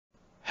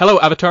Hello,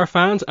 Avatar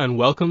fans, and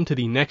welcome to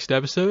the next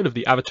episode of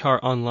the Avatar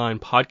Online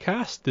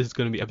podcast. This is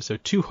going to be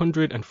episode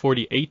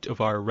 248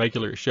 of our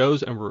regular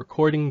shows, and we're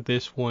recording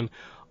this one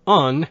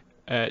on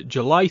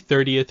July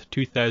 30th,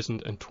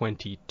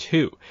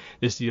 2022.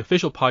 This is the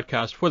official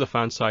podcast for the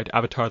fan site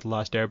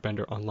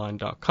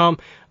AvatarTheLastAirbenderOnline.com,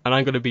 and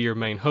I'm going to be your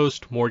main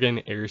host, Morgan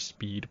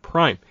Airspeed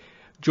Prime.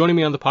 Joining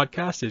me on the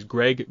podcast is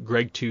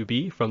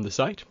Greg2B from the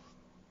site.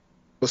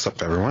 What's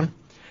up, everyone?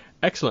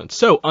 Excellent.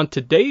 So, on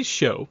today's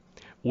show,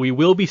 we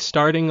will be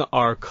starting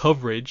our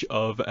coverage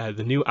of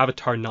the new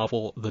Avatar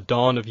novel, The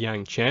Dawn of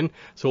Yangchen.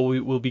 So we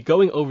will be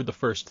going over the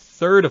first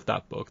third of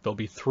that book. There'll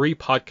be 3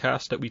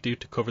 podcasts that we do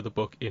to cover the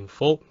book in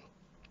full.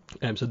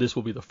 So this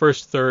will be the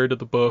first third of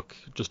the book,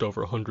 just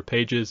over 100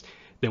 pages.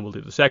 Then we'll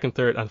do the second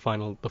third and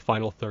the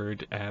final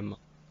third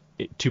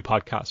 2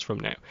 podcasts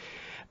from now.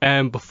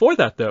 Before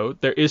that, though,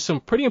 there is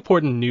some pretty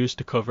important news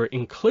to cover,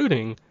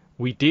 including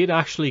we did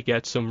actually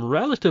get some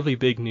relatively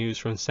big news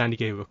from San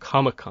Diego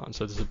Comic-Con,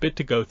 so there's a bit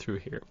to go through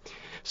here.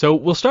 So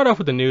we'll start off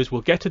with the news.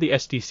 We'll get to the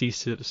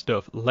SDCC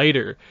stuff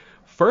later.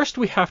 First,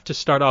 we have to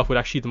start off with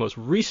actually the most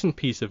recent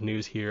piece of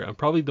news here, and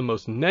probably the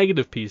most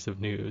negative piece of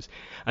news,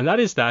 and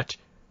that is that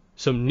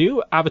some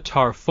new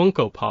Avatar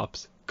Funko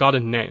Pops got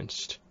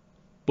announced,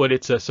 but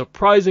it's a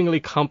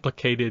surprisingly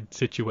complicated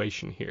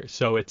situation here.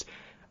 So it's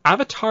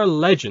Avatar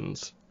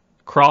Legends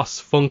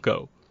cross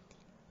Funko.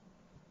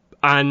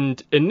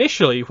 And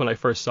initially, when I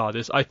first saw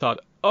this, I thought,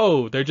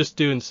 oh, they're just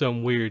doing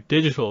some weird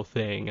digital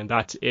thing, and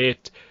that's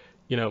it.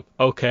 You know,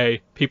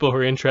 okay, people who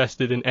are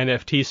interested in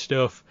NFT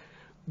stuff,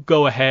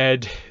 go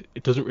ahead.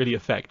 It doesn't really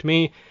affect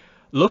me.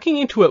 Looking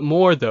into it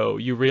more, though,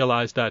 you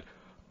realize that,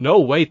 no,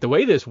 wait, the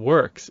way this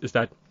works is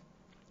that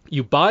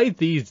you buy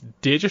these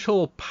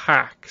digital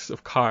packs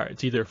of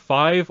cards, either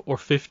 5 or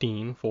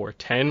 15 for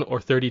 $10 or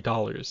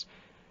 $30,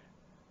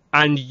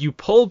 and you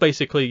pull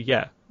basically,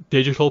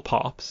 digital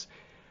pops.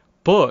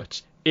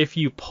 But if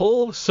you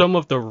pull some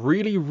of the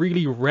really,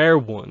 really rare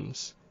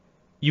ones,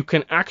 you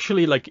can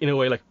actually, in a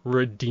way,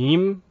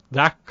 redeem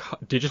that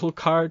digital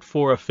card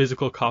for a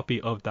physical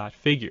copy of that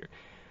figure.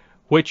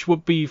 Which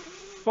would be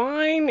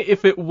fine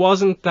if it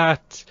wasn't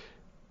that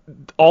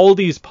all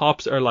these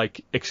pops are,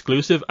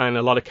 exclusive and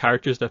a lot of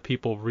characters that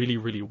people really,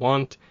 really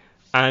want,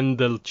 and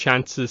the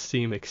chances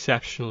seem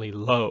exceptionally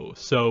low.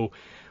 So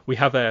we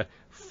have a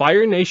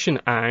Fire Nation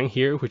Aang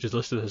here, which is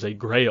listed as a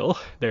grail.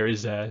 There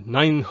is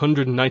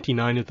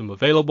 999 of them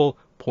available,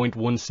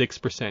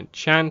 0.16%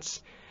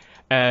 chance.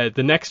 The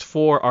next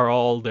 4 are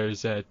all,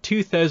 there's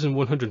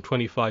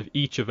 2,125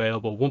 each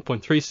available,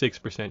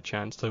 1.36%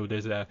 chance. So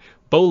there's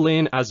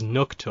Bolin as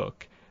Nuktuk,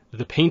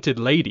 the Painted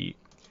Lady,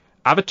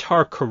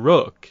 Avatar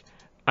Karuk,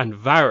 and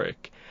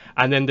Varric.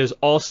 And then there's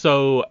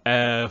also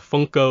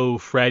Funko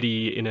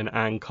Freddy in an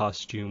Aang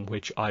costume,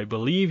 which I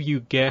believe you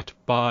get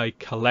by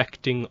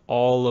collecting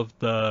all of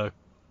the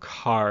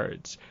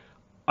cards.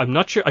 I'm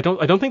not sure. I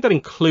don't think that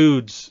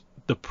includes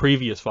the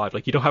previous 5.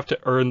 You don't have to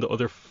earn the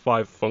other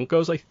 5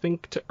 Funkos, I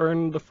think, to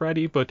earn the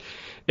Freddy, but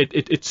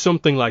it's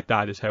something like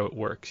that is how it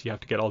works. You have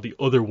to get all the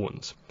other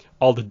ones,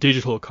 all the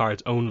digital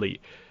cards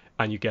only,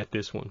 and you get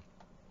this one.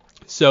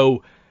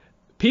 So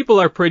people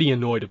are pretty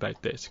annoyed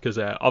about this because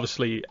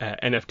obviously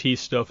NFT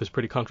stuff is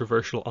pretty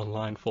controversial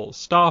online, full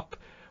stop.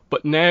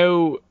 But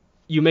now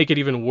you make it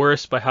even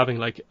worse by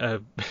having a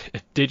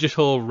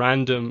digital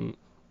random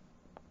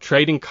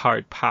trading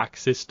card pack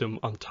system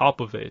on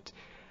top of it.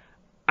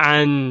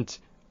 And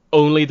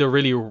only the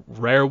really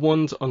rare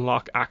ones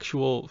unlock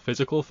actual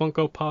physical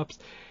Funko Pops.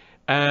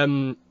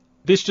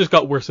 This just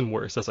got worse and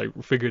worse as I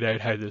figured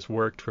out how this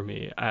worked for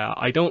me.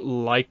 I don't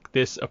like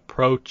this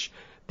approach.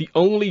 The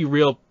only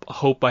real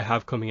hope I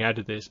have coming out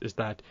of this is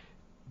that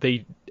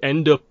they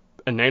end up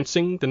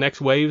announcing the next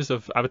waves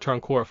of Avatar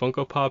and Korra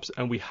Funko Pops,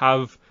 and we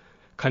have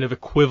kind of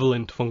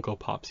equivalent Funko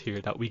Pops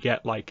here, that we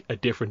get a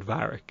different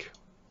Varric.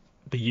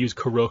 They use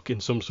Karuk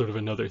in some sort of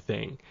another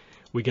thing.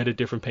 We get a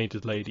different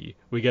Painted Lady.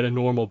 We get a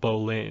normal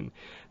Bolin.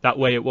 That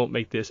way it won't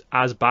make this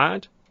as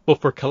bad.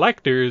 But for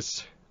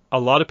collectors,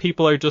 a lot of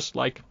people are just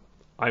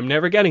I'm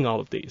never getting all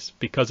of these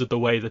because of the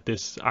way that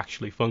this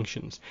actually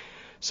functions.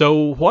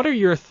 So what are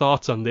your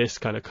thoughts on this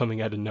kind of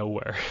coming out of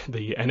nowhere,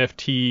 the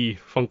NFT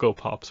Funko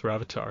Pops for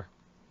Avatar?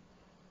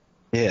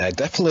 Yeah, I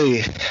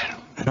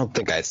don't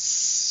think I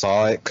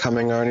saw it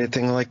coming or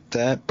anything like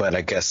that, but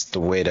I guess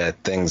the way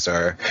that things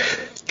are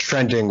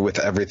trending with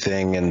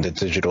everything in the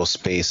digital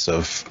space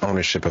of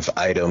ownership of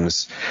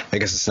items, I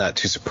guess it's not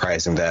too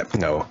surprising that,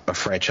 a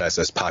franchise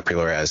as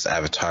popular as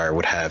Avatar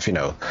would have,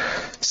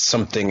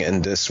 something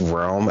in this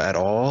realm at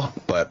all.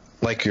 But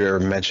like you're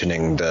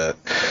mentioning, the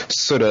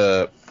sort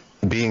of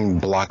being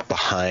blocked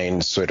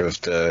behind sort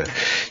of the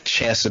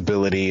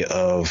chanceability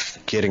of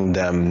getting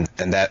them,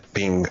 and that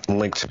being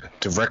linked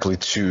directly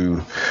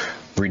to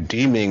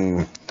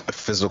redeeming a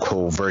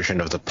physical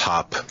version of the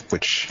pop,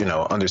 which,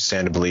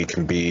 understandably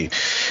can be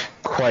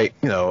quite,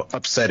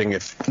 upsetting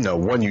if,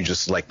 one, you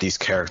just like these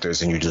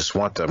characters and you just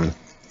want them.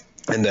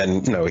 And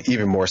then,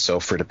 even more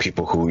so for the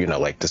people who,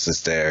 like this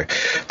is their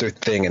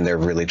thing and they're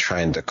really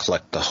trying to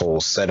collect the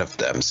whole set of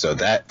them. So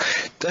that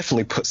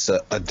definitely puts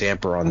a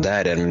damper on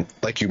that. And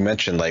like you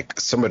mentioned, like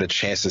some of the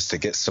chances to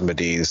get some of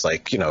these,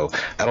 like, I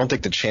don't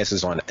think the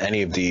chances on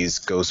any of these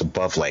goes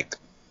above like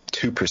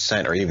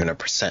 2% or even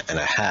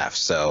 1.5%.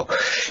 So,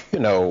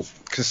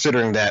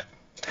 considering that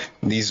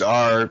these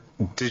are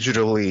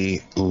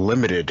digitally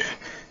limited,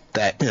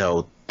 that,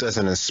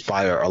 doesn't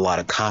inspire a lot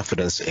of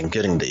confidence in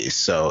getting these.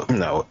 So,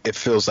 it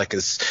feels like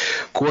it's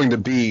going to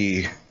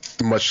be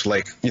much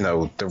like,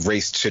 the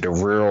race to the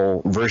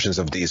real versions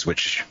of these,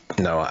 which,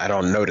 I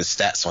don't know the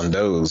stats on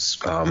those,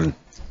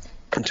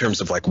 in terms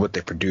of like what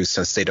they produce,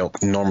 since they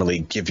don't normally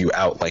give you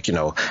out like,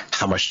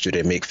 how much do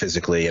they make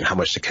physically and how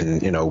much they can,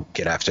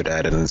 get after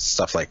that and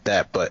stuff like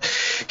that. But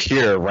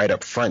here right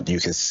up front, you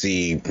can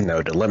see,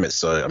 the limits.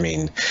 So, I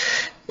mean,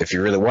 if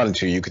you really wanted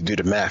to, you could do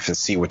the math and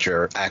see what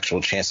your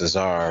actual chances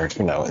are,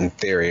 in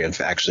theory,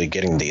 of actually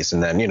getting these.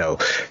 And then,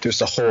 there's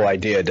the whole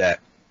idea that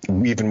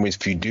even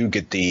if you do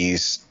get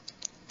these,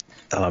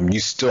 you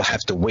still have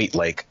to wait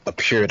like a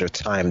period of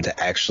time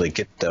to actually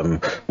get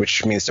them,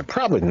 which means they're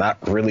probably not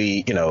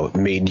really,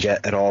 made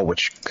yet at all,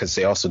 which, because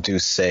they also do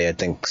say, I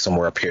think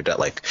somewhere up here, that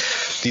like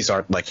these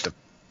aren't like the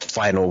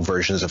final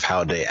versions of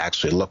how they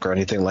actually look or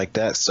anything like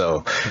that.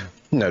 So,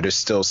 there's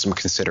still some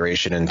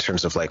consideration in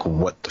terms of like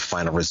what the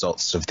final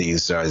results of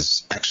these are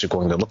is actually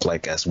going to look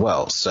like as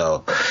well.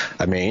 So,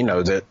 I mean,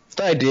 the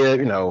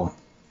idea,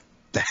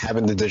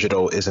 having the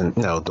digital isn't,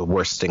 the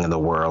worst thing in the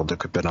world. There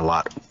could have been a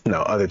lot,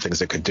 other things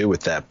that could do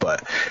with that.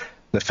 But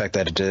the fact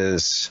that it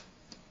is,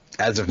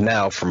 as of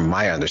now, from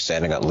my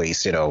understanding at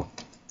least,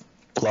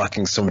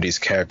 locking some of these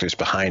characters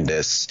behind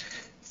this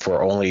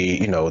for only,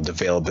 the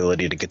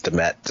availability to get them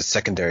at the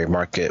secondary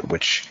market,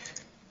 which,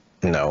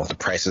 the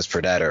prices for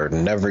that are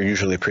never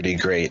usually pretty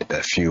great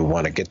if you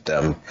want to get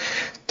them,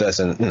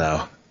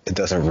 it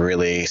doesn't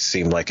really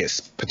seem like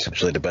it's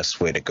potentially the best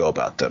way to go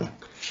about them.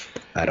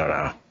 I don't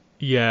know.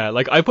 Yeah,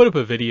 like I put up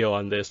a video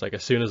on this like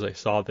as soon as I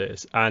saw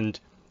this, and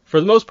for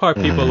the most part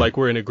people like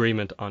were in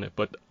agreement on it,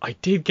 but I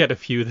did get a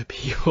few of the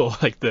people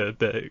like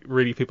the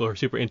really people who are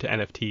super into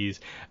NFTs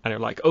and are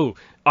like, oh,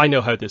 I know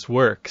how this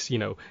works,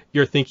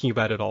 you're thinking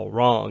about it all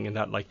wrong, and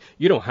that like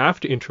you don't have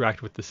to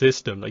interact with the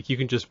system, like you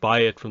can just buy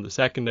it from the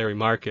secondary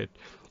market.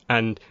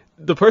 And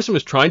the person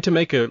was trying to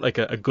make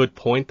a good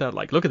point that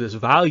like, look at this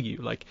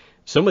value, like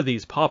some of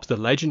these pops, the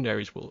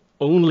legendaries, will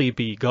only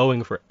be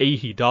going for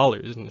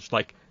 $80, and it's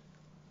like,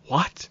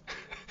 what?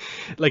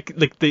 like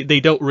they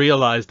don't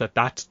realize that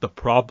that's the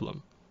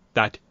problem,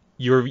 that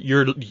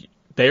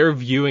they're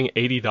viewing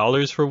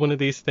 $80 for one of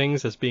these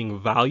things as being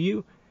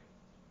value,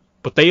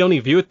 but they only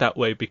view it that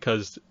way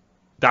because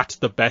that's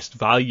the best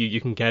value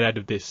you can get out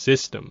of this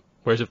system.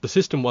 Whereas if the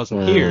system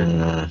wasn't here,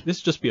 this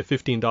would just be a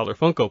 $15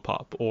 Funko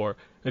Pop, or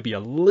maybe a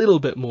little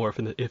bit more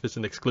if it's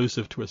an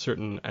exclusive to a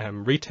certain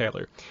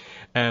retailer.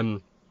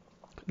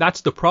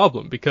 That's the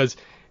problem, because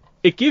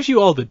it gives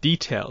you all the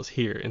details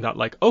here in that,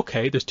 like,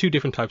 okay, there's two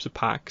different types of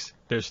packs.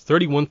 There's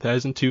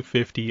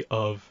 31,250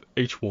 of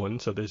each one,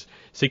 so there's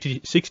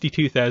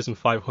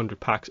 62,500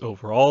 packs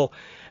overall.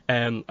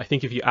 I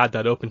think if you add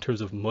that up in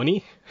terms of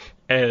money,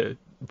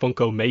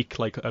 Funko make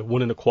like a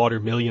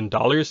 $1.25 million.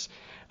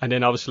 And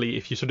then obviously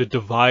if you sort of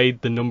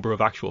divide the number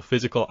of actual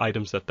physical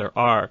items that there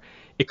are,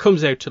 it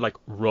comes out to like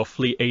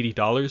roughly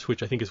 $80,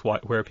 which I think is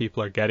where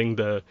people are getting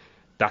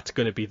that's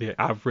going to be the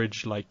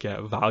average like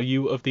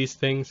value of these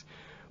things,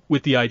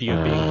 with the idea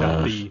being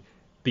that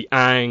the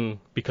Aang,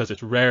 because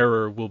it's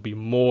rarer, will be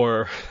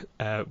more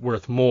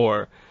worth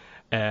more,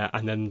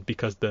 and then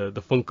because the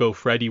Funko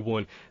Freddy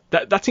one,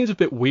 that seems a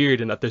bit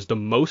weird in that there's the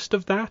most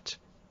of that,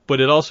 but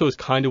it also is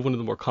kind of one of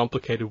the more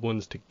complicated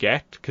ones to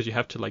get, because you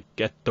have to like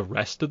get the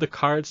rest of the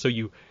cards, so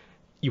you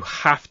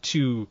have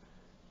to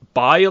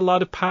buy a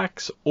lot of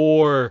packs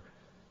or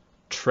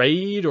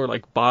trade or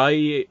like buy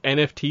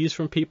NFTs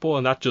from people,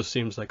 and that just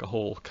seems like a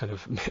whole kind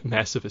of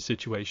mess of a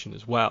situation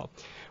as well.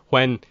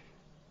 When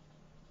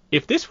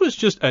if this was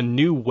just a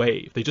new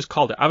wave, they just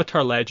called it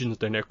Avatar Legends,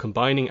 they're now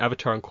combining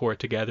Avatar and Korra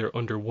together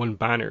under one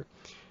banner,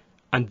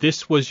 and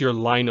this was your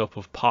lineup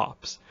of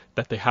pops,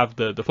 that they have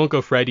the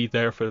Funko Freddy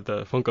there for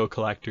the Funko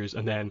collectors,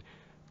 and then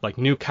like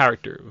new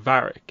character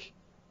Varric,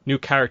 new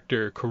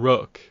character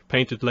Karuk,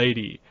 Painted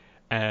Lady,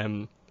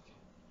 Bolin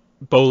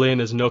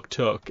as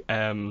Nuktuk,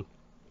 Aang.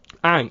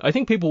 I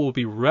think people will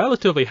be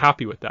relatively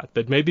happy with that.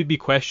 There'd maybe be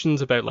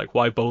questions about like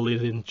why Bolin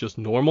isn't just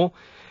normal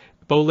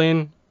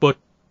Bolin, but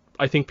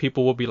I think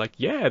people will be like,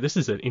 yeah, this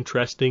is an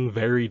interesting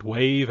varied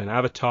wave, an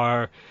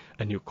Avatar,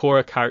 a new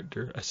Korra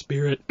character, a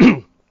spirit,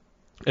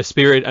 a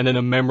spirit, and then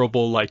a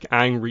memorable like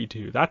Aang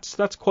redo.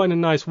 That's quite a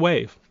nice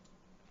wave,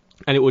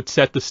 and it would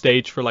set the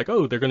stage for like,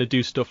 oh, they're going to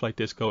do stuff like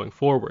this going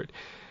forward.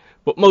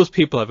 But most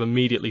people have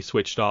immediately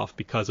switched off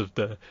because of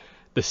the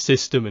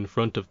system in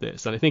front of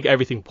this, and I think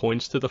everything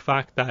points to the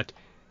fact that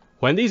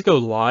when these go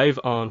live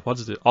on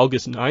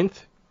August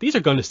 9th, these are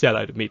going to sell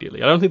out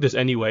immediately. I don't think there's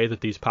any way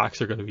that these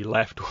packs are going to be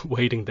left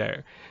waiting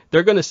there.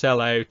 They're going to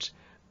sell out,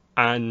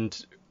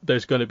 and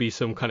there's going to be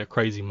some kind of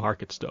crazy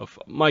market stuff.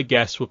 My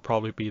guess would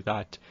probably be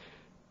that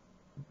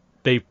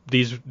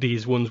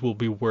these ones will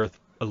be worth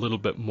a little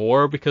bit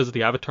more because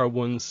the Avatar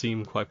ones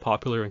seem quite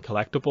popular and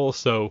collectible.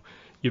 So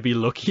you'd be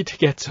lucky to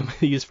get some of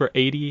these for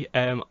 80,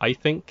 I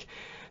think.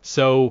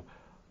 So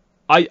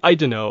I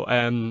don't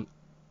know.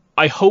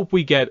 I hope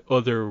we get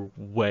other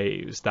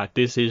waves, that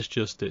this is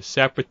just a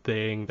separate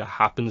thing that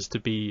happens to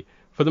be,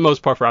 for the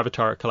most part for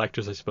Avatar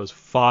collectors, I suppose,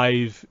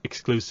 5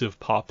 exclusive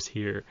pops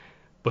here,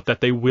 but that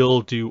they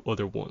will do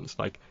other ones.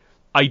 Like,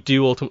 I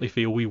do ultimately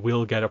feel we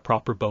will get a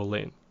proper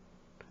Bolin.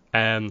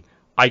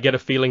 I get a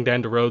feeling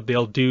down the road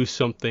they'll do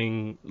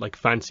something like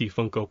fancy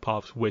Funko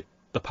Pops with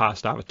the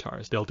past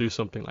Avatars. They'll do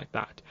something like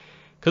that.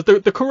 Because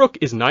the Karuk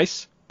is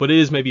nice, but it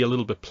is maybe a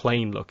little bit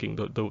plain looking,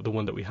 the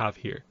one that we have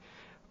here.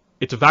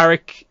 It's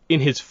Varric in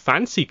his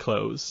fancy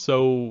clothes,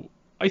 so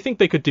I think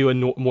they could do a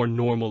more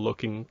normal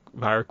looking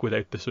Varric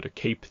without the sort of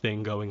cape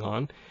thing going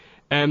on.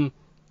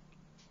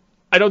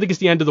 I don't think it's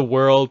the end of the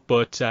world,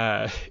 but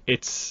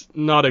it's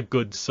not a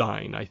good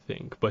sign, I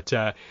think. But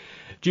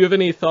do you have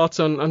any thoughts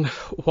on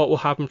what will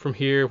happen from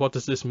here? What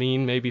does this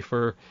mean maybe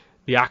for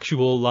the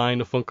actual line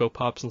of Funko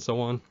Pops and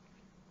so on?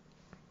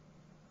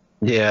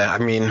 Yeah,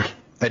 I mean,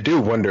 I do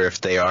wonder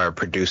if they are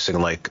producing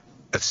like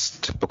a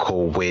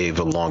typical wave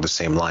along the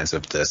same lines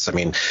of this. I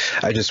mean,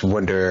 I just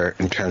wonder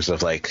in terms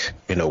of like,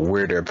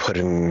 where they're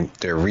putting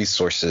their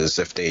resources,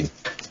 if they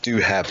do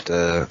have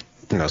the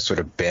sort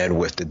of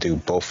bandwidth to do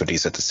both of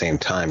these at the same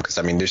time. Because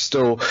I mean, they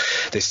still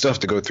have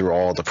to go through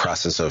all the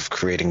process of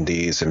creating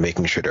these and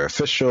making sure they're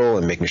official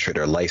and making sure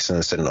they're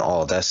licensed and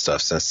all of that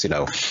stuff, since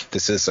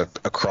this is a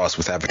cross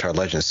with Avatar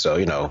Legends, so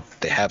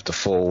they have the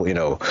full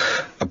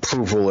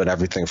approval and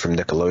everything from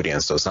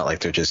Nickelodeon, so it's not like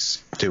they're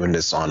just doing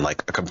this on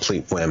like a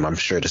complete whim. I'm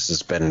sure this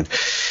has been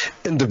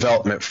in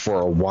development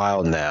for a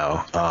while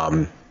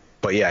now.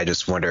 But yeah, I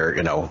just wonder,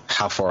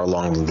 how far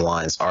along the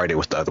lines are they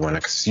with the other one?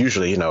 Because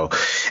usually,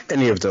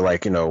 any of the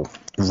like,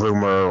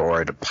 rumor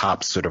or the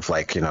pop sort of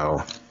like,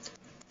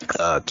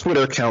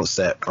 Twitter accounts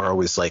that are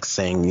always like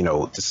saying,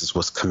 this is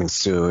what's coming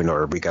soon,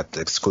 or we got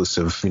the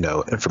exclusive,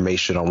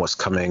 information on what's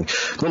coming.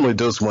 Normally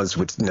those ones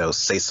would,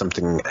 say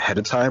something ahead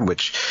of time,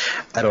 which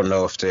I don't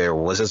know if there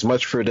was as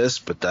much for this,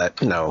 but that,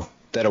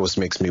 that always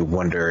makes me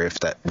wonder if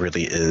that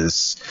really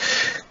is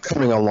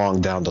coming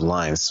along down the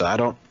line. So I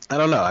don't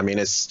know. I mean,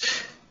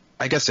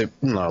 I guess it,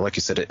 like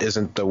you said, it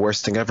isn't the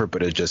worst thing ever,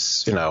 but it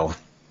just,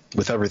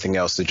 with everything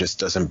else, it just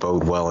doesn't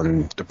bode well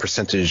in the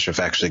percentage of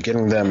actually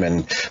getting them.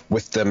 And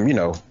with them,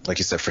 like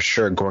you said, for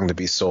sure going to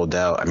be sold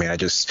out. I mean, I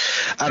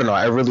don't know.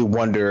 I really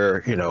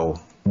wonder,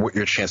 what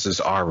your chances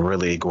are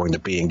really going to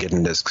be in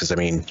getting this. Because, I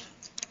mean,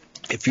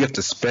 if you have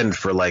to spend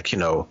for like,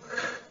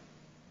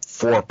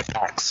 4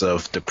 packs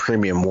of the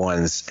premium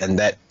ones, and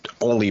that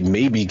only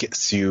maybe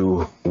gets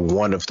you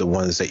one of the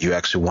ones that you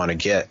actually want to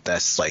get,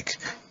 that's like,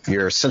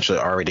 you're essentially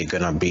already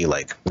going to be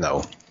like,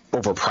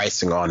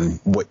 overpricing on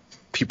what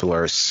people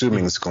are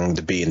assuming is going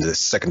to be in the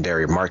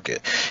secondary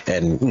market.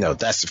 And,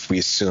 that's if we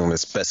assume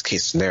it's best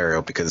case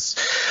scenario, because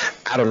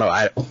I don't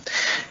know,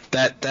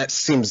 that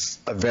seems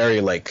a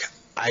very like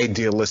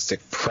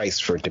idealistic price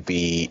for it to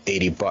be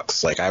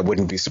 $80. Like, I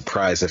wouldn't be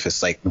surprised if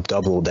it's like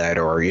double that,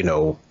 or,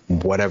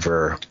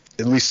 whatever,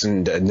 at least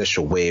in the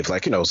initial wave.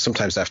 Like,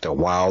 sometimes after a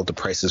while, the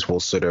prices will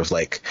sort of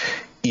like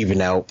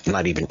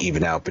not even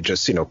even out, but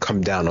just,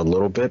 come down a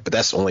little bit. But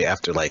that's only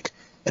after like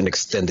an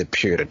extended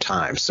period of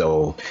time.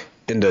 So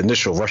in the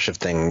initial rush of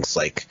things,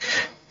 like,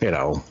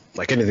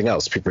 like anything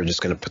else, people are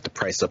just going to put the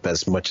price up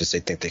as much as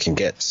they think they can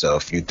get. So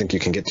if you think you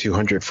can get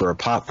 200 for a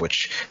pop,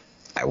 which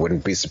I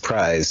wouldn't be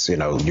surprised, you're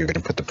going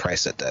to put the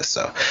price at that.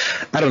 So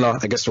I don't know.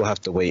 I guess we'll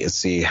have to wait and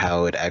see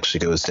how it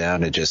actually goes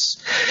down. It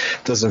just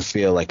doesn't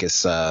feel like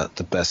it's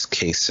the best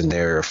case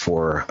scenario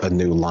for a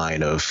new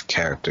line of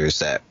characters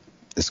that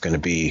is going to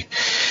be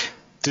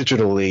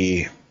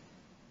digitally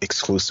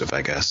exclusive,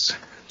 I guess.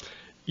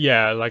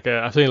 Yeah, like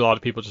I've seen a lot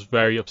of people just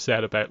very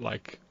upset about,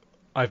 like,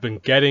 I've been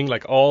getting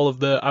like all of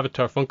the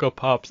Avatar Funko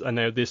Pops, and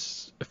now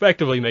this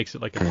effectively makes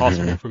it like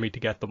impossible for me to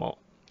get them all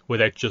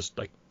without just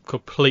like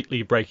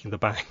completely breaking the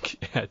bank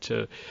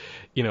to,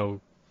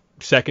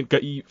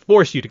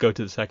 force you to go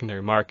to the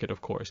secondary market,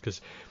 of course,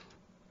 because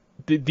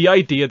the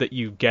idea that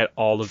you get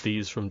all of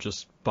these from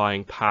just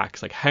buying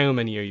packs, like how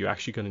many are you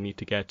actually going to need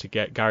to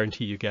get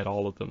guarantee you get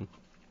all of them?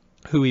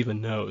 Who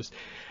even knows?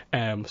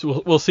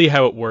 So we'll see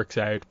how it works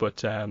out,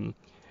 but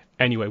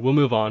anyway, we'll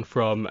move on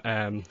from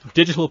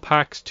digital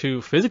packs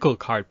to physical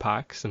card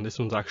packs, and this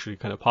one's actually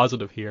kind of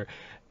positive here.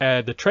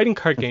 The trading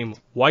card game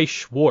Weiss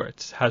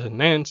Schwarz has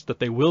announced that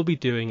they will be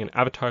doing an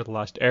Avatar: The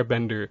Last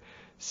Airbender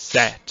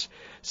set.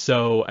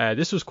 So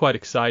this was quite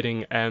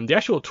exciting. The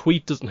actual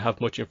tweet doesn't have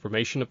much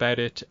information about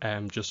it.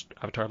 Just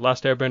Avatar: The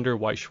Last Airbender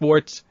Weiss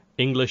Schwarz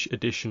English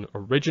Edition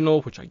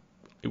Original, which I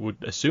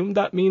would assume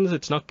that means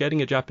it's not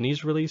getting a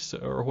Japanese release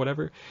or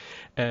whatever,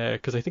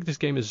 because I think this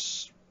game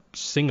is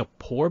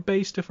Singapore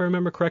based, if I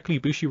remember correctly,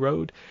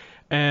 Bushiroad.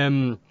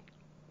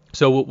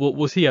 So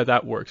we'll see how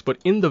that works. But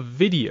in the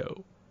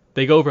video,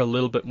 they go over a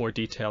little bit more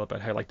detail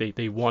about how like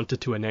they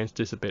wanted to announce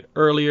this a bit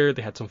earlier.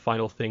 They had some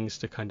final things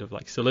to kind of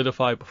like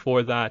solidify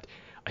before that.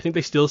 I think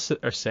they still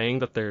are saying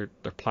that they're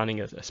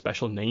planning a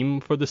special name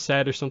for the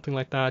set or something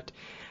like that.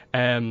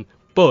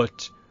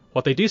 But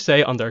what they do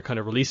say on their kind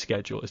of release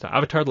schedule is that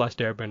Avatar: The Last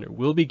Airbender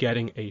will be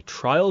getting a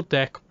trial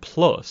deck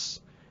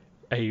plus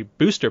a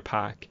booster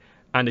pack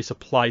and a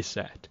supply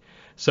set.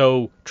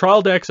 So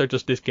trial decks are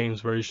just this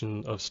game's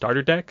version of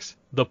starter decks.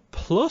 The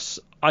plus,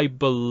 I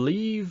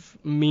believe,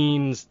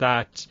 means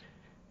that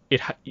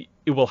it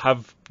will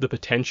have the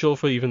potential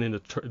for, even in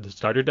the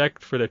starter deck,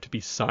 for there to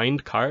be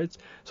signed cards.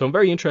 So I'm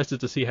very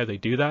interested to see how they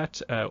do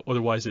that.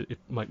 Otherwise, it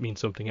might mean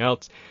something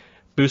else.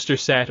 Booster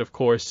set, of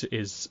course,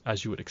 is,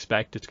 as you would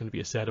expect, it's going to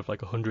be a set of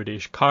like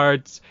 100-ish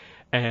cards,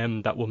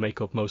 that will make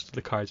up most of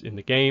the cards in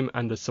the game.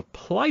 And the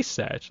supply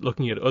set,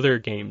 looking at other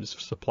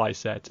games' supply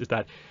sets, is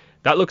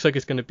that looks like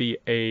it's going to be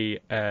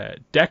a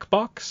deck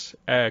box,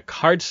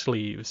 card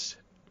sleeves,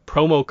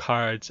 promo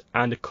cards,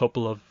 and a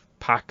couple of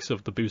packs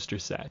of the booster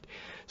set.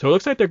 So it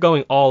looks like they're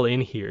going all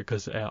in here,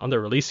 because on their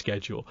release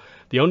schedule,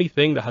 the only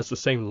thing that has the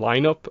same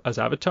lineup as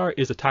Avatar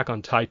is Attack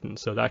on Titan.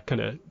 So that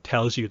kind of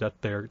tells you that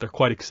they're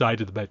quite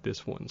excited about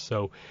this one.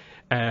 So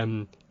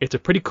it's a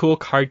pretty cool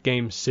card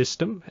game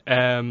system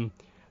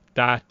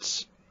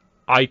that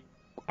I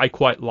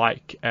quite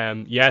like.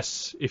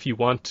 Yes, if you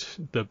want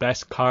the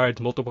best cards,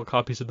 multiple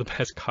copies of the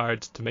best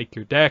cards to make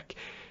your deck,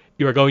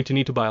 you are going to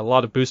need to buy a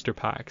lot of booster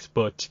packs.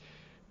 But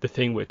the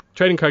thing with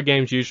trading card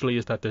games usually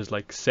is that there's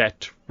like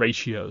set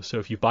ratios. So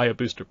if you buy a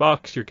booster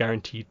box, you're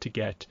guaranteed to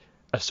get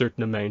a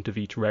certain amount of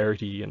each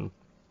rarity and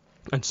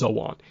so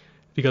on.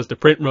 Because the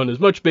print run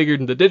is much bigger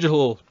than the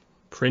digital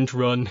print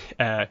run,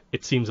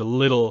 it seems a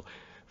little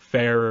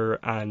fairer,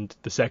 and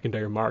the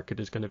secondary market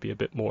is going to be a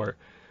bit more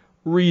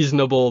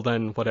reasonable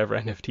than whatever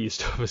NFT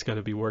stuff is going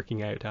to be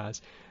working out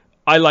as.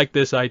 I like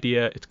this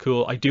idea. It's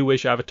cool. I do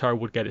wish Avatar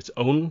would get its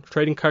own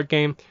trading card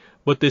game,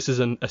 but this is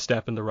a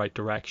step in the right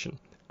direction.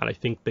 And I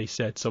think they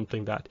said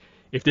something that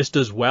if this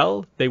does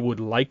well, they would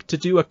like to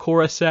do a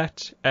Korra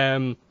set,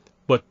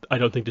 but I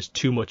don't think there's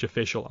too much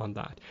official on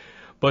that.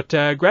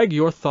 But Greg,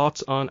 your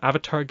thoughts on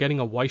Avatar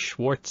getting a Weiss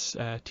Schwarz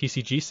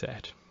TCG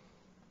set?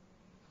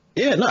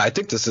 Yeah, no, I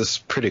think this is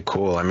pretty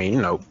cool. I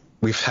mean,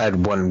 we've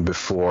had one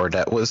before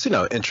that was,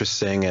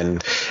 interesting,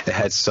 and it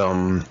had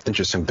some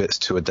interesting bits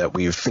to it that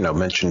we've,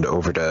 mentioned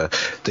over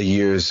the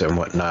years and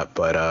whatnot.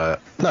 But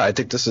no, I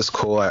think this is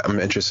cool. I'm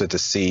interested to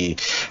see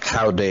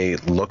how they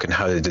look and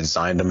how they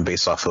design them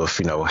based off of,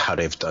 how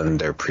they've done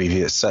their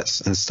previous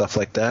sets and stuff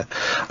like that.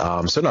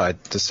 So no,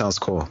 this sounds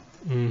cool.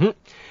 Mm-hmm.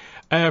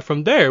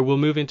 From there, we'll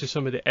move into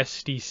some of the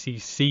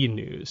SDCC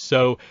news.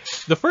 So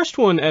the first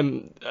one,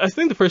 I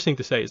think the first thing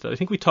to say is that I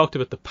think we talked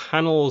about the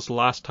panels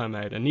last time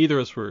out, and neither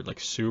of us were like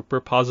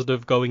super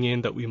positive going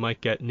in that we might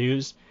get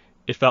news.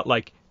 It felt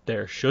like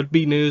there should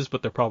be news,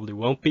 but there probably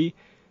won't be.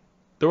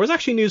 There was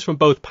actually news from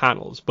both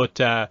panels,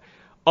 but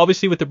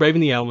obviously with the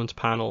Braving the Elements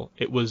panel,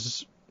 it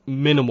was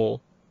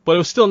minimal, but it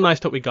was still nice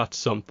that we got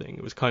something.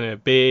 It was kind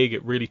of big,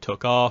 it really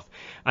took off,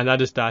 and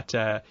that is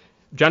that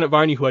Janet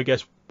Varney, who I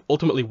guess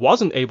ultimately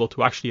wasn't able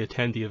to actually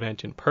attend the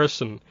event in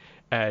person,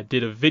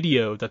 did a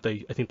video that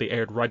I think they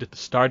aired right at the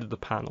start of the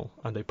panel,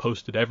 and they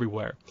posted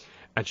everywhere.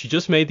 And she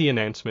just made the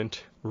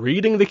announcement,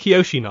 reading the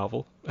Kyoshi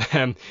novel.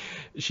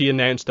 She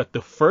announced that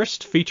the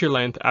first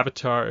feature-length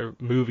Avatar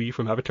movie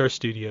from Avatar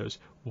Studios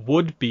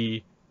would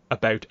be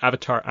about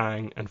Avatar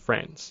Aang and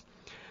friends.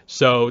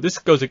 So this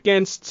goes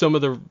against some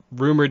of the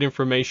rumored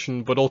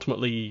information, but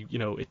ultimately,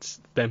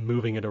 it's them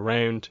moving it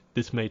around.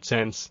 This made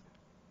sense.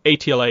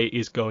 ATLA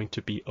is going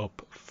to be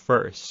up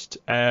first.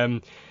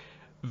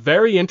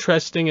 Very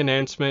interesting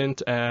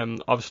announcement.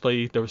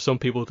 Obviously, there were some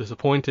people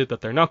disappointed that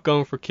they're not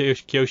going for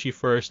Kyoshi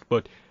first,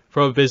 but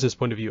from a business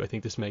point of view, I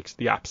think this makes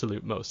the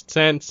absolute most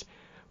sense.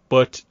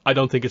 But I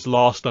don't think it's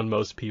lost on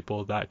most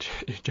people that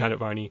Janet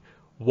Varney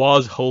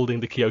was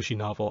holding the Kyoshi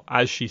novel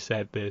as she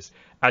said this,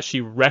 as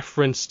she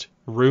referenced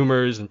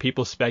rumors and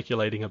people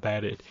speculating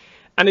about it.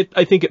 And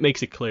I think it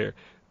makes it clear.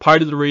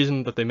 Part of the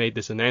reason that they made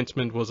this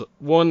announcement was,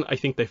 one, I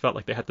think they felt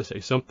like they had to say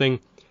something,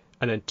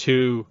 and then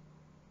two,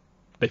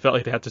 they felt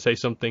like they had to say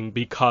something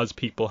because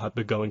people had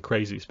been going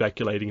crazy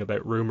speculating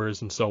about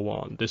rumors and so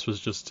on. This was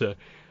just to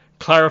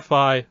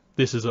clarify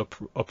this is up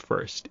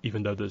first,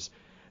 even though there's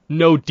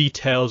no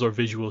details or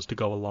visuals to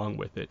go along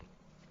with it.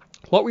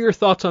 What were your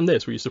thoughts on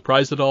this? Were you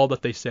surprised at all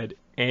that they said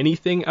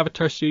anything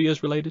Avatar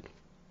Studios related?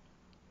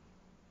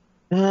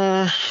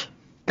 I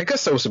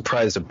guess I was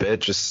surprised a bit,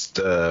 just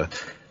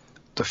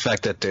the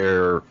fact that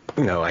they're,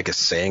 I guess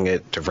saying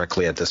it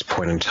directly at this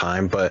point in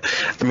time. But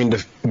I mean,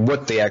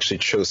 what they actually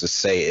chose to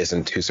say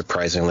isn't too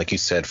surprising, like you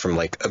said, from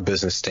like a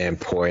business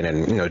standpoint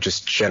and,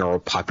 just general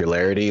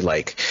popularity.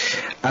 Like,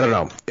 I don't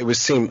know, it would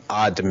seem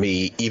odd to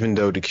me, even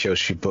though the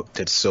Kyoshi book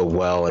did so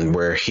well, and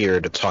we're here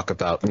to talk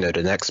about,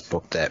 the next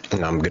book that,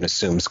 I'm going to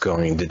assume is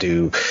going to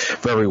do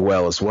very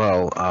well as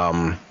well,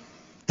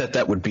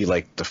 that would be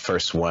like the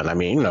first one. I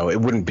mean, it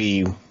wouldn't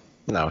be,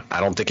 no, I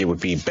don't think it would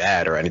be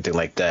bad or anything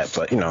like that.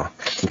 But,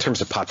 in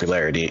terms of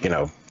popularity,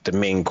 the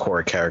main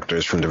core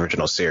characters from the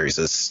original series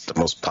is the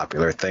most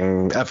popular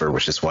thing ever,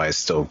 which is why it's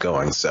still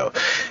going. So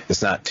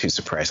it's not too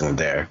surprising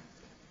there.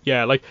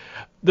 Yeah, like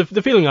the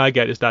feeling I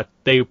get is that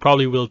they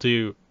probably will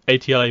do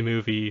ATLA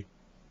movie,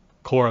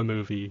 Korra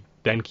movie,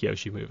 then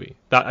Kyoshi movie.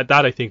 That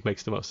I think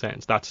makes the most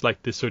sense. That's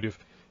like this sort of,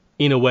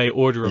 in a way,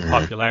 order of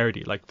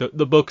popularity. Like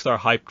the books are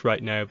hyped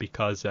right now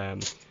because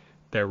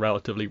they're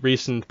relatively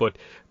recent, but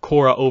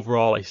Korra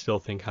overall I still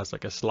think has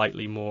like a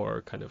slightly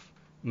more kind of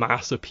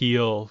mass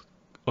appeal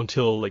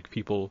until like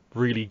people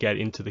really get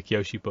into the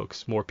Kyoshi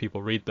books, more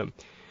people read them.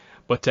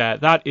 But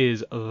that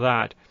is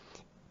that.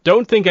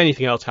 Don't think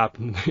anything else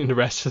happened in the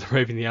rest of the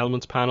Braving the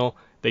Elements panel.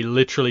 They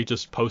literally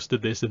just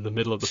posted this in the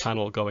middle of the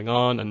panel going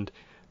on, and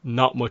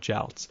not much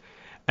else.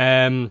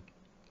 Then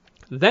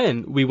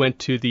we went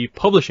to the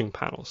publishing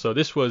panel. So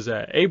this was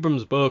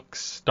Abrams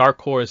Books, Dark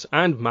Horse,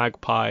 and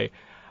Magpie.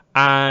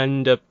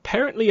 And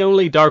apparently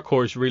only Dark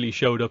Horse really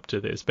showed up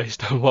to this,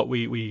 based on what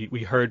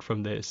we heard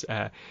from this.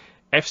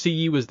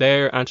 FCE was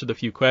there, answered a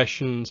few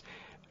questions.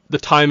 The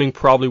timing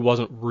probably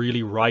wasn't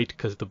really right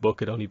because the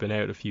book had only been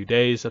out a few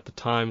days at the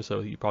time,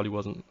 so he probably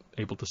wasn't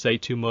able to say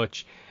too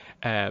much.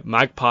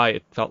 Magpie,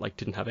 it felt like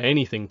didn't have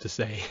anything to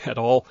say at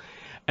all.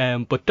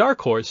 But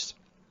Dark Horse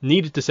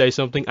needed to say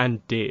something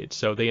and did.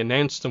 So they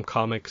announced some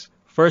comics.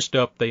 First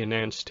up, they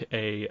announced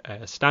a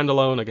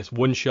standalone, I guess,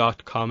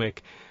 one-shot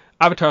comic,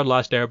 Avatar: The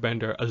Last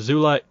Airbender,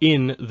 Azula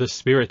in the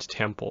Spirit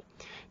Temple.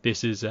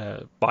 This is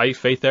by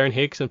Faith Erin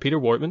Hicks and Peter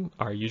Wortman,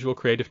 our usual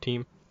creative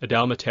team.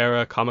 Adele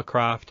Matera,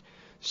 Comicraft.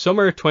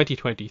 Summer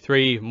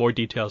 2023, more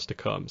details to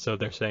come. So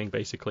they're saying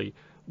basically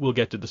we'll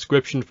get the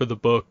description for the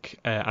book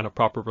and a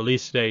proper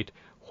release date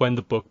when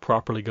the book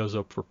properly goes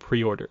up for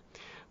pre-order.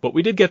 But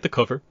we did get the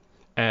cover.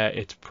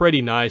 It's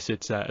pretty nice.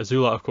 It's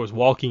Azula, of course,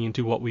 walking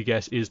into what we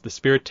guess is the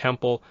Spirit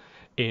Temple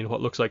in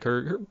what looks like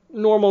her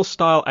normal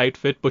style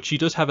outfit, but she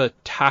does have a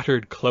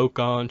tattered cloak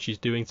on. She's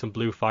doing some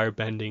blue fire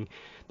bending.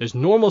 There's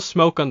normal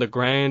smoke on the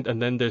ground,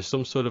 and then there's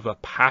some sort of a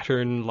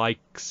pattern like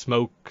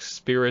smoke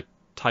spirit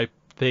type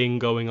thing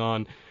going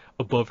on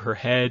above her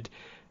head.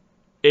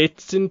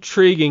 It's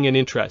intriguing and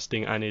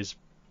interesting, and is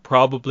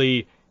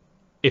probably,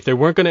 if they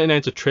weren't going to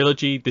announce a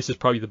trilogy, this is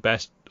probably the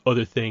best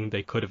other thing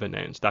they could have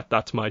announced.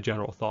 That's my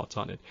general thoughts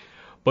on it.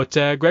 But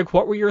Greg,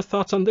 what were your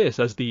thoughts on this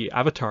as the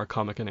Avatar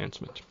comic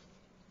announcement?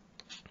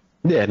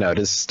 Yeah, no,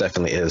 this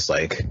definitely is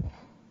like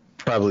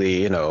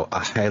probably, a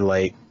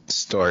highlight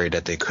story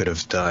that they could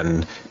have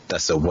done.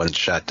 That's a one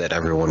shot that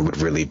everyone would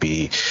really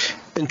be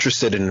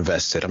interested and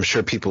invested. I'm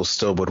sure people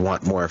still would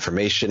want more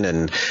information,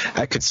 and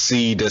I could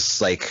see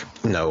this like,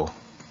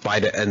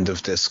 by the end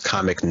of this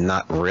comic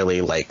not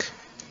really like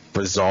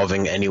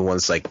resolving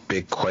anyone's like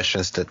big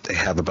questions that they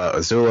have about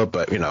Azula,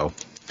 but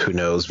who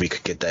knows, we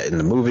could get that in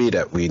the movie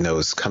that we know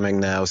is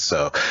coming now,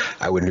 so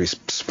I wouldn't be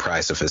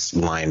surprised if it's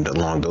lined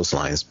along those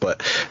lines.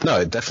 But no,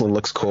 it definitely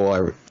looks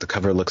cool. The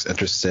cover looks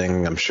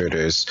interesting. I'm sure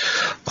there's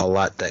a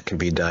lot that can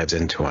be dived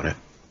into on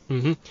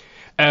it.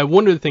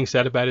 One of the things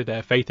said about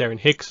it, Faith Erin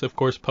Hicks, of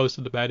course,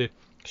 posted about it.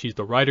 She's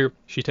the writer.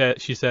 She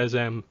says,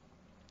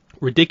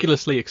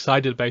 ridiculously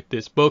excited about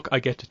this book.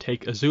 I get to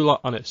take Azula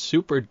on a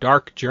super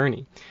dark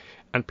journey.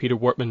 And Peter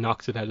Wortman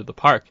knocks it out of the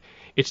park.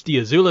 It's the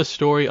Azula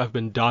story I've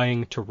been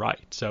dying to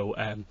write. So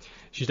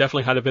she's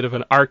definitely had a bit of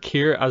an arc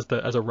here as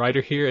a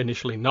writer here,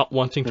 initially not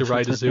wanting to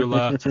write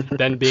Azula,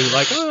 then being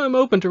like, oh, I'm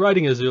open to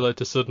writing Azula,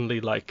 to suddenly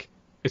like,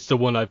 it's the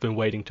one I've been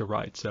waiting to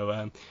write.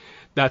 So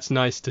that's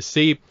nice to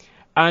see.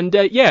 And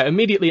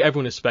immediately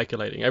everyone is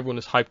speculating. Everyone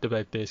is hyped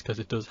about this because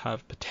it does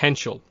have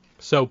potential.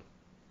 So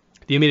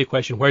the immediate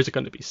question, where's it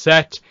going to be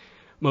set?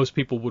 Most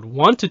people would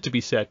want it to be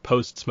set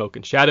post Smoke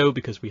and Shadow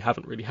because we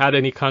haven't really had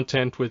any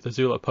content with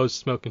Azula post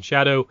Smoke and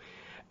Shadow.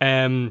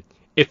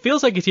 It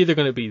feels like it's either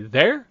going to be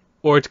there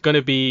or it's going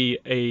to be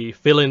a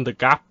fill in the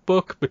gap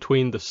book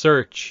between The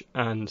Search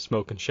and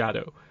Smoke and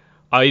Shadow.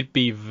 I'd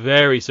be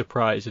very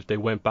surprised if they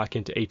went back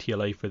into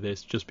ATLA for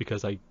this, just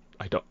because I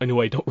don't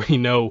really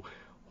know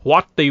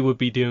what they would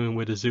be doing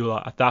with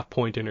Azula at that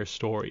point in her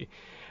story.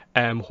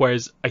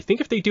 Whereas I think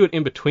if they do it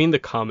in between the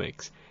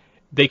comics,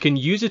 they can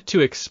use it to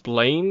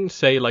explain,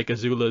 say, like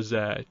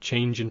Azula's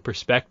change in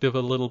perspective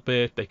a little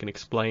bit. They can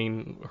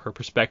explain her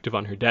perspective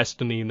on her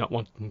destiny, not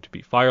wanting to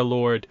be Fire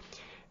Lord.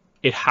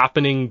 It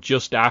happening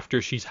just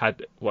after she's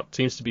had what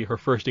seems to be her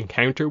first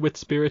encounter with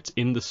spirits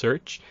in The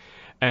Search.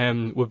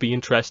 Would be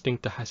interesting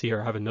to see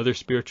her have another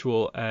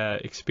spiritual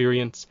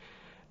experience.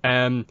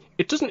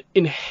 It doesn't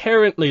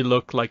inherently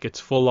look like it's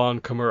full-on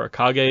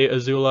Kamurakage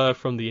Azula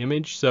from the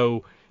image,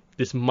 so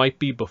this might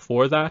be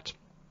before that.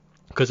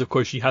 Because, of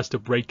course, she has to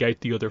break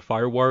out the other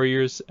Fire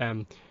Warriors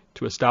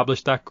to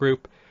establish that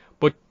group.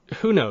 But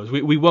who knows?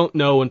 We won't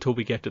know until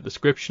we get the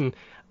description.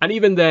 And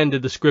even then, the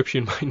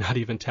description might not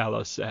even tell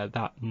us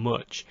that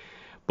much.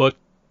 But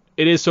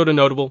it is sort of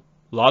notable.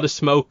 A lot of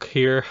smoke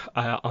here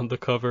on the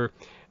cover.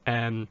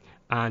 And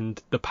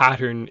the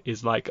pattern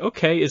is like,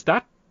 okay, is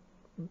that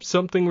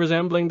something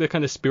resembling the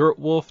kind of Spirit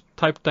Wolf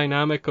type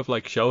dynamic of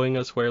like showing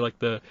us where like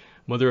the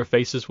Mother of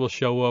Faces will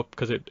show up?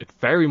 Because it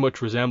very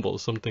much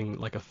resembles something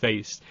like a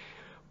face.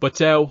 But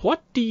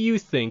what do you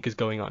think is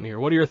going on here?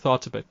 What are your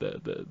thoughts about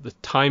the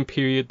time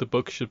period the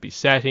book should be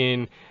set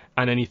in,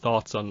 and any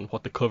thoughts on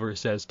what the cover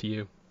says to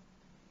you?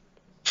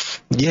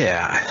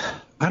 Yeah,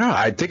 I don't know.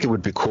 I think it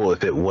would be cool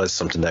if it was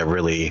something that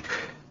really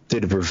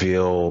did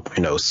reveal,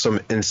 some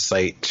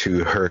insight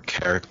to her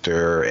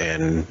character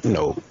and,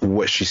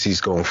 what she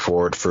sees going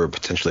forward for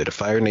potentially the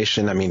Fire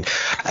Nation. I mean,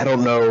 I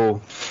don't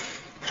know.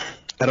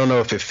 I don't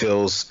know if it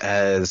feels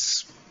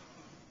as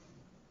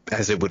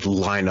it would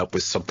line up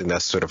with something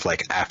that's sort of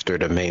like after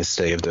the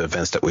mainstay of the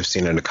events that we've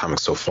seen in the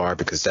comics so far,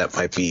 because that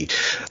might be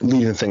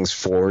leading things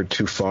forward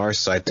too far.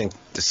 So I think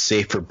the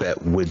safer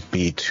bet would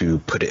be to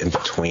put it in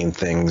between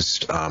things,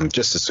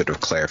 just to sort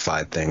of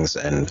clarify things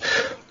and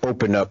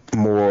open up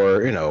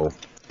more,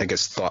 I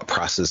guess, thought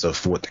process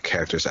of what the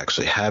character's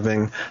actually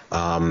having.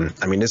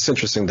 I mean, it's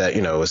interesting that,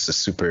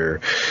 it's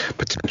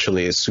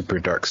potentially a super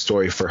dark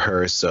story for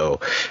her. So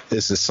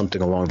this is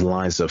something along the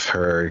lines of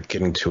her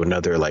getting to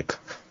another like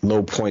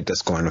low point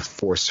that's going to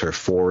force her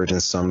forward in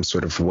some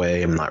sort of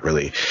way. I'm not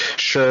really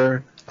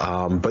sure.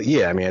 But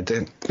yeah, I mean, I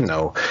don't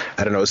know.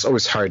 It's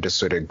always hard to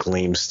sort of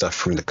glean stuff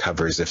from the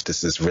covers if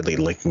this is really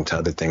linking to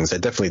other things. I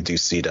definitely do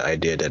see the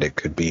idea that it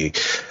could be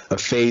a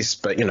face,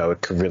 but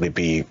it could really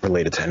be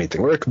related to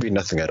anything, or it could be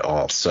nothing at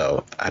all.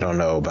 So I don't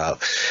know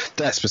about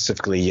that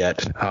specifically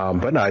yet.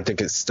 But no, I think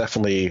it's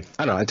definitely,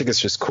 I think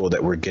it's just cool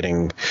that we're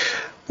getting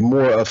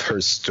more of her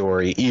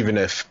story, even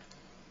if,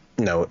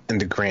 in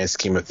the grand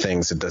scheme of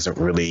things, it doesn't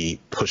really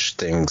push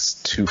things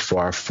too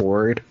far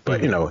forward.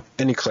 But,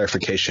 any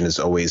clarification is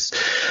always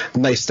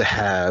nice to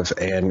have.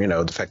 And,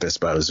 the fact that it's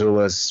about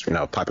Azula is,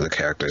 a popular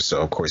character.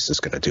 So, of course, it's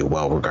going to do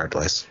well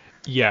regardless.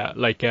 Yeah,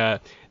 like,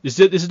 this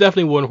is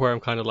definitely one where I'm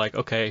kind of like,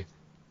 okay,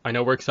 I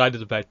know we're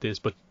excited about this,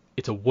 but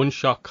it's a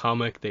one-shot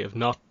comic. They have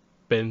not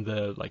been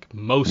the,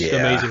 most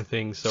amazing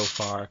thing so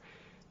far.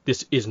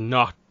 This is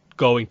not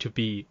going to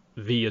be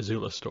the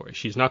Azula story.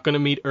 She's not going to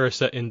meet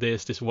Ursa in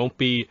this. This won't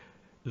be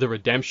the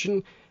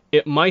redemption.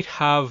 It might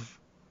have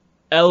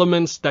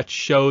elements that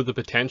show the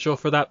potential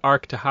for that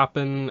arc to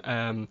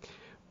happen.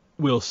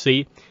 We'll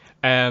see.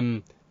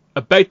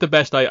 About the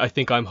best I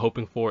think I'm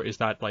hoping for is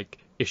that,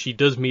 if she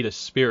does meet a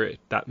spirit,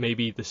 that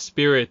maybe the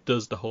spirit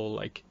does the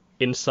whole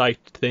insight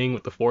thing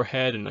with the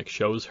forehead and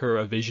shows her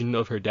a vision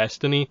of her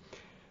destiny,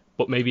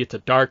 but maybe it's a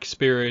dark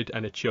spirit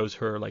and it shows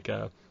her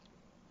a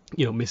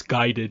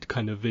misguided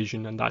kind of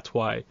vision, and that's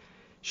why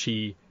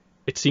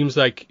it seems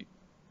like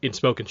in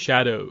Smoke and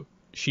Shadow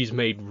she's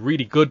made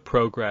really good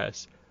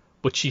progress,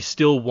 but she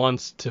still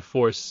wants to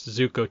force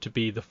Zuko to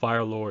be the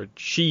Fire Lord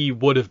she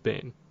would have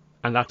been.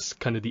 And that's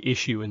kind of the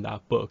issue in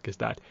that book, is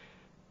that,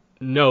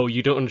 no,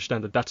 you don't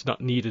understand that that's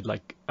not needed,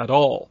 at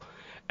all.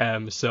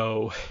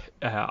 So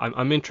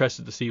I'm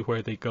interested to see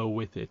where they go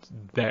with it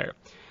there.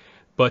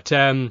 But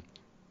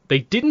they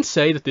didn't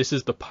say that this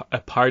is a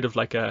part of,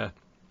 a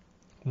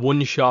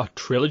one-shot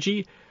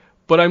trilogy,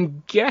 but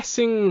I'm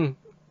guessing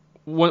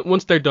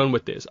once they're done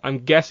with this, I'm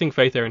guessing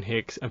Faith Erin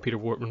Hicks and Peter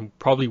Wortman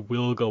probably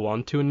will go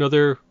on to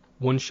another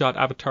one-shot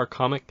Avatar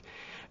comic.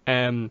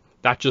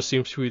 That just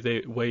seems to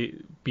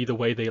be the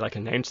way they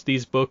announce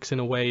these books in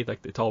a way,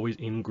 it's always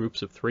in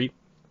groups of 3.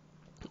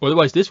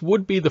 Otherwise, this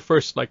would be the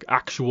first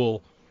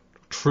actual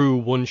true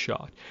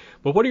one-shot.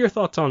 But what are your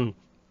thoughts on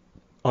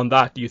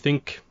that? Do you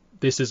think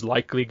this is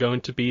likely going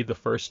to be the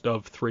first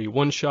of 3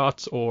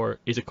 one-shots, or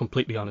is it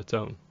completely on its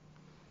own?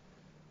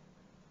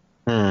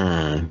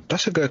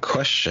 That's a good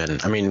question.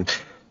 I mean,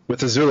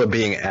 with Azula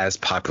being as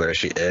popular as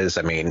she is,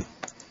 I mean,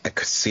 I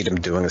could see them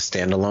doing a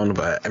standalone,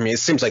 but I mean, it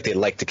seems like they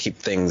like to keep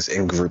things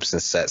in groups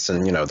and sets,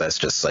 and that's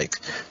just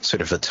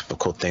sort of a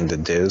typical thing to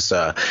do.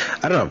 So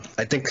I don't know.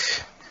 I think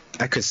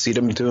I could see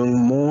them doing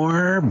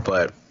more,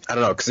 but I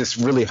don't know, because it's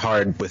really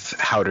hard with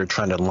how they're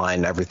trying to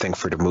line everything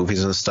for the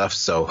movies and stuff.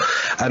 So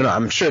I don't know.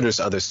 I'm sure there's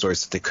other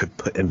stories that they could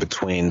put in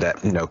between that,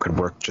 could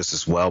work just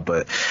as well.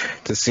 But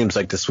this seems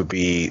like this would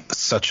be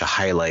such a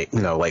highlight.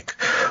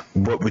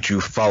 What would you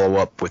follow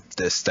up with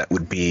this that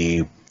would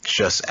be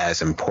just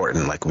as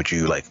important? Would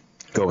you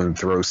go and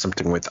throw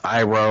something with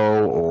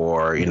Iroh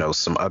or,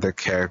 some other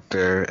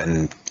character?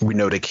 And we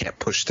know they can't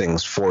push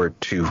things forward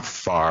too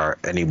far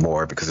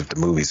anymore because of the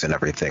movies and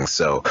everything.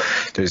 So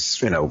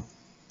there's,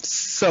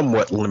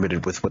 somewhat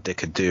limited with what they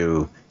could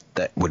do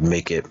that would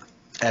make it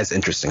as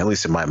interesting, at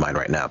least in my mind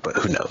right now, but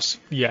who knows?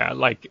 Yeah,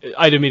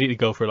 I'd immediately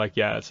go for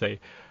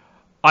say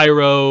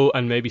Iroh,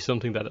 and maybe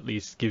something that at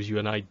least gives you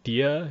an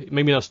idea,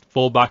 maybe not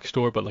full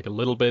backstory, but a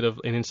little bit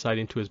of an insight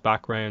into his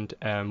background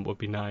would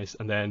be nice.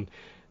 And then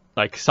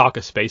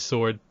Sokka's space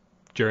sword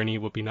journey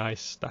would be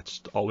nice.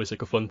 That's always a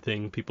fun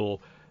thing.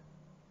 People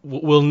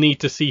will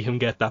need to see him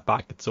get that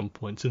back at some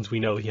point, since we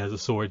know he has a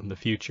sword in the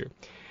future.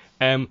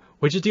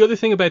 Which is the other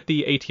thing about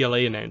the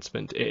ATLA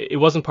announcement. It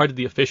wasn't part of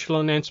the official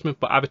announcement,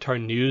 but Avatar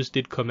News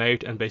did come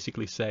out and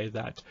basically say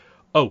that,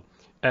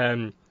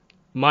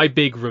 my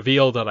big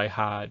reveal that I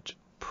had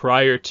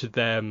prior to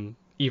them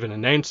even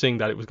announcing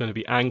that it was going to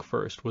be Aang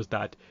first was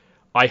that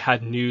I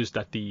had news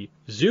that the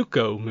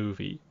Zuko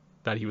movie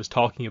that he was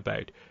talking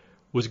about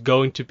was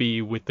going to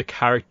be with the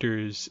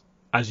characters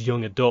as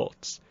young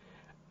adults.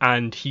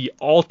 And he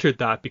altered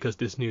that because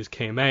this news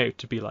came out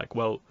to be like,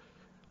 well,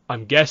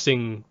 I'm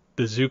guessing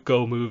the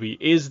Zuko movie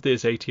is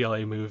this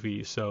ATLA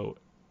movie, so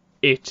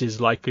it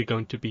is likely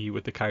going to be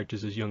with the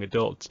characters as young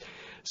adults.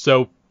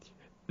 So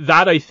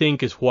that, I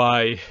think, is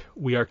why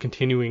we are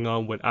continuing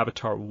on with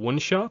Avatar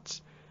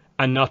one-shots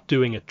and not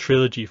doing a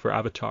trilogy for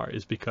Avatar,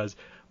 is because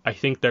I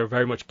think they're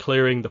very much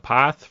clearing the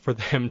path for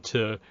them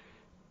to...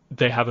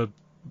 They have a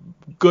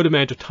good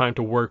amount of time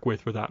to work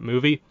with for that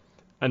movie,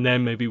 and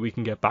then maybe we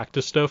can get back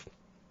to stuff.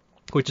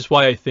 Which is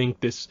why I think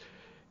this,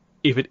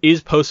 if it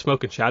is post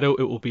Smoke and Shadow,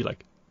 it will be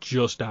like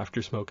just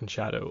after Smoke and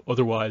Shadow.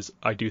 Otherwise,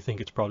 I do think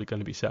it's probably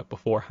going to be set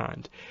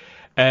beforehand.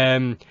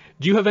 Do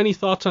you have any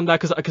thoughts on that?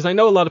 Because I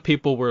know a lot of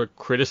people were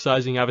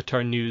criticizing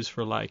Avatar news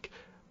for like,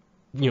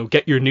 you know,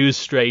 get your news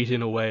straight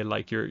in a way,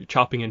 like you're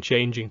chopping and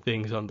changing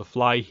things on the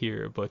fly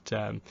here. But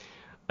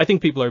I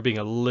think people are being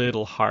a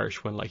little harsh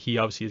when like he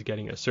obviously is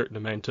getting a certain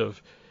amount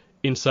of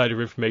insider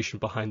information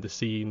behind the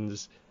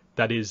scenes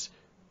that is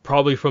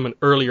probably from an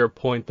earlier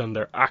point than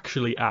they're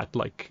actually at,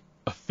 like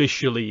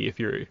officially,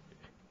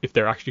 if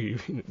they're actually,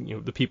 you know,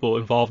 the people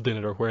involved in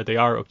it or where they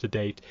are up to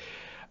date.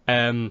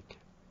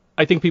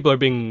 I think people are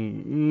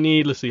being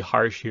needlessly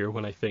harsh here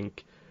when I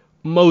think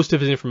most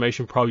of his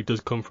information probably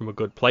does come from a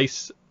good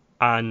place,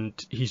 and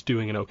he's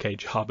doing an okay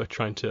job at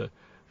trying to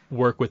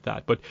work with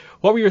that. But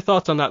what were your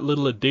thoughts on that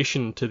little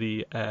addition to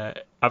the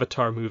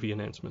Avatar movie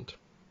announcement?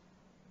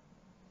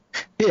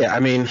 Yeah,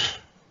 I mean,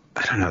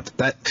 I don't know,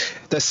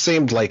 that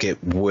seemed like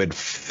it would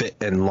fit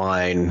in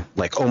line,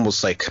 like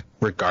almost like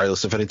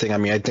regardless of anything. I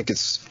mean, I think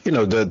it's, you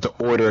know, the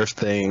order of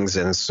things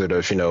and sort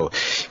of, you know,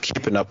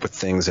 keeping up with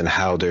things and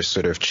how they're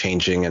sort of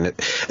changing, and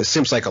it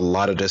seems like a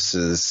lot of this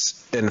is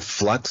in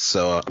flux.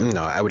 So, you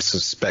know, I would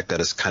suspect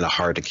that it's kind of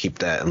hard to keep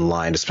that in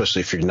line,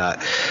 especially if you're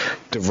not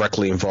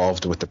directly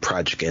involved with the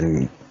project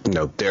and, you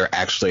know, they're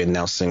actually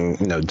announcing,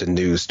 you know, the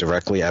news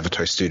directly,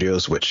 Avatar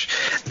Studios, which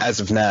as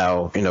of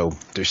now, you know,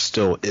 there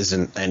still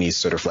isn't any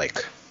sort of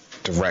like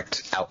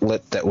direct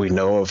outlet that we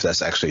know of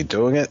that's actually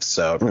doing it.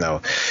 So, you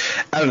know,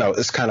 I don't know,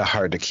 it's kind of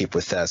hard to keep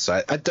with that.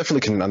 So I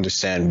definitely can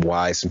understand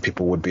why some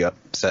people would be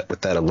upset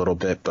with that a little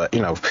bit. But,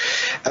 you know,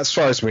 as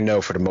far as we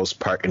know, for the most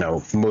part, you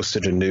know, most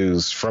of the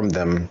news from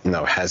them, you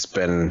know, has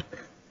been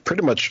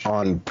pretty much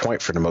on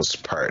point for the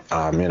most part.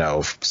 You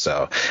know,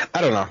 so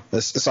I don't know.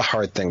 It's a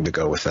hard thing to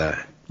go with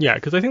that. Yeah,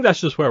 because I think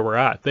that's just where we're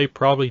at. They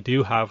probably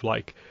do have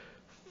like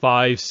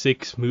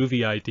 5-6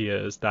 movie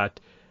ideas that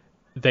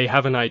they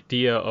have an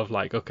idea of,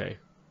 like, okay,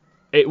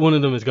 one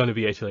of them is going to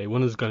be HLA,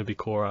 one is going to be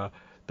Korra.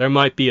 There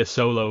might be a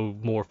solo,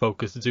 more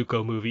focused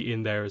Zuko movie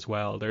in there as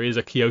well. There is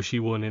a Kyoshi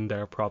one in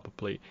there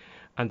probably.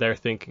 And they're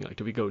thinking, like,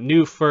 do we go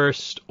new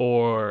first,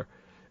 or,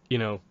 you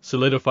know,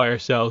 solidify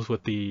ourselves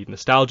with the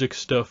nostalgic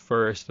stuff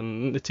first?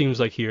 And it seems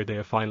like here they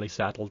have finally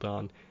settled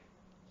on,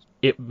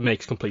 it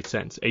makes complete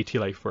sense.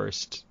 ATLA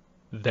first,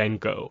 then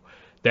go.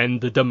 Then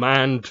the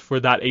demand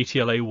for that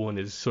ATLA one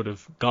is sort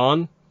of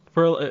gone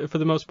for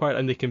the most part,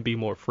 and they can be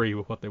more free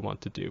with what they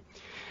want to do.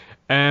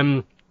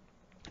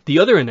 The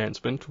other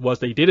announcement was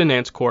they did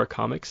announce Korra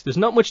Comics. There's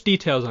not much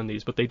details on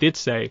these, but they did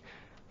say,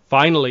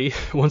 finally,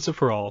 once and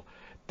for all,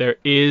 there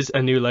is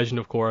a new Legend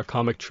of Korra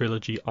comic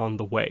trilogy on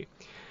the way.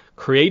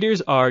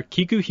 Creators are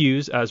Kiku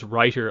Hughes as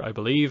writer, I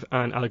believe,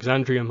 and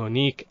Alexandria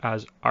Monique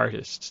as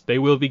artists. They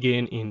will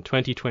begin in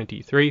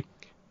 2023.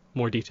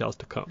 More details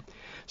to come.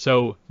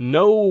 So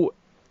no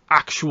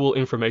actual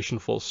information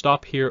full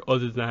stop here,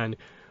 other than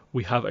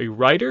we have a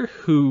writer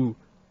who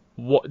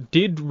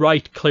did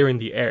write Clearing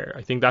the Air.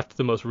 I think that's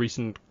the most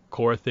recent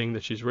Korra thing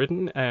that she's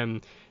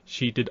written.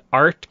 She did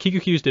art. Kiku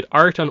Hughes did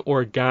art on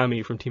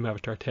Origami from Team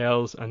Avatar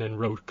Tales, and then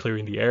wrote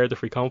Clearing the Air, the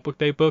Free Comic Book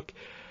Day book.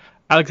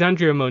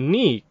 Alexandria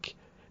Monique,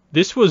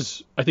 this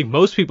was, I think,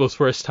 most people's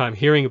first time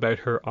hearing about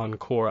her on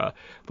Korra.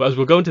 But as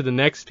we'll go into the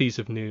next piece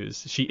of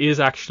news, she is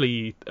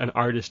actually an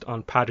artist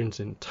on Patterns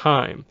in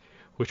Time,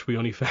 which we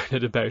only found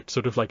out about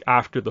sort of like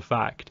after the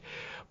fact.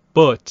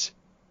 But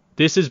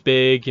this is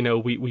big. You know,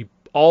 we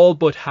all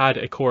but had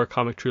a Korra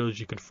comic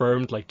trilogy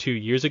confirmed like 2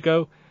 years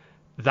ago.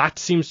 That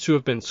seems to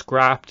have been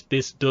scrapped.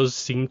 This does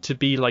seem to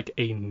be like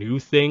a new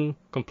thing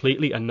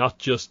completely, and not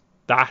just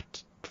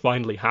that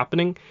finally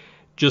happening,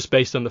 just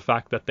based on the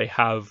fact that they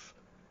have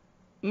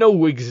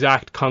no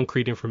exact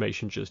concrete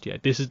information just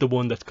yet. This is the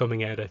one that's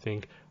coming out, I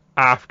think,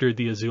 after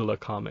the Azula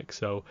comic,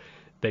 so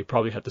they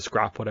probably had to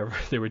scrap whatever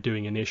they were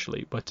doing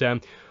initially. But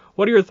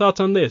what are your thoughts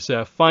on this?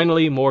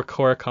 Finally, more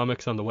Korra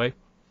comics on the way.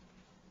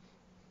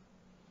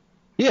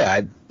 Yeah,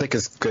 I think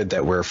it's good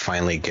that we're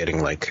finally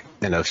getting like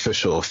an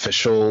official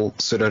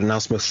sort of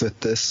announcement with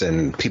this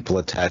and people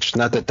attached.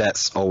 Not that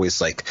that's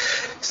always like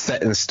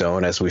set in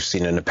stone, as we've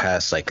seen in the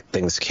past. Like,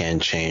 things can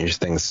change,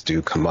 things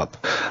do come up.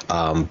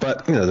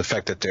 But, you know, the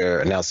fact that they're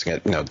announcing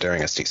it, you know,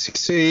 during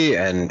SDCC,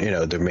 and, you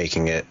know, they're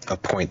making it a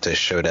point to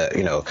show that,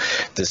 you know,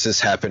 this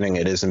is happening.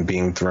 It isn't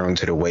being thrown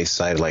to the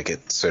wayside like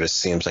it sort of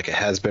seems like it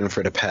has been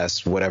for the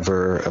past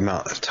whatever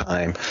amount of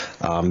time.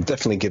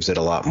 Definitely gives it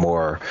a lot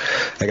more,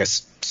 I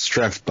guess,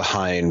 strength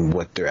behind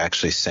what they're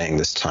actually saying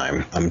this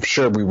time. I'm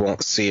sure we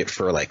won't see it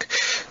for like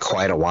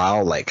quite a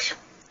while, like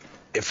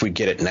if we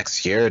get it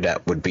next year,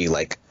 that would be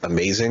like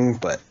amazing.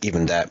 But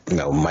even that,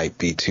 might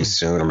be too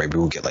soon, or maybe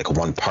we'll get like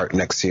one part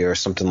next year or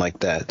something like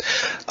that.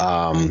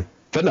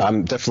 But no,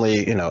 I'm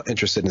definitely,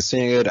 interested in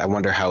seeing it. I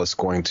wonder how it's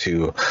going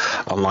to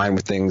align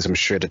with things. I'm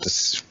sure that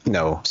this,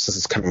 since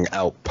it's coming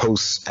out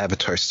post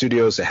Avatar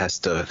Studios, it has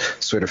to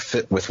sort of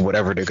fit with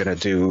whatever they're going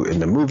to do in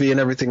the movie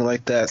and everything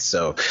like that.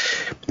 So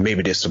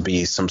maybe this will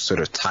be some sort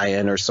of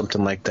tie-in or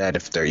something like that,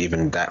 if they're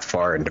even that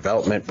far in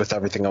development with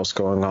everything else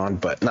going on.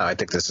 But no, I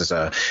think this is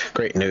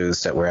great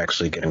news that we're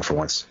actually getting for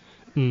once.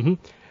 Mm-hmm.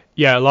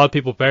 Yeah, a lot of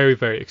people very,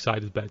 very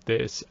excited about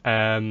this.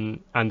 And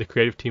the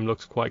creative team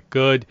looks quite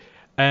good.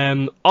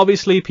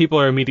 Obviously, people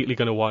are immediately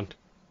going to want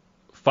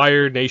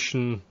Fire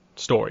Nation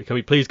story. Can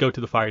we please go to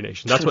the Fire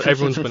Nation? That's what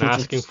everyone's been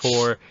asking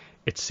for.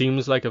 It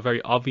seems like a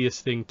very obvious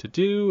thing to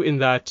do, in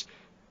that,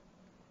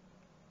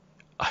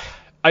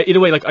 in a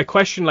way, like, I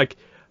question, like,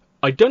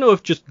 I don't know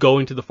if just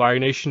going to the Fire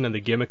Nation and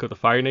the gimmick of the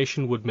Fire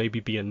Nation would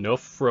maybe be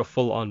enough for a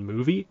full-on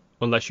movie,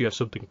 unless you have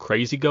something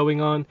crazy going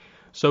on.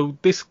 So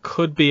this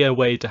could be a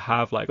way to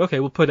have, like, okay,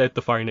 we'll put out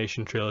the Fire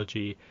Nation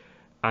trilogy,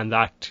 and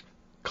that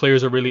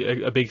clears a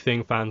big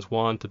thing fans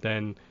want, and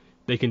then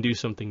they can do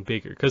something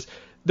bigger. Because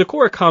the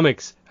core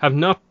comics have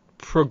not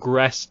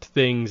progressed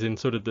things in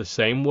sort of the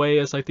same way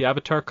as like the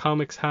Avatar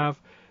comics have.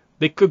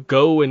 They could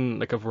go in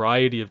like a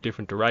variety of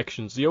different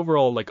directions. The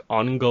overall like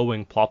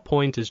ongoing plot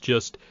point is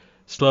just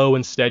slow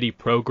and steady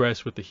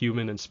progress with the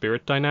human and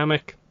spirit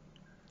dynamic.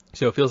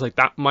 So it feels like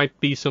that might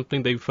be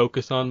something they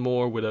focus on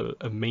more with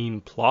a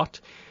main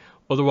plot.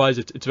 Otherwise,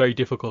 it's very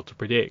difficult to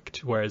predict.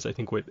 Whereas I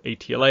think with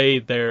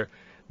ATLA,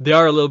 they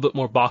are a little bit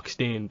more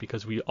boxed in,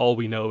 because all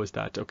we know is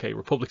that, okay,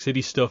 Republic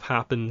City stuff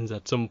happens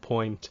at some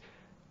point,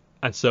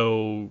 and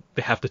so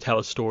they have to tell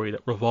a story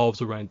that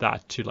revolves around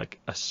that to like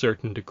a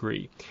certain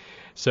degree.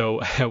 So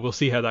we'll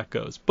see how that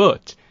goes.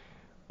 But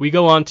we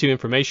go on to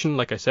information,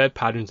 like I said,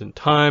 Patterns in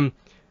Time.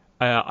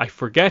 I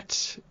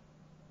forget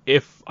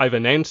if I've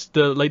announced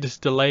the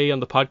latest delay on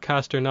the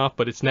podcast or not,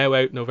 but it's now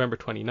out November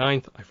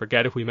 29th. I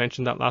forget if we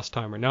mentioned that last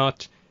time or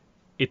not.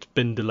 It's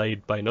been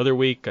delayed by another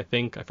week, I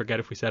think. I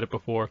forget if we said it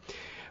before.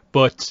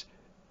 But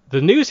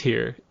the news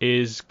here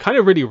is kind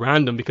of really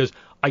random, because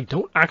I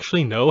don't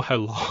actually know how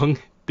long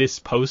this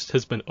post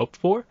has been up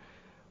for,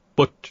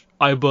 but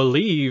I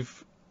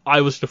believe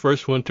I was the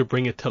first one to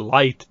bring it to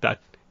light that,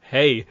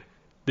 hey,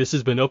 this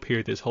has been up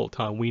here this whole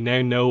time. We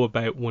now know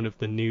about one of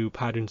the new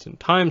Patterns in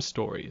Time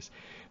stories,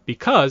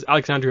 because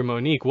Alexandria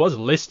Monique was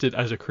listed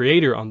as a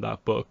creator on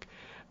that book,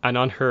 and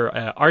on her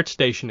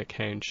ArtStation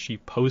account, she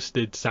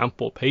posted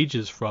sample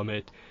pages from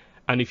it.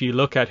 And if you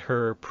look at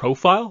her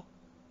profile,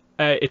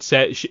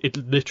 it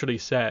literally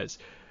says,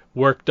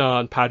 worked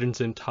on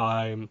Patterns in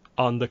Time,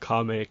 on the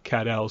comic,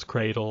 Cat-Owl's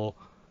Cradle.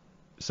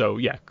 So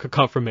yeah,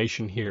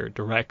 confirmation here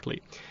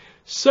directly.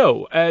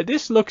 So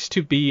this looks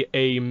to be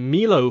a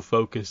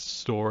Milo-focused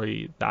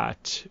story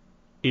that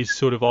is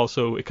sort of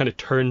also, it kind of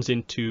turns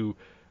into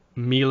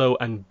Milo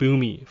and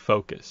Boomy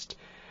focused.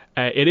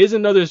 It is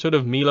another sort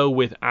of Milo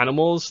with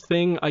animals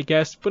thing, I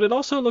guess, but it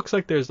also looks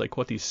like there's like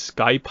these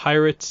sky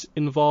pirates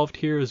involved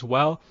here as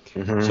well.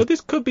 Mm-hmm. So this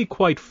could be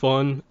quite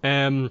fun.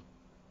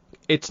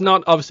 It's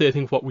not obviously, I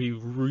think, what we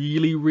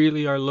really,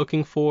 really are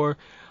looking for.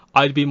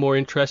 I'd be more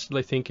interested,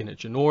 I think, in a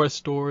Janora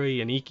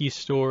story, an Iki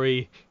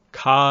story,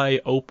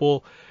 Kai,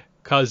 Opal,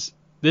 because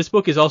this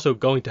book is also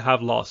going to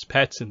have lost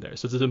pets in there.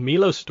 So there's a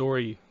Milo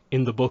story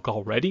in the book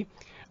already,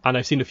 and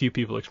I've seen a few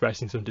people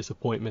expressing some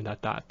disappointment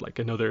at that, like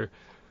another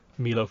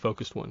Milo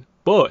focused one.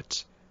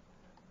 But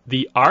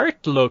the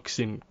art looks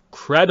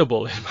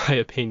incredible, in my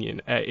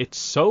opinion. It's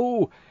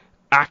so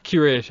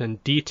accurate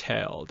and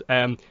detailed.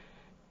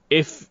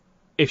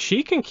 If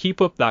she can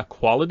keep up that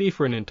quality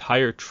for an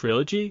entire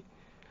trilogy,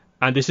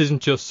 and this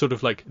isn't just sort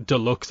of like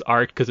deluxe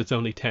art because it's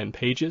only 10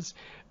 pages,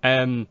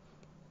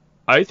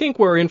 I think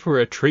we're in for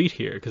a treat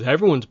here, because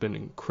everyone's been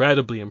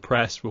incredibly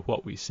impressed with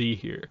what we see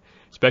here,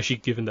 especially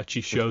given that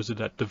she shows it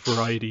at the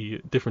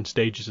variety, different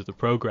stages of the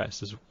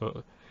progress,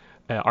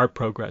 art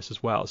progress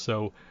as well.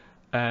 So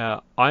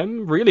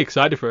I'm really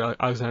excited for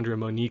Alexandria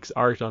Monique's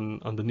art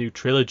on the new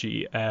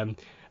trilogy, and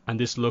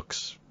this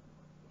looks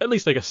at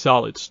least like a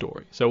solid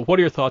story. So what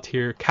are your thoughts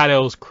here,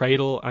 Cat-Owl's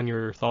Cradle, and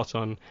your thoughts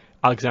on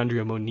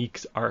Alexandria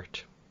Monique's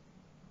art?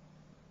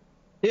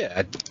 Yeah,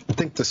 I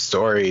think the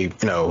story,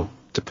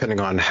 depending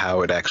on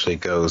how it actually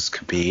goes,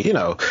 could be,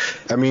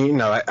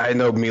 I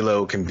know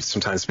Milo can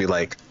sometimes be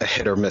like a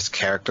hit or miss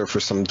character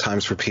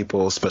sometimes for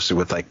people, especially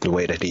with like the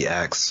way that he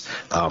acts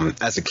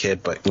as a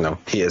kid, but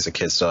he is a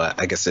kid, so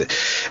I guess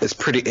it's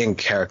pretty in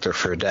character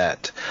for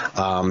that.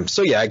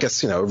 So yeah, I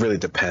guess, it really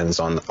depends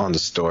on the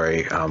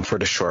story for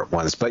the short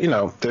ones, but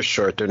they're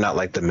short, they're not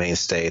like the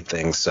mainstay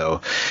thing,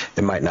 so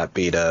it might not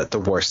be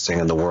the worst thing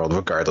in the world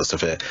regardless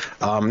of it.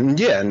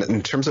 Yeah, and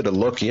in terms of the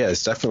look, yeah,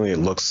 it definitely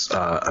looks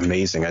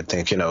amazing. I think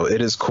think,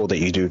 it is cool that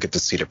you do get to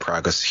see the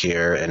progress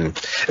here. And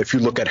if you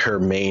look at her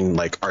main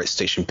like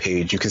ArtStation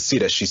page, you can see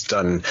that she's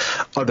done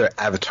other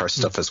Avatar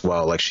stuff as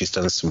well. Like she's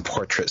done some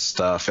portrait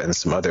stuff and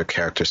some other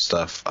character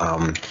stuff.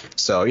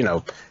 So,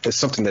 it's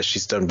something that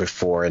she's done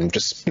before, and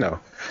just,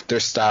 their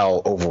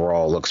style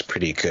overall looks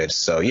pretty good.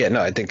 So yeah,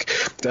 no, I think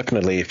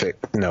definitely if it,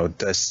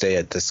 does stay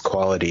at this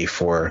quality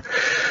for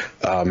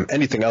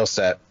anything else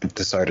that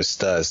this artist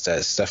does,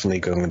 that's definitely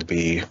going to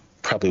be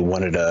probably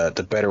one of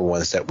the better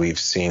ones that we've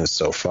seen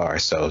so far.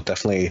 So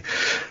definitely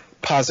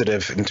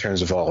positive in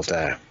terms of all of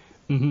that.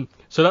 Mm-hmm.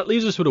 So that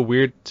leaves us with a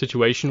weird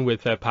situation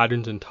with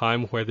Patterns in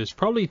Time, where there's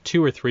probably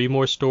 2 or 3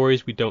 more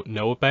stories we don't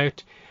know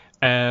about.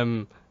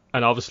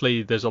 And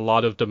obviously there's a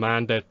lot of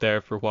demand out there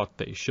for what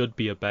they should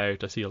be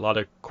about. I see a lot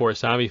of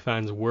Kurosami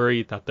fans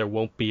worried that there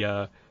won't be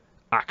a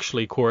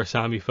actually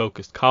Kurosami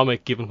focused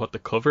comic given what the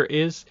cover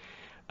is.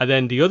 And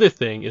then the other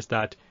thing is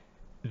that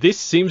this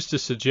seems to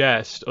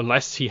suggest,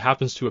 unless he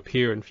happens to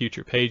appear in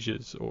future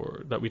pages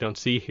or that we don't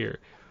see here,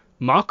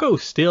 Mako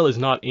still is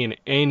not in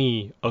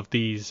any of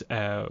these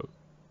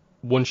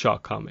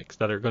one-shot comics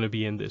that are going to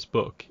be in this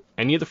book.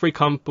 Any of the Free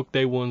Comic Book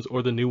Day ones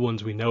or the new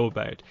ones we know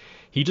about.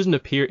 He doesn't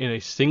appear in a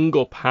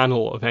single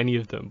panel of any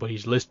of them, but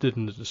he's listed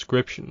in the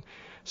description.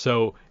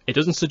 So it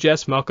doesn't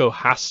suggest Mako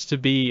has to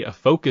be a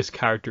focus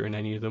character in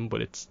any of them,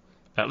 but it's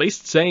at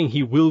least saying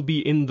he will be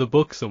in the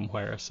book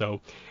somewhere.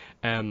 So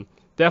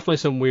definitely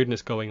some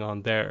weirdness going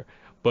on there.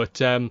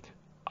 But I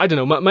don't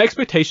know, my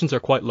expectations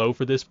are quite low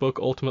for this book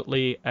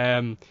ultimately,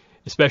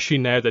 especially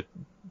now that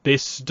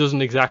this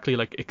doesn't exactly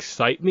like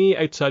excite me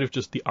outside of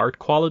just the art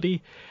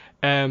quality.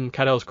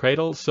 Cadell's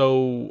Cradle,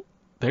 so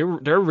they're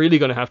really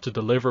going to have to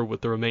deliver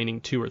with the remaining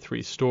 2 or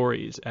 3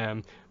 stories.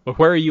 But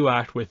where are you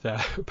at with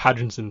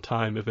Patterns in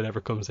Time if it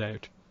ever comes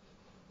out?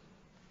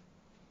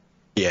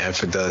 Yeah,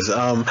 if it does.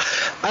 I don't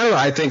know.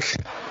 I think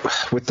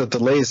with the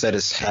delays that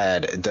it's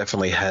had, it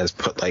definitely has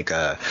put like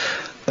a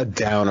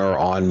downer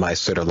on my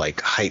sort of like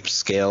hype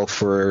scale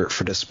for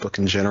this book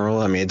in general.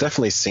 I mean, it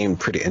definitely seemed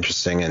pretty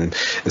interesting, and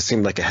it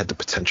seemed like it had the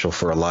potential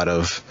for a lot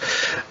of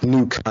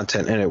new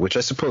content in it, which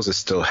I suppose it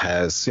still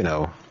has,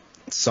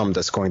 some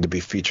that's going to be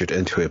featured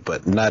into it,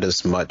 but not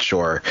as much,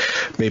 or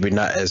maybe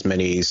not as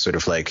many sort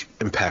of like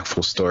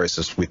impactful stories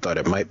as we thought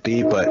it might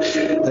be. But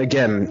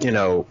again,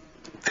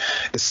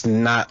 it's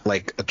not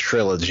like a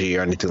trilogy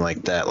or anything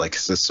like that. Like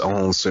it's its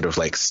own sort of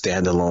like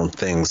standalone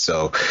thing.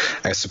 So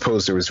I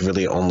suppose there was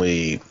really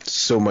only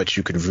so much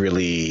you could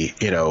really,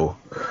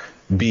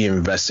 be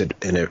invested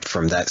in it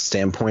from that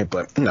standpoint.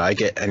 But I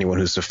get anyone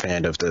who's a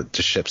fan of the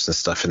ships and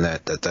stuff, and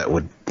that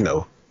would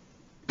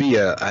be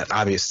an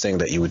obvious thing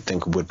that you would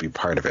think would be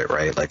part of it,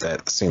 right? Like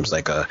that seems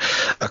like a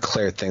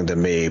clear thing to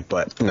me.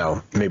 But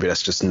maybe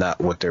that's just not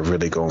what they're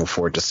really going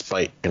for,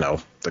 despite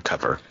the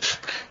cover.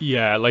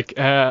 Yeah, like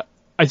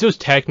I suppose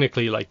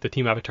technically, like the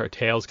Team Avatar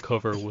Tales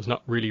cover was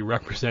not really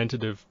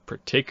representative,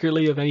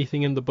 particularly of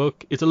anything in the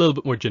book. It's a little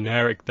bit more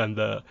generic than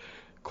the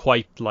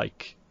quite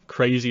like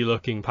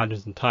crazy-looking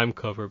Patterns in Time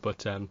cover,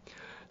 but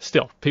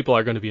still, people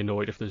are going to be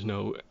annoyed if there's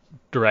no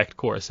direct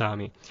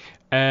Kurosami.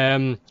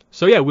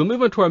 So yeah, we'll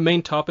move on to our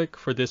main topic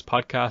for this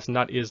podcast, and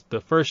that is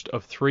the first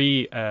of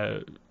 3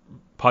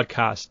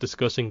 podcasts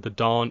discussing the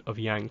Dawn of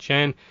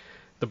Yangchen,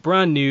 the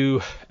brand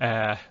new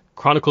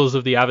Chronicles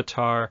of the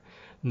Avatar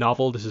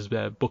novel. This is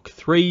book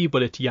 3,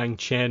 but it's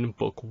Yangchen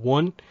book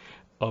 1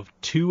 of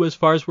 2 as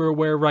far as we're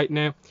aware right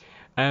now.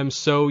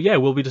 So yeah,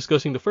 we'll be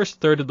discussing the first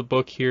third of the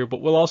book here,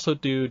 but we'll also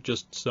do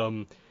just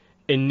some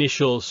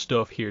initial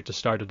stuff here to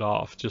start it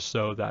off, just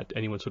so that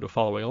anyone sort of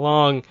following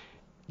along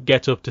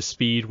gets up to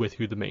speed with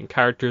who the main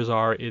characters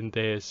are in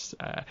this,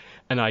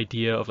 an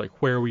idea of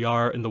like where we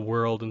are in the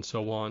world and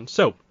so on.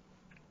 So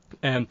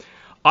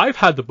I've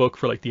had the book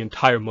for like the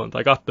entire month.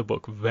 I got the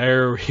book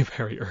very,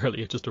 very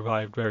early. It just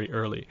arrived very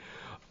early.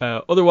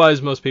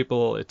 Otherwise, most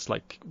people, it's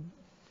like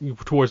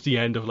towards the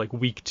end of like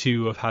week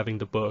 2 of having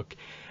the book.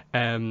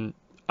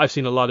 I've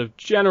seen a lot of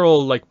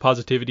general like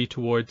positivity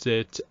towards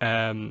it,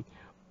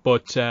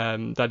 but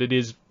that it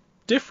is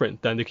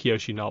different than the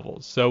Kyoshi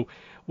novels. So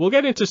we'll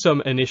get into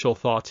some initial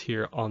thoughts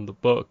here on the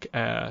book.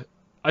 I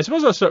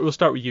suppose we'll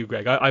start with you,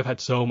 Greg. I've had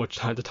so much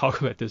time to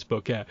talk about this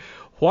book.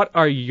 What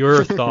are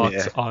your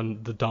thoughts on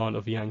the Dawn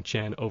of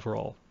Yangchen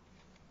overall?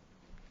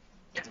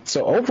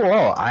 So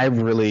overall, I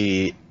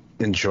really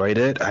enjoyed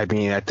it. I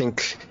mean, I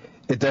think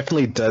it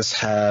definitely does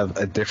have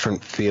a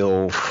different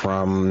feel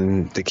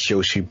from the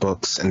Kyoshi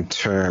books in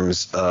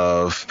terms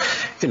of,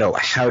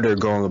 how they're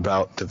going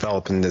about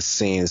developing the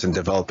scenes and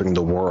developing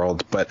the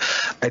world. But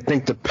I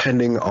think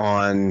depending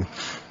on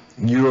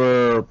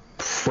your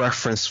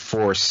preference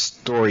for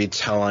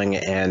storytelling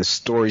and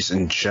stories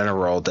in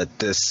general, that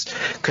this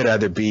could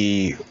either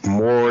be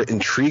more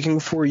intriguing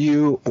for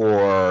you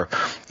or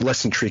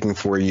less intriguing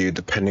for you,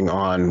 depending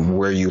on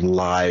where you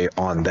lie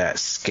on that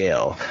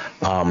scale.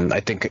 I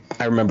think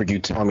I remember you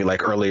telling me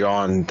like early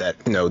on that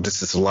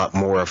this is a lot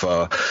more of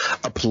a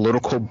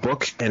political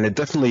book, and it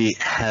definitely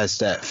has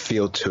that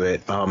feel to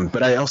it.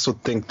 But I also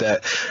think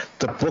that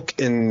the book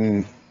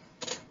in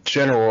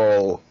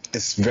general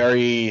it's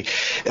very,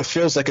 it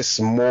feels like it's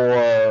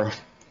more,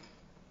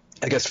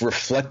 I guess,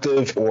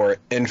 reflective or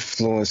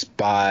influenced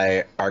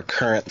by our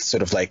current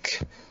sort of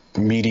like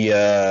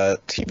media,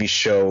 TV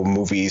show,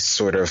 movies,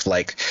 sort of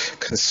like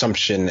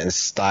consumption and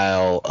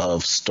style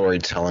of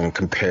storytelling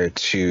compared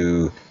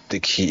to the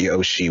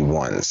Kiyoshi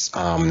ones.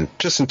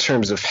 Just in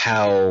terms of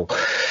how,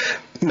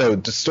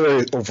 the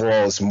story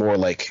overall is more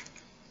like,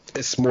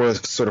 it's more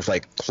sort of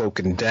like cloak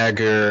and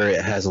dagger.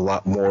 It has a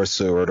lot more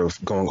sort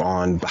of going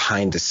on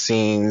behind the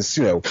scenes.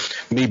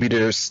 Maybe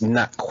there's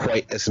not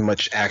quite as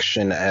much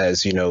action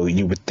as,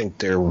 you would think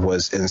there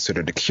was in sort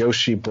of the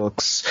Kyoshi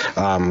books.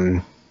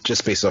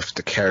 Just based off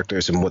the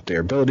characters and what their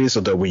abilities,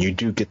 although when you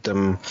do get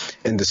them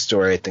in the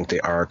story, I think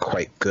they are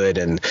quite good.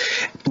 And,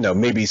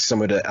 maybe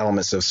some of the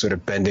elements of sort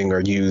of bending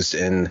are used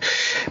in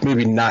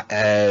maybe not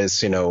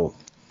as,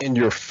 in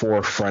your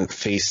forefront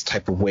face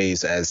type of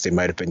ways as they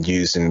might have been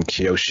used in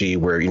Kyoshi,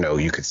 where,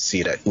 you could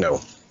see that,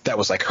 that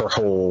was like her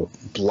whole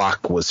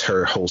block, was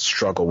her whole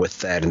struggle with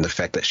that and the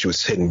fact that she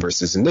was hidden,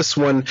 versus in this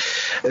one,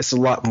 it's a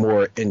lot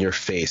more in your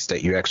face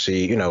that you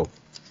actually,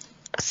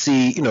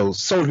 see,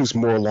 someone who's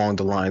more along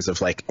the lines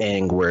of like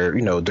Aang, where,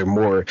 they're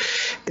more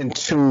in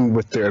tune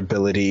with their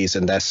abilities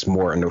and that's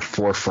more in the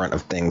forefront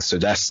of things. So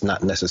that's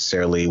not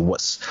necessarily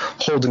what's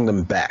holding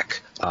them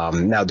back.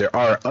 Now, there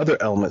are other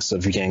elements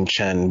of Yang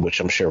Chen, which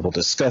I'm sure we'll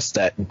discuss,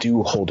 that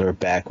do hold her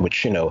back,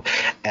 which,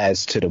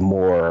 adds to the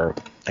more,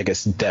 I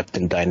guess, depth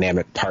and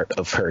dynamic part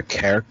of her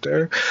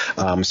character,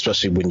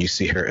 especially when you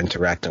see her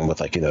interacting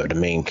with, like, the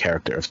main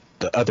character of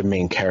the other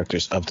main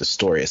characters of the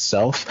story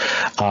itself.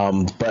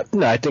 But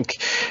no, I think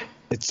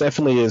it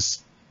definitely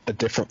is a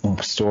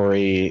different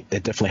story.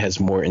 It definitely has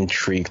more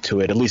intrigue to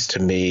it, at least to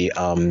me.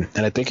 And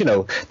I think,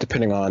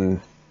 depending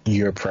on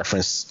your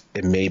preference,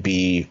 it may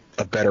be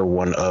a better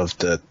one of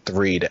the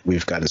three that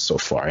we've gotten so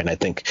far, and I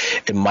think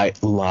it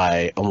might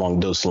lie along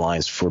those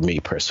lines for me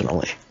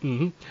personally.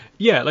 Mm-hmm.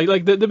 Yeah,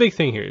 like the big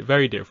thing here,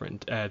 very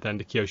different than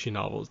the Kyoshi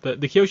novels. The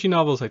Kyoshi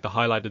novels, like the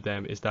highlight of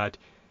them is that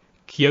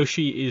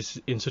Kyoshi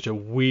is in such a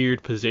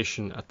weird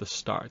position at the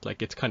start.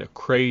 Like, it's kind of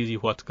crazy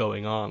what's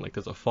going on. Like,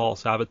 there's a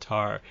false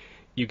avatar.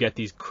 You get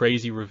these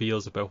crazy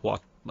reveals about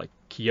what, like,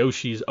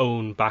 Kyoshi's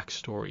own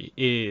backstory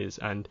is,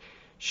 and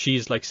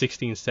she's like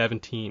 16,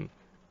 17,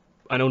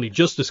 and only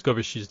just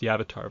discovers she's the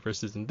Avatar,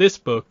 versus in this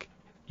book,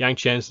 Yang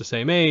Chen's the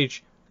same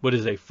age, but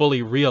is a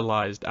fully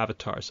realized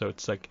Avatar. So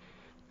it's like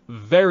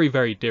very,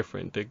 very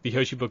different. The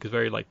Kyoshi book is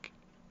very like,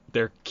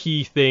 they're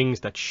key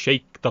things that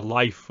shake the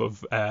life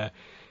of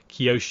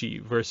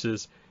Kyoshi,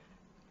 versus,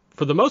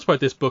 for the most part,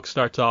 this book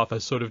starts off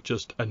as sort of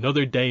just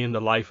another day in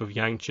the life of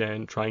Yang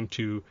Chen trying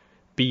to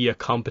be a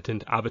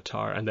competent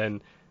Avatar, and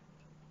then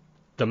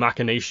the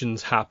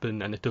machinations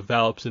happen and it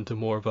develops into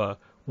more of a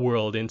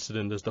world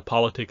incident as the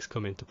politics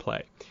come into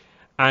play.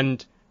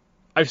 And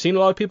I've seen a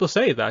lot of people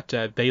say that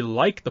they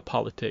like the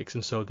politics,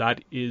 and so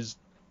that is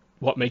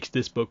what makes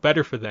this book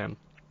better for them.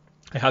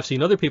 I have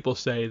seen other people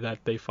say that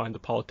they find the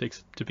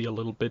politics to be a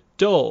little bit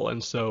dull,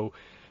 and so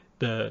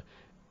the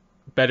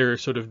better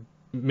sort of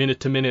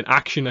minute-to-minute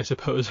action, I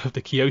suppose, of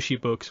the Kyoshi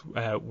books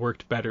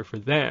worked better for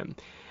them.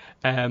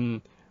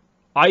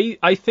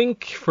 I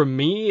think for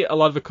me, a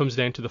lot of it comes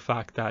down to the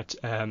fact that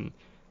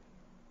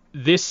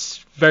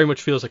this very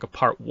much feels like a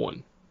part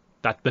one,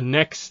 that the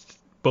next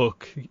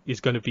book is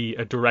going to be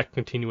a direct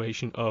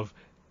continuation of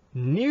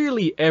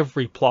nearly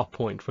every plot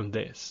point from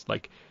this.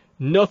 Like,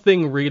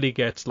 nothing really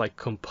gets like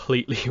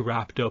completely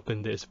wrapped up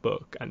in this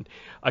book, and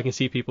I can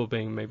see people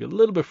being maybe a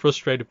little bit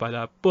frustrated by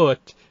that,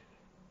 but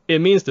it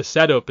means the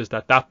setup is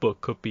that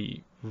book could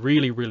be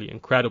really, really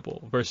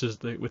incredible, versus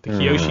with the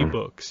Kyoshi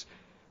books.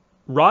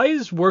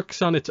 Rise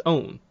works on its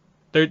own.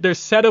 There's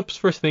setups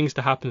for things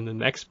to happen in the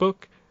next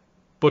book,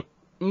 but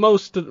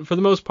for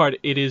the most part,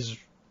 it is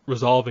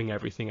resolving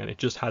everything, and it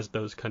just has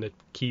those kind of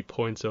key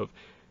points of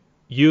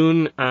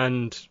Yoon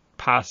and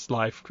past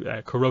life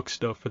Karuk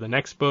stuff for the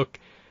next book,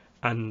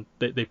 and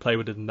they play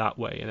with it in that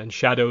way. And then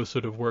Shadow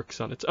sort of works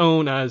on its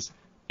own as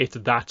it's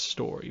that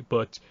story.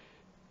 But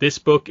this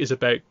book is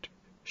about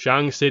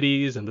Shang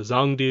cities and the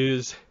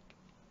Zongdus.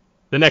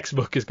 The next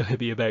book is going to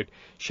be about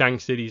Shang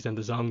cities and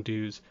the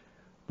Zongdus,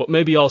 but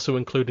maybe also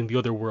including the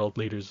other world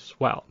leaders as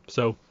well.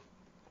 So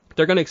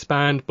they're going to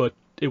expand, but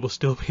it will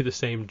still be the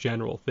same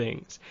general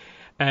things.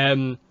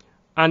 And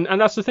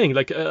that's the thing.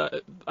 Like,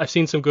 I've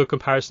seen some good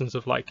comparisons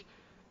of, like,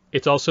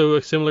 it's also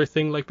a similar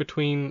thing like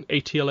between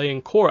ATLA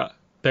and Korra.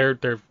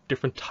 They're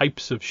different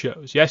types of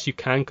shows. Yes, you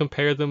can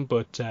compare them,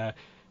 but do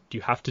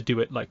you have to do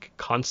it like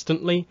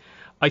constantly?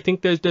 I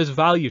think there's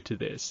value to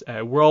this.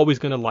 We're always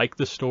going to like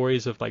the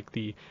stories of like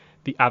the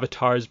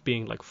avatars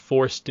being like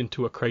forced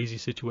into a crazy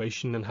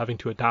situation and having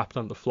to adapt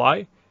on the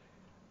fly.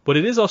 But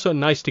it is also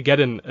nice to get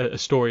in a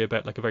story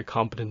about like a very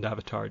competent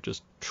avatar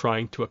just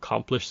trying to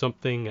accomplish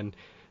something, and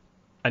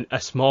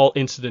a small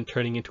incident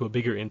turning into a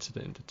bigger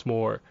incident. It's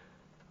more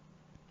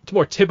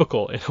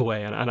typical in a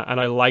way, and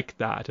I like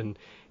that, and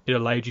it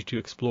allowed you to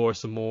explore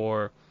some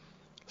more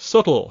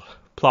subtle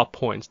plot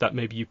points that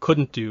maybe you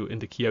couldn't do in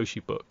the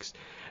Kyoshi books.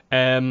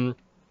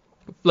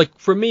 like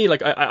for me,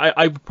 like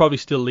I would probably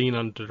still lean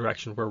on the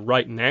direction where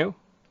right now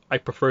I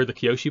prefer the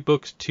Kyoshi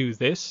books to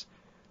this,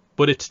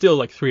 but it's still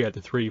like 3 out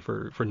of 3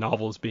 for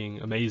novels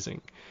being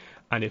amazing.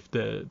 And if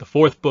the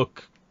fourth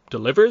book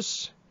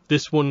delivers,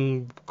 this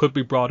one could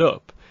be brought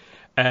up.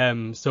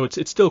 So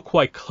it's still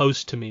quite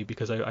close to me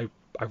because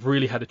I've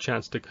really had a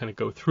chance to kind of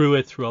go through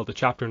it, through all the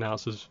chapter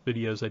analysis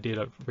videos I did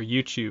for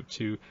YouTube,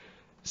 to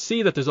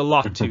see that there's a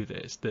lot to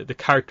this. The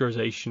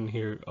characterization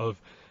here of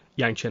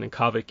Yangchen and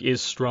Kavik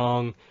is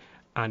strong,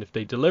 and if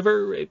they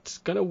deliver, it's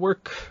gonna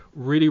work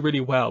really, really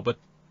well. But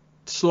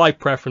slight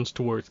preference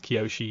towards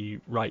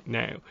Kyoshi right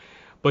now.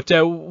 But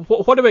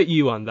what about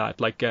you on that?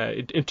 Like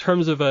in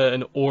terms of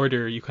an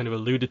order, you kind of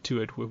alluded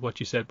to it with what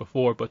you said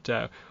before.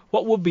 But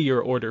what would be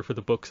your order for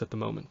the books at the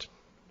moment?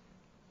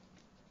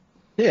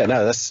 Yeah,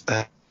 no, that's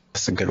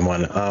a good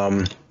one.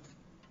 I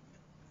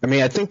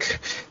mean, I think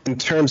in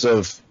terms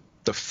of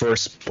the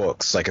first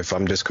books, like if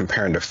I'm just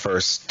comparing the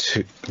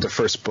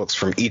first books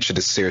from each of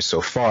the series so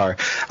far,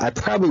 I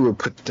probably would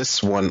put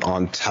this one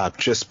on top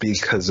just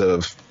because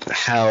of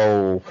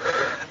how,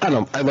 I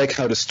don't know, I like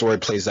how the story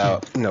plays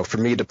out. You know, for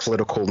me, the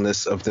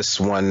politicalness of this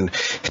one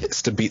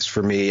hits the beats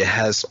for me. It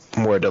has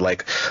more the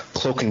like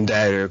cloak and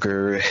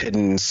dagger,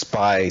 hidden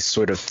spy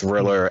sort of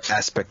thriller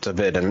aspect of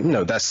it, and you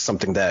know, that's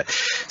something that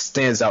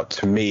stands out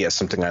to me as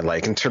something I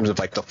like. In terms of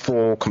like the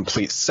full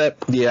complete set,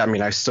 yeah, I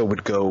mean, I still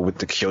would go with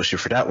the Kyoshi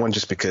for that one,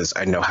 just because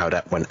I know how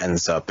that one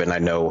ends up and I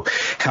know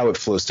how it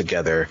flows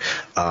together.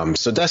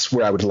 So that's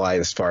where I would lie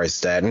as far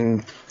as that.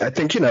 And I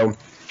think, you know,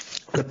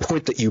 the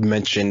point that you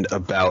mentioned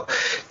about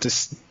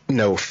this, you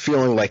know,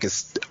 feeling like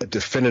it's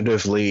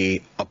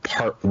definitively a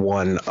part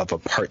one of a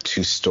part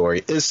two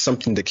story is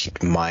something to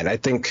keep in mind. I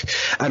think,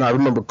 and I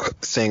remember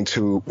saying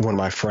to one of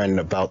my friends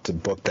about the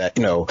book that,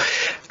 you know,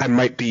 I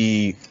might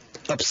be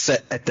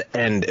upset at the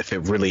end if it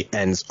really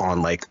ends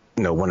on like,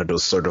 you know, one of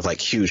those sort of like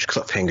huge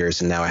cliffhangers,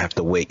 and now I have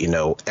to wait, you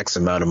know, X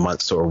amount of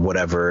months or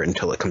whatever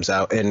until it comes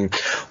out. And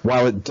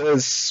while it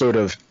does sort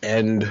of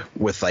end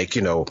with like,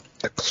 you know,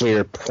 a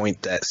clear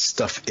point that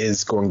stuff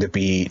is going to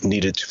be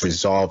needed to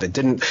resolve, it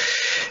didn't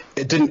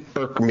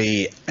irk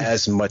me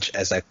as much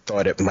as I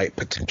thought it might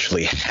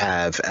potentially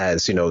have,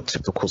 as, you know,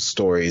 typical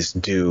stories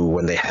do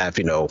when they have,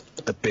 you know,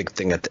 a big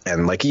thing at the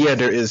end. Like, yeah,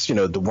 there is, you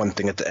know, the one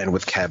thing at the end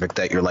with Kavik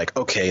that you're like,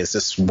 okay, is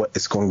this what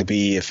it's going to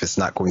be if it's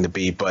not going to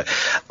be? But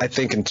I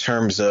think in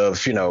terms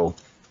of, you know,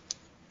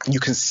 you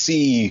can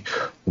see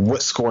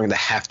what's going to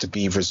have to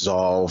be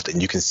resolved,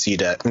 and you can see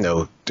that, you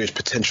know, there's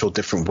potential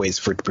different ways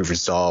for it to be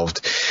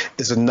resolved,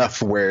 is enough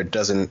where it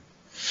doesn't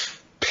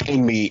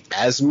pain me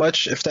as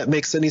much, if that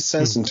makes any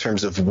sense, in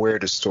terms of where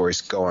the story's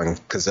going,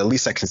 because at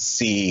least I can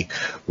see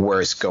where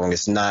it's going.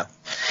 It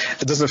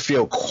doesn't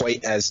feel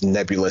quite as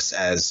nebulous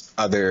as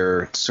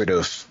other sort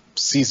of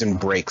season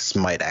breaks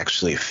might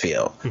actually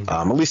feel.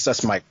 At least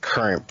that's my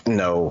current, you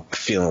know,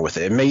 feeling with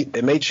it.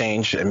 It may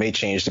change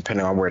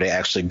depending on where they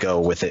actually go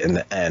with it in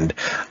the end.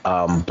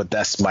 But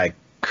that's my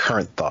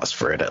current thoughts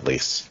for it, at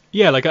least.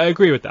 Yeah, like I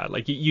agree with that.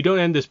 Like you don't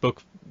end this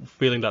book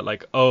feeling that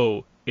like,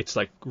 oh, it's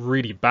like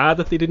really bad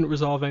that they didn't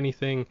resolve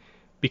anything,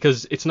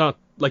 because it's not,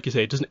 like you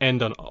say, it doesn't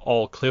end on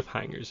all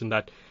cliffhangers, and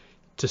that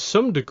to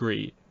some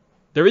degree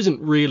there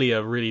isn't really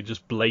a really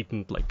just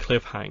blatant like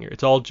cliffhanger.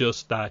 It's all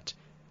just that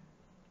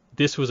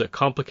this was a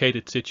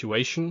complicated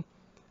situation,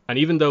 and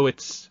even though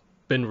it's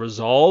been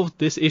resolved,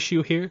 this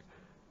issue here,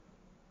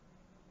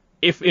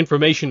 if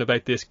information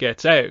about this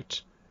gets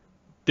out,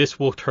 this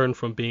will turn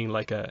from being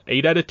like a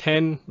 8 out of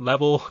 10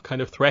 level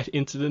kind of threat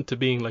incident to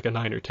being like a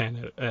 9 or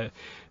 10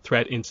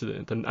 threat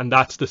incident. And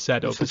that's the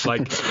setup. It's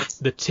like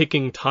the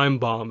ticking time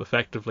bomb,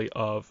 effectively,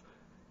 of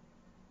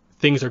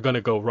things are going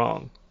to go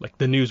wrong. Like,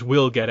 the news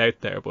will get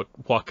out there, but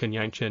what can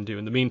Yangchen do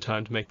in the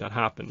meantime to make that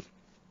happen?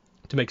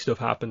 To make stuff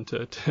happen,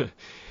 to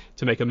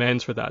make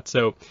amends for that.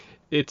 So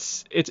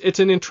it's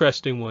an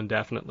interesting one,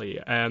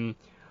 definitely.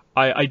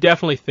 I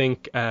definitely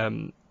think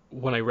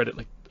when I read it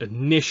like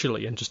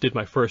initially and just did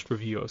my first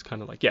review, I was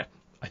kind of like, yeah,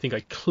 I think I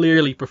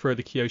clearly prefer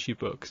the Kyoshi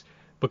books.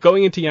 But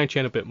going into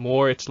Yangchen a bit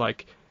more, it's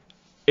like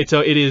it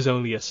is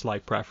only a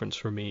slight preference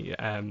for me.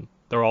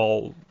 They're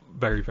all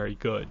very, very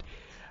good.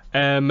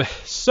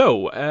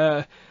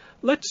 So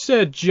let's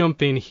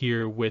jump in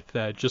here with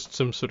just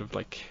some sort of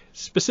like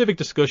specific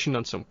discussion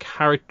on some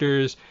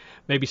characters,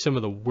 maybe some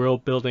of the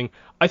world building.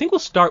 I think we'll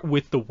start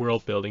with the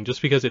world building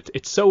just because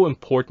it's so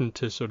important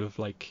to sort of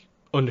like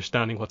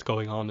understanding what's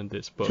going on in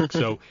this book.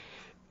 So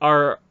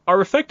our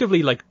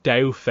effectively like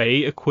Dao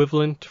Fei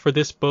equivalent for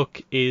this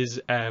book is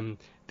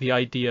the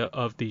idea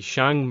of the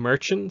Shang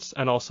merchants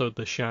and also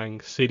the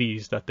Shang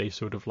cities that they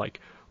sort of like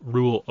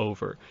rule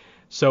over.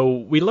 So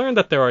we learned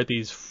that there are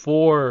these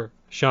 4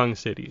 Shang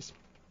cities.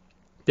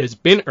 There's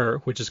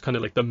Bin-Er, which is kind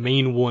of like the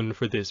main one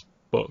for this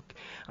book,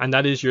 and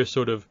that is your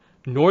sort of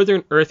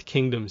Northern Earth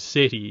Kingdom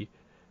city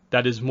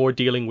that is more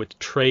dealing with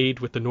trade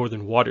with the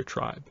Northern Water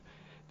Tribe.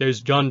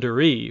 There's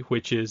Jondari,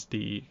 which is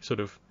the sort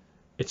of,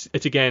 it's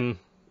again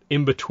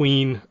in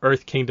between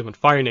Earth Kingdom and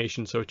Fire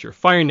Nation, so it's your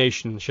Fire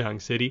Nation Shang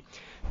City.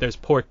 There's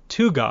Port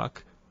Tugok,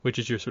 which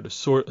is your sort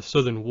of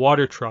Southern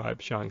Water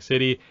Tribe Shang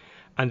City.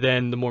 And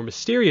then the more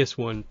mysterious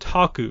one,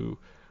 Taku,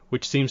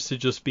 which seems to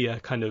just be a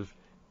kind of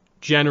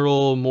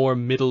general, more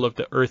middle of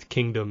the Earth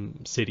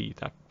Kingdom city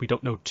that we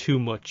don't know too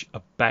much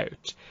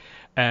about.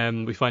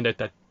 We find out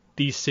that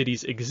these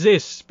cities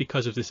exist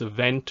because of this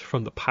event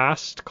from the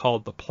past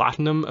called the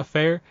Platinum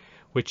Affair,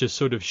 which has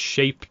sort of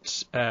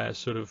shaped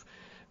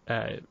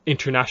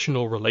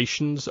international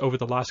relations over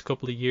the last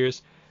couple of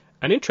years.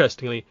 And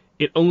interestingly,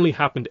 it only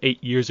happened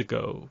 8 years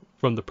ago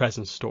from the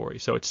present story,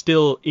 so it's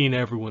still in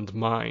everyone's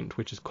mind,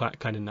 which is quite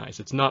kind of nice.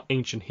 It's not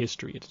ancient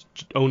history; it's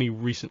only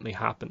recently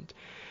happened.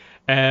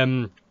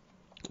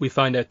 We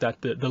find out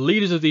that the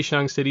leaders of these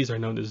Shang cities are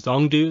known as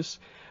Zongdus,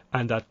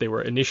 and that they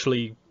were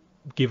initially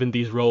given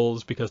these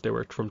roles because they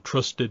were from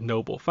trusted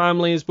noble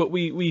families, but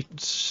we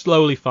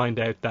slowly find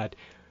out that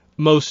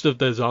most of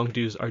the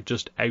Zongdus are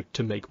just out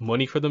to make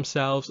money for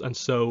themselves, and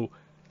so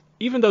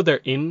even though they're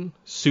in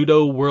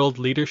pseudo-world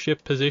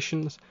leadership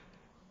positions,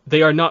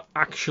 they are not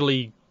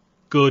actually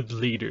good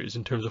leaders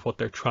in terms of what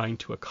they're trying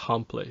to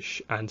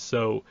accomplish. And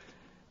so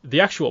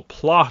the actual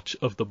plot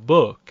of the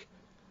book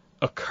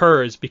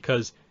occurs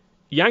because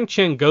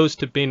Yangchen goes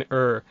to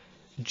Bin-Er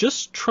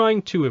just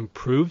trying to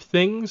improve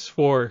things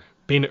for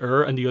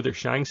Bin-Er and the other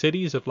Shang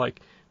cities, of like,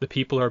 the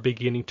people are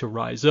beginning to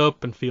rise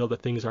up and feel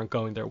that things aren't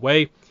going their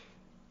way.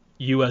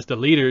 You as the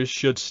leaders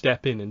should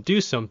step in and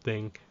do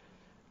something.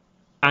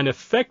 And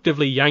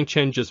effectively,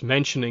 Yangchen just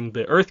mentioning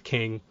the Earth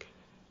King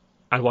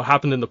and what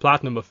happened in the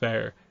Platinum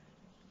Affair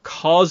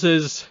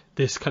causes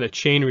this kind of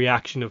chain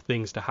reaction of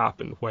things to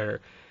happen, where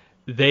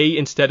they,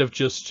 instead of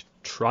just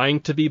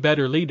trying to be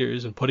better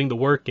leaders and putting the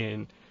work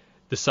in,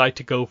 decide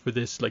to go for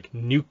this like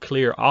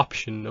nuclear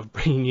option of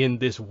bringing in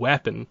this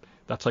weapon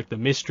that's like the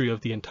mystery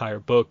of the entire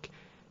book.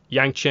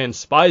 Yangchen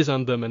spies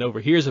on them and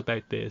overhears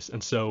about this,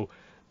 and so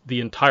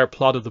the entire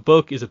plot of the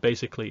book is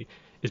basically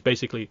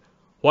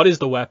what is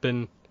the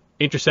weapon?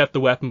 Intercept the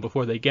weapon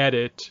before they get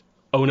it.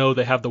 Oh no,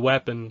 they have the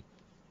weapon.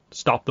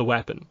 Stop the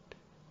weapon.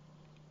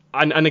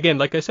 And again,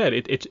 like I said,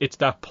 it's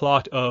that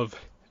plot of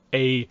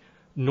a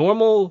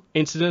normal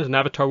incident an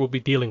Avatar will be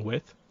dealing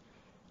with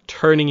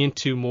turning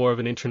into more of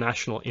an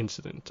international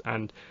incident.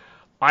 And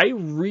I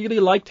really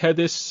liked how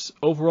this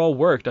overall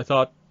worked. I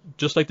thought,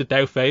 just like the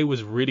Dao Fei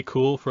was really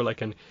cool for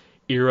like an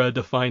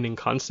era-defining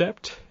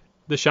concept,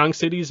 the Shang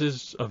cities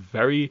is a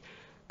very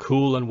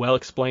cool and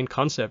well-explained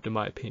concept, in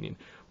my opinion.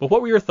 But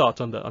what were your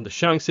thoughts on the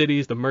Shang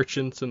cities, the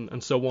merchants,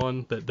 and so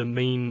on, the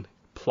main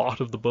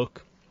plot of the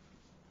book?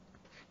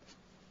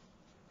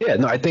 Yeah,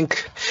 no, I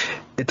think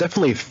it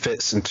definitely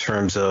fits in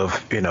terms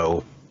of,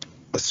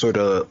 a sort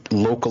of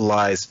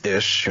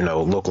localized-ish,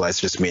 localized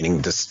just meaning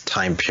this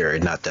time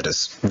period, not that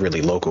it's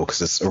really local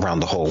because it's around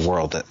the whole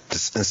world that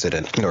this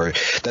incident or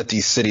that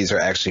these cities are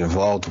actually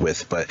involved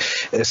with, but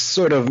it's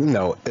sort of,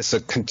 it's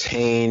a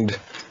contained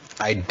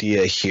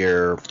idea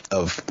here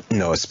of,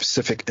 a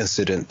specific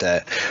incident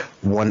that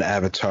one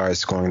avatar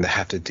is going to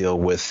have to deal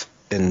with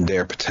in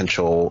their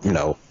potential,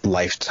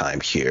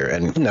 lifetime here.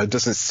 And, it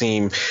doesn't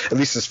seem, at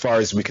least as far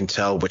as we can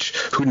tell, which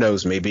who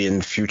knows, maybe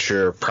in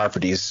future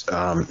properties,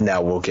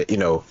 now we'll get,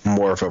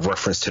 more of a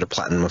reference to the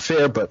Platinum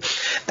Affair. But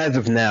as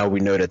of now, we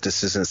know that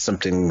this isn't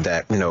something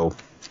that,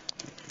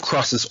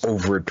 crosses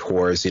over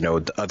towards,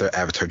 the other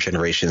Avatar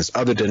generations,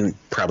 other than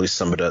probably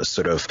some of the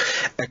sort of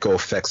echo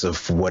effects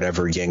of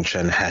whatever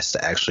Yangchen has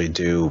to actually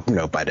do,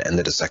 by the end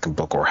of the second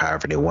book, or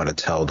however they want to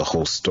tell the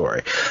whole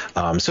story.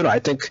 So no, I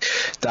think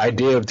the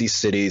idea of these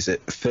cities,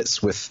 it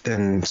fits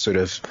within sort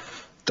of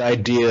the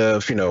idea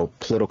of,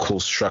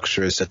 political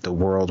structures that the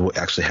world will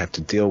actually have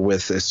to deal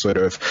with. Is sort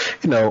of,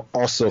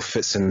 also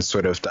fits in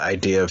sort of the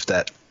idea of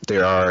that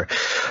there are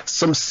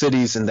some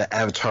cities in the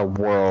Avatar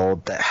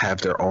world that have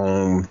their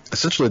own,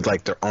 essentially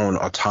like their own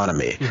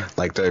autonomy,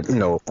 like they're,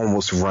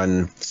 almost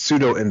run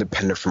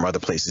pseudo-independent from other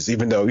places,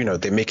 even though,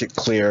 they make it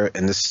clear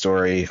in this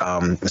story,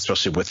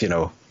 especially with,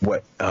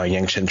 what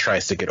Yangchen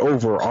tries to get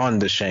over on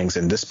the Shangs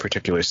in this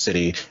particular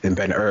city in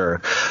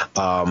Ben-Er,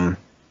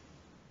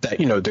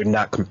 that, they're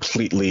not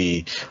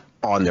completely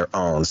on their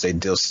own. They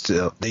do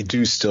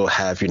still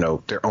have,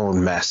 their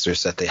own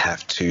masters that they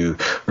have to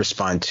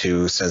respond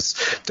to,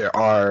 since there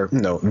are,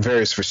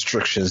 various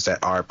restrictions that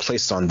are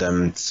placed on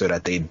them so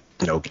that they,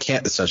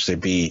 can't essentially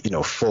be,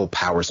 full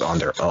powers on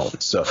their own.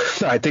 So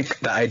no, I think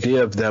the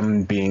idea of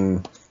them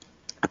being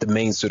the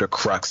main sort of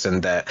crux,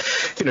 and that,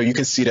 you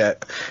can see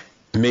that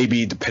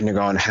maybe depending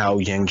on how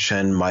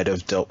Yangchen might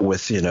have dealt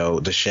with, the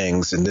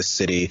Shangs in this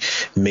city,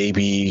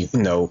 maybe,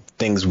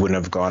 things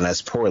wouldn't have gone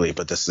as poorly.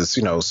 But this is,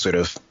 sort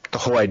of the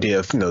whole idea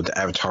of, the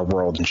Avatar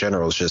world in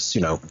general is just,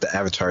 the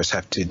avatars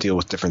have to deal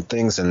with different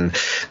things, and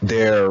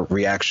their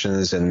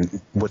reactions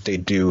and what they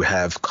do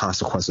have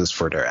consequences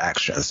for their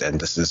actions. And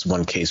this is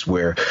one case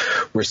where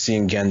we're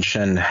seeing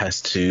Yangchen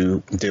has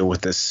to deal with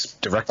this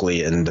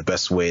directly in the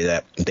best way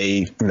that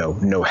they,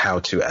 know how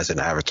to as an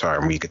avatar,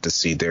 and we get to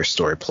see their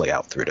story play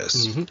out through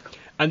this. Mm-hmm.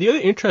 And the other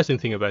interesting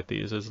thing about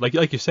these is, like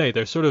you say,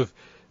 they're sort of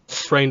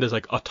framed as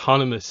like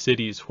autonomous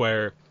cities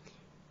where,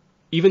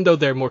 even though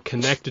they're more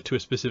connected to a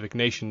specific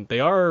nation, they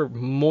are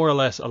more or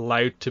less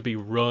allowed to be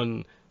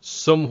run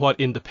somewhat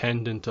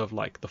independent of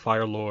like the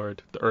Fire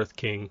Lord, the Earth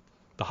King,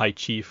 the High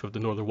Chief of the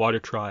Northern Water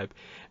Tribe,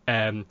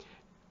 in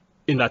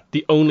that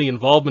the only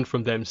involvement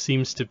from them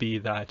seems to be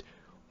that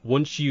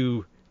once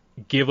you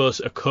give us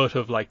a cut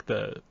of like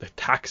the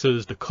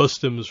taxes, the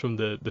customs from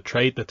the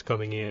trade that's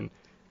coming in,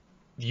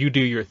 you do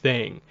your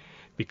thing,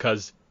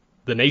 because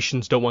the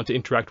nations don't want to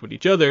interact with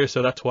each other,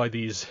 so that's why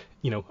these,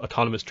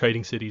 autonomous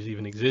trading cities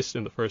even exist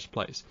in the first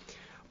place.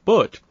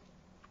 But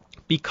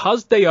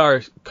because they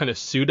are kind of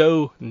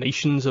pseudo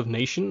nations of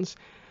nations,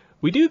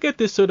 we do get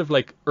this sort of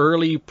like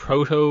early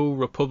proto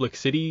Republic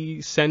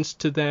City sense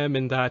to them,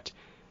 in that,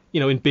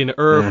 in Bin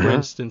Ur, for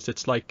instance,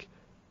 it's like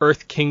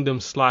Earth Kingdom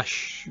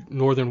 /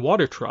 Northern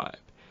Water Tribe.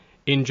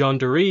 In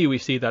Jondari, we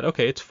see that,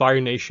 okay, it's Fire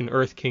Nation,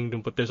 Earth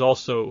Kingdom, but there's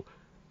also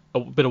a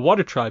bit of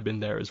Water Tribe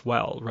in there as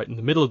well, right in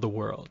the middle of the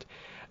world.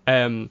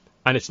 And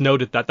it's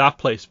noted that that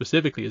place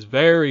specifically is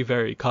very,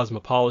 very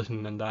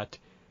cosmopolitan, and that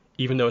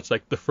even though it's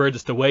like the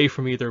furthest away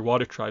from either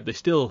Water Tribe, they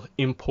still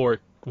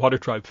import Water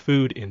Tribe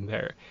food in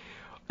there.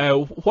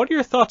 What are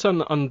your thoughts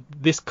on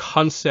this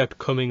concept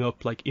coming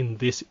up like in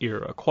this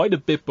era, quite a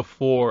bit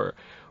before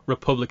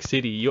Republic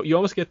City? You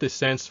almost get this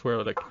sense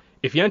where, like,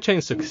 if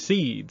Yangchen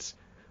succeeds,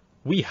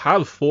 we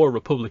have 4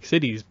 Republic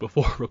Cities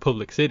before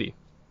Republic City.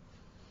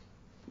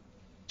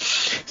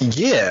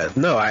 Yeah,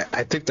 no, I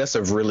think that's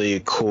a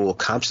really cool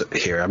concept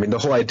here. I mean, the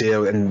whole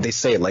idea, and they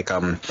say like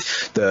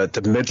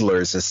the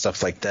middlers and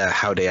stuff like that,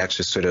 how they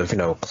actually sort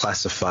of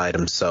classify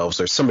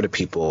themselves, or some of the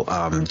people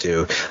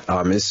do,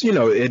 is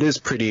it is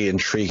pretty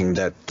intriguing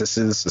that this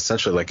is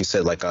essentially, like you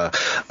said, like a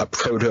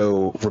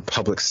proto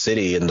Republic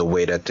City in the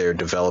way that they're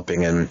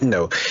developing, and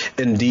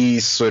in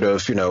these sort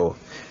of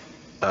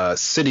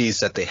cities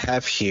that they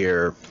have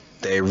here.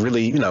 They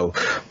really,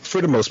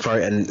 for the most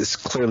part, and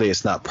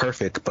it's not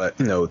perfect, but,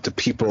 the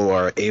people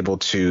are able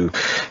to,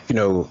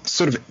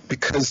 sort of,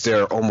 because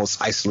they're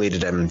almost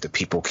isolated and the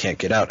people can't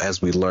get out,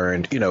 as we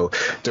learned,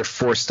 they're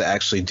forced to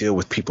actually deal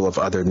with people of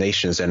other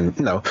nations. And,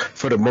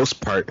 for the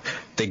most part,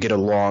 they get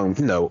along,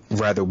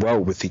 rather well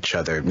with each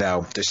other.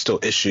 Now, there's still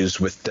issues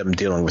with them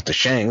dealing with the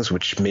Shangs,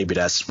 which maybe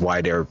that's why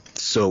they're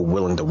so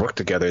willing to work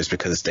together, is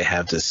because they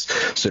have this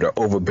sort of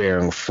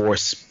overbearing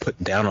force put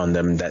down on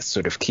them that's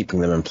sort of keeping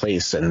them in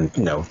place, and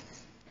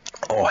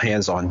all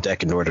hands on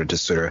deck in order to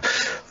sort of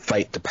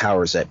fight the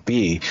powers that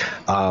be.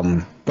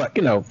 But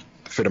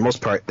for the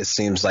most part, it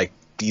seems like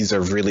these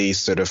are really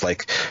sort of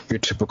like your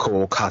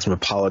typical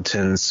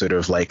cosmopolitan sort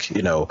of like,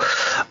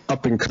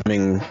 up and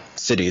coming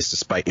cities,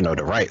 despite,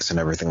 the riots and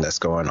everything that's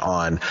going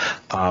on,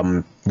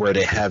 where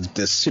they have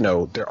this,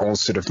 their own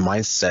sort of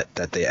mindset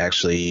that they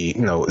actually,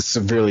 it's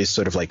really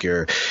sort of like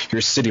your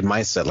city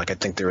mindset. Like, I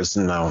think there's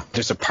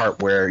a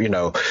part where,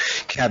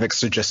 Kavik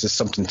suggested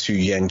something to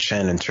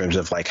Yangchen in terms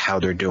of like how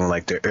they're doing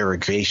like their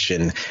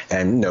irrigation,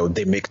 and,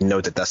 they make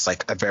note that that's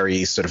like a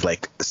very sort of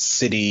like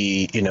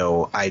city,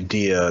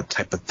 idea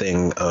type of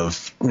thing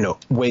of,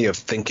 way of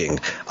thinking,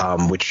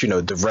 which,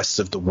 the rest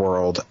of the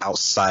world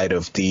outside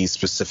of these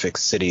specific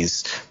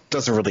cities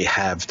doesn't really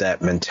have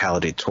that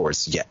mentality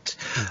towards yet,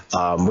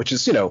 which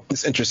is,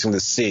 it's interesting to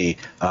see,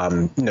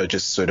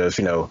 just sort of,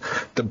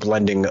 the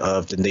blending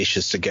of the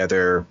nations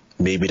together.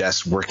 Maybe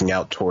that's working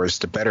out towards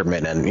the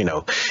betterment.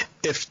 And,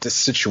 if the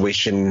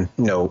situation,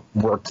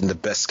 worked in the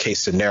best case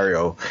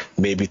scenario,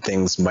 maybe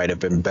things might have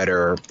been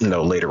better,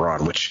 later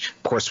on, which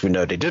of course we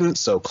know they didn't.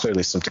 So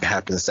clearly something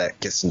happens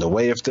that gets in the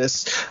way of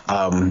this.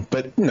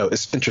 But,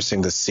 it's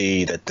interesting to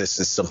see that this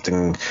is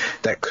something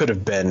that could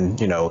have been,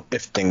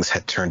 if things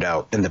had turned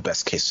out in the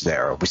best case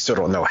scenario. We still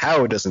don't know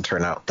how it doesn't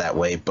turn out that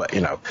way, but,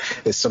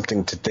 it's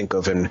something to think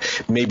of. And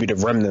maybe the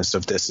remnants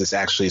of this is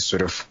actually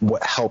sort of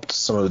what helped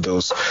some of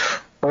those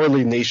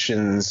early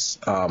nations,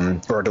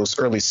 or those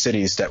early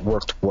cities that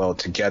worked well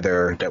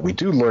together, that we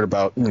do learn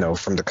about,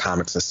 from the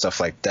comics and stuff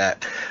like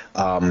that.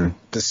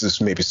 This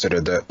is maybe sort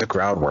of the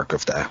groundwork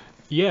of that.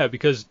 Yeah,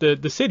 because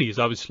the cities,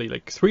 obviously,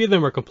 like 3 of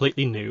them are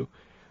completely new.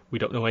 We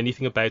don't know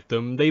anything about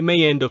them. They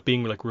may end up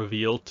being like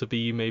revealed to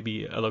be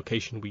maybe a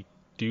location we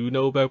do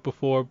know about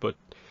before, but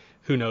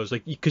who knows?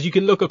 Like, because you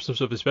can look up some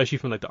stuff, especially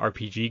from like the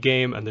RPG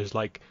game, and there's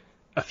like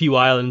a few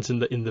islands in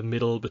the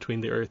middle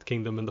between the Earth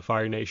Kingdom and the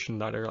Fire Nation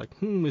that are like,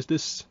 is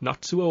this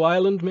Natsuo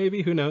Island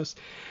maybe? Who knows?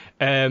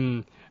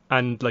 And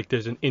like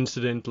there's an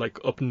incident like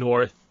up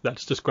north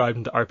that's described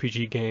in the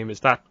RPG game.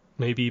 Is that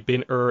maybe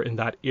Bin Ur in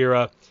that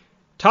era?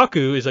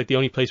 Taku is like the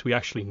only place we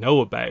actually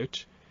know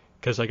about,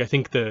 because like I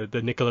think the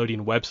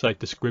Nickelodeon website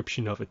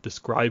description of it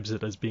describes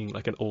it as being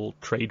like an old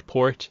trade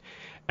port,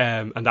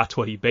 and that's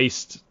what he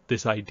based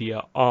this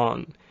idea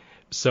on.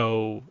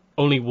 So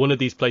only one of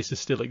these places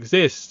still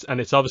exists, and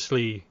it's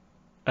obviously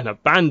an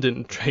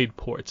abandoned trade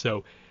port.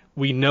 So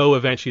we know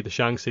eventually the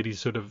Shang cities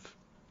sort of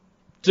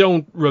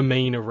don't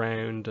remain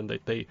around, and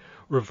that they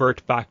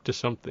revert back to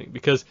something.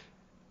 Because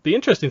the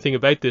interesting thing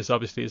about this,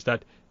 obviously, is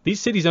that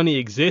these cities only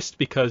exist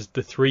because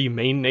the 3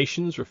 main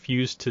nations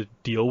refuse to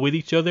deal with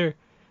each other.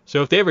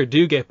 So if they ever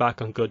do get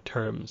back on good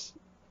terms,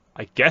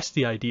 I guess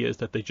the idea is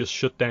that they just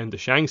shut down the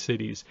Shang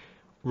cities,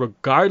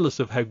 regardless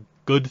of how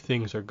good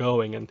things are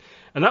going, and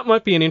that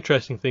might be an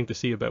interesting thing to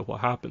see about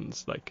what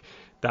happens, like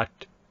that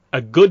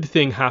a good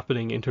thing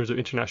happening in terms of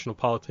international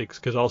politics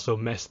could also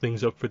mess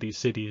things up for these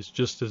cities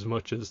just as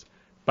much as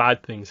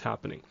bad things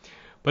happening.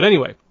 But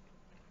anyway,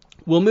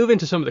 we'll move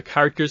into some of the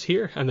characters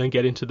here and then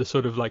get into the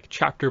sort of like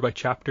chapter by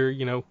chapter,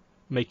 you know,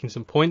 making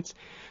some points.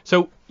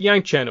 So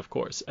Yangchen, of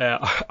course,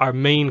 our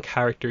main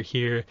character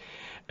here,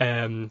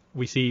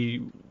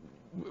 we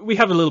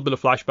have a little bit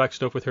of flashback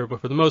stuff with her, but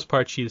for the most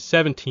part, she is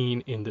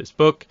 17 in this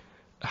book,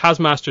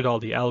 has mastered all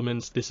the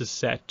elements. This is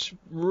set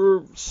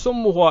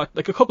somewhat,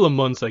 like a couple of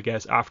months, I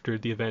guess, after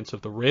the events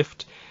of the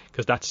Rift,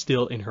 because that's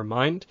still in her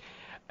mind.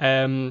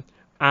 And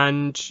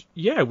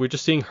yeah, we're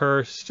just seeing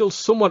her still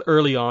somewhat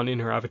early on in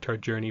her Avatar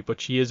journey, but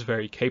she is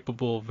very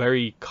capable,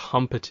 very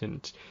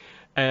competent.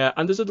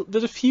 And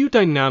there's a few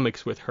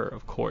dynamics with her,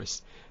 of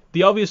course.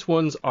 The obvious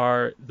ones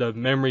are the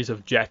memories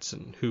of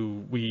Jetson,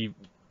 who we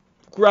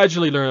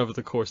gradually learn over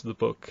the course of the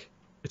book.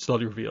 It's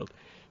slowly revealed.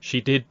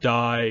 She did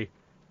die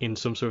in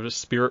some sort of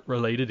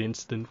spirit-related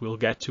incident. We'll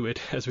get to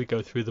it as we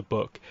go through the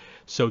book.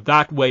 So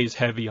that weighs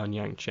heavy on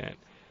Yangchen.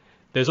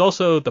 There's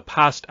also the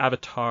past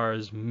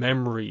avatars'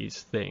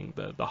 memories thing,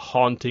 the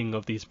haunting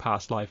of these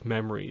past life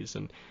memories.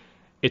 And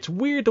it's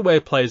weird the way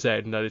it plays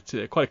out, in that it's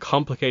quite a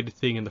complicated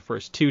thing in the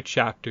first 2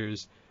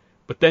 chapters,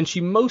 but then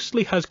she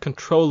mostly has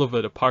control of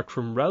it apart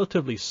from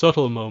relatively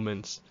subtle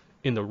moments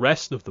in the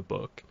rest of the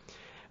book.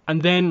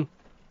 And then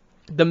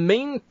the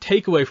main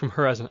takeaway from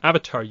her as an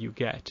avatar you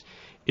get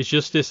is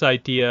just this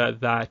idea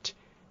that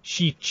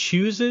she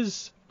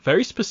chooses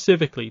very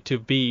specifically to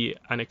be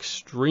an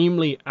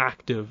extremely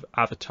active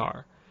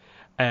avatar,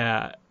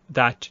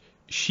 that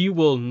she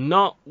will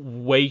not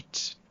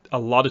wait a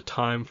lot of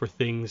time for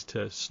things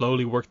to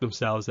slowly work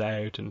themselves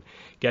out and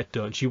get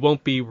done. She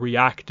won't be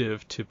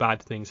reactive to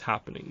bad things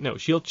happening. No,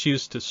 she'll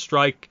choose to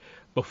strike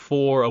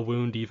before a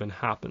wound even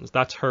happens.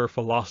 That's her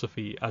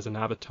philosophy as an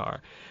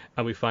avatar.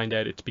 And we find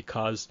out it's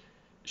because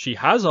she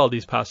has all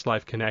these past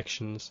life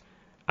connections,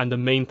 and the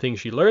main thing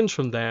she learns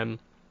from them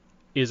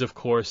is, of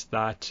course,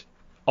 that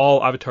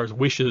all avatars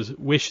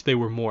wish they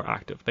were more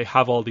active. They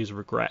have all these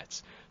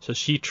regrets. So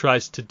she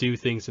tries to do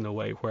things in a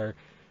way where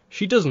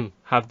she doesn't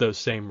have those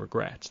same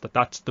regrets,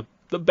 that's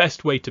the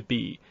best way to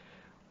be.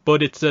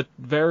 But it's a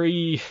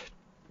very,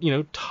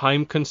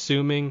 time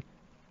consuming,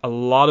 a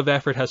lot of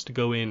effort has to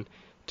go in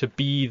to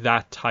be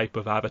that type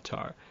of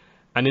avatar.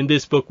 And in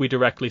this book, we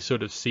directly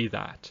sort of see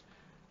that.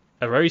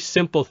 A very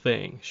simple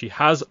thing. She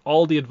has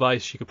all the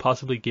advice she could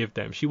possibly give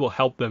them. She will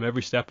help them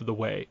every step of the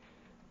way.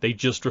 They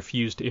just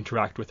refuse to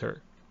interact with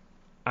her.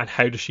 And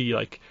how does she,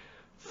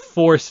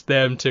 force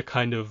them to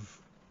kind of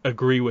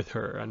agree with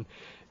her? And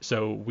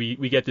so we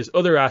get this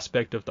other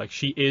aspect of,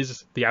 she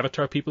is the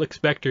avatar people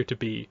expect her to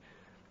be.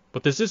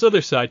 But there's this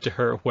other side to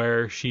her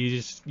where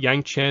she's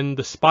Yangchen,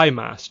 the spy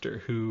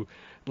master, who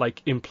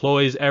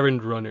employs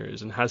errand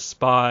runners and has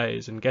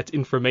spies and gets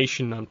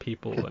information on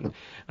people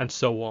and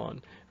so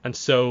on. And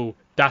so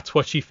that's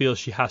what she feels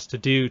she has to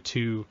do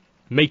to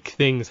make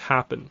things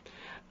happen.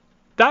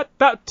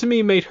 That to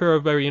me made her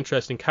a very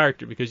interesting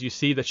character, because you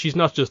see that she's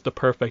not just the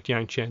perfect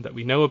Yangchen that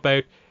we know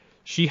about.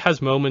 She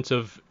has moments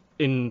of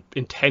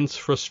intense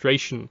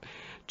frustration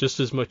just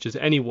as much as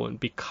anyone,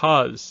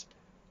 because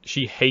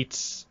she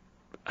hates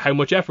how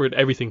much effort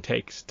everything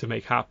takes to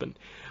make happen.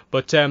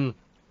 But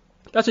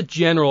that's a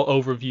general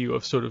overview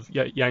of sort of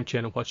Yangchen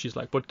and what she's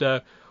like.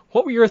 But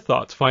what were your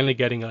thoughts finally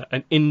getting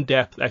an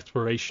in-depth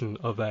exploration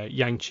of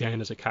Yangchen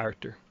as a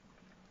character?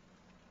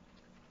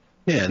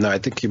 Yeah, no, I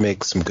think you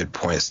make some good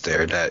points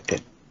there,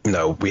 that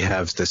we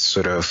have this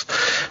sort of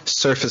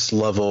surface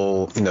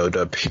level,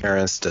 the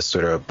appearance, the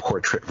sort of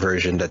portrait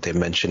version that they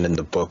mentioned in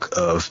the book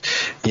of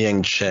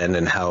Yangchen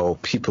and how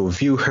people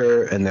view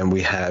her. And then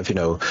we have,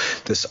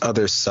 this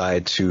other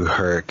side to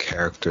her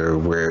character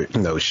where,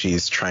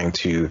 she's trying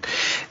to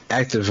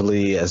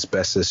actively, as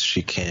best as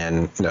she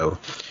can,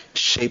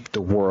 shape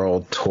the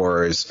world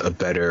towards a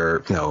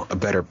better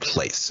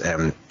place.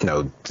 And,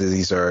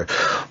 these are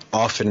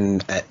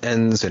often at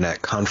ends and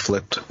at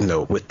conflict,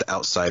 with the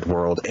outside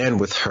world and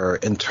with her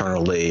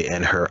internally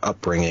and her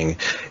upbringing.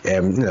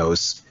 And,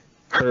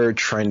 her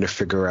trying to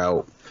figure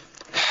out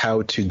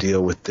how to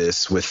deal with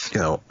this with,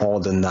 all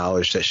the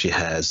knowledge that she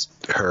has,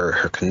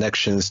 her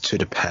connections to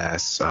the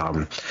past,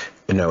 and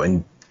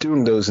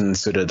doing those in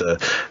sort of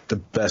the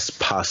best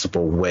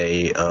possible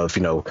way of,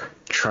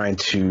 trying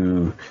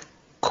to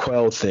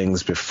quell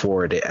things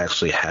before they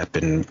actually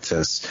happen,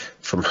 since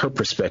from her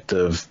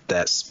perspective,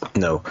 that's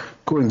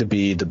going to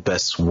be the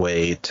best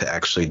way to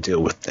actually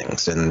deal with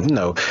things. And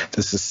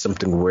this is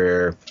something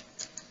where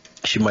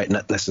she might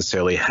not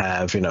necessarily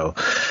have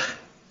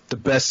the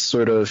best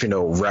sort of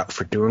route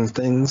for doing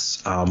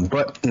things,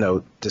 but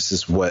this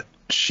is what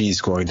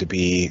she's going to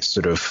be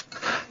sort of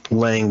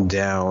laying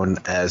down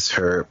as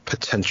her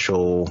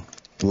potential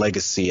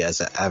legacy as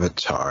an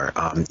avatar,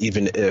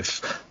 even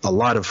if a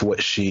lot of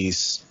what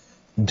she's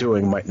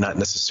doing might not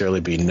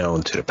necessarily be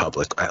known to the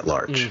public at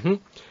large.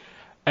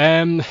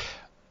 Mm-hmm.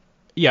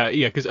 Yeah,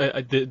 because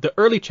the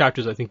early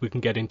chapters, I think we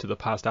can get into the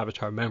past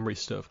Avatar memory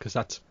stuff, because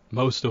that's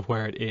most of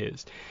where it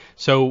is.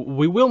 So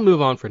we will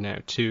move on for now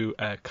to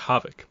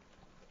Kavik.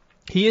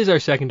 He is our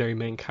secondary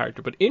main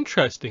character, but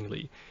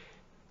interestingly,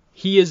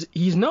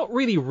 he's not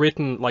really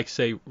written like,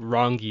 say,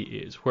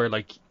 Rangi is, where,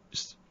 like,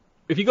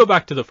 if you go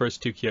back to the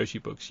first two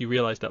Kyoshi books, you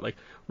realize that, like,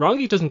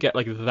 Rangi doesn't get,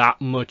 like, that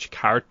much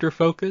character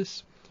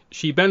focus.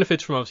 She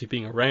benefits from obviously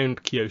being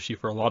around Kyoshi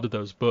for a lot of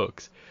those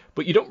books,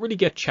 but you don't really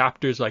get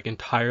chapters, like,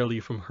 entirely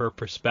from her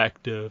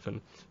perspective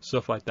and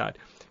stuff like that.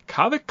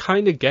 Kavik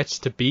kind of gets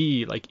to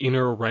be, like, in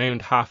or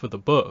around half of the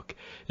book,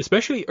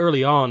 especially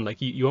early on.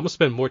 Like, you almost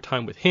spend more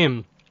time with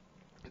him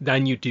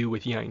than you do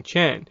with Yang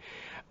Chen.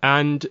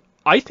 And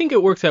I think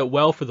it works out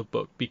well for the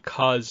book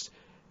because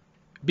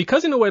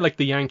in a way, like,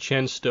 the Yang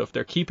Chen stuff,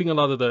 they're keeping a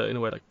lot of the, in a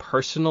way, like,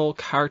 personal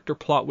character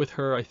plot with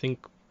her, I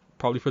think,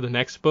 probably for the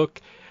next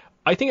book.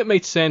 I think it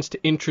made sense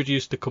to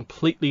introduce the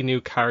completely new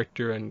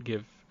character and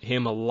give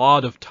him a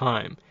lot of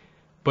time,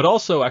 but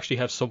also actually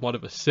have somewhat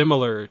of a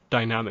similar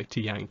dynamic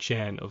to Yang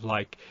Chen of,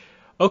 like,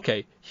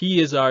 okay, he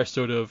is our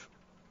sort of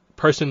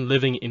person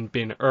living in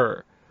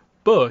Bin-Er,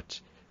 but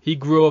he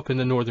grew up in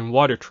the Northern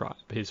Water Tribe.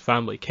 His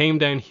family came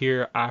down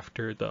here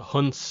after the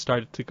hunts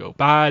started to go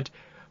bad,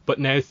 but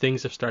now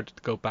things have started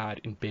to go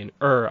bad in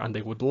Bin-Er, and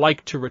they would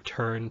like to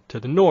return to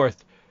the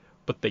north,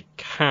 but they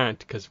can't,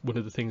 because one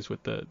of the things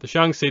with the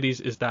Shang cities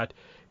is that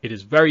it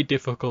is very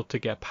difficult to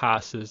get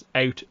passes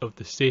out of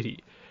the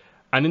city.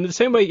 And in the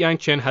same way, Yang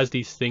Chen has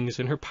these things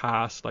in her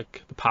past,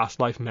 like the past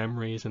life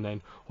memories, and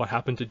then what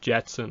happened to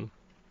Jetson.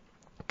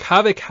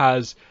 Kavik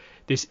has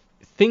this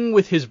thing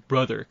with his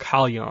brother,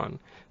 Kalyan,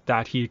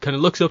 that he kind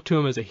of looks up to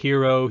him as a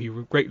hero. He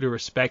greatly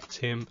respects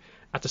him.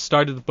 At the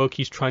start of the book,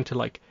 he's trying to,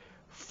 like,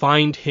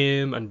 find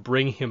him and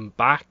bring him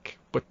back,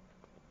 but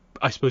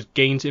I suppose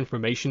gains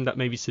information that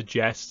maybe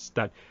suggests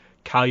that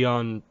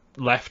Kalyan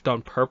left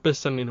on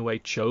purpose and in a way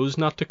chose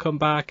not to come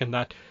back, and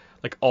that,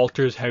 like,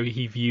 alters how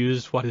he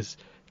views what he's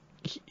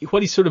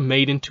sort of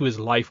made into his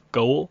life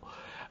goal.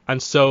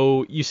 And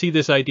so you see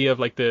this idea of,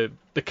 like, the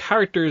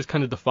character is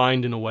kind of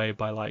defined in a way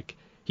by, like,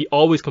 he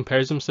always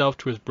compares himself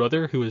to his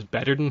brother, who is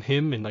better than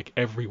him in, like,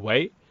 every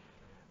way.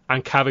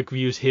 And Kavik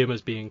views him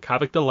as being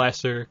Kavik the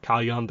Lesser,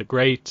 Kalyan the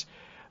Great.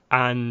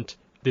 And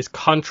this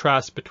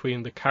contrast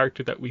between the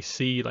character that we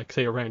see, like,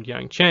 say, around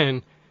Yang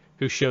Chen,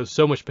 who shows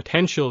so much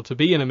potential to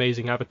be an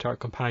amazing Avatar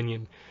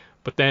companion,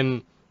 but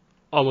then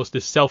almost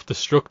this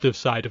self-destructive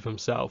side of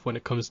himself when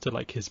it comes to,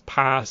 like, his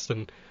past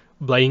and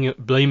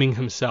blaming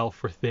himself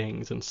for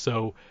things. And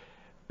so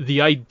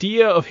the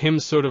idea of him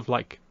sort of,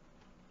 like,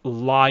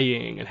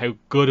 lying and how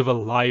good of a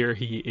liar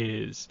he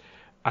is,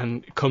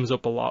 and it comes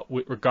up a lot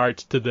with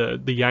regards to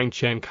the Yang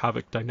Chen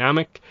Kavik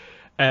dynamic,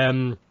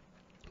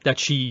 that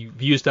she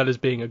views that as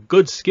being a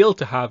good skill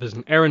to have as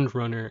an errand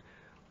runner,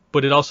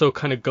 but it also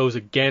kind of goes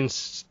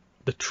against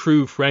the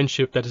true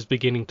friendship that is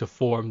beginning to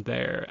form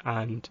there.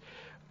 And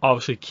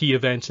obviously key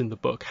events in the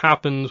book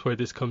happens where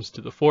this comes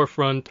to the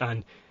forefront,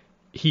 and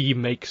he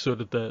makes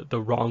sort of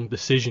the wrong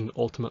decision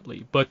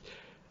ultimately. But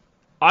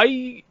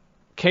I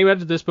came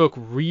out of this book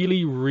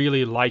really,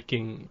 really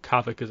liking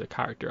Kavik as a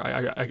character.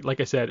 I like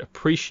I said,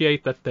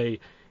 appreciate that they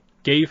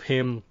gave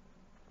him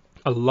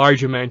a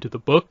large amount of the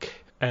book,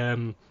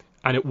 and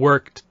it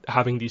worked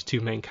having these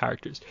two main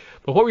characters.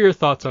 But what were your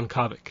thoughts on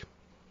Kavik?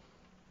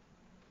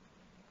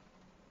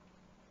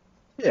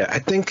 Yeah, I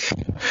think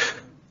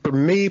for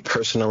me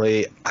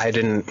personally,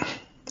 it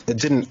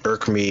didn't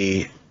irk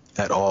me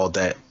at all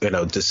that,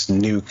 this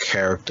new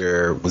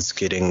character was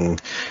getting,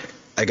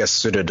 I guess,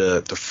 sort of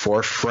the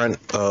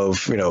forefront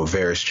of,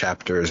 various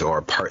chapters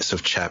or parts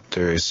of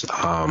chapters.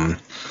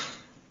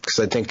 Because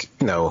I think,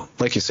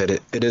 like you said,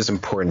 it is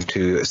important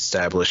to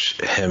establish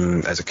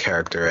him as a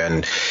character.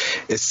 And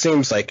it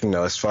seems like,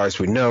 as far as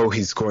we know,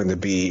 he's going to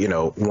be,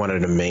 one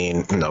of the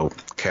main,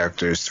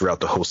 characters throughout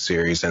the whole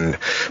series, and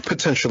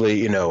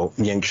potentially,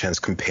 Yang Chen's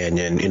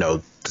companion,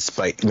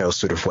 despite,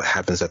 sort of what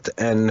happens at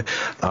the end.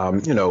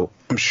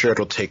 I'm sure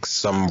it'll take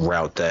some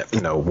route that,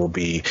 will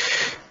be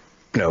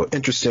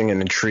interesting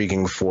and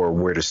intriguing for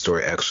where the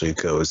story actually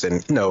goes.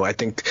 And, I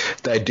think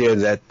the idea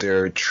that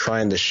they're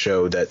trying to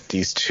show that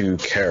these two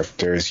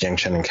characters, Yang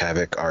Chen and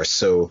Kavik, are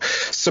so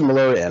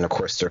similar, and of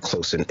course they're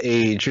close in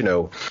age,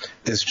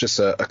 is just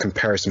a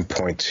comparison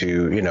point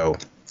to,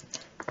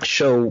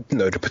 show,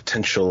 the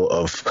potential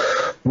of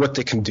what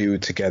they can do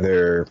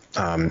together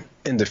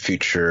in the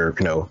future,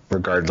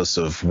 regardless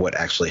of what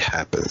actually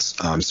happens.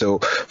 So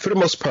for the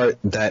most part,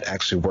 that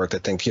actually worked. I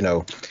think,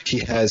 he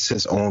has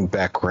his own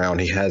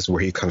background. He has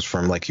where he comes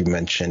from, like you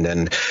mentioned,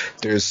 and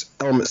there's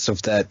elements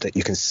of that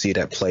you can see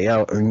that play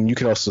out. And you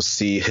can also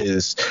see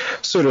his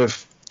sort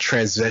of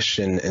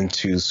transition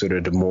into sort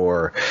of the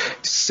more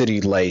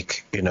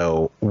city-like,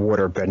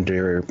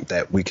 waterbender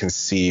that we can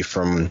see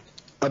from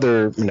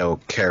other,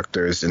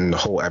 characters in the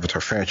whole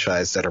Avatar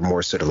franchise that are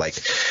more sort of like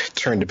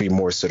turned to be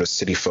more sort of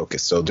city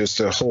focused. So there's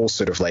the whole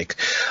sort of like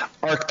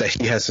arc that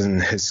he has in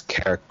his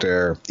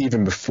character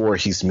even before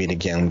he's meeting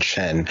Yang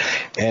Chen.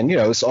 And,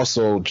 it's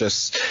also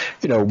just,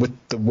 with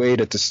the way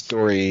that the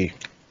story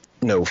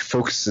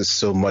focuses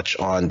so much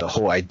on the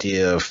whole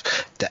idea of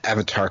the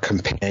Avatar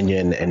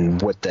companion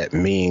and what that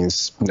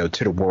means,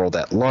 to the world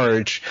at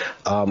large.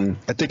 I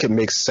think it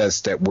makes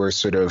sense that we're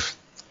sort of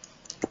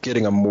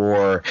getting a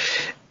more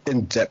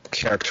in-depth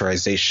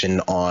characterization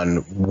on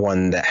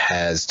one that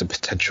has the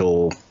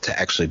potential to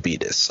actually be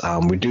this.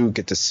 We do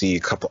get to see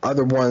a couple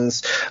other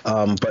ones,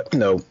 but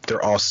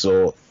they're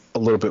also a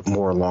little bit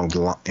more along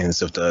the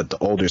lines of the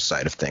older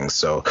side of things.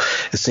 So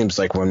it seems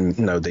like when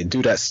they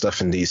do that stuff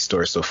in these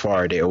stories so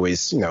far, they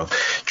always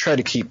try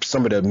to keep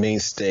some of the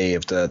mainstay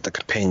of the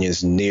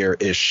companions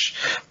near-ish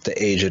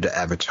the age of the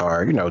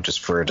Avatar, just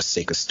for the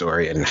sake of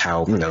story and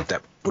how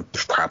that would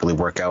probably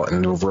work out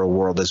in the real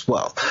world as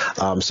well.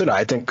 So no,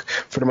 I think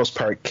for the most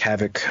part,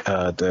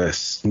 Kavik,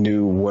 this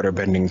new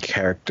waterbending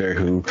character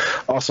who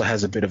also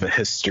has a bit of a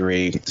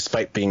history,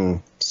 despite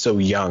being so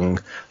young,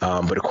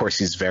 but of course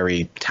he's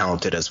very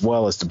talented as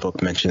well, as the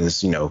book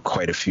mentions,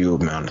 quite a few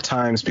amount of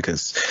times,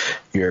 because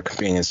your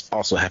companions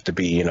also have to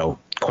be,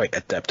 quite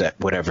adept at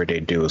whatever they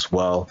do as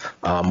well.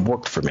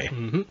 Worked for me.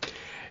 Mm-hmm.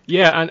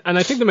 Yeah, and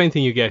I think the main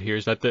thing you get here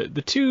is that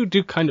the two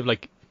do kind of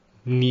like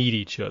need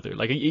each other.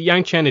 Like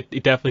Yang Chen, it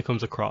definitely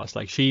comes across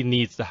like she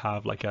needs to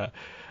have like a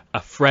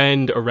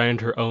friend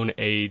around her own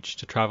age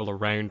to travel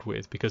around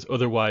with, because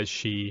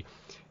otherwise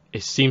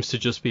it seems to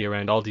just be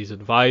around all these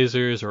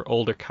advisors or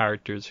older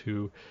characters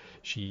who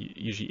she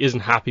usually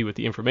isn't happy with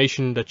the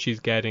information that she's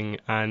getting.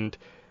 And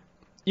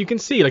you can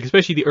see, like,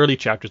 especially the early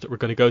chapters that we're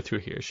going to go through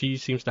here, she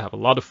seems to have a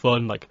lot of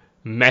fun, like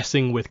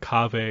messing with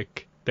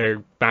Kavik. Their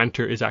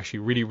banter is actually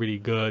really, really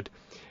good.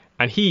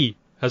 And he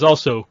has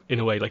also, in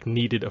a way, like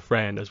needed a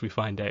friend, as we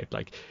find out.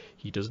 Like,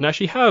 he doesn't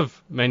actually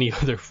have many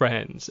other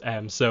friends.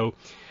 So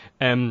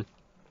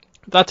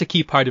that's a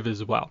key part of it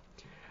as well.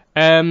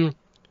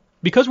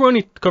 Because we're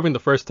only covering the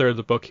first third of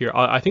the book here,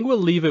 I think we'll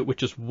leave it with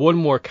just one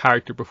more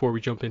character before we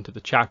jump into the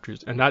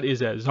chapters, and that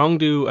is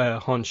Zhongdu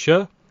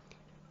Honshe.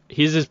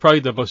 His is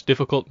probably the most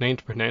difficult name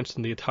to pronounce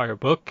in the entire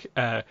book,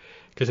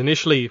 because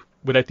initially,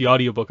 without the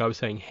audiobook, I was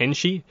saying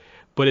Henshi,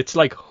 but it's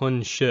like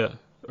Honshe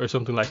or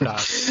something like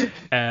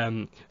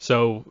that.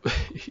 So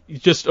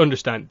just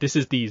understand, this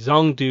is the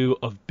Zhongdu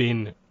of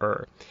Bin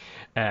Er.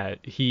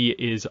 He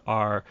is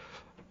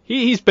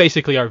he's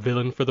basically our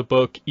villain for the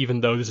book, even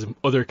though there's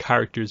other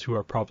characters who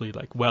are probably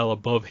like well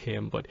above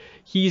him, but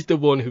he's the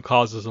one who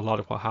causes a lot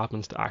of what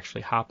happens to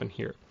actually happen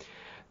here.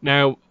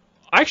 Now,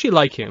 I actually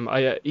like him.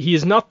 He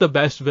is not the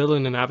best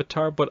villain in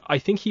Avatar, but I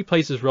think he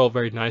plays his role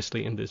very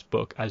nicely in this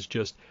book as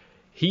just,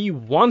 he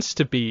wants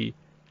to be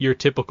your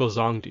typical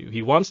Zhongdu.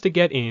 He wants to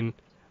get in,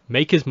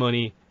 make his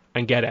money,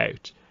 and get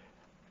out.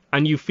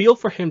 And you feel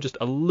for him just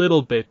a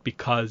little bit,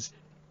 because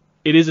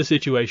it is a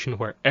situation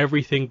where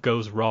everything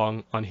goes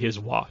wrong on his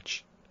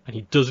watch, and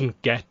he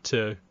doesn't get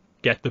to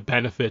get the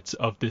benefits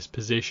of this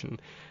position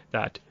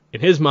that, in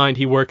his mind,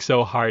 he worked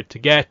so hard to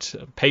get,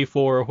 pay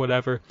for, or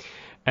whatever.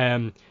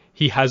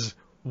 He has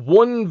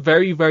one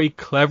very, very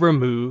clever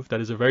move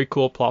that is a very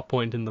cool plot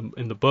point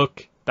in the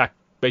book that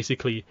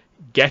basically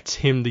gets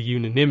him the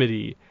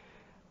unanimity,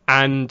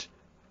 and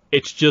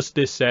it's just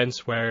this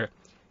sense where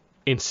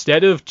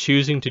instead of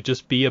choosing to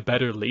just be a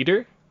better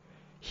leader,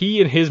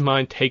 he in his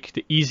mind takes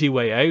the easy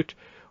way out,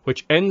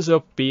 which ends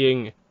up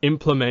being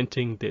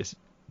implementing this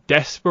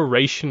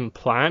desperation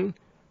plan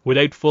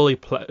without fully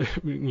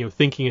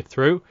thinking it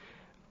through,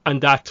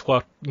 and that's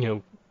what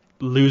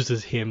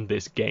loses him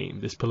this game,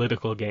 this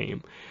political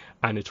game,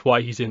 and it's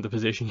why he's in the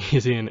position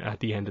he's in at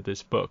the end of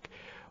this book.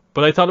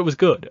 But I thought it was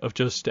good of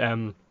just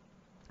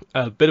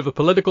a bit of a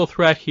political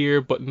threat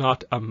here, but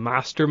not a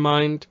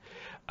mastermind,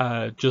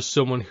 just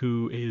someone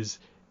who is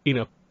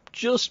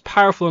just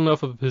powerful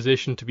enough of a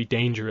position to be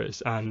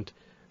dangerous, and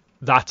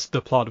that's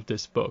the plot of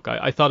this book.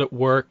 I thought it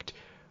worked,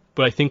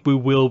 but I think we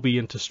will be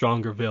into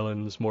stronger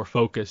villains, more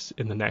focus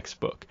in the next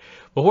book.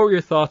 But what were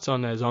your thoughts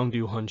on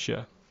Zhongdu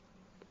Honshe?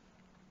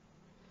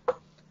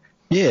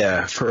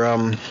 Yeah, for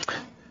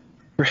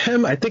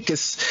him, I think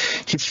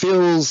he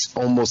feels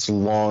almost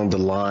along the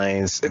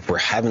lines, if we're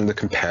having to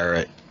compare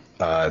it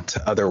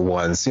to other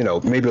ones,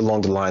 maybe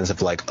along the lines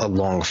of like a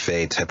Long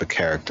Fei type of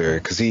character,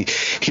 because he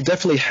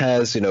definitely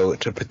has,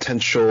 the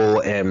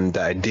potential and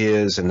the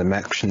ideas and the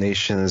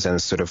machinations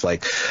and sort of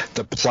like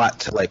the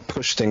plot to like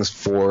push things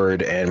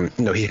forward, and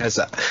he has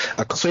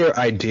a clear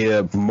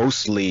idea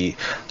mostly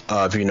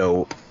of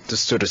the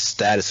sort of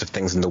status of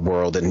things in the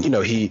world, and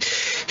he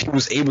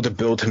was able to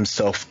build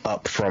himself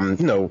up from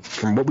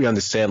from what we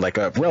understand, like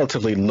a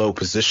relatively low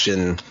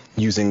position,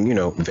 using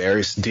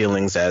various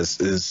dealings as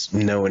is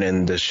known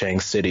in the Shang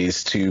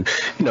cities, to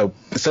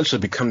essentially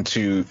become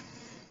to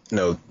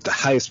the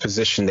highest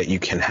position that you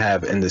can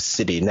have in the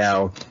city.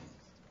 Now,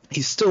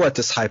 he's still at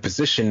this high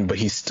position, but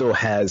he still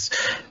has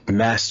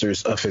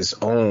masters of his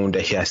own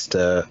that he has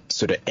to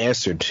sort of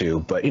answer to.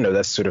 But,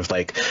 that's sort of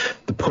like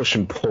the push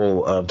and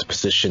pull of the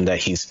position that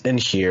he's in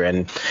here.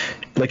 And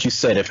like you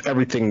said, if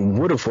everything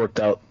would have worked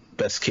out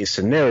best case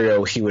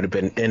scenario, he would have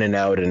been in and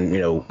out in,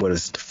 what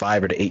is it,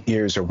 5 to 8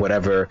 years or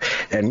whatever,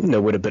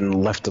 and, would have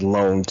been left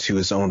alone to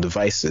his own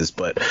devices.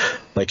 But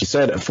like you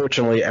said,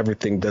 unfortunately,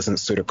 everything doesn't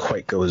sort of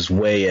quite go his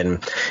way,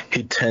 and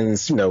he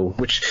tends,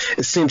 which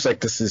it seems like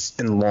this is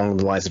in along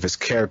the lines of his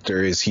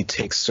character, is he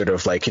takes sort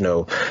of like,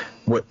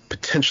 what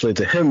potentially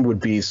to him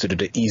would be sort of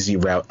the easy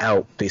route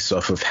out based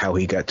off of how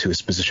he got to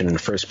his position in the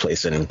first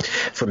place. And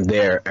from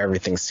there,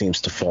 everything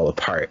seems to fall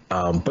apart.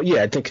 But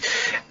yeah, I think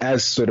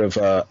as sort of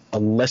a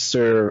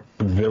lesser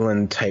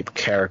villain type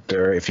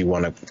character, if you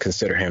want to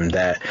consider him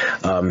that,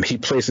 he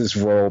plays his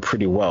role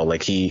pretty well.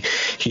 Like he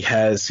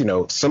has,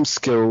 some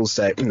skills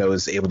that,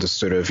 is able to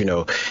sort of,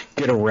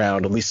 get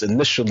around, at least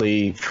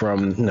initially,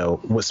 from,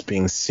 what's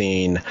being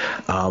seen.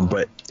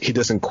 But he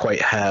doesn't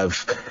quite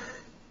have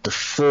the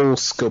full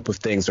scope of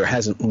things, or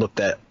hasn't looked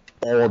at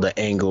all the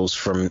angles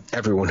from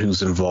everyone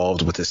who's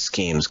involved with his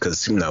schemes,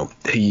 because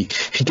he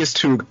gets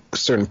to a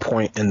certain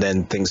point and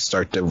then things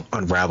start to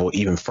unravel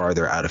even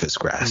farther out of his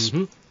grasp.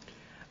 Mm-hmm.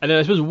 And then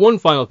I suppose one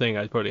final thing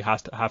I probably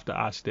have to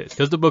ask this,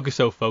 because the book is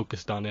so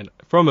focused on it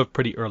from a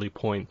pretty early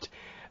point.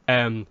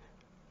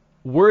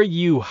 Were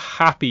you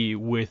happy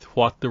with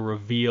what the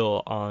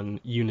reveal on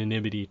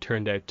unanimity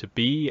turned out to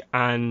be?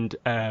 And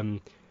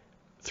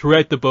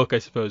throughout the book, I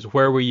suppose,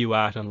 where were you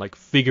at on like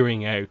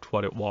figuring out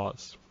what it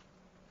was?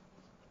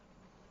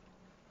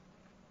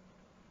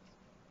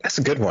 That's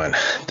a good one.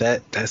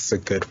 That's a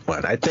good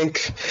one. I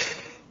think,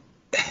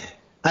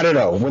 I don't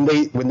know, when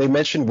they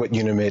mentioned what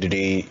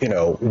unanimity,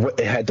 what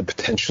it had the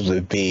potential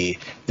to be,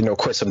 of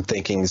course I'm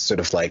thinking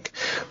sort of like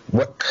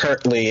what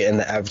currently in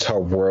the Avatar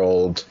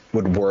world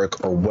would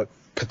work, or what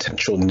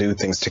potential new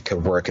things that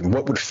could work, and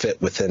what would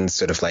fit within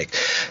sort of like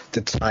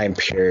the time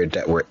period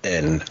that we're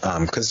in.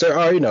 Because there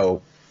are,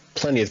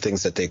 plenty of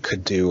things that they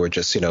could do or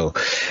just,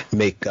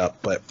 make up.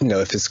 But,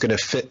 if it's going to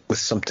fit with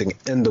something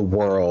in the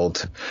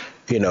world,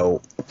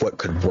 what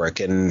could work.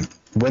 And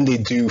when they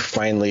do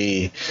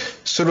finally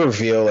sort of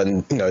reveal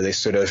and, they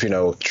sort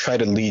of, try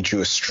to lead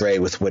you astray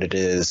with what it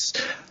is,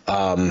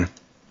 I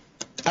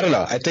don't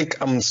know. I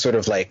think I'm sort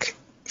of like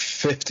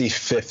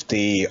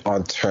 50-50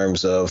 on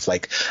terms of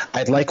like,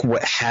 I'd like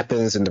what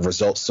happens and the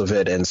results of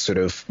it and sort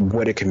of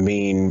what it can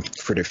mean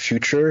for the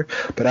future.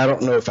 But I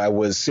don't know if I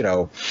was,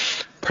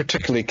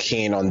 particularly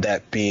keen on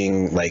that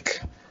being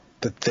like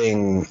the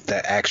thing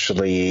that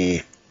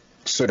actually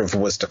sort of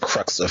was the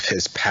crux of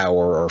his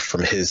power, or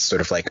from his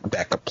sort of like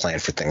backup plan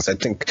for things. I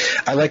think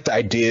I like the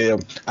idea,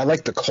 I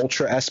like the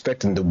culture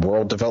aspect and the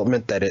world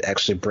development that it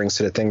actually brings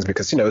to the things,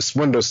 because, it's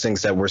one of those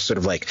things that we're sort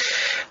of like,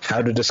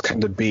 how did this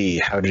come to be?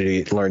 How did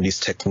he learn these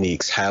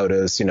techniques? How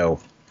does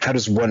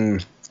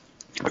one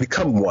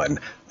become one?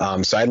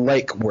 So I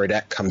like where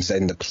that comes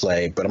into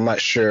play, but I'm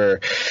not sure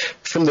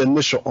from the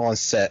initial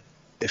onset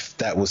if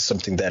that was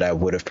something that I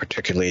would have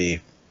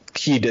particularly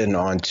keyed in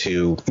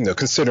onto,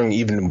 considering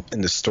even in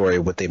the story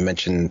what they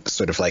mentioned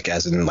sort of like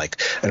as in like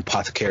an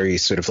apothecary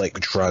sort of like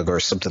drug or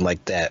something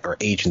like that, or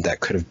agent that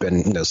could have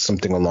been,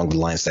 something along the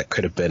lines that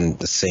could have been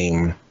the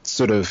same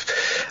sort of,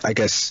 I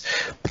guess,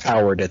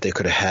 power that they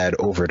could have had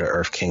over the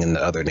Earth King and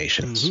the other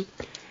nations.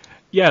 Mm-hmm.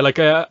 Yeah, like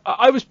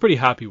I was pretty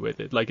happy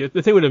with it. Like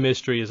the thing with a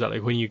mystery is that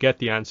like when you get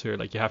the answer,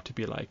 like you have to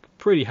be like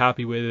pretty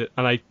happy with it,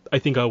 and I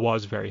think I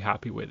was very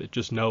happy with it,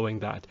 just knowing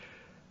that,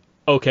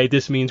 okay,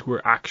 this means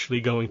we're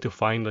actually going to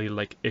finally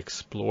like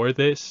explore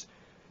this,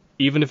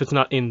 even if it's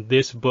not in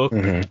this book.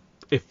 Mm-hmm.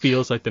 It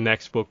feels like the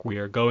next book we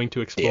are going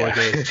to explore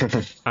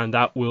this, and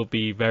that will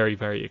be very,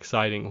 very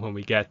exciting when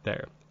we get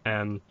there.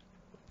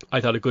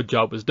 I thought a good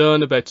job was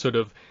done about sort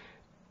of,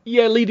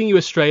 leading you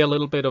astray a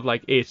little bit of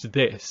like, it's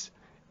this,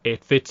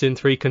 it fits in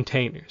 3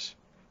 containers,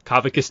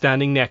 Kavik is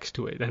standing next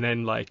to it, and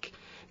then like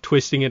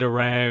twisting it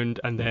around,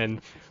 and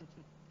then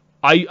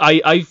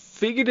I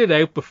figured it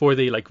out before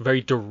they like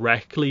very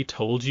directly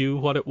told you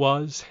what it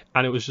was,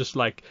 and it was just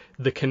like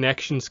the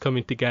connections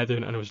coming together,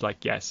 and it was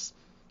like, yes,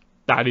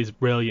 that is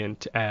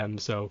brilliant.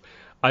 So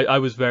I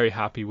was very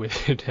happy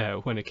with it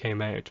when it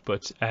came out.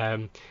 But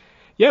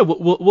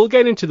we'll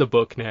get into the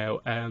book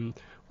now.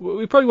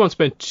 We probably won't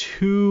spend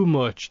too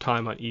much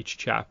time on each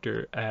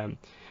chapter,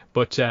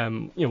 but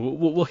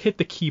we'll hit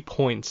the key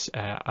points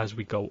as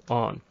we go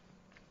on.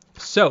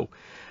 So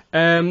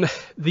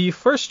the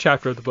first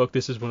chapter of the book,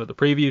 this is one of the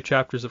preview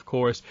chapters, of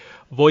course,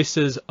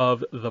 Voices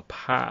of the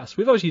Past.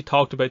 We've obviously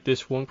talked about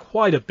this one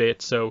quite a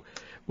bit, so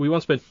we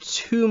won't spend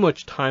too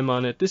much time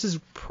on it. This is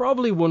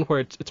probably one where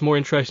it's more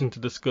interesting to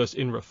discuss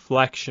in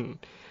reflection,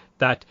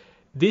 that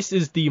this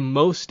is the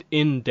most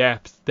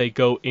in-depth they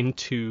go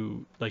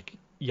into like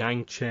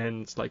Yang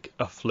Chen's like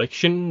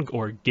affliction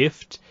or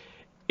gift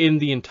in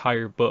the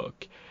entire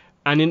book.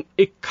 And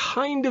it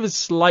kind of is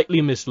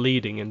slightly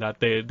misleading in that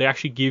they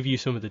actually give you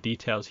some of the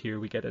details here.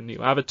 We get a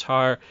new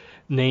avatar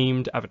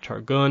named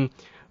Avatar Gun,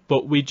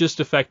 but we just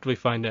effectively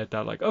find out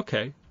that, like,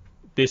 okay,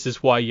 this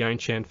is why Yang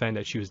Chen found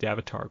out she was the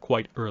avatar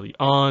quite early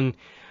on.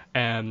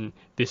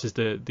 This is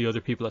the other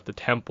people at the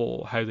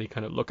temple, how they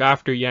kind of look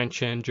after Yang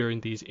Chen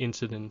during these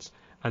incidents,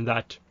 and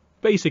that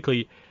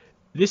basically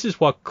this is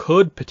what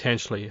could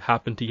potentially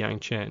happen to Yang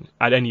Chen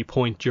at any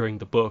point during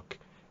the book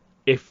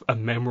if a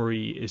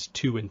memory is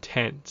too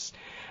intense.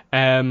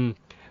 Given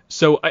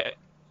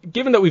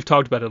that we've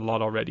talked about it a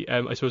lot already,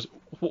 I suppose,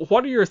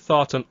 what are your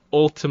thoughts on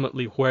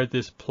ultimately where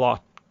this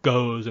plot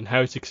goes and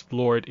how it's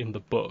explored in the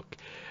book?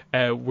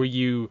 Were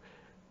you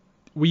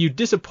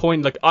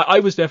disappointed? Like, I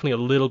was definitely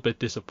a little bit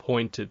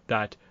disappointed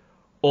that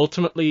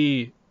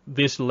ultimately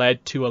this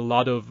led to a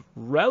lot of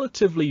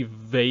relatively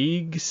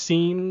vague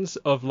scenes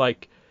of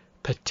like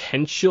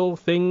potential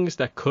things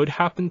that could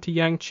happen to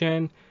Yang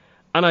Chen.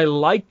 And I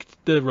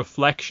liked the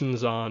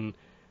reflections on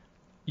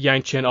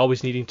Yang Chen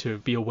always needing to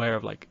be aware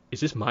of, like,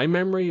 is this my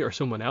memory or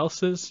someone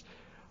else's?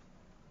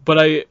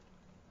 But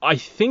I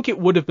think it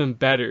would have been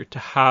better to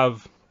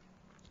have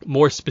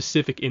more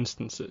specific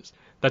instances.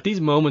 That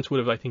these moments would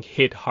have, I think,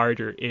 hit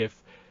harder if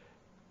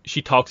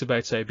she talks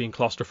about, say, being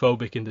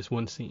claustrophobic in this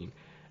one scene,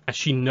 and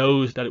she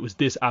knows that it was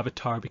this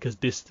avatar because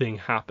this thing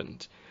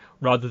happened,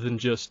 rather than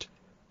just,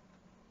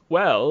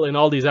 well, in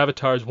all these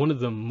avatars, one of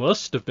them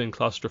must have been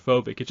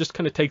claustrophobic. It just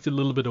kind of takes a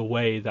little bit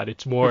away that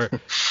it's more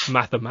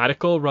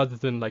mathematical rather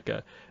than like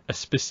a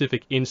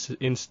specific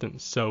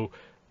instance. So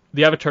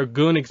the Avatar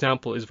Gun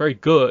example is very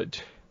good,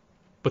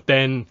 but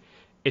then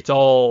it's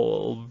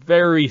all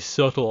very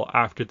subtle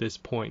after this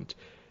point.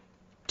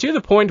 To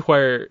the point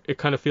where it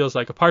kind of feels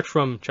like, apart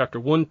from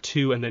chapter 1,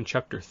 2, and then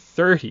chapter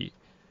 30,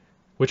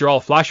 which are all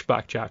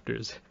flashback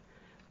chapters,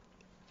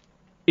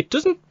 it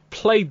doesn't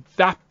play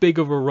that big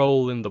of a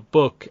role in the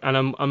book, and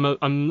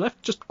I'm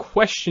left just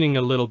questioning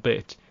a little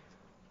bit,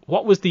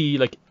 what was the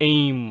like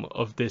aim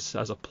of this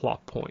as a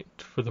plot point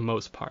for the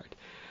most part?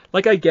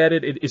 Like, I get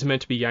it, it is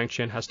meant to be Yang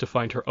Chen has to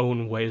find her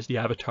own way as the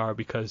Avatar,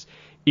 because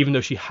even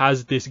though she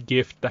has this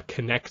gift that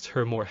connects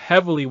her more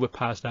heavily with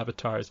past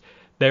avatars,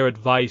 their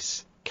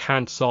advice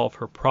can't solve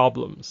her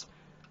problems.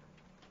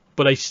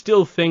 But I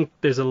still think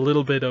there's a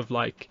little bit of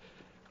like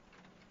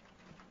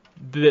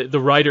the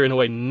writer in a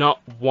way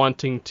not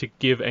wanting to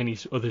give any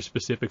other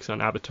specifics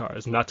on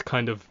avatars, and that's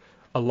kind of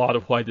a lot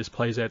of why this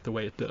plays out the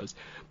way it does.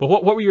 But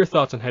what were your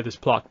thoughts on how this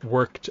plot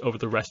worked over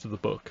the rest of the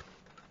book?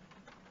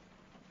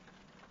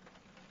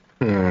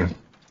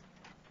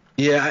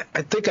 Yeah,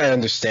 I think I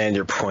understand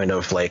your point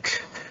of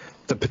like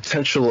the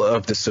potential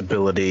of this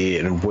ability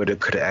and what it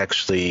could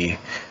actually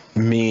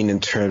mean in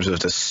terms of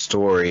the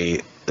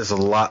story is a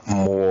lot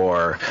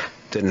more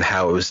than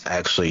how it was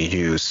actually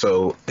used.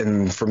 So,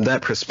 and from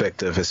that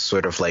perspective, it's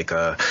sort of like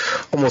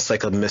almost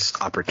like a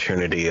missed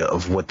opportunity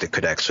of what they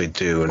could actually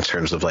do in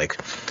terms of like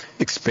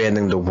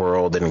expanding the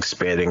world and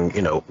expanding,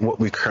 what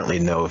we currently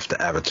know of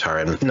the Avatar.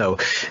 And,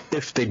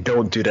 if they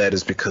don't do that,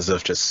 is because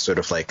of just sort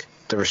of like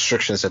the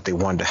restrictions that they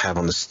wanted to have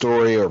on the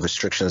story, or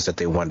restrictions that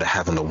they wanted to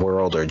have on the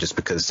world, or just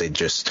because they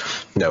just,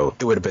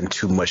 it would have been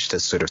too much to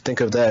sort of think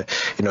of that.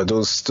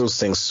 Those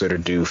things sort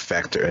of do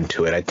factor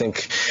into it. I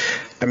think,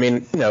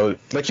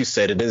 like you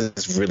said, it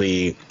is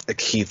really a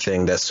key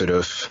thing that sort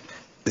of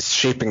is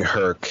shaping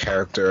her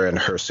character and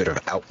her sort of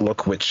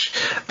outlook, which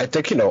I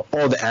think,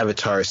 all the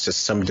avatars to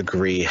some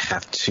degree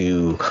have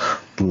to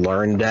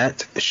learn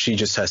that. She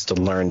just has to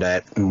learn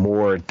that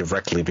more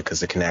directly,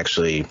 because it can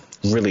actually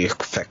really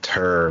affect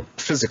her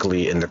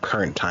physically in the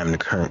current time, the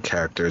current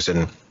characters.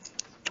 And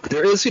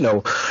there is,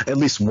 at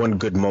least one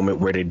good moment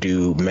where they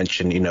do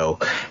mention,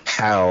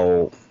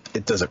 how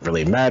it doesn't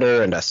really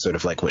matter, and that's sort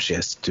of like what she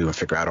has to do and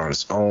figure out on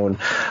its own.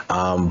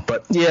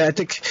 But yeah, I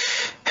think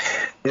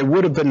it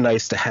would have been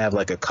nice to have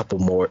like a couple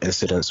more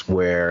incidents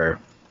where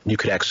you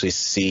could actually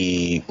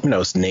see,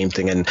 this name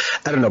thing. And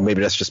I don't know,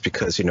 maybe that's just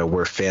because,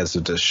 we're fans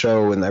of the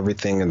show and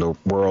everything in the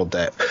world,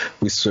 that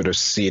we sort of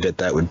see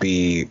that would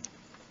be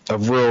a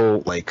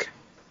real like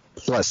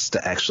plus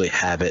to actually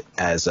have it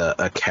as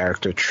a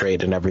character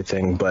trait and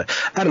everything. But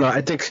I don't know,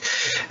 I think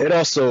it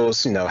also,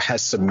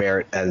 has some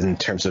merit as in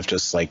terms of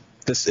just like,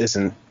 this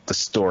isn't the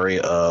story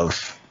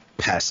of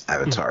past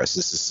avatars.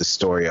 This is the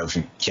story of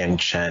Yang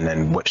Chen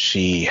and what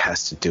she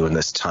has to do in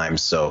this time.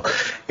 So,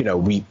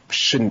 we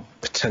shouldn't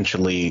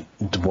potentially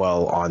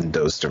dwell on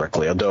those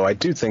directly. Although I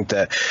do think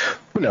that,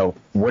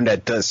 when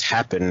that does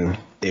happen,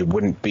 it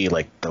wouldn't be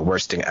like the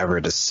worst thing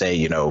ever to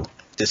say,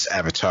 this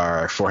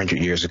avatar 400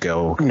 years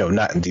ago,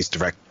 not in these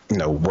direct,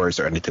 words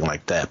or anything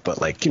like that,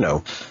 but like,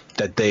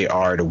 that they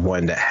are the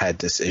one that had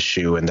this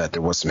issue and that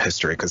there was some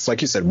history. Because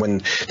like you said,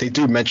 when they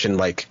do mention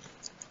like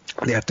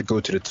they have to go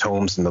to the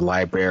tomes in the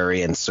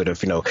library and sort of,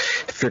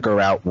 figure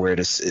out where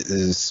this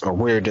is, or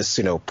where this,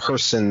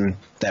 person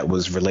that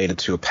was related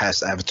to a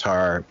past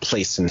avatar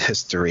place in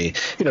history,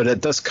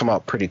 that does come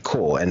out pretty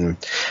cool. And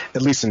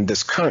at least in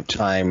this current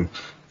time,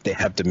 they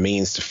have the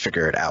means to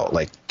figure it out.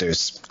 Like,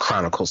 there's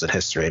chronicles in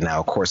history. Now,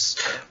 of course,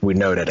 we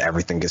know that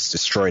everything gets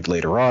destroyed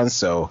later on.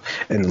 So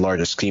in the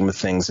larger scheme of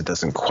things, it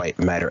doesn't quite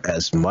matter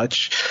as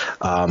much.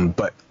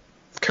 But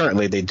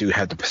currently they do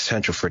have the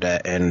potential for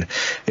that. And,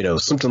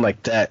 something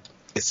like that,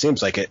 it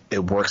seems like it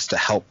works to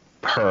help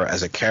her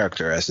as a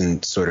character, as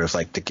in sort of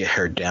like to get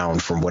her down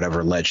from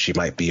whatever ledge she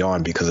might be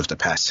on because of the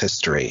past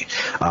history.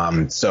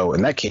 So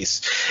in that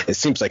case, it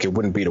seems like it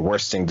wouldn't be the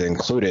worst thing to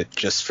include it,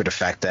 just for the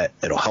fact that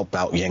it'll help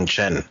out Yang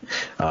Chen.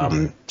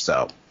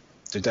 So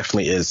there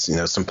definitely is, you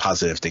know, some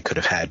positive they could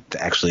have had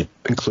to actually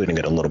including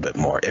it a little bit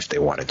more if they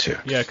wanted to.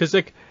 Yeah, because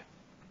like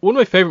one of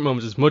my favorite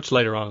moments is much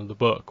later on in the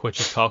book when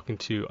she's talking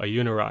to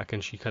Ayunarak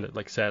and she kind of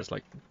like says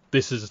like,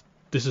 this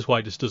is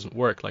why this doesn't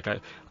work. Like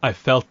I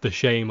felt the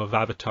shame of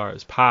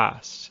Avatar's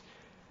past.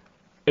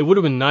 It would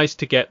have been nice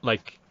to get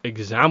like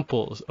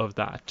examples of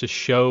that to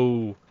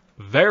show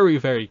very,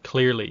 very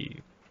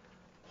clearly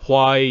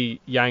why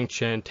Yang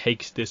Chen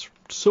takes this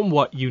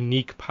somewhat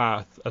unique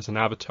path as an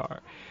avatar,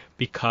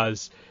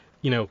 because,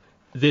 you know,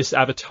 this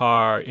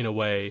avatar in a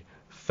way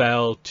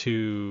fell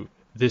to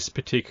this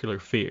particular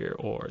fear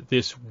or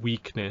this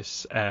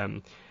weakness,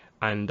 and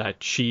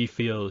that she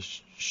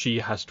feels she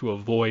has to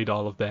avoid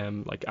all of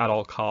them like at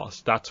all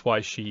costs. That's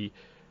why she,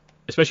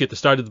 especially at the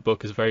start of the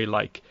book, is very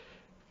like,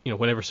 you know,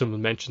 whenever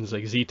someone mentions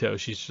like Zito,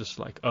 she's just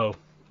like, oh,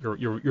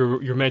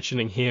 you're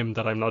mentioning him,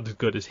 that I'm not as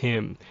good as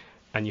him,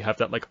 and you have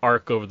that like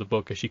arc over the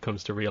book as she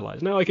comes to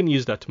realize, now I can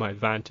use that to my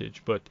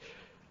advantage. But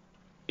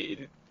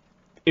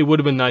it would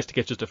have been nice to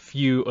get just a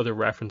few other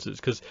references,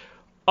 because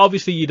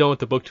obviously you don't want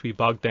the book to be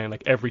bogged down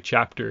like every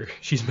chapter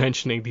she's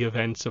mentioning the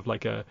events of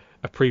like a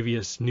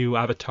previous new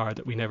avatar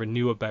that we never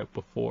knew about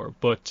before.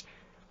 But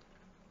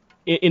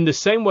in the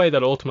same way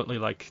that ultimately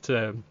like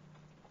to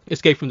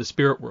Escape from the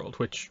Spirit World,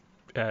 which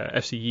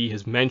FCE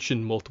has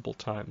mentioned multiple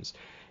times,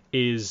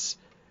 is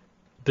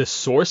the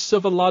source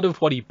of a lot of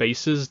what he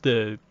bases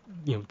the,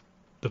 you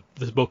know,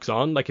 the books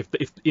on. Like if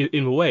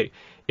in a way,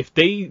 if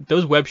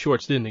those web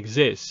shorts didn't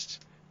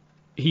exist,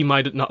 he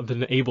might not have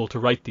been able to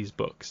write these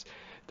books.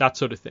 That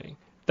sort of thing.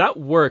 That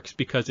works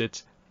because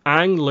it's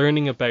Aang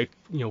learning about,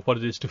 you know, what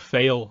it is to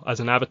fail as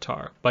an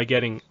avatar by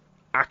getting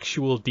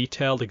actual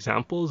detailed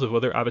examples of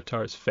other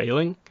avatars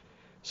failing.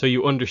 So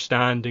you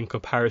understand in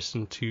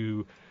comparison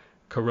to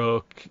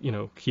Karuk, you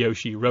know,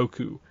 Kyoshi,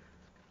 Roku,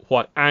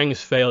 what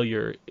Aang's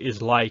failure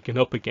is like and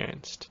up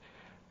against.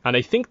 And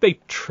I think they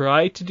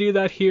try to do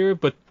that here,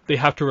 but they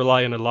have to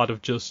rely on a lot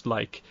of just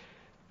like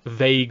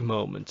vague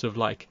moments of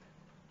like,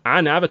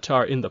 an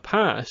avatar in the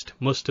past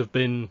must have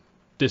been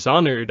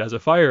dishonored as a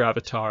fire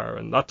avatar,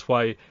 and that's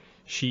why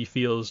she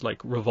feels like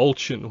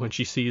revulsion when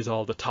she sees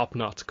all the top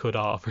knots cut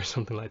off or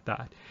something like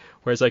that.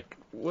 Whereas like,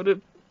 would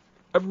it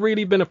have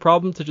really been a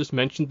problem to just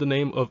mention the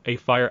name of a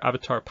fire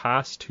avatar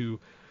past who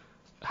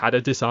had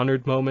a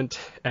dishonored moment?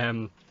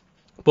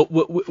 But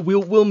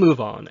we'll move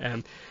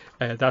on.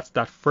 That's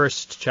that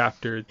first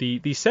chapter.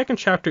 The second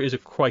chapter is a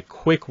quite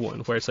quick one,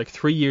 where it's like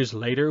 3 years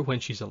later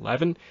when she's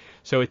 11.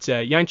 So it's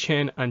Yang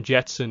Chen and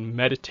Jetson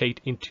meditate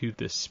into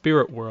the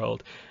spirit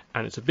world,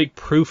 and it's a big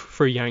proof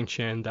for Yang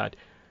Chen that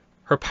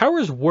her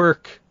powers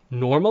work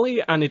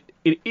normally, and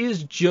it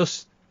is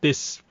just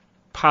this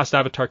past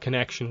avatar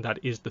connection that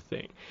is the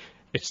thing.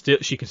 It's still,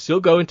 she can still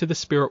go into the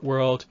spirit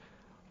world,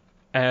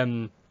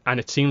 and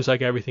it seems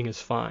like everything is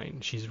fine.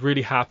 She's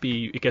really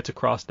happy. It gets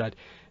across that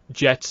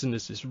Jetson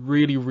is this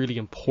really, really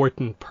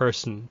important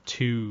person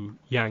to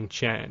Yang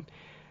Chen.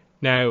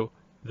 Now,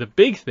 the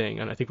big thing,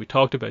 and I think we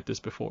talked about this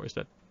before, is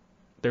that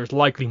there's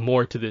likely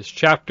more to this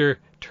chapter.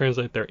 Turns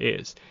out there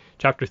is.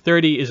 Chapter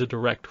 30 is a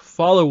direct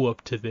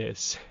follow-up to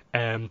this,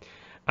 and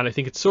I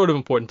think it's sort of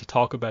important to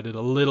talk about it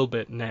a little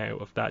bit now,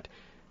 of that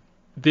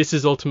this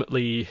is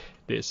ultimately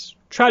this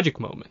tragic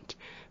moment,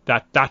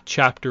 that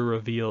chapter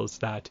reveals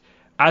that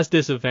as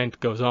this event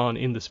goes on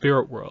in the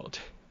spirit world,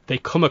 they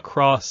come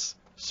across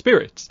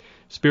spirits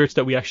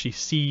that we actually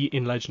see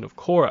in Legend of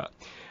Korra,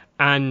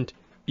 and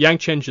Yang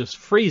Chen just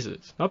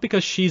freezes, not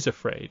because she's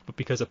afraid, but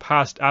because a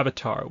past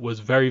avatar was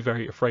very,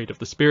 very afraid of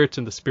the spirits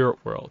in the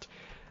spirit world.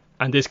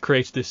 And this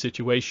creates this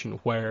situation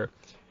where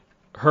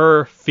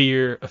her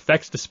fear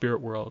affects the spirit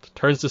world,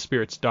 turns the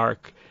spirits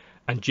dark,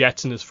 and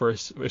Jetson is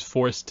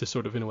forced to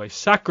sort of, in a way,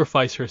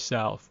 sacrifice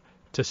herself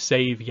to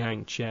save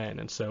Yang Chen.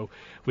 And so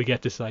we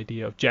get this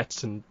idea of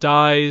Jetson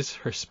dies,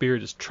 her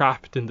spirit is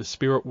trapped in the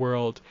spirit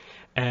world,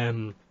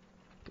 and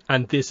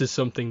this is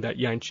something that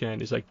Yang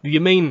Chen is like, the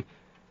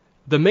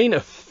main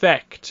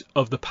effect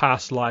of the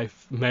past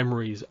life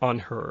memories on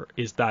her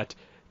is that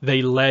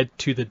they led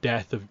to the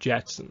death of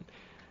Jetson,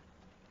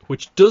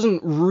 which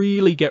doesn't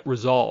really get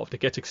resolved. It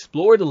gets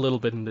explored a little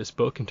bit in this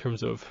book in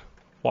terms of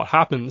what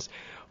happens,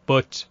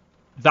 but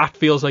that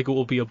feels like it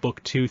will be a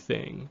book 2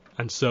 thing.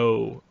 And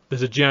so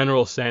there's a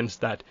general sense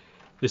that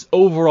this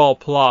overall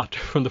plot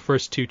from the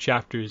first 2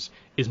 chapters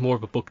is more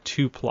of a book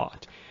 2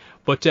 plot.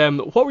 But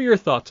what were your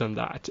thoughts on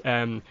that?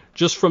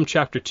 Just from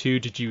chapter 2,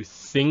 did you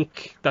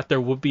think that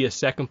there would be a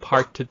second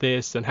part to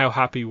this? And how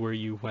happy were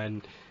you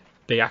when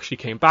they actually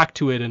came back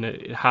to it and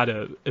it had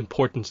an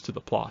importance to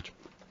the plot?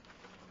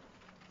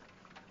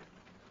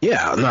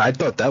 Yeah, no, I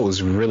thought that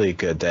was really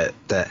good.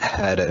 That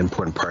had an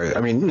important part. I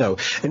mean,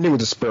 ending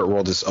with the spirit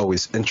world is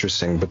always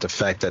interesting, but the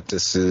fact that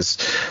this is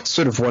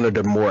sort of one of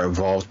the more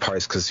involved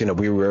parts, because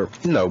we were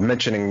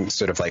mentioning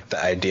sort of like the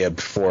idea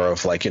before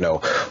of like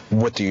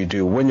what do you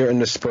do when you're in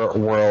the spirit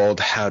world?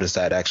 How does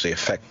that actually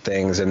affect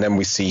things? And then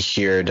we see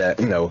here that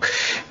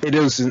it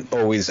isn't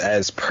always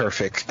as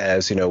perfect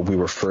as we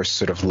were first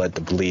sort of led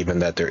to believe,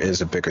 and that there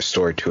is a bigger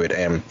story to it,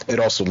 and it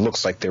also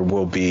looks like there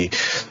will be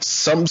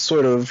some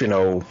sort of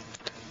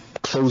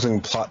closing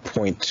plot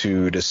point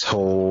to this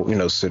whole,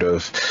 sort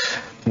of,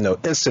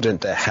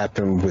 incident that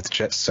happened with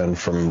Jetson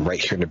from right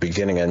here in the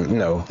beginning. And,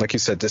 like you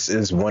said, this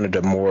is one of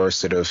the more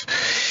sort of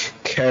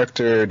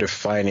character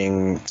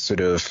defining sort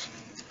of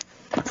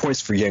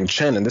points for Yang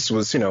Chen. And this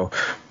was,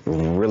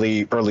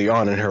 really early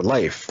on in her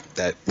life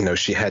that,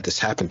 she had this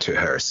happen to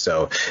her.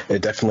 So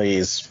it definitely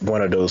is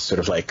one of those sort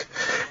of like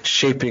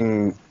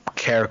shaping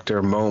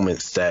character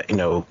moments that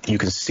you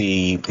can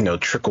see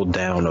trickle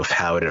down of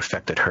how it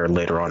affected her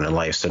later on in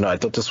life. So no, I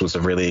thought this was a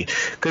really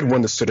good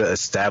one to sort of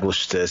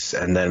establish this,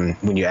 and then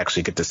when you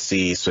actually get to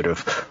see sort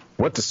of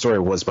what the story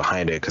was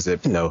behind it, because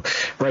it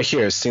right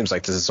here it seems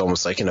like this is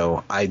almost like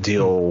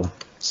ideal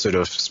sort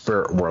of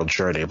spirit world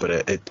journey, but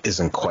it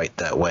isn't quite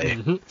that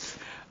way.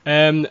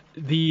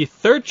 The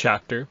third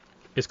chapter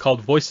is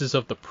called Voices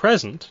of the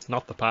Present,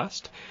 not the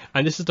Past,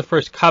 and this is the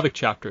first Kavik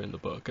chapter in the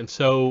book. And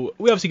so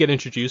we obviously get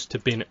introduced to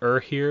Bin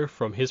here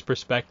from his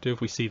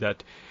perspective. We see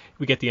that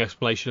we get the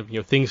explanation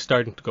of things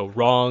starting to go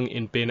wrong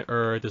in Bin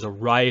There's a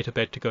riot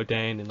about to go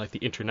down in like the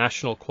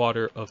international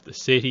quarter of the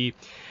city.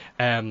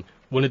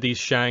 One of these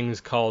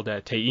Shangs called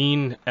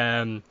Tein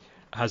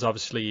has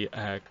obviously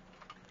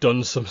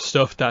done some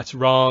stuff that's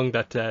wrong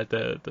that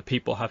the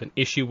people have an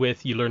issue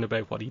with. You learn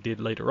about what he did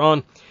later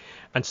on.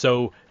 And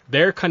so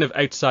they're kind of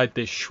outside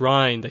this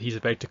shrine that he's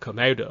about to come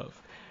out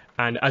of.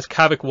 And as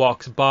Kavik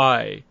walks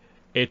by,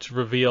 it's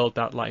revealed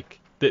that like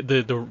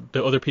the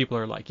other people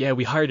are like, yeah,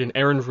 we hired an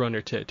errand runner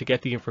to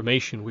get the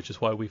information, which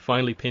is why we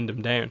finally pinned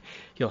him down.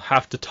 He'll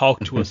have to talk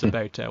to us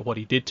about what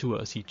he did to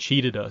us. He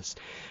cheated us.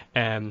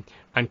 And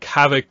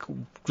Kavik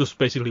just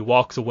basically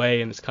walks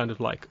away, and it's kind of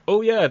like,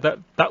 oh yeah,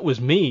 that was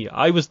me.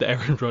 I was the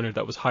errand runner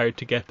that was hired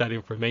to get that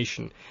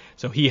information.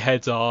 So he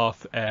heads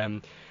off.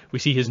 We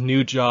see his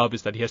new job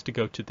is that he has to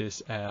go to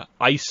this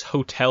ice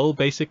hotel,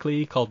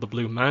 basically, called the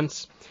Blue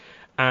Manse.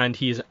 And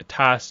he is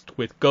tasked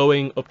with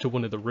going up to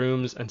one of the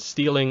rooms and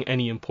stealing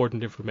any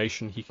important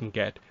information he can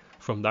get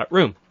from that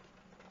room.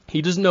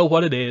 He doesn't know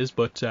what it is,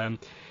 but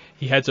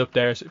he heads up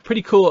there. It's a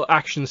pretty cool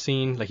action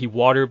scene. Like he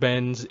water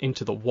bends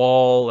into the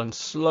wall and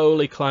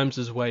slowly climbs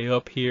his way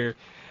up here.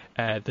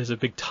 There's a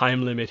big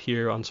time limit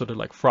here on sort of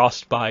like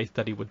frostbite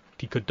that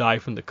he could die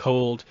from the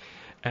cold.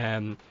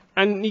 And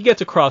he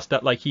gets across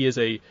that like he is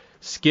a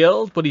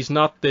skilled, but he's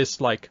not this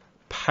like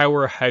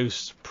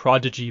powerhouse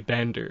prodigy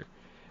bender.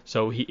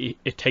 So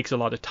it takes a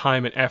lot of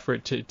time and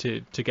effort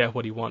to get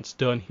what he wants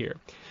done here.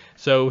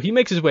 So he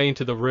makes his way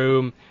into the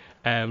room,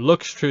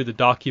 looks through the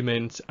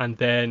documents, and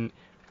then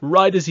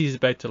right as he's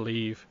about to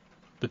leave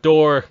the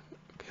door,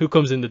 who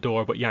comes in the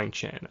door but Yang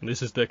Chen? And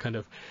this is the kind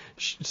of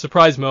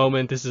surprise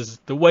moment. This is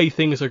the way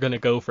things are going to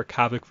go for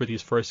Kavik for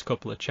these first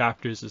couple of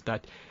chapters, is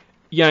that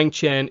Yang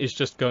Chen is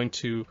just going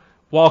to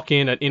walk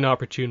in at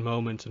inopportune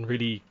moments and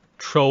really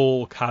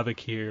troll Kavik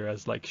here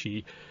as like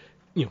she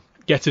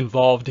gets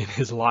involved in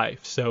his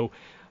life. So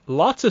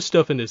lots of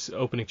stuff in this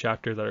opening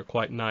chapter that are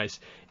quite nice.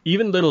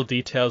 Even little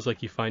details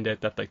like you find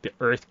out that like the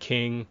Earth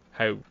King,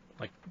 how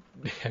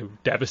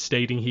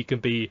devastating he can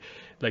be,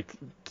 like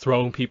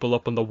throwing people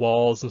up on the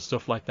walls and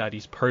stuff like that.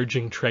 He's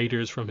purging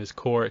traitors from his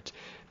court.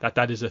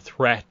 That is a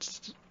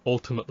threat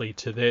ultimately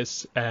to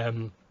this.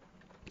 And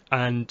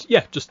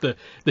yeah, just the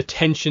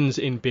tensions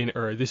in Bin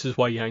This is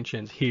why Yang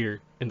Chen's here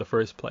in the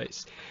first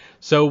place.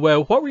 So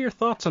what were your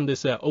thoughts on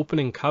this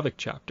opening Kavik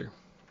chapter?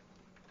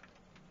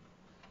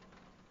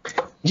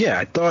 Yeah,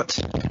 I thought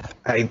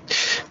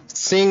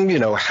seeing,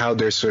 how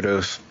they're sort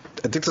of,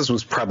 I think this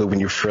was probably when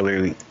you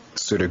really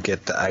sort of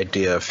get the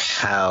idea of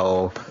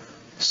how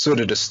sort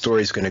of the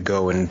story's going to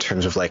go in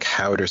terms of like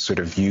how they're sort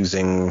of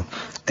using,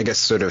 I guess,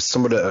 sort of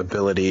some of the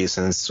abilities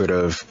and sort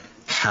of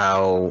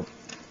how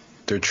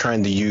they're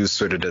trying to use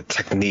sort of the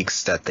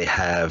techniques that they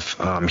have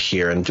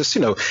here. And just,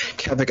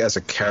 Kavik as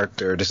a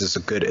character, this is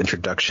a good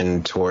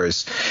introduction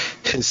towards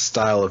his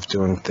style of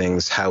doing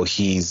things, how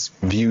he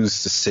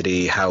views the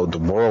city, how the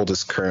world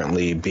is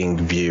currently being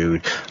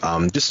viewed.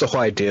 Just the whole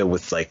idea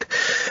with like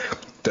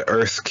the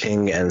Earth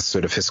King and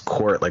sort of his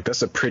court, like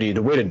that's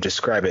the way to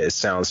describe it, it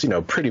sounds,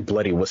 pretty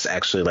bloody what's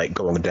actually like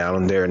going down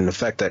in there. And the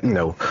fact that,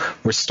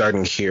 we're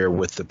starting here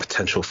with the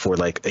potential for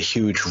like a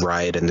huge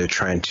riot, and they're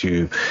trying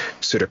to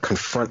sort of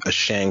confront a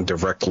Shang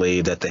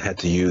directly, that they had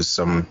to use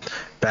some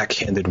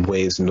backhanded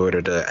ways in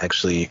order to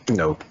actually,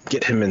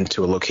 get him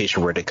into a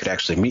location where they could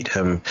actually meet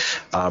him,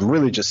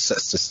 really just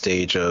sets the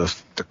stage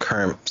of the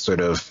current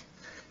sort of,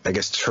 I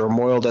guess,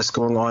 turmoil that's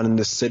going on in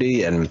the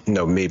city, and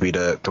maybe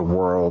the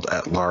world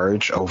at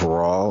large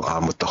overall,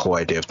 with the whole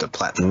idea of the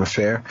Platinum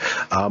Affair.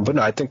 But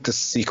no, I think this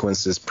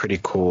sequence is pretty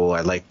cool.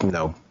 I like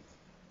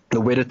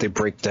the way that they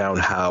break down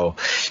how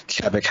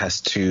Kavik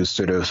has to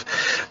sort of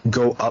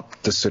go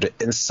up the sort of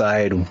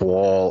inside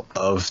wall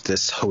of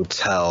this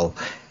hotel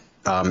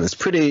it's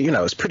pretty,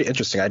 it's pretty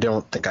interesting. I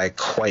don't think I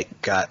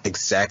quite got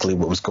exactly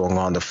what was going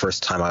on the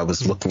first time I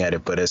was looking at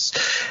it, but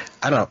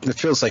I don't know, it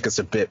feels like it's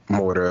a bit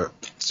more to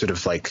sort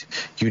of like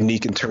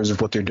unique in terms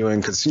of what they're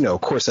doing. Because,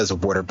 of course, as a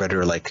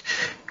waterbender, like,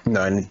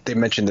 and they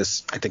mentioned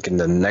this, I think, in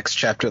the next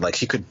chapter, like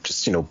he could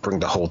just, bring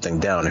the whole thing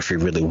down if he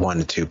really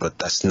wanted to, but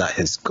that's not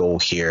his goal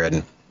here.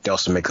 And they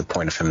also make the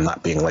point of him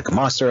not being like a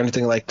monster or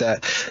anything like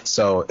that.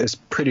 So it's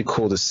pretty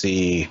cool to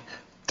see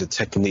the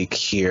technique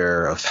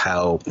here of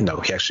how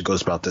he actually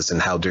goes about this,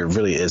 and how there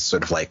really is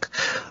sort of like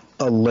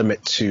a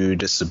limit to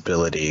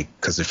disability,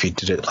 because if he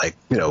did it like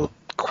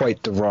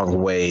quite the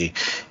wrong way,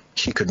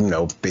 he could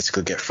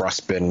basically get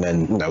frostbitten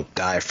and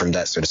die from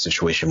that sort of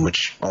situation,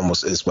 which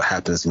almost is what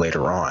happens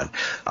later on.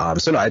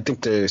 So I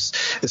think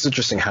it's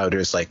interesting how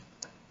there's like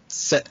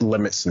set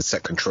limits and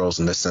set controls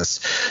in this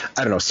sense.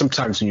 I don't know,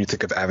 sometimes when you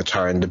think of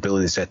Avatar and the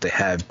abilities that they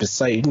have,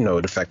 besides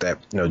the fact that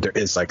there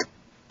is like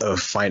a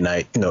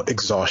finite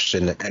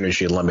exhaustion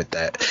energy limit,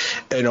 that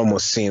it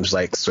almost seems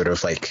like sort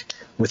of like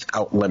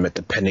without limit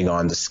depending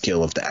on the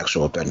skill of the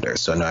actual bender.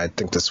 So I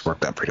think this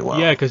worked out pretty well.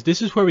 Yeah, because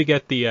this is where we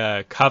get the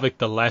Kavik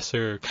the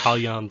Lesser,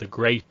 Kalyan the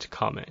Great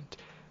comment.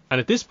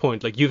 And at this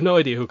point, like, you've no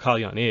idea who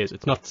Kalyan is.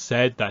 It's not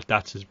said that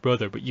that's his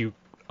brother, but you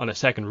on a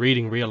second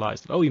reading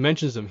realize that, he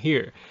mentions him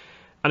here.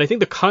 And I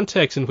think the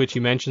context in which he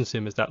mentions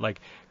him is that, like,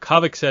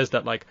 Kavik says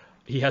that, like,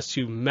 he has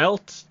to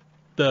melt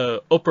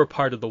the upper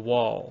part of the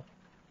wall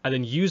and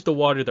then use the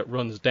water that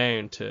runs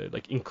down to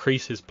like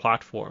increase his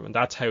platform, and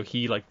that's how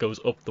he like goes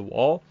up the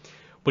wall.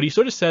 But he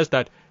sort of says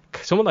that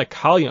someone like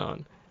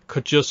Kalyan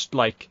could just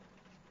like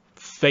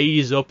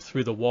phase up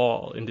through the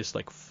wall in this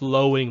like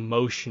flowing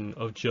motion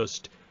of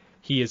just,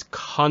 he is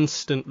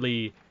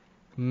constantly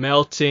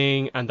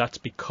melting, and that's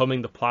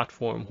becoming the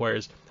platform.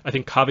 Whereas I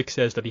think Kavik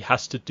says that he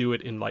has to do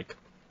it in like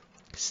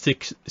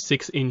six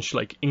inch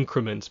like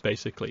increments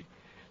basically.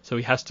 So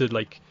he has to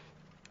like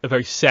a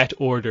very set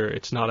order.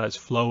 It's not as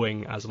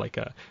flowing as like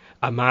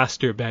a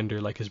master bender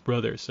like his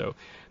brother. So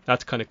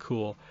that's kind of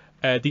cool.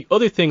 The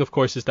other thing, of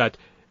course, is that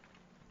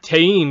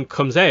Tain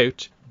comes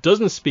out,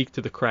 doesn't speak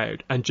to the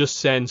crowd, and just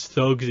sends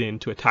thugs in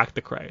to attack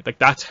the crowd. Like,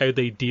 that's how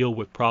they deal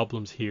with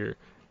problems here.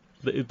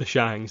 The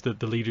Shangs,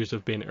 the leaders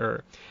of Bin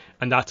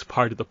and that's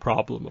part of the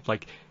problem of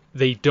like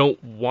they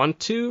don't want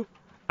to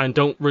and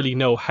don't really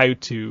know how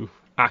to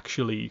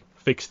actually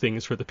fix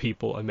things for the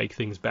people and make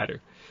things better.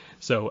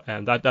 So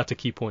that's a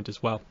key point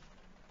as well.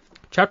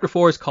 Chapter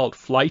 4 is called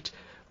Flight.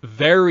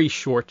 Very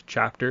short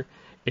chapter.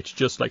 It's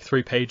just like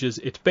 3 pages.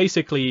 It's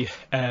basically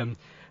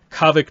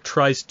Kavik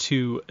tries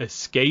to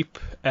escape.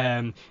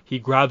 He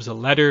grabs a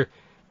ladder,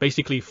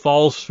 basically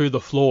falls through the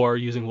floor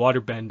using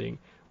water bending,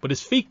 but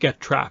his feet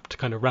get trapped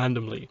kind of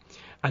randomly.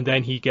 And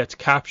then he gets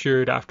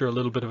captured after a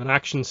little bit of an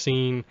action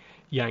scene.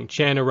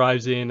 Yangchen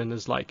arrives in and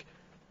is like,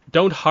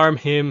 don't harm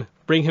him,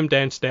 bring him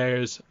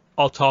downstairs,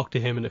 I'll talk to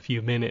him in a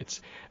few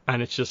minutes.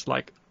 And it's just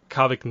like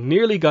Kavik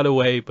nearly got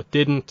away but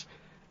didn't.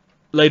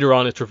 Later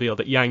on it's revealed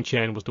that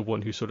Yangchen was the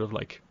one who sort of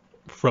like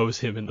froze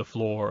him in the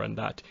floor, and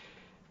that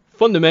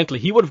fundamentally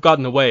he would have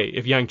gotten away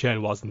if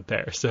Yangchen wasn't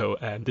there. So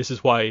this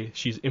is why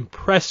she's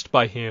impressed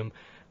by him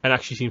and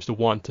actually seems to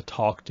want to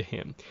talk to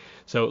him.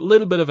 So a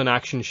little bit of an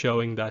action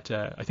showing that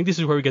I think this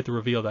is where we get the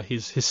reveal that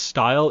his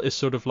style is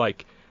sort of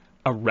like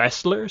a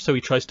wrestler. So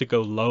he tries to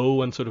go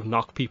low and sort of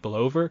knock people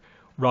over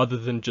rather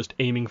than just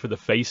aiming for the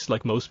face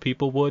like most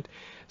people would.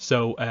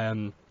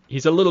 So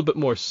he's a little bit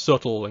more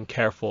subtle and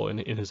careful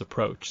in his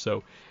approach.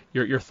 So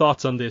your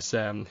thoughts on this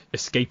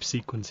escape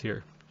sequence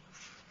here?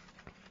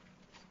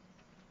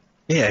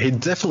 Yeah, he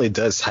definitely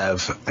does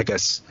have, I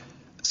guess,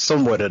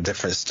 somewhat a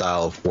different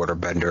style of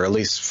waterbender, at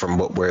least from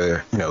what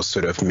we're,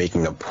 sort of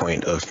making a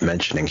point of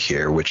mentioning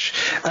here, which,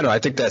 I don't know, I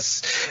think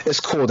it's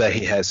cool that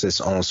he has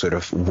his own sort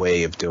of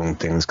way of doing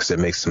things because it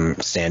makes him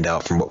stand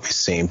out from what we've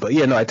seen. But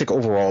yeah, no, I think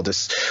overall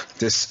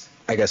this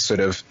I guess, sort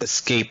of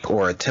escape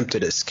or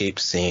attempted escape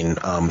scene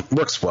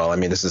works well. I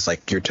mean, this is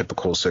like your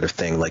typical sort of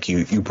thing. Like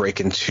you break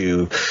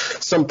into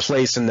some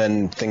place and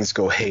then things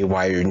go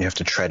haywire and you have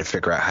to try to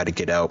figure out how to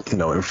get out,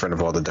 in front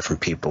of all the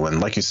different people. And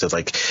like you said,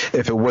 like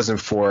if it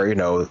wasn't for,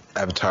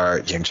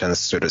 Avatar Yangchen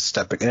sort of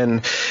stepping in,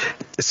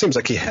 it seems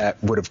like he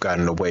would have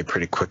gotten away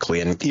pretty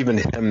quickly. And even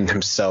him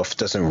himself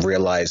doesn't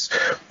realize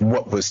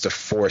what was the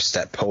force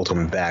that pulled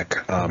him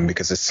back,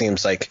 because it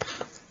seems like,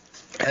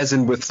 as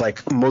in with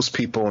like most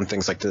people and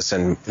things like this,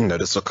 and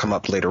this will come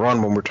up later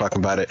on when we're talking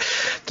about it,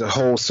 the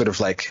whole sort of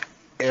like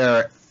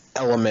air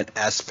element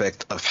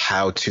aspect of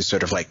how to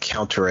sort of like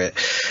counter it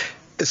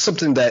is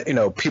something that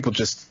people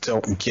just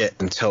don't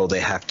get until they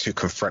have to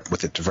confront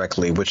with it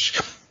directly, which,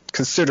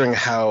 considering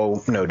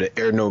how the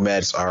air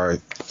nomads are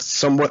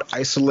somewhat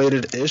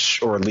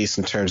isolated-ish, or at least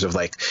in terms of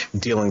like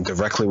dealing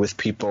directly with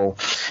people,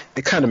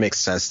 it kind of makes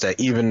sense that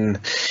even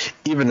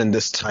in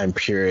this time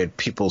period,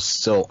 people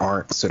still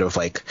aren't sort of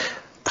like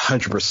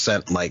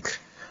 100% like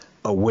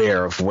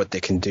aware of what they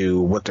can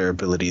do, what their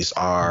abilities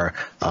are.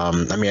 I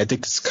mean, I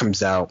think this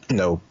comes out,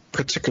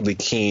 particularly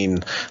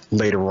keen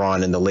later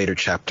on in the later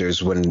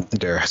chapters when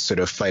they're sort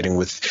of fighting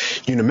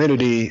with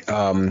unanimity,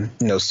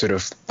 sort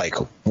of like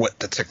what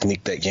the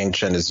technique that Yang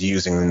Chen is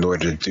using in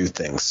order to do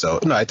things. So,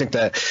 no, I think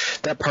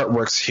that part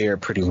works here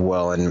pretty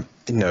well. And,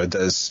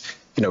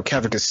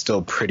 Kavik is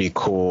still pretty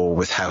cool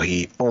with how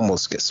he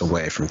almost gets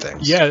away from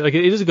things. Yeah, like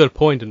it is a good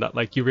point in that,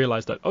 like, you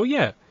realize that, oh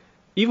yeah,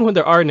 even when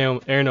there are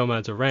now air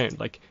nomads around,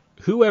 like,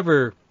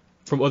 whoever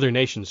from other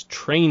nations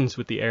trains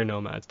with the air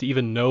nomads to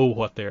even know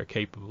what they're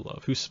capable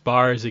of, who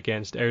spars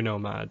against air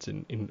nomads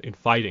in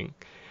fighting.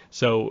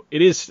 So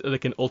it is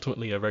like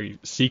ultimately a very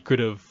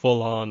secretive,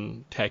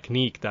 full-on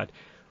technique that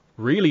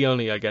really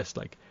only, I guess,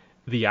 like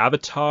the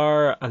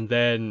Avatar and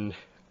then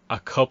a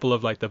couple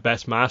of like the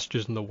best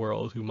masters in the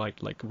world who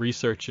might like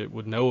research it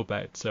would know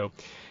about. So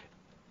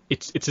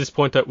it's this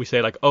point that we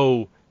say like,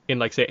 oh, in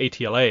like say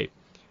ATLA,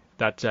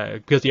 that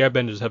because the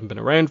airbenders haven't been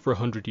around for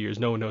 100 years,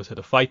 no one knows how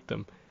to fight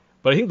them.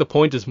 But I think the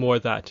point is more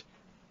that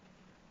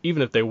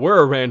even if they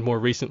were around more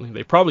recently,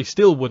 they probably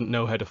still wouldn't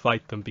know how to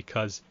fight them,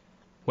 because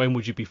when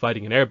would you be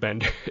fighting an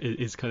airbender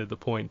is kind of the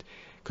point.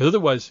 Because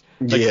otherwise,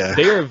 like,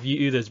 they are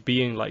viewed as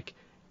being like,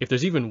 if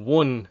there's even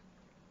one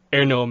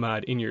air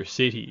nomad in your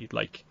city,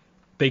 like,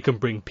 they can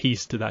bring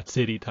peace to that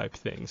city type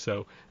thing.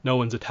 So no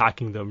one's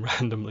attacking them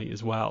randomly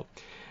as well.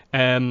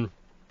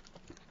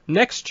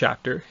 Next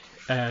chapter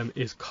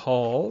is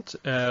called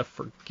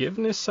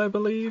Forgiveness, I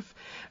believe.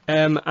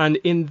 And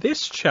in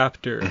this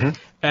chapter,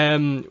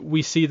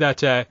 we see that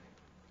the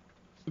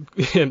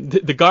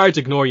guards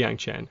ignore Yang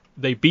Chen.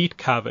 They beat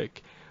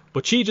Kavik,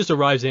 but she just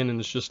arrives in and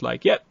is just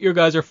like, yep, your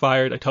guys are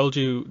fired. I told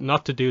you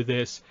not to do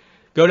this.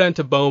 Go down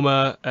to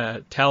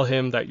Boma, tell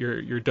him that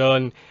you're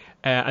done.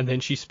 And then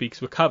she speaks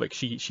with Kavik.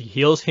 She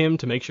heals him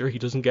to make sure he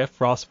doesn't get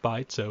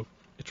frostbite. So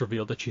it's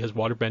revealed that she has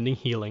waterbending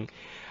healing.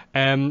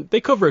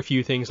 They cover a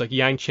few things, like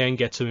Yang Chen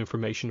gets some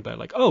information about,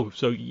 like, oh,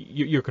 so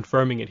you're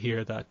confirming it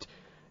here that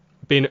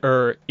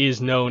Bin-Er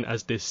is known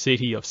as this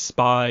city of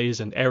spies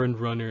and errand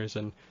runners,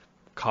 and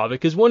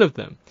Kavik is one of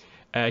them.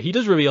 He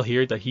does reveal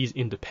here that he's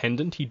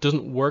independent. He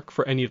doesn't work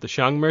for any of the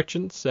Shang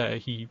merchants.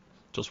 He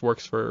just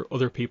works for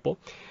other people.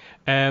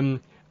 And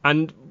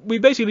we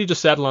basically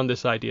just settle on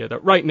this idea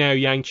that right now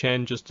Yang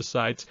Chen just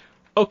decides,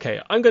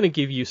 okay, I'm going to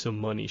give you some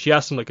money. She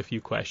asks him like a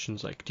few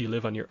questions, like, do you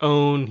live on your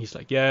own? He's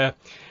like, yeah.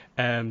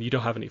 You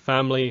don't have any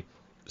family,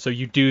 so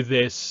you do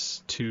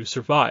this to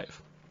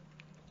survive.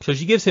 So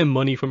she gives him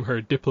money from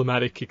her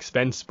diplomatic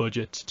expense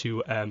budget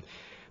to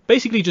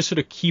basically just sort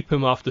of keep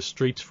him off the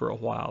streets for a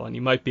while, and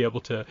he might be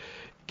able to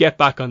get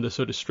back on the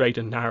sort of straight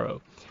and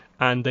narrow.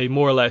 And they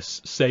more or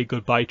less say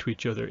goodbye to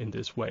each other in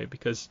this way,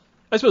 because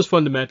I suppose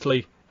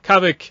fundamentally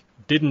Kavik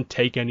didn't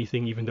take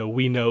anything, even though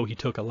we know he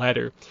took a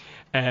letter.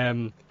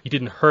 He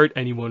didn't hurt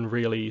anyone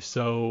really,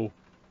 so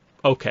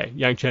okay,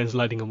 Yang Chen's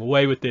letting him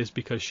away with this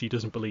because she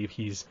doesn't believe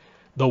he's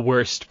the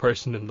worst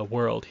person in the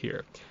world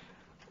here.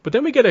 But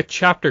then we get a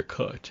chapter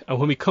cut, and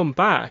when we come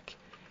back,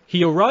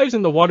 he arrives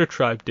in the Water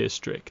Tribe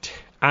district,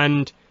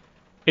 and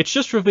it's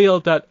just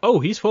revealed that, oh,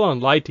 he's full on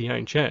lied to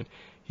Yang Chen.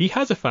 He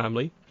has a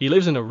family, he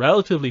lives in a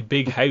relatively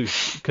big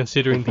house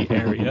considering the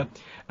area,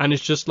 and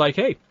it's just like,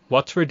 hey,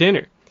 what's for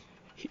dinner?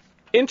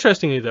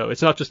 Interestingly, though,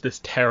 it's not just this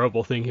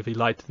terrible thing if he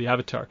lied to the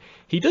Avatar.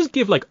 He does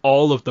give like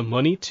all of the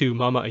money to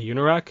Mama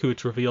Ayunarak, who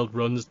it's revealed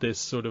runs this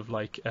sort of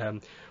like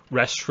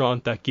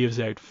restaurant that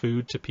gives out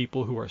food to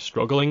people who are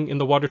struggling in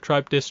the Water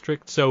Tribe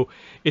district. So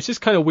it's this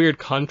kind of weird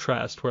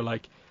contrast where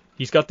like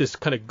he's got this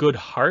kind of good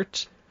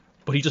heart,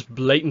 but he just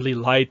blatantly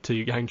lied to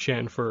Yang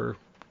Chen for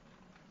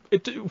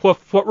it.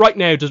 What right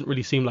now doesn't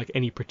really seem like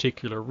any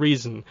particular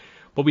reason,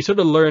 but we sort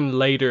of learn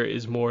later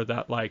is more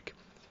that like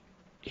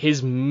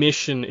his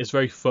mission is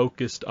very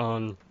focused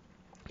on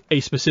a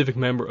specific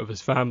member of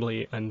his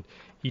family, and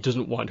he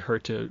doesn't want her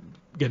to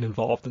get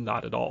involved in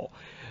that at all.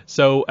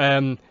 So,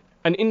 an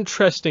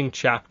interesting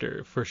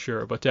chapter for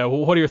sure. But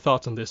what are your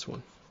thoughts on this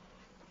one?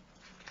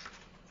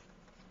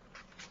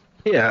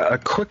 Yeah, a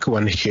quick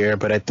one here,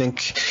 but I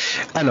think,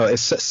 I know, it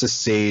sets the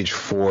stage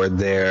for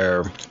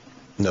their,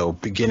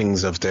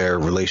 beginnings of their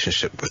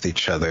relationship with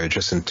each other,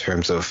 just in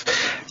terms of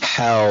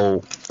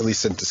how, at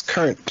least at this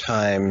current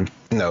time,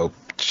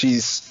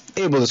 she's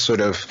able to sort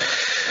of,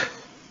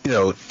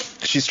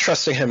 she's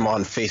trusting him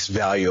on face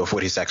value of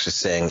what he's actually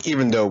saying,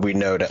 even though we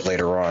know that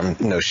later on,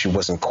 she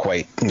wasn't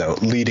quite,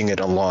 leading it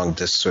along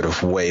this sort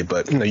of way.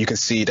 But, you can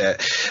see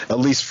that, at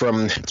least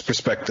from his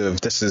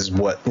perspective, this is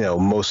what,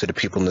 most of the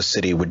people in the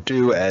city would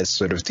do as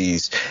sort of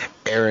these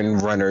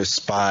errand runners,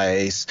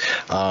 spies.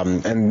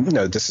 And,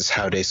 this is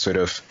how they sort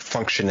of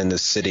function in the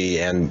city.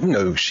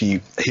 And,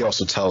 he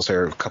also tells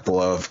her a couple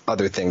of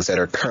other things that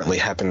are currently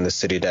happening in the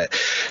city that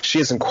she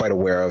isn't quite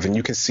aware of. And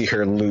you can see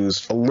her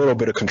lose a little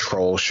bit of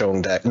control,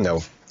 showing that,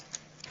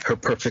 her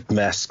perfect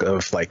mask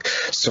of like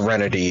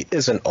serenity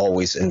isn't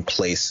always in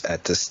place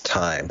at this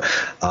time.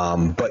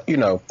 But, you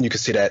can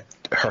see that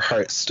her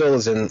heart still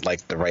is in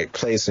like the right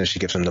place, and she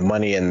gives him the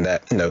money, and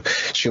that,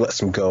 she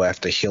lets him go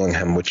after healing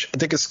him, which I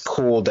think is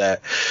cool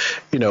that,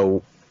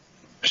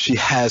 she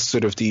has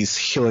sort of these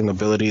healing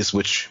abilities,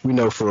 which we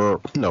know for all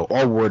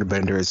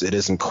waterbenders, it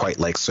isn't quite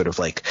like sort of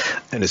like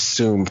an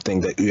assumed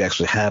thing that you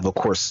actually have. Of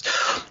course,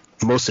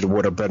 most of the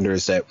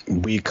waterbenders that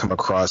we come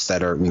across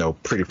that are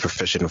pretty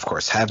proficient, of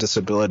course, have this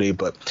ability,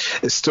 but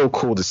it's still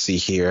cool to see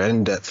here,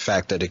 and the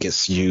fact that it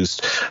gets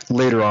used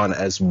later on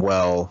as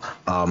well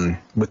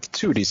with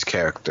two of these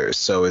characters.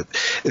 So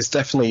it's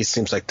definitely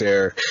seems like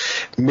they're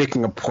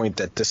making a point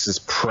that this is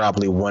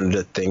probably one of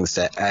the things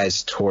that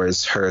adds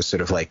towards her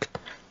sort of like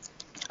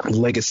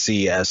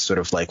legacy as sort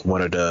of like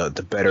one of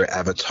the better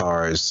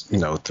avatars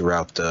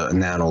throughout the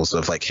annals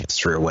of like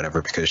history or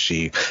whatever, because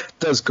she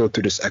does go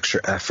through this extra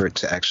effort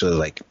to actually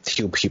like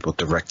heal people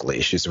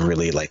directly. She's a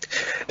really like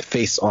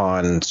face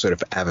on sort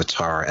of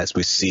avatar, as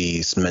we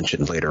see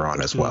mentioned later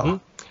on as well.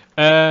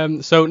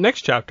 So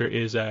next chapter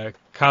is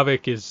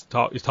Kavik is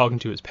talking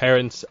to his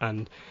parents,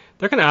 and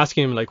they're kind of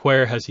asking him like,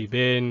 where has he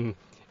been?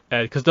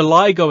 Because the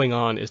lie going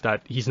on is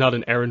that he's not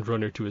an errand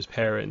runner to his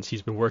parents.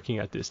 He's been working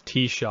at this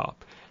tea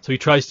shop. So he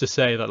tries to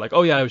say that like,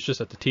 oh yeah, I was just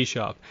at the tea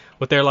shop.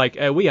 But they're like,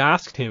 we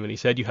asked him and he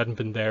said you hadn't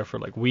been there for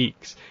like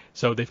weeks.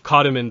 So they've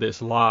caught him in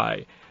this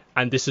lie.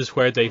 And this is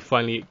where they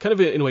finally kind of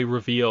in a way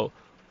reveal,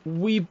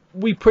 we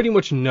pretty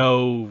much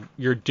know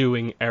you're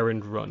doing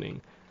errand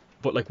running,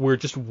 but like we're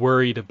just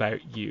worried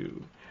about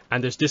you.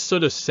 And there's this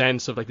sort of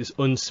sense of like this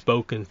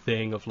unspoken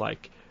thing of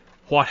like,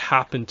 what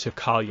happened to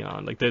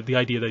Kalyan? Like the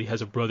idea that he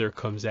has a brother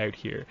comes out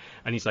here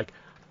and he's like,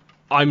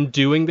 I'm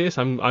doing this,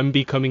 I'm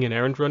becoming an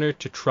errand runner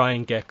to try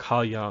and get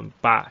Kalyan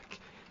back.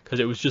 Because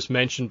it was just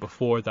mentioned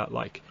before that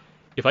like,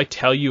 if I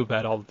tell you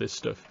about all of this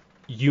stuff,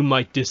 you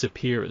might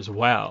disappear as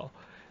well.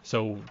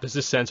 So there's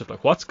this sense of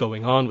like, what's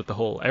going on with the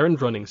whole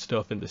errand running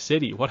stuff in the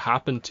city? What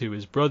happened to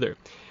his brother?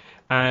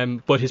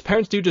 But his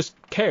parents do just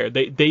care.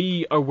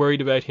 They are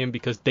worried about him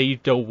because they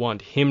don't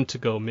want him to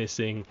go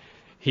missing.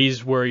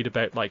 He's worried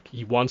about like,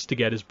 he wants to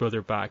get his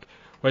brother back.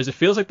 Whereas it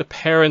feels like the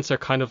parents are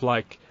kind of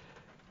like,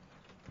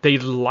 they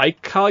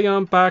like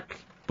Kalyan back,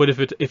 but if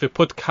it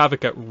puts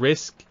Kavik at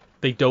risk,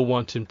 they don't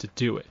want him to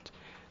do it.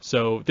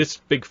 So this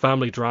big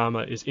family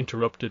drama is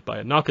interrupted by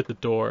a knock at the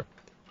door.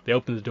 They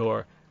open the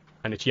door,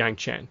 and it's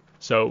Yangchen.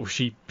 So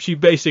she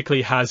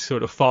basically has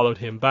sort of followed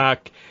him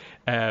back,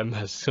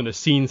 has sort of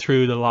seen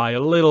through the lie a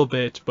little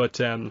bit,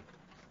 but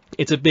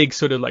it's a big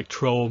sort of like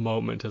troll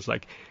moment as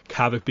like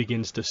Kavik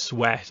begins to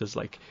sweat as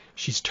like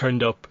she's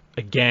turned up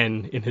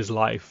again in his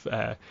life.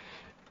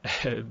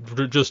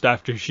 Just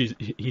after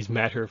he's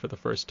met her for the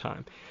first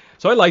time.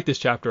 So I like this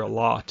chapter a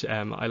lot.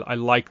 I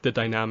like the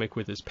dynamic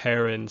with his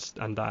parents,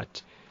 and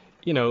that,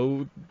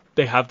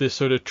 they have this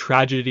sort of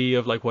tragedy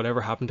of like whatever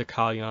happened to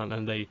Kalyan,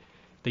 and they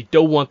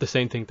don't want the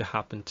same thing to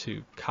happen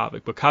to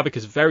Kavik. But Kavik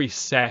is very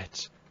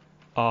set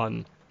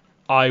on,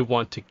 I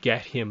want to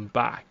get him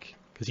back,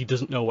 because he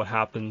doesn't know what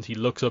happens. He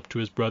looks up to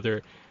his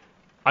brother.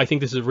 I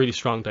think this is a really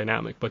strong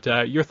dynamic.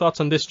 But your thoughts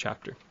on this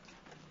chapter?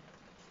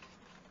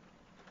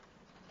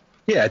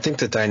 Yeah, I think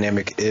the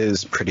dynamic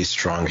is pretty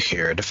strong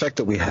here. The fact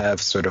that we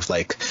have sort of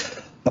like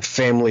a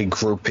family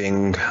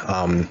grouping,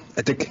 I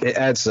think it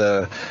adds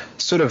a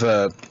sort of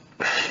a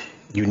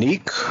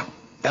unique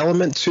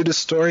element to the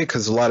story,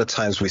 because a lot of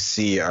times we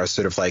see our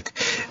sort of like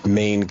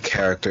main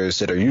characters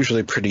that are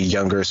usually pretty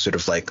younger, sort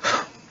of like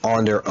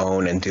on their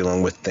own and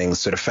dealing with things.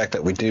 So the fact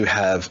that we do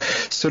have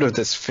sort of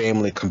this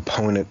family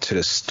component to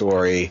the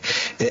story,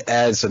 it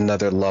adds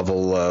another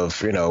level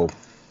of,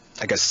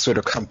 I guess, sort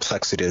of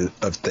complexity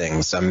of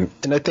things. And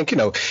I think,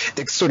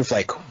 it sort of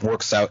like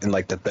works out in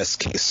like the best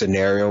case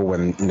scenario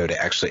when, they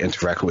actually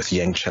interact with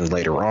Yangchen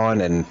later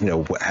on, and,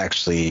 what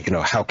actually,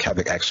 how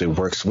Kavik actually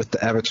works with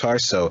the Avatar.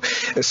 So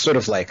it's sort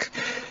of like,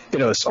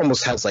 it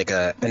almost has like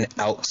an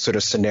out sort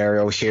of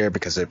scenario here,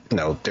 because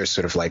they're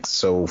sort of like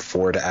so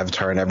for the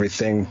Avatar and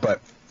everything. But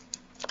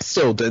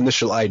still, the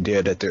initial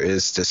idea that there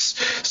is this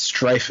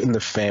strife in the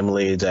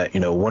family, that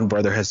one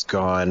brother has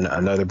gone,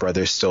 another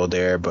brother is still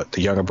there, but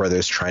the younger brother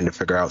is trying to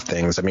figure out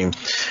things. I mean,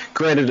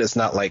 granted, it's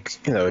not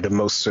like the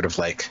most sort of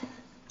like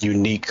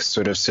unique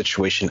sort of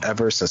situation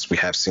ever, since we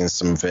have seen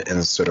some of it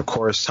in sort of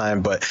chorus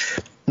time, but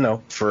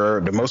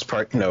for the most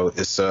part,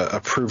 it's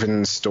a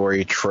proven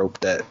story trope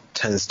that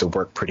tends to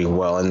work pretty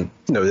well. And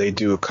they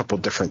do a couple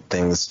different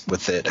things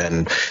with it,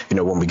 and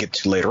when we get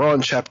to later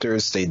on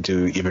chapters, they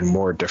do even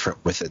more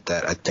different with it,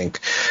 that I think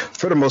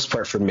for the most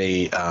part for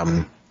me,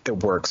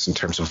 it works in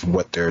terms of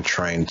what they're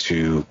trying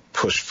to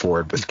push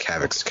forward with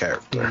Kavik's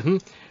character.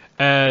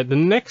 The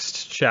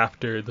next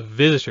chapter, The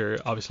Visitor,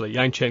 obviously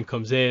Yangchen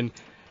comes in.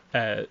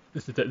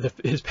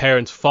 His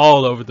parents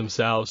fall over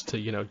themselves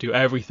to do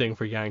everything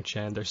for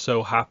Yangchen. They're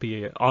so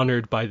happy,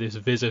 honored by this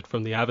visit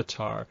from the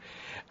Avatar,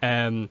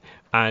 and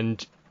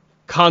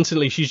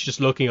constantly she's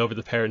just looking over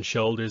the parents'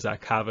 shoulders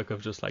at Kavik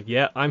of just like,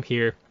 yeah, I'm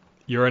here,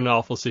 you're in an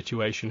awful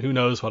situation, who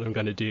knows what I'm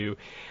going to do.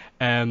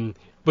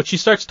 But she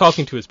starts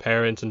talking to his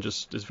parents and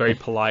just is very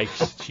polite.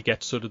 She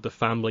gets sort of the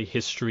family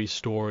history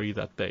story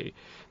that they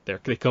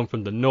come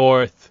from the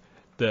north.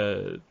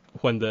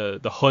 When the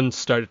Huns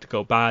started to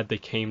go bad, they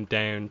came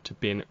down to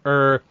Bin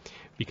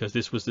because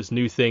this was this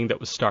new thing that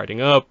was starting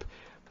up.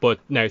 but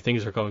now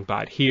things are going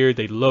bad here.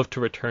 They'd love to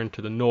return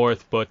to the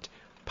north, but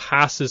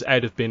passes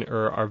out of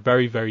Bin-Ur are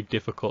very, very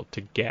difficult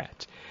to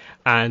get.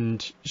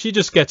 And she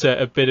just gets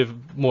a bit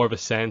of more of a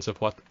sense of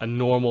what a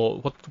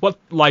normal, what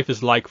life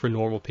is like for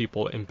normal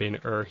people in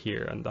Bin-Ur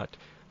here, and that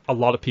a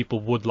lot of people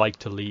would like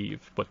to leave,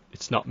 but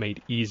it's not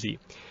made easy.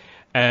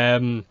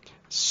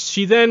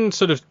 She then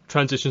sort of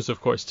transitions,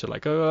 of course, to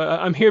like, oh,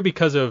 I'm here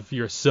because of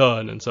your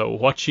son, and so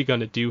what's she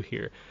gonna do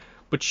here?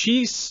 But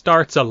she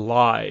starts a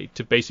lie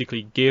to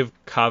basically give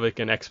Kavik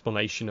an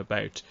explanation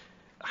about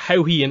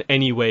how he in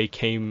any way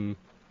came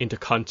into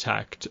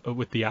contact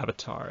with the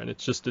Avatar. And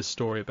it's just this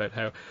story about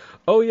how,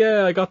 oh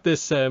yeah, I got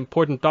this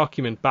important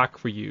document back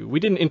for you.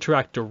 We didn't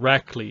interact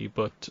directly,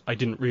 but I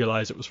didn't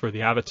realize it was for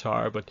the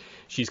Avatar. But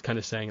she's kind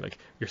of saying like,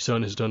 your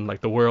son has done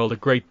like the world a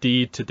great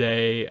deed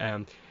today.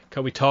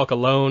 Can we talk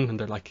alone? And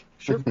they're like,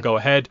 sure, go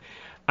ahead.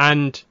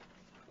 And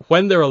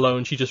when they're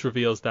alone, she just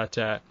reveals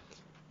that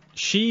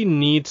she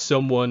needs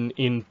someone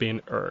in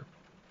Bin-Ur.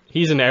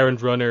 He's an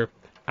errand runner,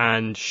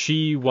 and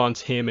she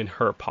wants him in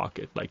her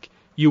pocket. Like,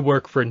 you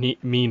work for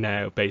me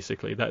now,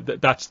 basically.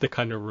 That's the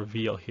kind of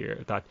reveal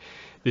here. That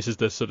this is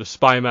the sort of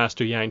spy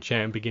master Yang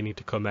Chen beginning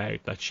to come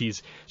out. That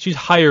she's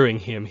hiring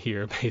him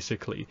here,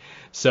 basically.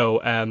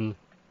 So,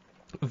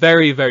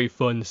 very, very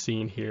fun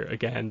scene here.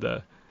 Again,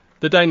 the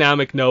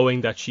dynamic,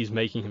 knowing that she's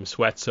making him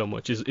sweat so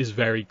much, is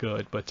very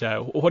good. But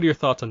what are your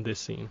thoughts on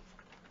this scene?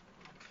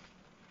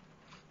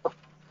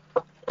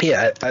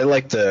 Yeah, I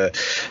like the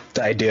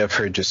idea of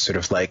her just sort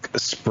of like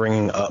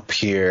springing up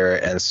here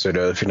and sort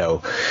of, you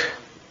know,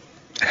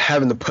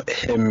 having to put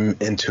him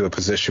into a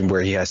position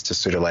where he has to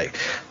sort of like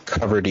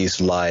cover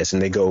these lies,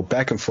 and they go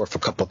back and forth a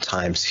couple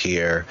times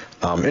here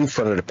in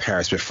front of the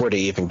parents before they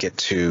even get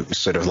to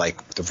sort of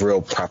like the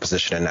real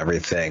proposition and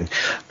everything.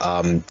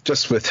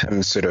 Just with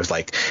him sort of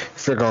like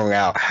figuring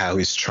out how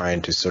he's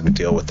trying to sort of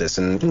deal with this.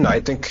 And, you know,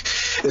 I think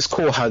it's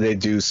cool how they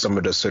do some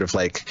of the sort of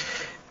like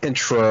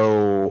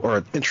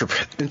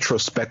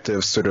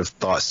introspective sort of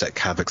thoughts that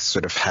Kavik's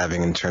sort of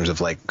having in terms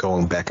of like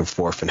going back and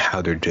forth and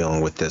how they're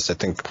dealing with this. I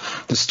think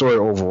the story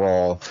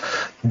overall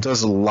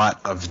does a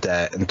lot of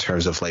that in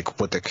terms of like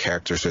what the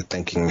characters are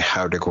thinking,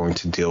 how they're going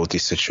to deal with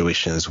these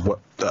situations, what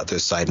the other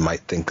side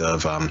might think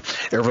of.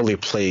 It really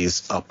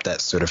plays up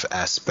that sort of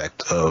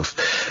aspect of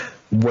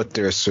what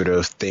they're sort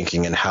of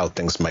thinking and how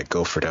things might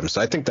go for them. So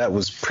I think that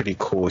was pretty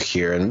cool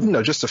here. And, you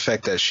know, just the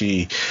fact that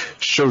she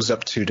shows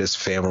up to this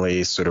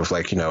family sort of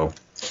like, you know,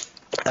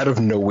 out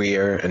of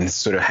nowhere and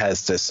sort of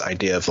has this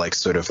idea of like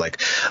sort of like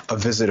a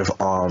visit of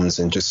alms,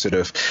 and just sort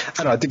of,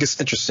 I don't know, I think it's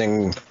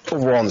interesting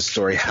overall in the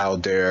story how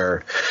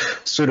they're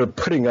sort of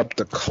putting up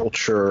the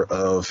culture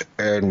of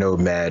air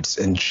nomads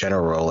in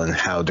general, and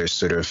how they're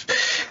sort of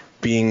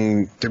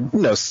being, you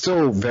know,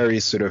 still very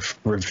sort of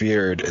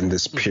revered in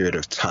this period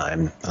of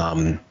time.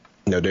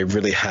 You know, they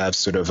really have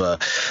sort of a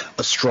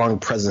strong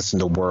presence in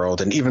the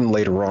world. And even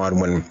later on,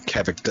 when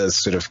Kavik does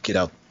sort of get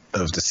out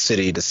of the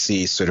city to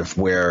see sort of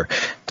where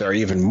there are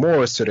even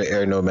more sort of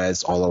air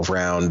nomads all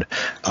around,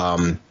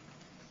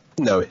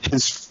 you know,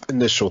 his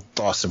initial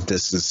thoughts of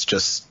this is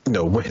just, you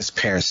know, what his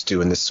parents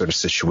do in this sort of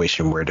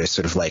situation where they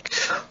sort of like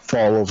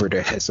fall over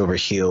their heads over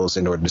heels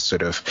in order to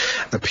sort of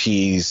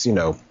appease, you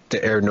know,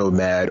 the air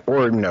nomad,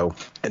 or, you know,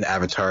 an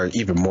Avatar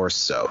even more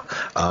so.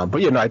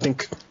 But, you know, I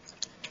think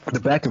the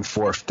back and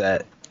forth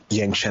that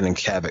Yang Chen and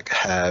Kavik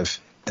have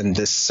in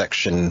this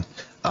section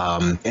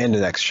and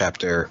the next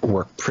chapter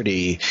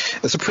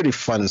it's a pretty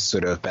fun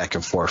sort of back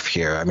and forth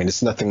here. I mean,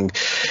 it's nothing,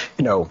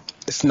 you know,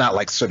 it's not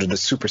like sort of the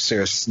super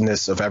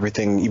seriousness of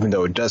everything, even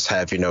though it does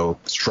have, you know,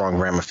 strong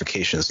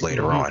ramifications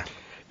later on.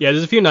 Yeah,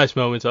 there's a few nice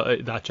moments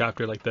in that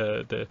chapter, like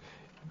the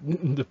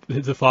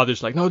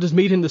father's like, no, there's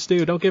meat in the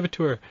stew, don't give it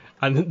to her,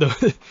 and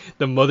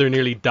the mother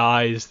nearly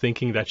dies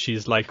thinking that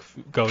she's like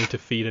going to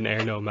feed an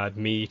air nomad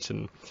meat,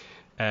 and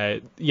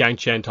Yang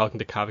Chen talking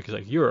to Kavik is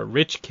like, you're a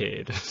rich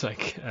kid. It's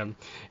like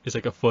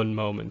a fun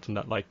moment, and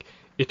that like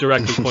it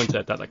directly points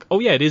out that like, oh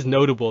yeah, it is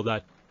notable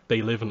that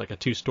they live in like a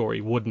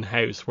 2-story wooden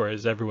house,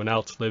 whereas everyone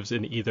else lives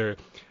in either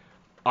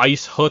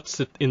ice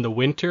huts in the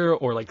winter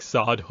or like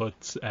sod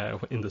huts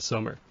in the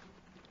summer.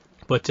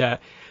 But the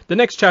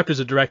next chapter is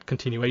a direct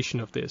continuation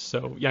of this.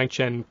 So Yang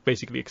Chen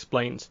basically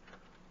explains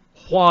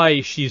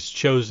why she's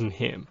chosen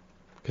him,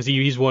 because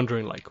he's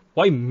wondering like,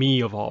 why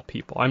me of all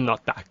people? I'm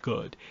not that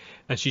good.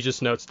 And she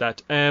just notes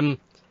that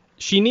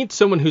she needs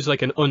someone who's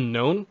like an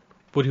unknown,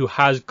 but who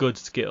has good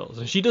skills.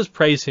 And she does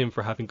praise him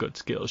for having good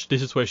skills.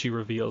 This is where she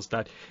reveals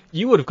that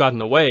you would have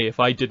gotten away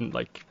if I didn't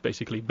like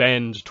basically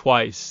bend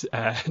twice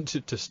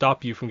to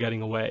stop you from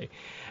getting away.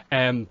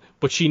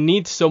 But she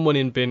needs someone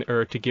in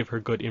Bin-Ur to give her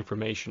good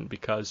information,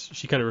 because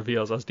she kind of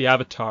reveals, as the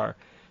Avatar,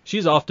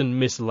 she's often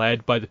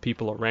misled by the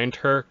people around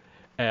her,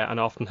 and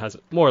often has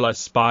more or less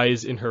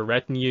spies in her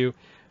retinue.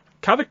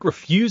 Kavik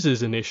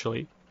refuses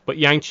initially, but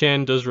Yang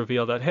Chen does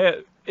reveal that,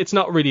 hey, it's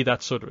not really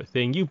that sort of a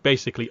thing. You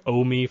basically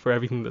owe me for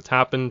everything that's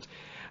happened.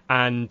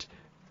 And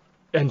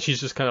she's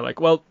just kind of like,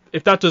 well,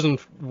 if that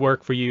doesn't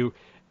work for you,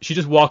 she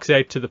just walks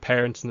out to the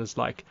parents and is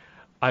like,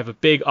 I have a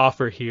big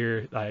offer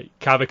here.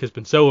 Kavik has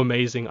been so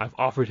amazing. I've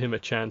offered him a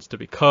chance to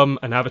become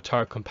an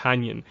Avatar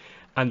companion.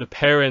 And the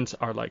parents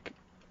are like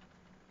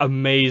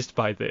amazed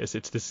by this.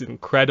 It's this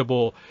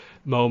incredible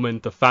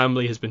moment. The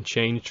family has been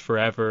changed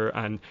forever,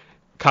 and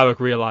Kavik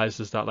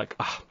realizes that like,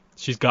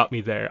 she's got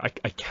me there.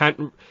 I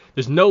can't.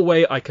 There's no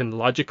way I can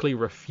logically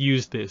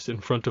refuse this in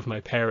front of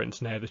my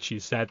parents now that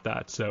she's said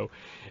that. So,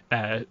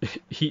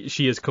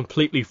 she has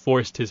completely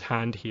forced his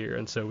hand here,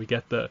 and so we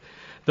get the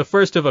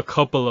first of a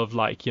couple of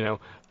like,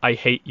 I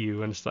hate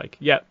you, and it's like,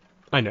 yeah,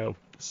 I know,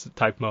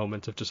 type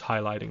moments of just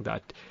highlighting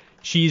that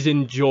she's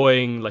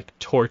enjoying like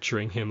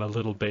torturing him a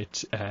little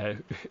bit,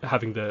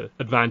 having the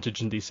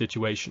advantage in these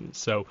situations.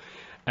 So,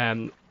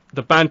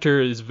 the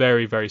banter is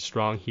very, very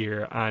strong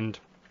here, and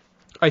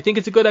I think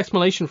it's a good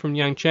explanation from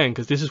Yang Chen,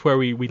 because this is where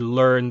we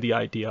learn the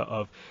idea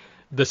of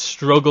the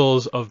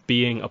struggles of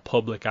being a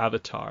public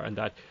avatar, and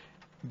that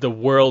the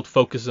world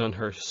focuses on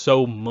her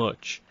so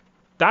much.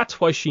 That's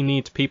why she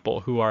needs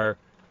people who are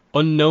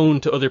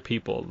unknown to other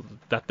people,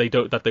 that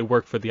they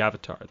work for the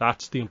avatar.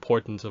 That's the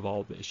importance of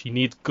all this. She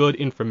needs good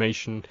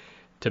information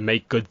to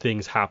make good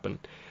things happen.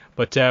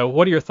 But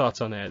what are your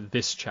thoughts on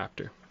this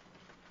chapter?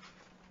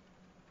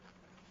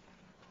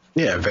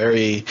 Yeah,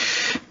 very,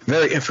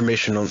 very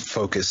informational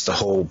focused, the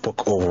whole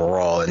book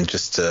overall, and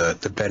just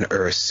the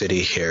Ben-Ur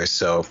city here.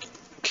 So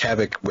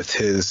Kavik, with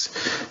his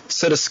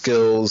set of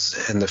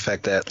skills and the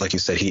fact that, like you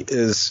said, he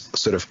is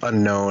sort of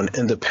unknown,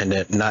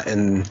 independent, not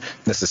in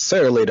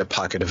necessarily the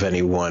pocket of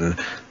anyone,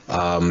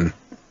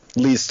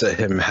 leads to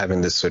him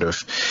having this sort of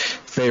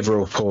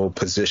favorable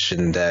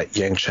position that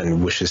Yang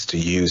Chen wishes to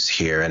use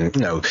here. And,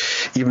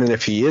 even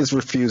if he is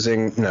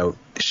refusing,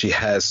 she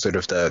has sort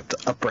of the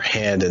upper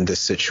hand in this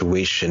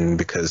situation,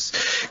 because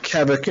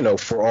Kavik,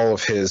 for all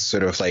of his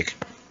sort of like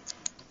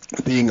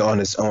being on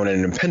his own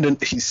and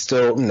independent, he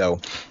still,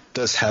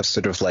 does have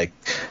sort of like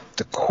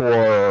the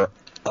core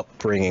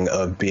upbringing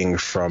of being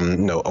from,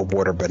 a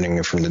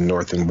waterbending from the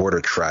Northern Border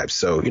tribe.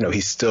 So,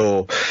 he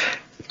still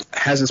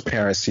has his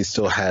parents, he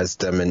still has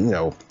them,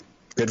 and,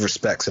 good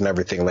respects and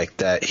everything like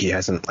that. He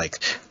hasn't like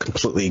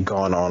completely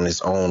gone on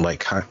his own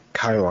like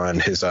Kylon,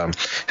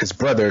 his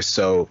brother.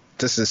 So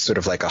this is sort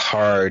of like a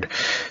hard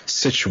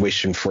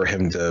situation for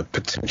him to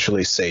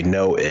potentially say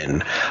no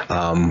in.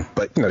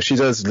 But she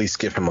does at least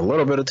give him a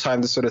little bit of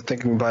time to sort of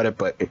thinking about it.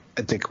 But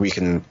I think we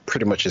can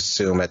pretty much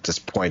assume at this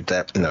point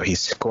that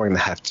he's going to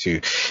have to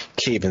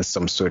cave in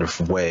some sort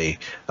of way,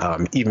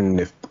 even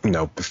if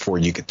before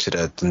you get to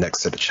the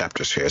next set of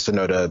chapters here. So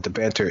the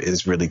banter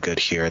is really good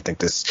here. I think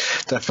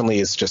this definitely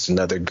is just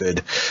another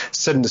good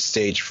setting the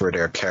stage for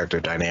their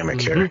character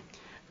dynamic here.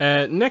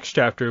 Next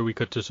chapter, we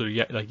cut to sort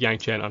of like Yang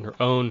Chen on her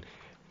own.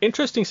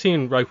 Interesting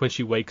scene right when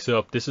she wakes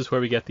up. This is where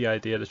we get the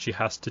idea that she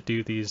has to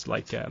do these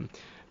like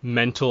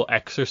mental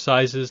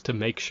exercises to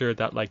make sure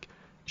that like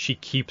she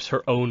keeps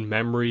her own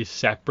memories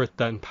separate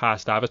than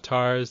past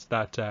avatars.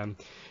 That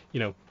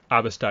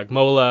Abastag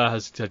Mola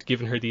had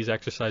given her these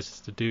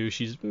exercises to do.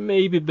 She's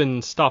maybe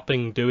been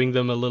stopping doing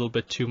them a little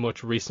bit too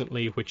much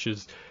recently, which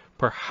is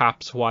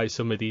perhaps why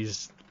some of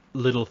these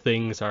little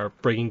things are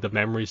bringing the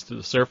memories to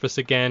the surface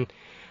again.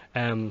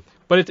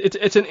 But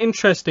it's an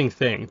interesting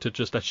thing to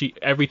just that she,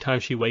 every time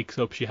she wakes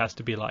up, she has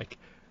to be like,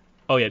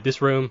 oh yeah,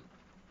 this room,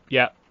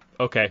 yeah,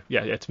 okay,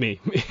 yeah, it's me.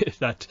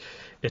 That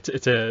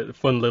it's a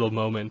fun little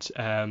moment.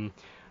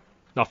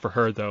 Not for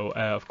her though,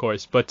 of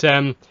course. But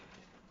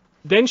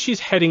then she's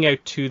heading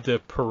out to the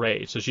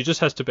parade, so she just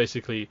has to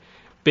basically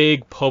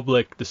big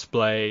public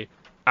display.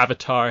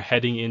 Avatar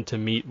heading in to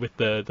meet with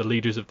the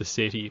leaders of the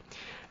city.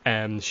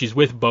 She's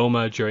with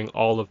Boma during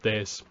all of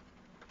this.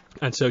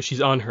 And so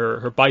she's on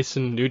her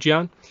bison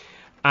Nujian,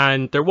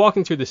 and they're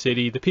walking through the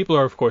city. The people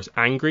are, of course,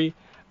 angry,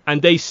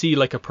 and they see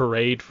like a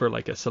parade for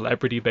like a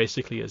celebrity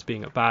basically as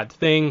being a bad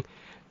thing,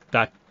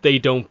 that they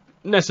don't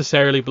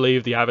necessarily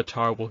believe the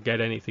Avatar will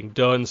get anything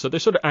done. So they're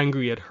sort of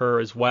angry at her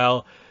as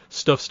well.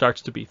 Stuff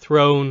starts to be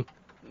thrown.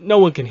 No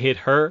one can hit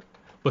her,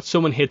 but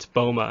someone hits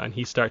Boma and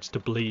he starts to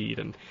bleed.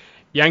 And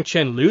Yang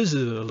Chen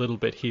loses it a little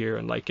bit here,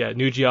 and like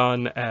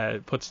Nujian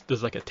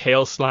does like a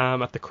tail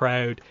slam at the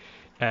crowd.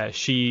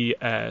 She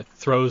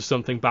throws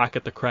something back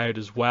at the crowd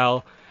as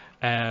well,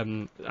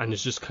 and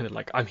is just kind of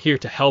like, I'm here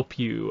to help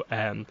you.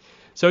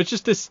 So it's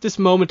just this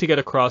moment to get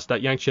across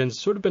that Yang Chen's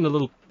sort of been a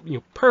little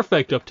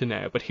perfect up to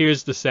now, but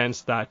here's the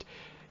sense that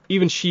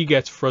even she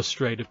gets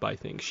frustrated by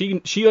things.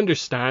 She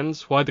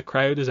understands why the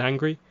crowd is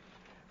angry,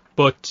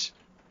 but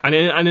and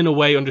in a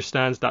way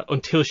understands that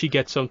until she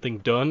gets something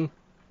done,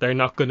 they're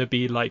not going to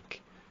be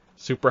like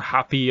super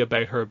happy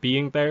about her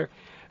being there.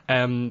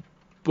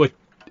 But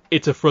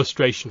it's a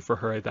frustration for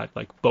her that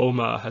like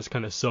Boma has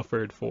kind of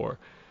suffered for,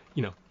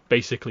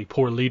 basically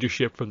poor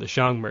leadership from the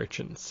Shang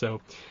merchants.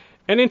 So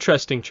an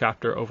interesting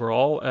chapter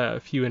overall, a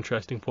few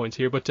interesting points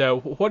here. But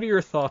what are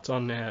your thoughts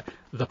on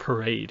the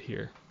parade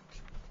here?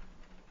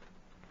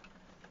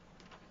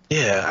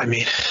 Yeah, I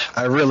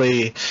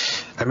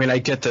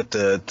get that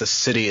the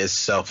city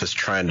itself is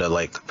trying to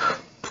like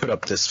put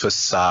up this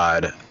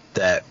facade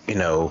that,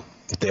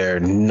 they're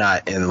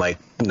not in like,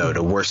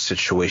 the worst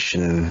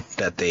situation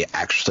that they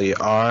actually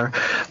are.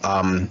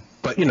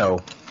 But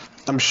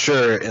I'm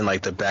sure in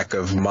like the back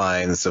of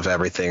minds of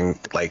everything,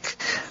 like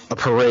a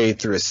parade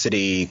through a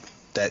city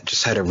that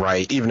just had a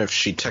riot, even if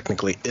she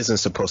technically isn't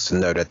supposed to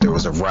know that there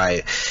was a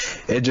riot,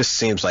 it just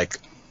seems like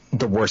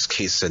the worst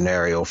case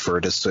scenario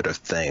for this sort of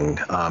thing.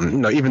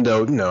 Even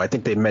though, I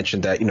think they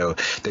mentioned that,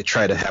 they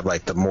try to have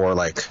like the more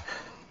like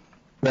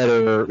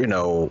better,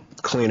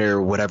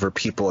 cleaner, whatever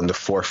people in the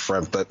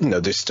forefront, but,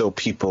 there's still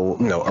people,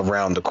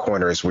 around the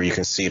corners where you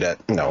can see that,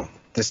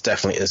 this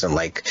definitely isn't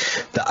like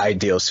the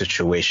ideal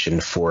situation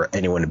for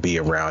anyone to be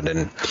around.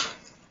 And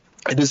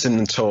it isn't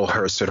until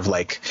her sort of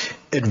like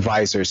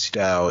advisor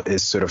style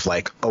is sort of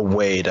like a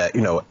way that,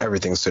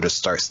 everything sort of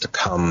starts to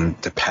come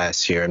to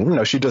pass here.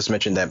 And, she does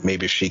mention that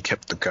maybe if she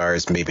kept the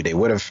guards, maybe they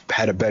would have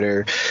had a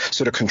better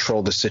sort of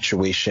control the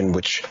situation,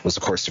 which was,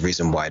 of course, the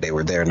reason why they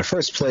were there in the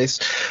first place.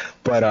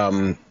 But,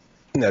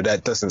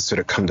 that doesn't sort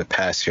of come to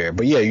pass here.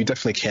 But yeah, you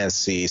definitely can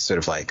see sort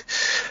of like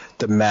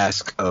the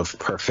mask of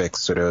perfect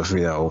sort of,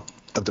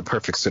 of the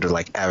perfect sort of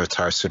like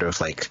avatar sort of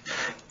like,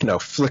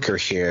 flicker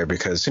here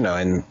because,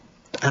 and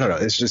I don't know.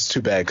 It's just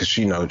too bad because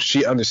she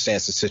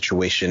understands the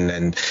situation,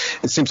 and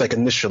it seems like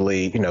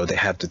initially, they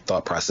have the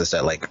thought process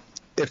that like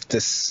if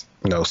this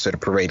sort of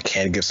parade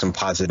can give some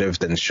positive,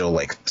 then she'll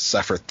like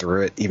suffer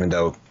through it, even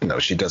though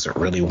she doesn't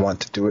really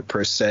want to do it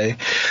per se.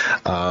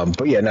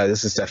 But yeah, no,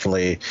 this is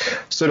definitely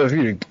sort of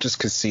you just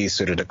could see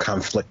sort of the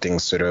conflicting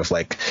sort of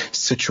like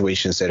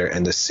situations that are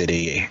in the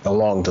city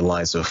along the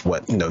lines of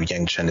what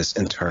Yang Chen is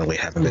internally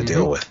having to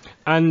deal with.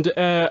 And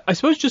I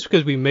suppose just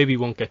because we maybe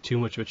won't get too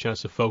much of a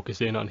chance to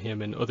focus in on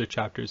him in other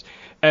chapters,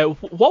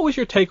 what was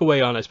your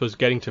takeaway on, I suppose,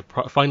 getting to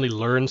finally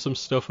learn some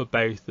stuff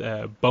about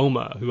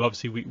Boma, who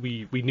obviously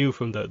we knew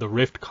from the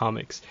Rift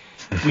comics.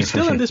 We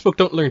still in this book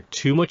don't learn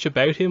too much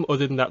about him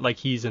other than that, like,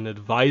 he's an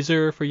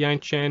advisor for Yang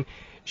Chen.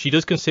 She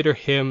does consider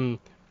him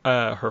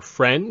her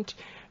friend,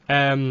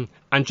 and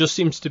just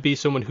seems to be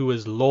someone who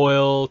is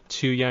loyal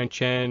to Yang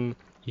Chen.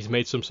 He's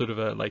made some sort of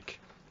a, like,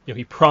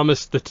 he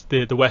promised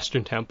the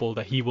Western Temple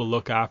that he will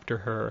look after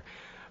her.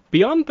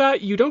 Beyond that,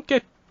 you don't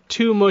get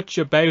too much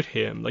about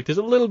him. Like, there's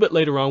a little bit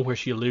later on where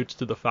she alludes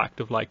to the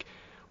fact of, like,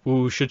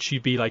 ooh, should she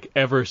be, like,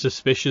 ever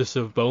suspicious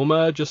of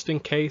Boma just in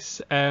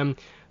case?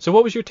 So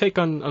what was your take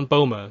on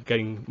Boma,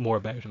 getting more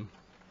about him?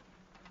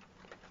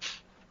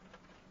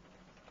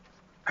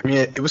 I mean,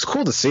 it was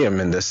cool to see him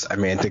in this. I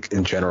mean, I think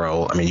in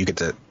general, I mean, you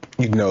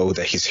know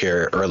that he's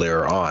here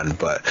earlier on,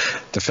 but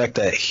the fact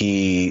that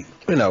he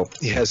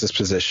has this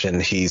position,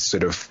 he's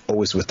sort of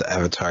always with the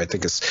Avatar, I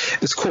think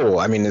it's cool.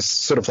 I mean, it's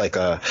sort of like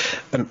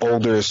an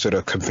older sort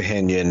of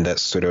companion that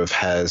sort of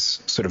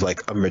has sort of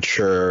like a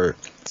mature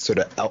sort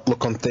of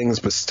outlook on things,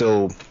 but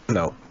still,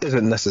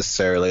 isn't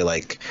necessarily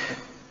like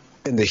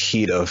in the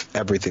heat of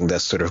everything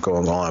that's sort of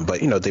going on. But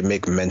they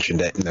make mention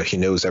that he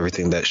knows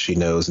everything that she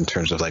knows in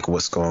terms of like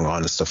what's going on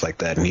and stuff like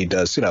that, and he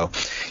does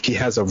he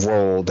has a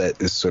role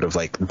that is sort of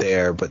like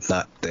there but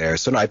not there.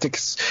 So no, I think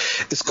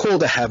it's cool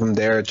to have him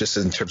there, just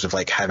in terms of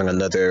like having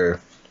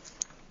another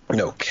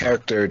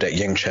character that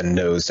Yang Chen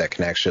knows that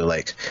can actually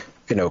like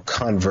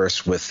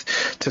converse with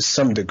to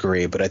some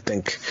degree. But I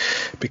think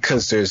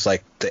because there's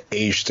like the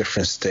age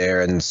difference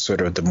there and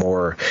sort of the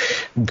more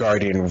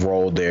guardian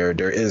role there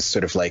is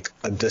sort of like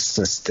a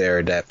distance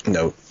there that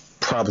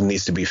probably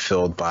needs to be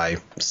filled by,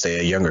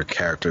 say, a younger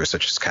character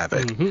such as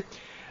Kavik.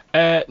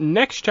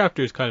 Next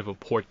chapter is kind of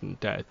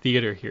important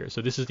theater here.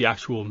 So this is the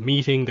actual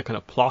meeting, the kind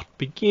of plot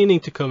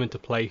beginning to come into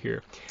play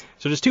here.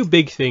 So there's two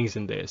big things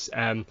in this.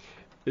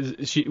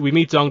 We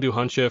meet Zhongdu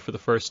Hanshe for the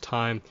first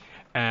time.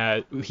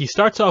 He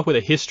starts off with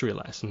a history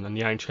lesson, and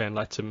Yang Chen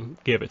lets him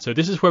give it. So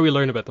this is where we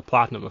learn about the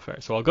Platinum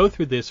Affair. So I'll go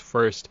through this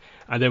first,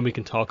 and then we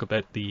can talk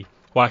about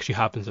what actually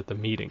happens at the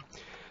meeting.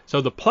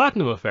 So the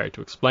Platinum Affair,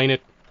 to explain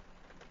it,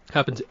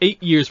 happens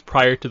 8 years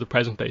prior to the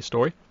present-day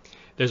story.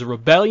 There's a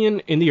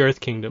rebellion in the Earth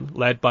Kingdom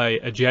led by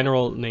a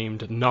general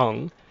named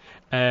Nong.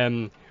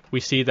 We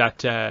see that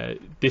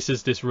this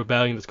is this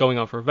rebellion that's going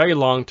on for a very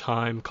long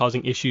time,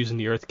 causing issues in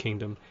the Earth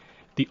Kingdom.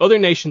 The other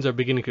nations are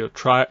beginning to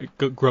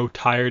grow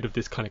tired of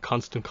this kind of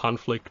constant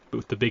conflict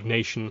with the big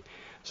nation.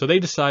 So they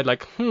decide,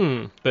 like,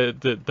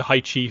 the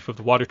High Chief of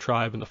the Water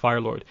Tribe and the Fire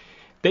Lord,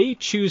 they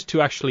choose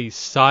to actually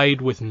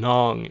side with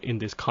Nong in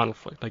this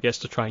conflict, I guess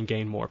to try and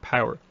gain more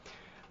power.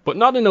 But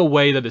not in a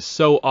way that is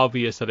so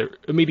obvious that it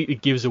immediately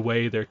gives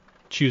away their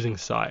choosing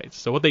sides.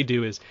 So what they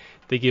do is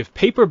they give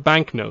paper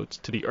banknotes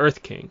to the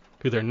Earth King,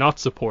 who they're not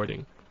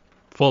supporting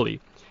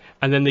fully.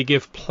 And then they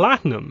give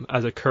platinum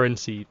as a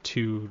currency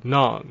to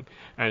Nong,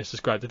 and it's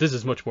described that this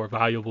is much more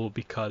valuable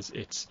because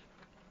it's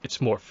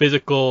more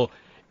physical,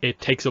 it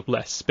takes up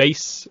less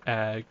space.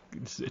 It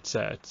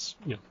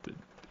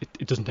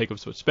doesn't take up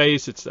so much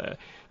space. It's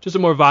just a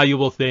more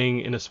valuable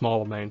thing in a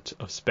small amount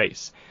of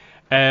space.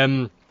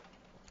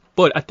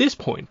 But at this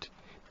point,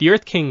 the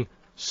Earth King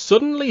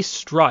suddenly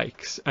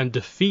strikes and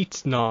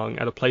defeats Nong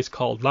at a place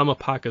called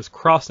Lamapaka's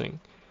Crossing,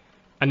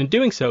 and in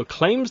doing so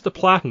claims the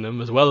platinum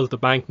as well as the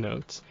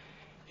banknotes.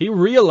 He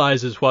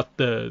realizes what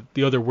the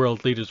other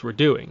world leaders were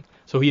doing.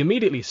 So he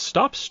immediately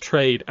stops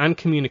trade and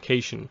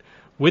communication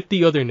with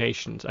the other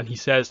nations, and he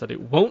says that it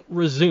won't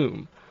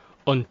resume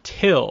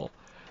until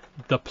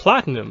the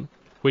platinum,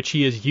 which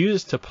he has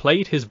used to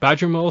plate his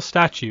Badger Mole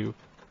statue,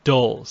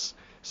 dulls.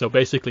 So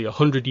basically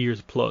 100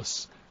 years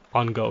plus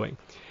ongoing.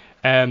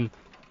 In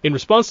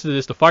response to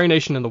this, the Fire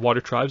Nation and the Water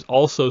Tribes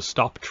also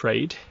stop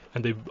trade,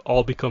 and they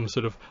all become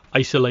sort of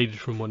isolated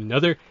from one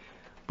another,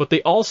 but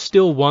they all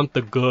still want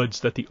the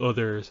goods that the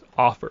others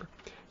offer.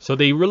 So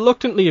they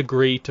reluctantly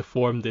agree to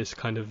form this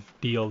kind of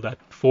deal that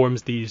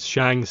forms these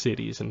Shang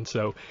cities, and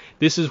so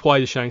this is why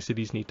the Shang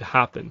cities need to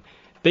happen.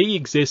 They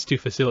exist to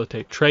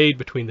facilitate trade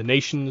between the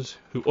nations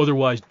who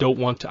otherwise don't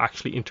want to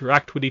actually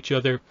interact with each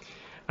other,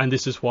 and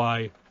this is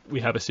why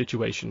we have a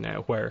situation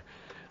now where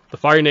the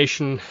Fire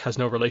Nation has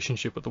no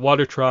relationship with the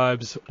Water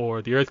Tribes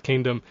or the Earth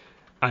Kingdom,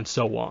 and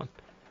so on.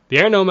 The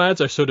Air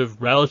Nomads are sort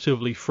of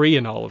relatively free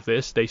in all of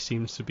this. They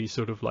seem to be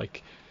sort of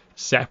like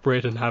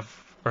separate and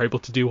are able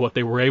to do what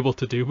they were able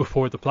to do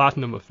before the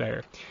Platinum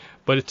Affair.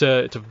 But it's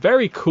a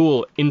very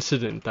cool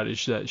incident that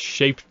has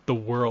shaped the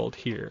world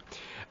here.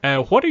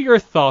 What are your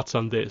thoughts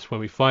on this when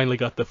we finally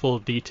got the full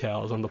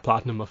details on the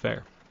Platinum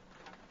Affair?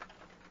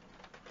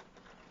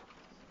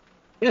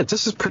 Yeah,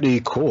 this is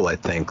pretty cool, I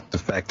think. The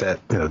fact that,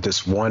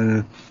 this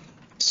one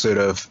sort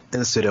of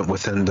incident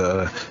within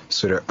the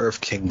sort of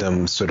Earth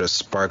Kingdom sort of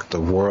sparked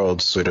the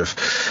world sort of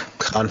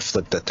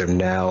conflict that they're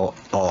now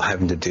all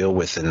having to deal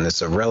with. And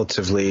it's a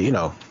relatively,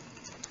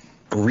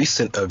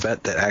 recent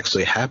event that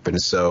actually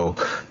happened. So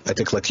I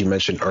think, like you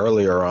mentioned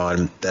earlier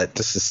on, that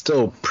this is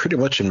still pretty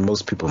much in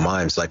most people's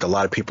minds. Like, a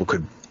lot of people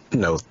could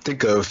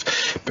think of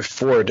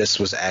before this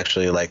was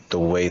actually like the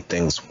way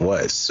things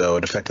was. So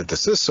the fact that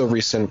this is so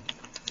recent,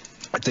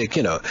 I think,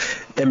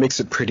 it makes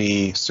it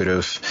pretty sort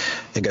of,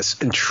 I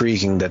guess,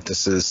 intriguing that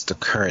this is the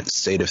current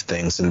state of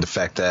things, and the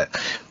fact that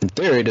in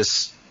theory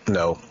this,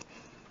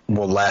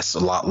 will last a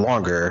lot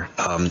longer,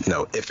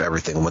 if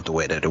everything went the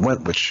way that it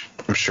went, which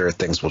I'm sure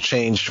things will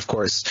change, of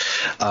course.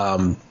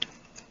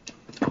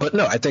 But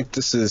no, I think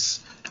this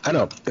is, I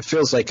don't know, it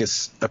feels like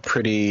it's a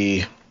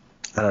pretty,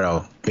 I don't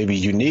know, maybe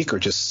unique or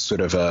just sort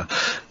of a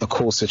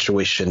cool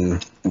situation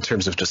in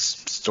terms of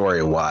just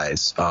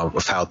story-wise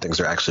of how things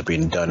are actually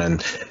being done.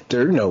 And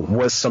there,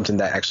 was something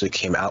that actually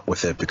came out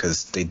with it,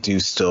 because they do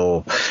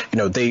still,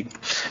 the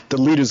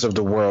leaders of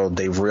the world,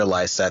 they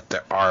realize that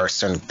there are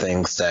certain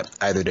things that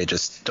either they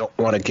just don't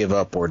want to give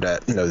up, or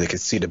that, they can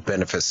see the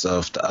benefits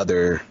of the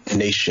other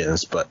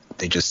nations, but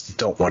they just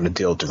don't want to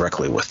deal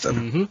directly with them.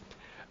 Mm-hmm.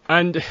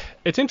 And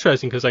it's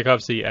interesting because, like,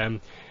 obviously,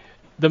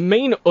 the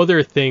main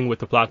other thing with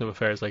the Platinum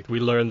Affair is, like, we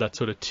learned that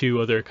sort of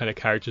two other kind of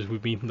characters we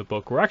meet in the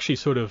book were actually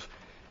sort of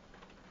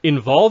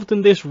involved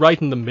in this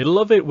right in the middle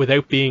of it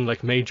without being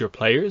like major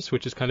players,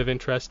 which is kind of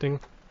interesting.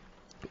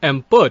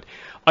 But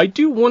I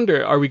do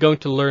wonder, are we going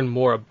to learn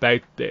more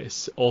about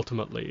this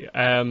ultimately?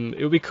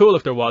 It would be cool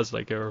if there was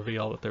like a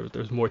reveal that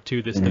there's more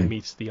to this than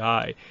meets the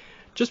eye.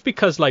 Just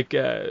because, like,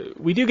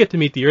 we do get to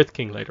meet the Earth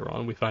King later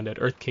on. We find out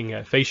Earth King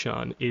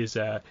Feishan is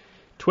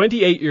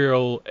 8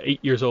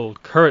 years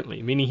old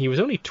currently, meaning he was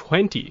only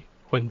 20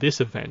 when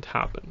this event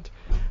happened.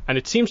 And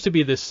it seems to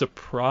be this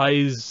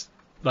surprise,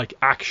 like,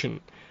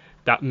 action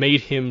that made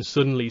him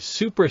suddenly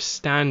super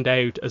stand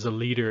out as a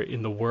leader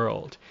in the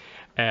world.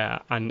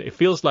 And it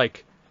feels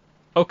like,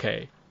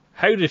 okay,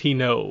 how did he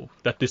know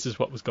that this is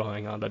what was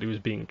going on, that he was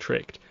being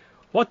tricked?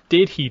 What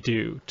did he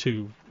do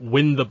to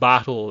win the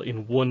battle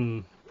in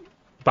one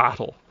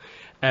battle?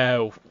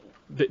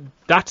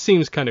 That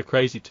seems kind of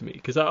crazy to me,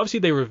 because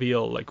obviously they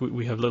reveal, like,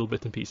 we have little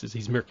bits and pieces.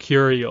 He's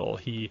mercurial.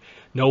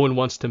 No one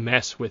wants to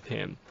mess with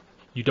him.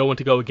 You don't want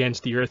to go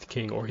against the Earth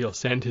King, or he'll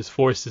send his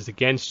forces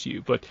against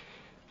you. But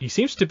he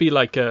seems to be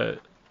like a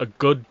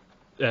good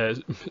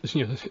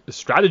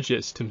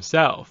strategist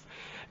himself.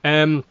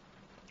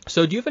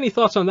 So do you have any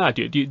thoughts on that?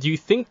 Do you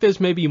think there's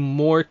maybe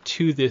more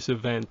to this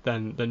event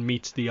than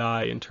meets the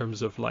eye in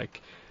terms of,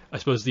 like, I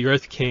suppose, the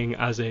Earth King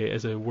as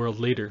a world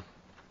leader?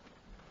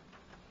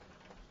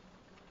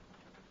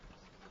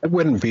 I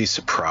wouldn't be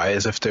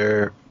surprised if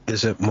there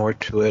isn't more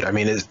to it. I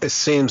mean, it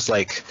seems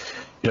like,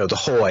 the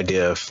whole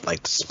idea of,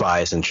 like,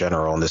 spies in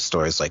general in this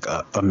story is like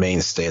a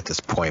mainstay at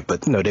this point.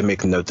 But, they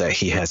make note that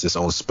he has his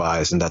own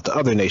spies and that the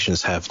other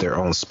nations have their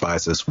own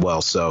spies as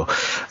well. So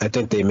I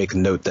think they make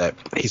note that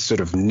he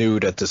sort of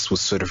knew that this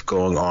was sort of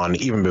going on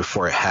even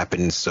before it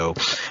happened. So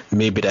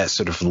maybe that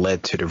sort of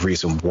led to the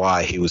reason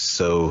why he was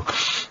so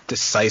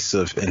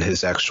decisive in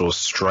his actual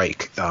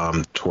strike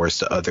towards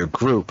the other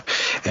group.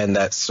 And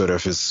that sort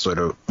of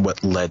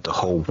what led the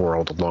whole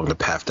world along the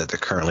path that it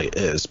currently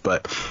is.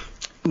 But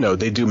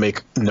they do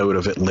make note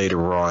of it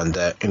later on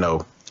that,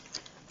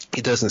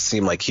 it doesn't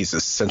seem like he's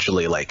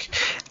essentially, like,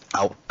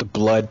 out the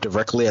blood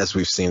directly, as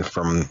we've seen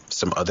from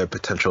some other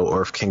potential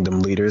Earth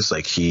Kingdom leaders.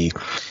 Like, he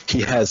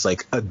has,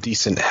 like, a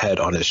decent head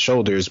on his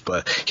shoulders,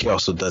 but he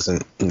also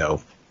doesn't,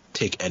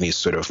 take any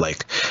sort of,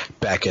 like,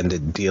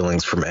 back-ended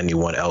dealings from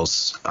anyone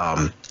else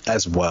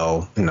as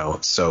well,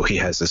 so he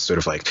has this sort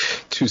of, like,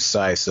 two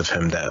sides of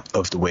him, that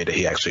of the way that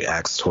he actually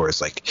acts towards,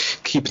 like,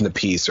 keeping the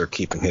peace or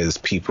keeping his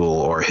people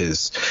or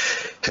his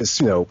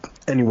his,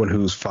 anyone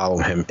who's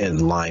following him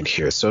in line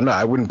here. So no,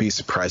 I wouldn't be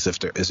surprised if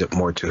there isn't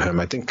more to him.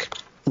 I think,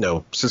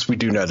 since we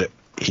do know that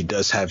he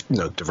does have,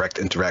 direct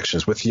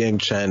interactions with Yang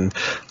Chen,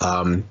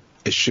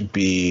 it should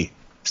be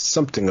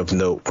something of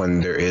note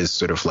when there is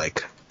sort of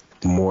like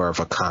more of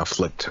a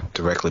conflict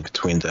directly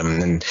between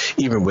them, and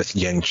even with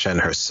Yang Chen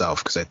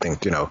herself, because I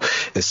think,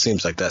 it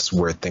seems like that's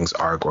where things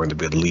are going to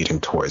be leading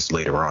towards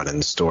later on in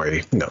the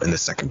story, in the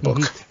second book.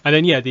 And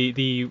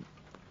then,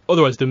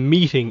 otherwise, the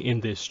meeting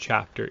in this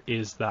chapter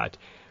is that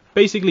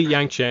basically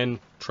Yang Chen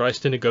tries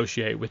to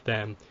negotiate with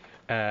them.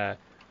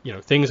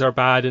 Things are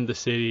bad in the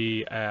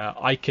city.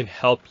 I can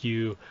help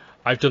you.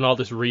 I've done all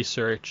this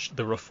research.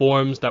 The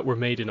reforms that were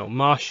made in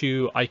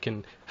Omashu, I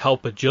can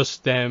help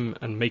adjust them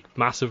and make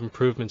massive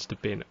improvements to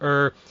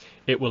Bin-Er.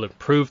 It will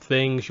improve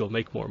things. You'll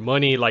make more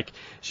money. Like,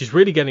 she's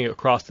really getting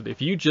across that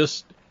if you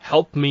just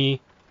help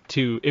me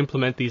to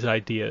implement these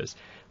ideas,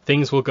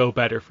 things will go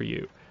better for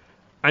you.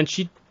 And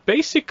she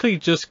basically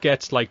just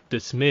gets like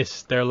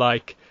dismissed. They're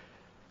like,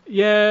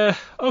 yeah,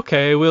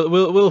 okay,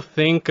 we'll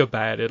think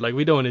about it. Like,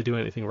 we don't want to do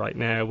anything right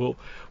now.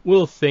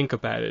 We'll think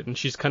about it. And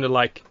she's kind of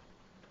like,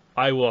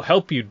 I will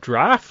help you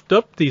draft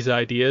up these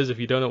ideas if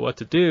you don't know what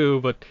to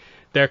do. But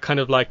they're kind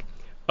of like,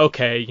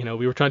 okay,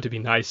 we were trying to be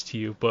nice to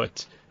you,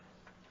 but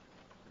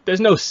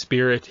there's no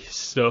spirit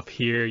stuff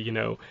here.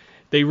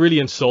 They really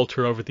insult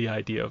her over the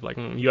idea of like,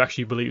 you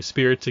actually believe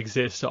spirits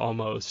exist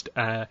almost.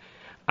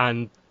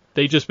 And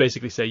they just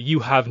basically say, you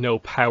have no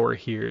power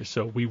here,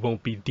 so we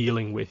won't be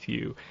dealing with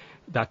you.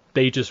 That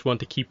they just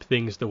want to keep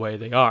things the way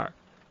they are.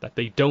 That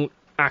they don't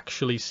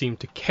actually seem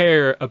to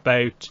care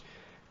about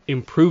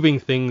improving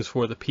things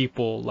for the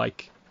people,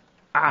 like,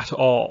 at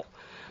all.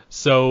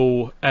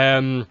 So,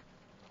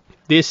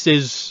 this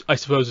is, I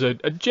suppose, a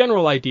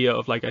general idea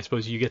of, like, I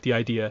suppose you get the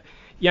idea.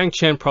 Yang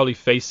Chen probably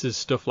faces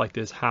stuff like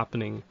this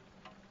happening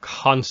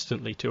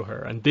constantly to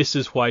her. And this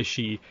is why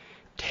she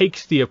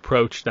takes the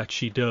approach that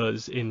she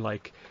does in,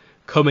 like,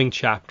 coming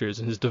chapters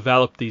and has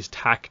developed these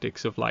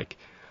tactics of, like,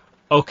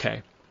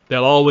 okay,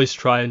 they'll always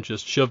try and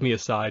just shove me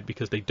aside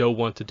because they don't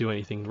want to do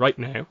anything right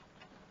now.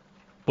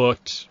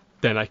 But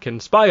then I can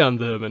spy on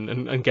them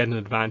and get an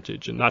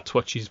advantage. And that's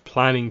what she's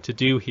planning to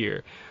do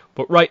here.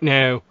 But right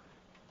now,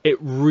 it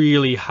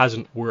really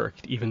hasn't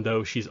worked, even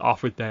though she's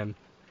offered them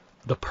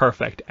the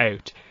perfect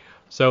out.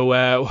 So,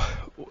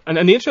 and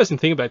the interesting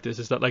thing about this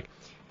is that, like,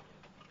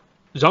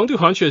 Zhongdu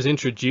Hansha is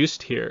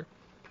introduced here,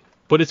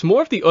 but it's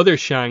more of the other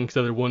Shanks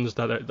that are ones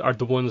that are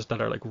the ones that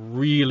are, like,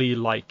 really,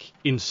 like,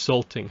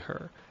 insulting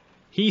her.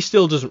 He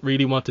still doesn't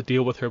really want to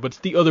deal with her, but it's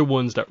the other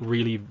ones that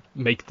really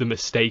make the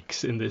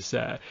mistakes in this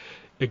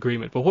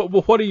agreement. But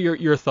what are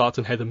your thoughts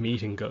on how the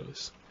meeting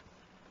goes?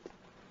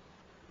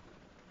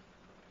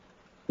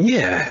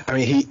 Yeah, I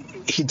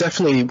mean, he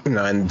definitely,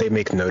 and they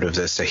make note of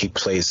this, that he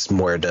plays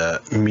more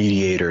the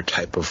mediator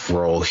type of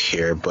role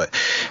here. But,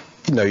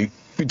 you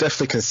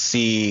definitely can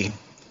see,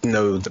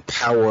 the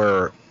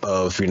power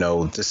of,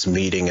 this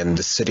meeting and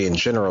the city in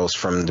general is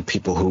from the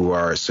people who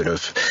are sort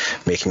of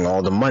making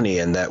all the money.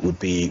 And that would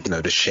be,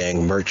 the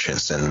Shang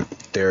merchants. And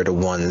they're the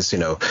ones,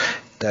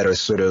 that are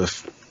sort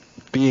of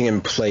being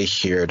in play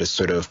here to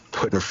sort of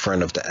put in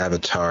front of the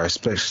Avatar,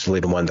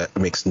 especially the one that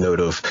makes note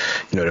of,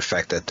 the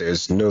fact that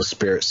there's no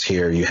spirits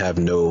here, you have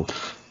no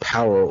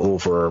power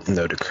over,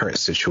 the current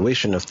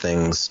situation of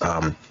things,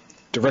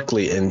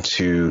 directly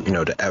into,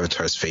 the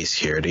Avatar's face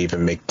here. To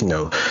even make,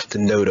 the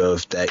note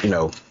of that,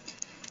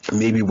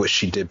 maybe what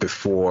she did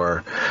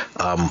before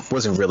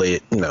wasn't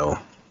really,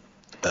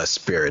 a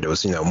spirit. It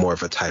was, more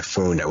of a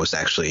typhoon that was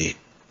actually,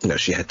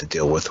 she had to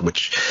deal with,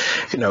 which,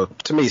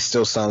 to me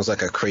still sounds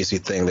like a crazy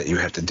thing that you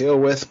have to deal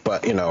with.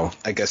 But,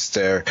 I guess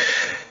they're,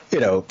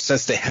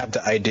 since they have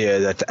the idea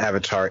that the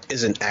Avatar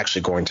isn't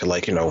actually going to,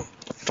 like,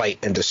 fight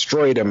and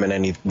destroy them in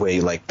any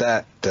way like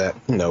that,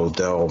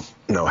 they'll,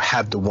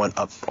 have the one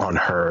up on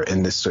her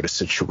in this sort of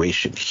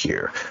situation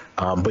here.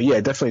 But yeah,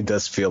 it definitely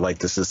does feel like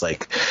this is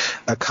like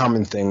a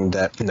common thing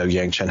that,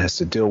 Yang Chen has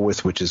to deal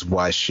with, which is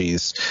why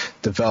she's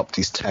developed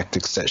these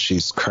tactics that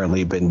she's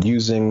currently been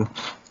using.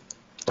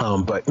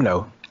 But,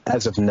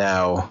 as of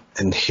now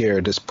and here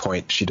at this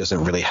point, she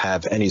doesn't really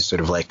have any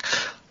sort of like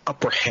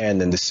upper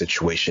hand in this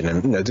situation.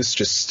 And, this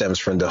just stems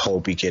from the whole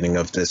beginning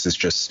of this. Is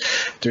just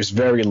there's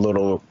very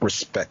little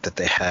respect that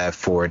they have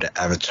for the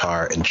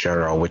Avatar in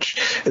general, which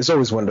is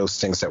always one of those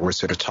things that we're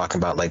sort of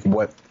talking about, like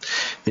what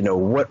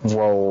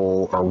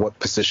role or what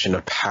position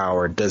of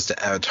power does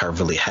the Avatar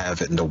really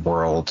have in the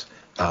world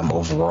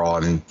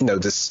overall. And,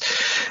 this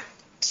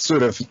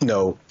sort of,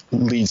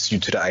 leads you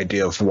to the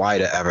idea of why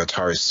the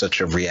Avatar is such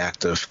a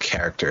reactive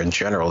character in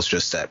general. It's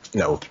just that,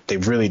 they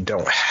really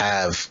don't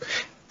have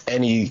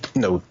any,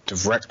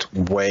 direct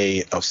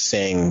way of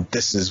saying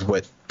this is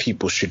what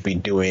people should be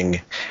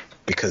doing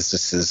because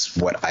this is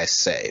what I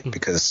say.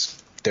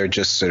 Because they're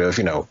just sort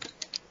of,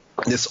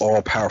 this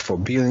all-powerful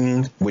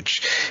being,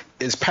 which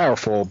is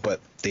powerful,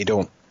 but they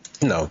don't,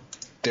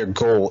 their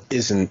goal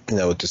isn't,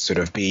 to sort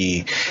of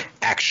be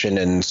action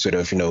and sort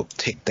of,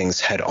 take things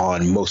head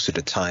on most of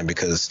the time,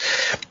 because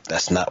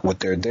that's not what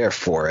they're there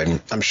for.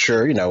 And I'm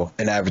sure,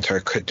 an avatar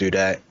could do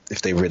that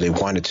if they really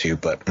wanted to,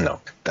 but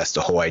that's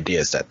the whole idea,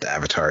 is that the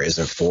avatar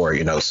isn't for,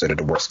 sort of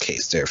the worst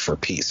case, they're for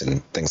peace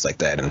and things like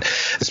that. And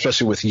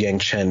especially with Yang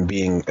Chen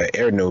being an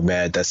air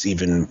nomad, that's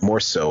even more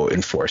so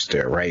enforced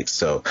there, right?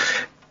 So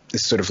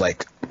it's sort of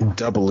like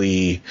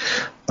doubly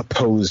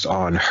opposed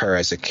on her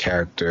as a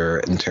character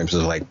in terms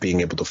of like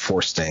being able to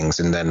force things.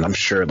 And then I'm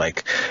sure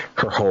like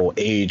her whole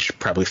age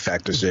probably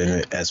factors in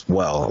it as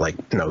well. Like,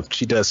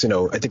 she does,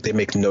 I think they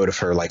make note of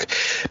her like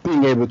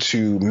being able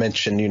to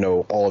mention,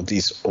 all of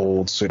these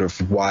old sort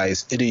of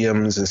wise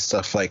idioms and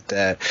stuff like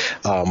that,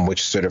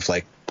 which sort of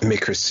like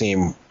make her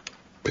seem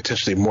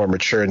potentially more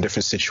mature in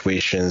different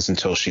situations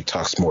until she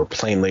talks more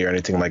plainly or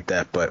anything like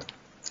that. But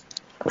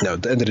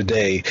at the end of the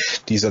day,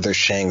 these other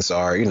Shangs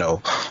are,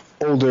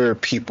 older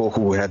people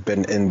who have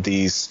been in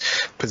these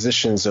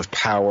positions of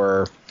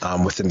power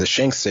within the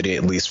Shang city,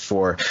 at least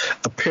for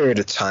a period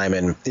of time.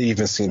 And it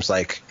even seems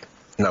like,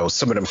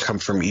 some of them come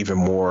from even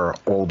more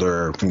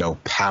older,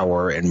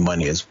 power and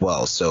money as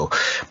well. So,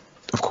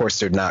 of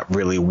course, they're not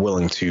really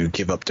willing to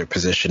give up their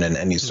position in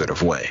any sort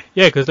of way.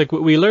 Yeah, because like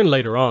we learn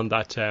later on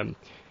that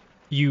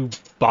you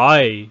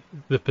buy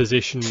the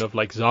position of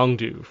like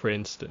Zongdu, for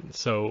instance.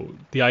 So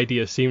the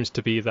idea seems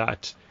to be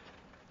that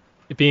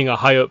being a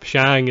high up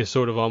Shang is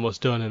sort of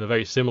almost done in a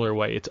very similar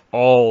way. It's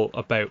all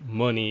about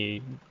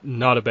money,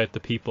 not about the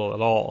people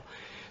at all.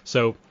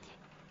 So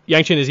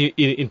Yang Chen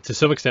is to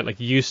some extent like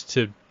used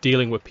to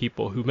dealing with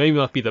people who may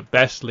not be the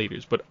best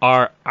leaders, but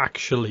are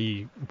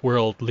actually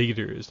world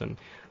leaders and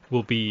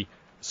will be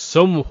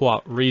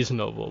somewhat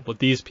reasonable, but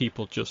these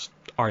people just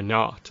are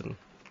not.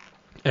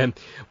 And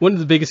one of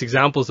the biggest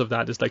examples of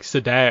that is like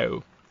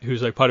Sadao,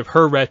 who's like part of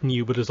her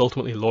retinue but is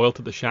ultimately loyal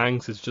to the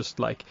Shangs, is just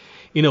like,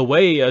 in a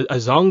way, a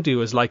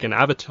Zongdu is like an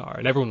avatar,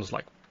 and everyone's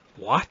like,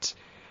 what?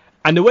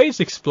 And the way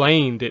it's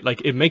explained,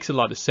 it makes a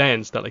lot of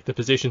sense that like the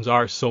positions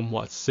are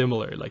somewhat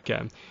similar. Like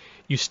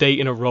you stay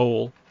in a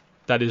role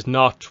that is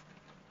not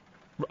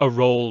a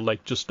role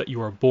like just that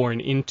you are born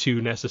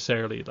into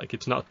necessarily. Like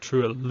it's not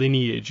through a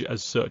lineage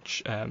as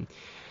such,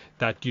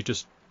 that you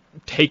just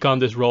take on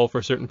this role for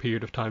a certain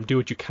period of time, do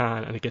what you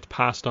can, and it gets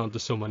passed on to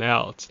someone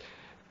else.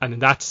 And in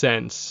that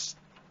sense,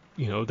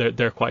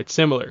 they're quite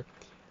similar.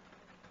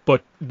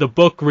 But the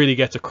book really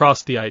gets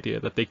across the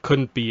idea that they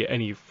couldn't be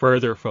any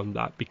further from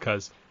that,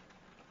 because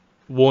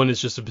one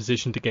is just a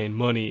position to gain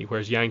money,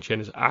 whereas Yang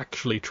Chen is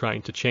actually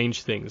trying to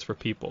change things for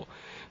people.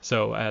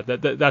 So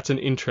that's an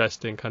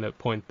interesting kind of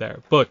point there.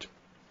 But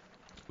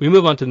we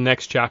move on to the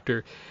next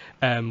chapter,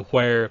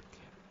 where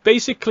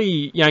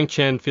basically Yang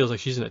Chen feels like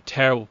she's in a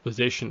terrible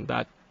position,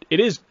 that it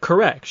is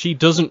correct. She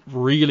doesn't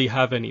really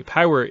have any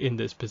power in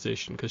this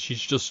position because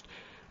she's just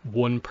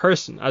one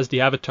person. As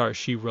the avatar,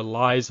 she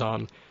relies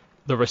on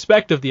the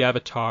respect of the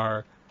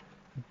avatar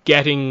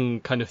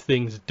getting kind of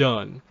things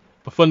done.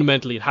 But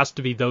fundamentally, it has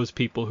to be those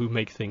people who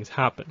make things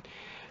happen.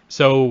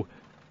 So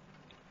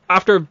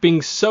after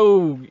being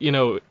so,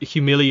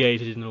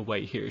 humiliated in a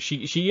way here,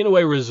 she in a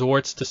way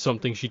resorts to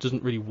something she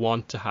doesn't really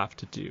want to have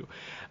to do.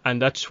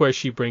 And that's where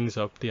she brings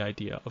up the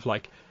idea of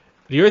like,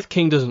 the Earth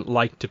King doesn't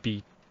like to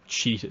be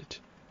cheated.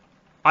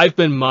 I've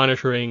been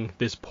monitoring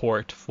this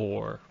port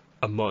for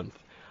a month.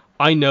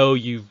 I know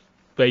you've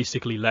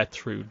basically let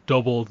through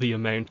double the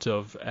amount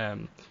of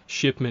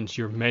shipments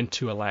you're meant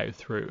to allow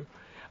through.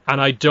 And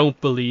I don't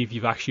believe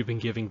you've actually been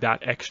giving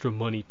that extra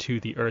money to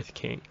the Earth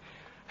King.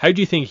 How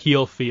do you think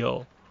he'll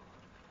feel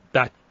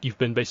that you've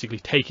been basically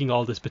taking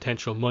all this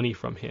potential money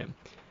from him?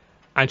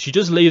 And she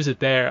just leaves it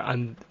there,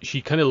 and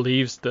she kind of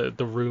leaves the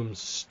room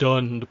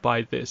stunned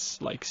by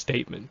this like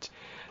statement,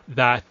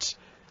 that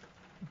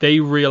they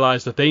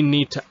realize that they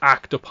need to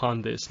act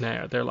upon this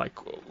now. They're like,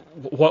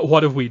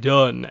 what have we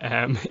done,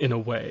 in a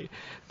way,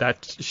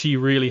 that she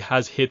really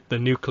has hit the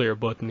nuclear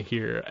button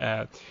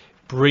here,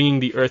 bringing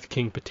the Earth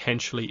King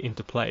potentially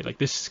into play. Like,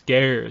 this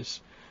scares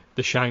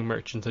the Shang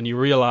merchants, and you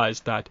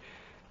realize that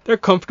they're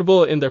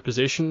comfortable in their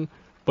position,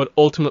 but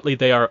ultimately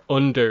they are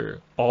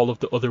under all of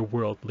the other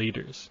world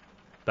leaders.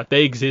 That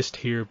they exist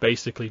here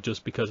basically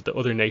just because the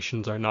other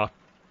nations are not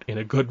in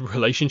a good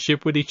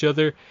relationship with each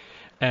other,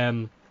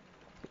 and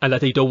that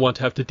they don't want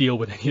to have to deal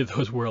with any of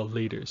those world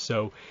leaders.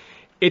 So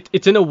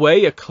it's in a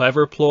way a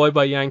clever ploy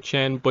by Yang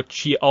Chen, but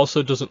she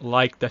also doesn't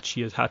like that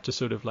she has had to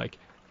sort of like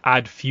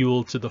add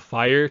fuel to the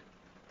fire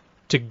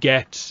to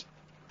get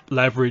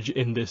leverage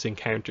in this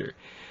encounter.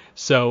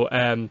 So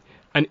an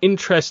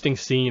interesting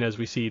scene as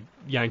we see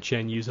Yang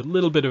Chen use a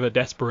little bit of a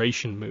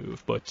desperation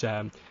move, but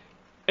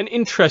an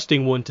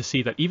interesting one to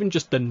see that even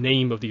just the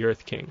name of the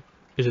Earth King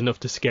is enough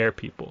to scare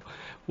people.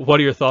 What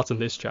are your thoughts on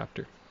this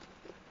chapter?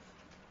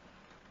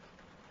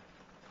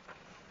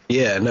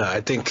 Yeah, no,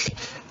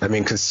 I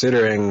mean,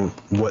 considering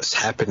what's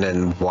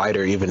happening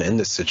wider even in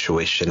this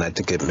situation, I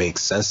think it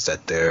makes sense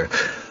that they're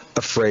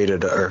afraid of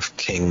the Earth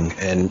King.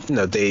 And,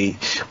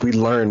 we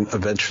learn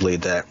eventually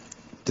that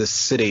this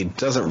city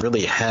doesn't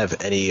really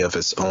have any of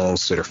its own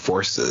sort of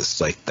forces.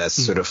 Like that's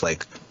sort of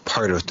like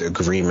part of the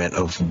agreement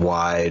of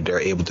why they're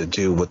able to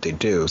do what they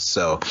do.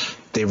 So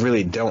they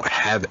really don't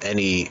have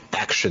any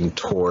action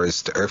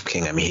towards the Earth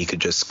King. I mean, he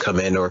could just come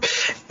in, or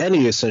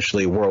any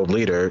essentially world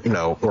leader,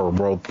 or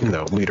world,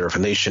 leader of a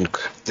nation,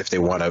 if they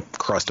want to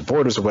cross the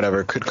borders or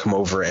whatever, could come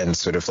over and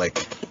sort of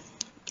like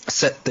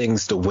set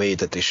things the way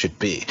that they should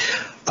be.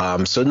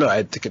 So no,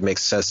 I think it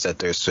makes sense that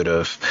they're sort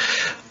of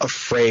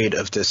afraid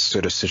of this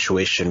sort of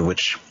situation,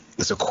 which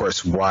is of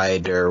course why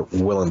they're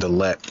willing to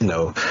let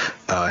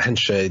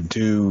Henshe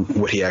do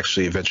what he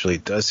actually eventually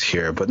does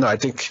here. But no, I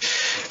think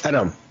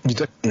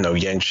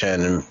Yang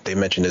Chen, they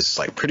mentioned this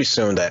like pretty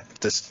soon, that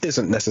this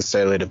isn't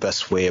necessarily the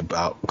best way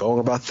about going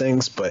about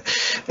things, but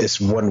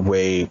it's one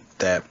way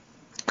that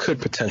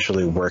could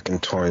potentially work in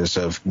terms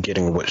of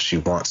getting what she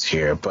wants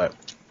here. But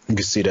you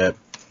can see that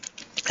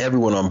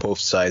everyone on both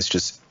sides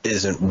just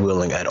isn't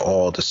willing at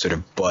all to sort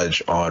of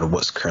budge on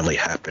what's currently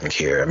happening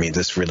here. I mean,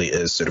 this really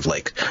is sort of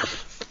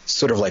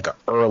like an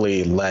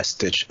early last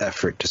ditch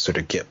effort to sort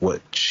of get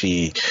what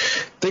she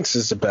thinks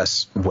is the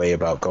best way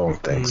about going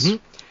things.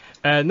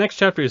 Next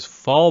chapter is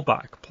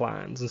fallback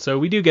plans. And so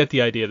we do get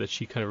the idea that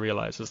she kind of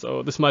realizes,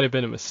 oh, this might have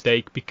been a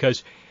mistake,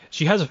 because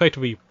she has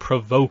effectively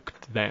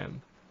provoked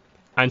them.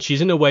 And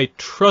she's in a way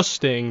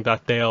trusting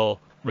that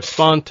they'll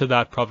respond to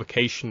that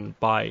provocation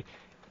by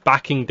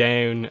backing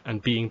down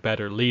and being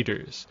better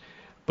leaders.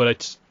 But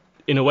it's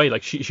in a way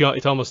like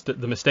it's almost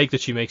the mistake that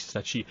she makes is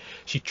that she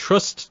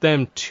trusts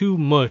them too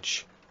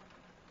much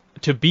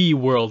to be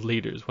world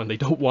leaders when they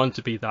don't want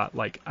to be that,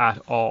 like,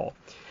 at all.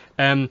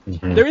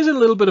 There is a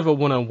little bit of a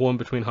one-on-one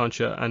between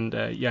Hansha and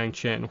Yang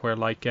Chen, where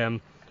like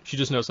she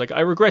just knows, like, I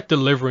regret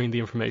delivering the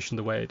information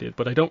the way I did,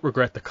 but I don't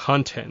regret the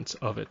contents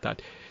of it.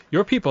 That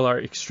your people are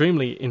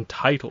extremely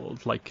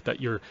entitled, like that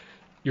you're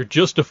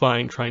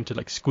justifying trying to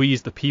like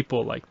squeeze the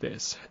people like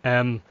this.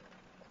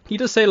 He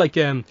does say like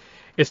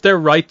it's their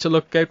right to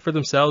look out for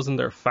themselves and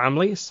their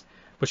families,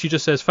 but she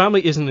just says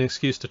family isn't an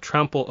excuse to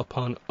trample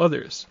upon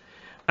others.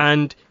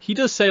 And he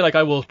does say like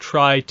I will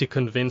try to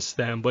convince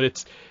them, but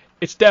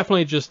it's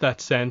definitely just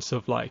that sense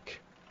of like,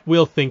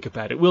 we'll think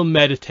about it, we'll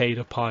meditate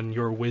upon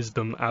your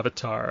wisdom,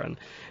 Avatar. And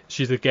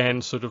she's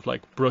again sort of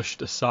like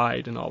brushed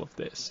aside in all of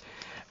this.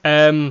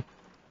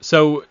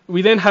 So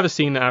we then have a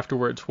scene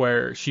afterwards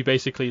where she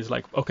basically is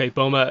like, okay,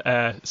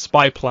 Boma,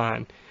 spy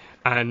plan,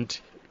 and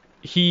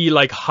he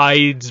like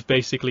hides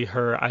basically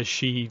her as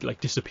she like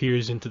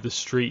disappears into the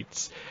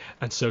streets,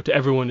 and so to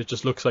everyone it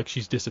just looks like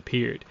she's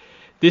disappeared.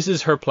 This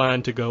is her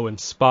plan to go and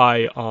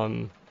spy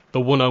on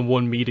the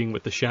one-on-one meeting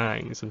with the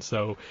Shangs, and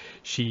so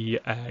she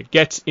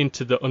gets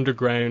into the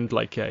underground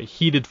like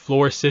heated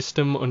floor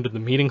system under the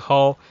meeting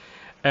hall.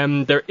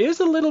 There is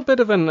a little bit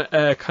of an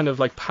kind of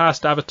like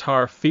past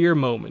Avatar fear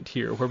moment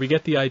here, where we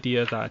get the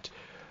idea that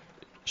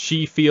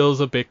she feels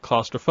a bit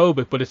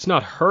claustrophobic, but it's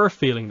not her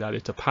feeling that,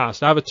 it's a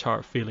past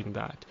Avatar feeling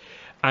that.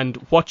 And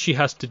what she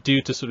has to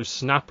do to sort of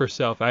snap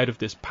herself out of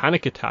this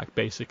panic attack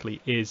basically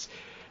is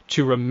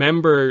to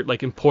remember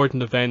like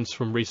important events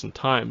from recent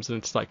times. And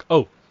it's like,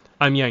 oh,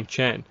 I'm Yang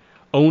Chen.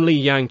 Only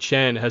Yang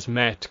Chen has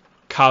met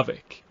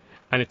Kavik.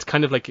 And it's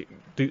kind of like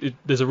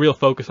there's a real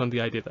focus on the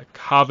idea that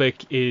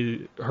Kavik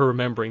is her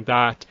remembering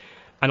that,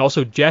 and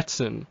also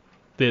Jetson,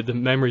 the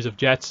memories of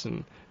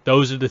Jetson.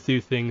 Those are the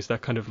two things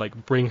that kind of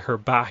like bring her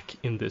back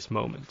in this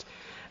moment.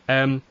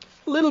 A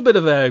little bit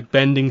of a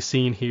bending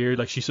scene here,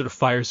 like she sort of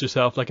fires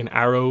herself like an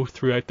arrow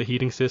throughout the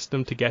heating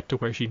system to get to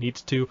where she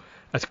needs to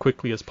as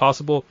quickly as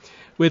possible,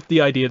 with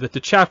the idea that the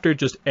chapter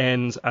just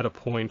ends at a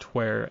point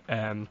where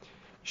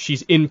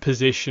she's in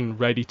position,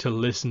 ready to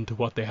listen to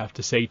what they have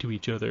to say to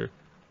each other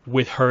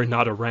with her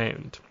not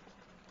around.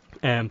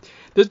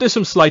 There's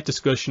some slight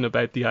discussion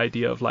about the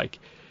idea of like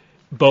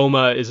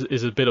Boma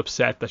is a bit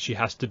upset that she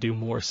has to do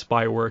more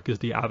spy work as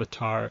the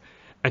Avatar,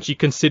 and she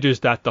considers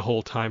that the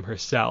whole time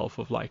herself,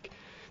 of like,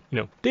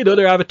 did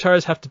other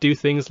avatars have to do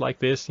things like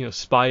this,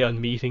 spy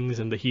on meetings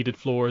and the heated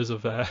floors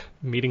of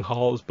meeting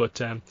halls,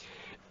 but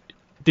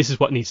this is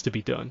what needs to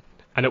be done,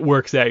 and it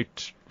works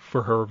out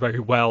for her very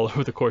well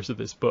over the course of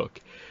this book.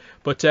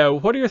 But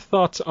what are your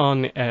thoughts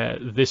on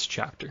this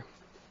chapter?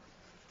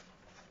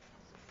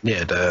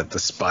 Yeah, the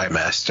spy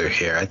master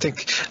here. I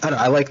think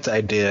I like the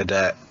idea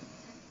that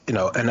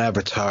an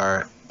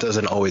avatar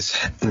doesn't always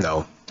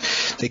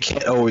they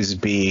can't always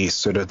be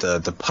sort of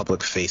the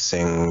public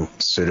facing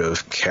sort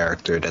of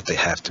character that they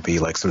have to be.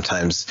 Like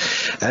sometimes,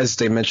 as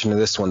they mentioned in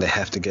this one, they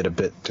have to get a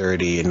bit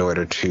dirty in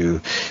order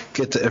to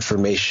get the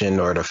information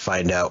or to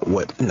find out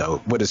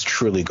what is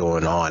truly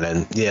going on.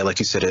 And yeah, like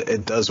you said,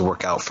 it does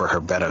work out for her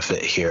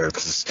benefit here,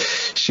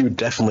 because she would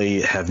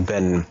definitely have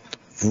been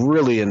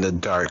really in the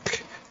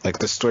dark. Like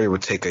the story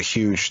would take a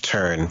huge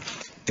turn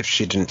if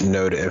she didn't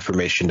know the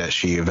information that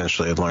she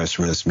eventually learns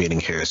from this meeting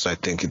here. So I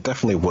think it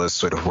definitely was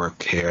sort of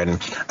work here. And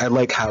I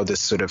like how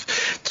this sort of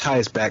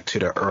ties back to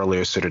the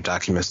earlier sort of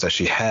documents that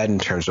she had in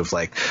terms of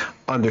like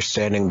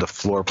understanding the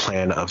floor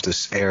plan of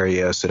this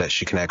area so that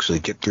she can actually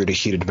get through the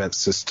heated vent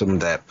system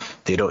that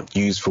they don't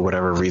use for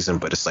whatever reason,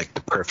 but it's like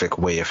the perfect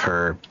way of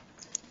her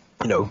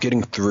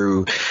getting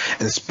through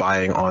and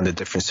spying on the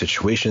different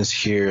situations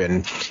here.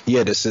 And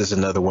yeah, this is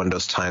another one of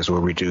those times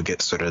where we do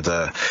get sort of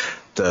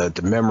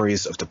the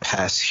memories of the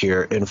past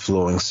here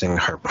influencing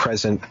her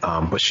present.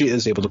 But she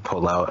is able to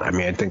pull out. I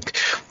mean, I think,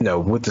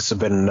 would this have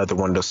been another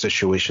one of those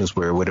situations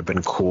where it would have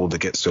been cool to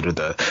get sort of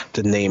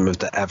the name of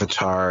the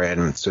avatar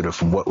and sort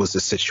of what was the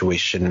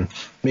situation?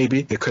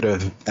 Maybe it could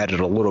have added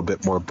a little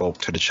bit more bulk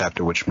to the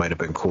chapter, which might have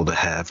been cool to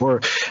have,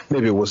 or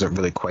maybe it wasn't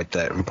really quite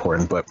that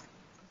important, but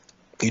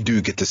you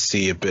do get to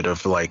see a bit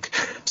of like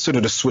sort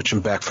of the switching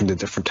back from the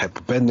different type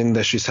of bending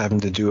that she's having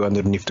to do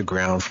underneath the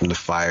ground, from the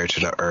fire to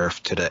the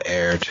earth to the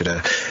air to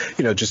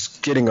the,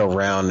 just getting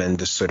around in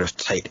this sort of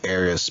tight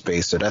area of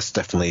space. So that's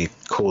definitely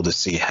cool to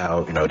see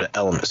how, the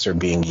elements are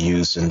being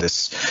used in this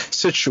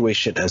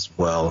situation as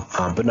well.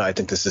 But no, I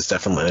think this is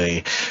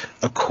definitely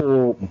a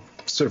cool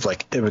sort of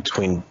like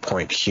in-between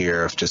point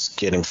here of just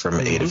getting from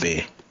A to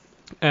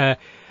B.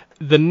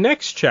 The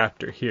next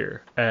chapter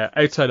here,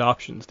 Outside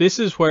Options, this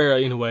is where,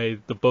 in a way,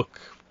 the book,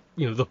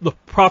 the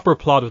proper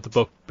plot of the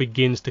book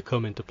begins to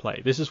come into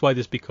play. This is why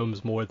this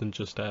becomes more than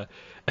just a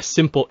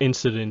simple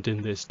incident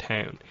in this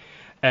town.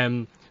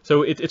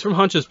 So it's from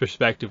Hancha's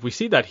perspective. We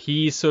see that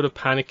he's sort of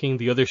panicking,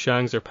 the other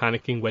Shangs are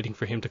panicking, waiting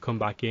for him to come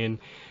back in.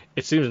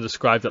 It seems to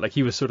describe that like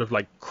he was sort of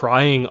like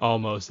crying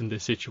almost in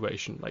this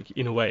situation, like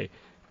in a way,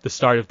 the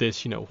start of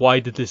this,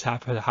 why did this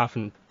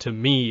happen to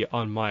me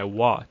on my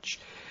watch?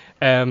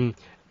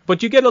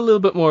 But you get a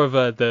little bit more of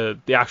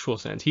the actual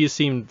sense. He has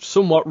seemed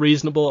somewhat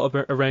reasonable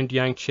around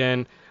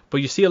Yangchen,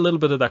 but you see a little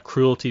bit of that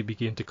cruelty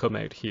begin to come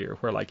out here,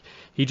 where like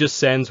he just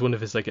sends one of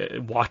his like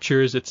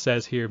watchers, it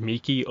says here,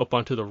 Miki, up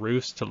onto the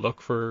roofs to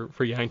look for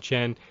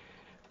Yangchen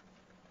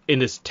in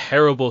this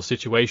terrible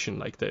situation.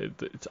 Like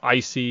it's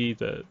icy,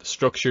 the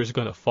structure is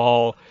going to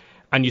fall,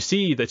 and you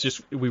see that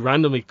we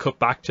randomly cut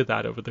back to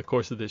that over the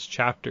course of this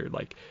chapter.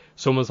 Like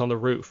someone's on the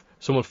roof,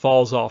 someone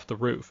falls off the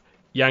roof.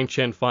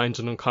 Yangchen finds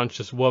an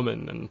unconscious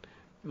woman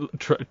and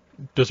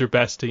does her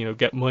best to,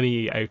 get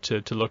money out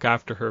to look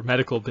after her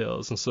medical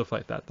bills and stuff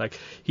like that. Like,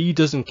 he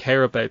doesn't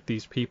care about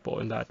these people,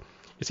 and that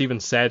it's even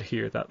said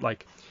here that,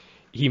 like,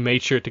 he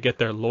made sure to get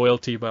their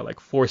loyalty by, like,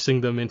 forcing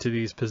them into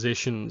these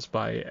positions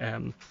by,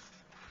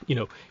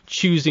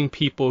 choosing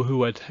people who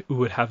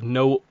would have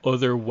no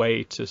other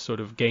way to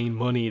sort of gain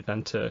money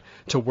than to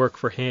work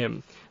for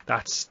him.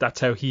 That's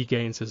how he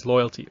gains his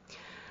loyalty.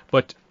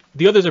 But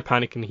the others are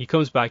panicking. He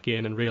comes back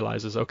in and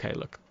realizes, okay,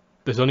 look,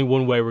 there's only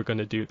one way we're going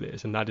to do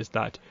this, and that is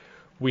that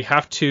we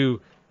have to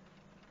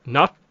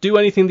not do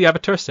anything the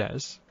Avatar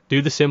says,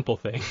 do the simple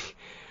thing.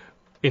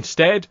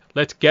 Instead,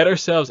 let's get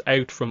ourselves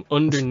out from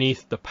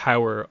underneath the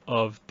power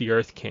of the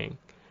Earth King.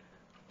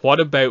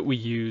 What about we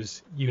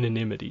use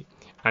unanimity?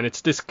 And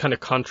it's this kind of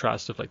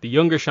contrast of like the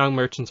younger Shang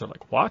merchants are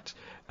like, what?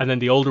 And then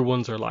the older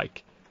ones are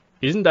like,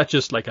 isn't that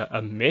just like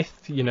a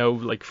myth,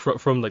 like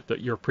from like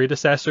your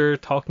predecessor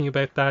talking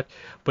about that?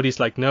 But he's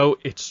like, no,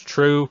 it's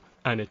true,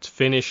 and it's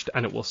finished,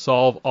 and it will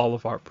solve all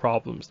of our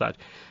problems. That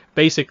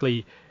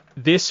basically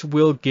this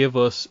will give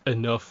us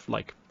enough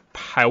like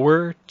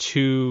power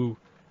to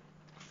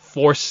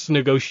force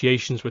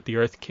negotiations with the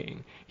Earth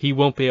King. He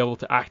won't be able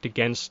to act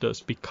against us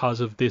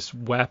because of this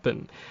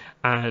weapon,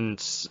 and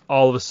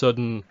all of a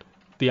sudden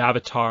the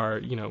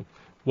Avatar,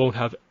 won't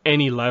have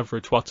any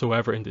leverage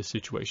whatsoever in this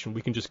situation.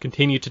 We can just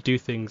continue to do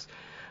things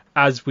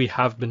as we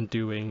have been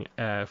doing,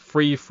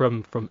 free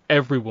from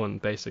everyone,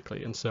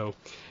 basically. And so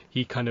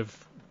he kind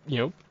of,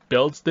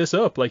 builds this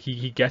up. Like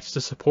he gets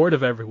the support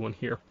of everyone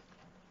here.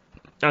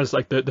 And it's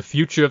like the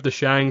future of the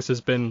Shangs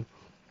has been,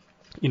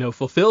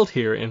 fulfilled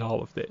here in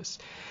all of this.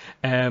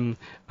 And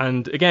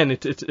again,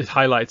 it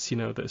highlights,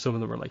 that some of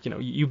them are like,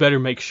 you better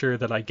make sure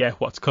that I get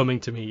what's coming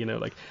to me,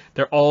 like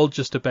they're all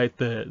just about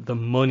the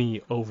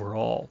money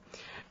overall.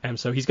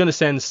 So he's going to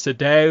send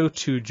Sadao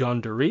to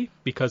Jonduri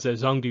because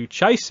Zongdu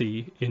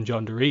Chaisi in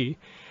Jonduri,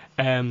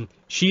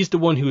 she's the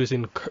one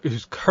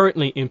who's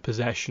currently in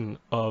possession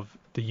of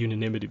the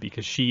unanimity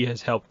because she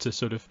has helped to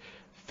sort of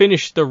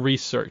finish the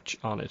research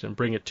on it and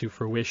bring it to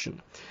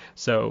fruition.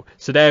 So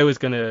Sadao is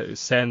going to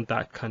send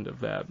that kind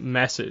of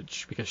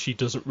message because she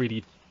doesn't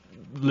really,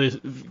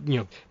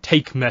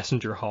 take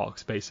messenger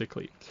hawks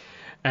basically.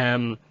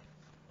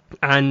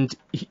 And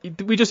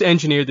we just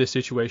engineered this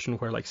situation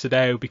where, like,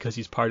 Sadao, because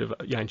he's part of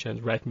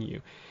Yangchen's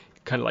retinue,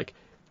 kind of like,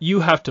 you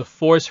have to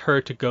force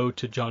her to go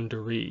to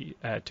Jonduri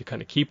to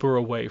kind of keep her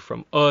away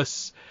from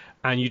us,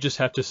 and you just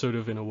have to sort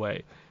of, in a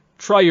way,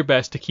 try your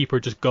best to keep her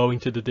just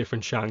going to the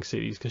different Shang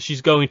cities, because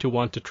she's going to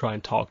want to try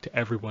and talk to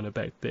everyone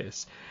about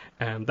this.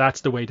 That's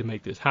the way to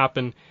make this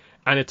happen,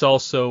 and it's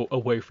also a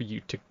way for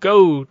you to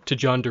go to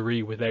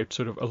Jonduri without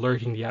sort of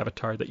alerting the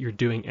Avatar that you're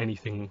doing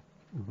anything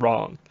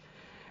wrong.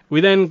 We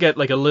then get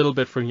like a little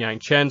bit from Yang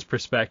Chen's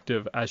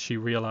perspective as she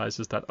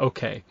realizes that,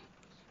 okay,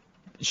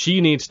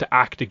 she needs to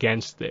act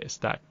against this,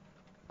 that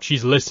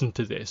she's listened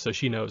to this, so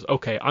she knows,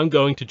 okay, I'm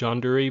going to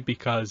Jonduri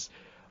because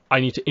I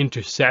need to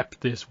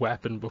intercept this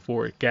weapon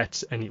before it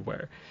gets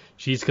anywhere.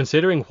 She's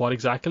considering what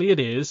exactly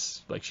it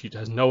is, like she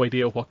has no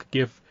idea what could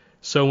give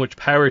so much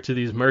power to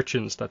these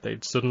merchants that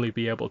they'd suddenly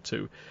be able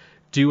to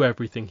do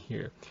everything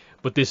here.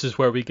 But this is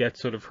where we get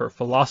sort of her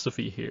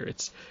philosophy here.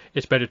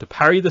 It's better to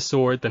parry the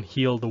sword than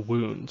heal the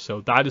wound.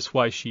 So that is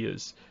why she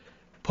is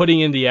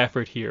putting in the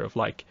effort here of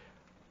like,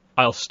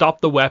 I'll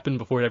stop the weapon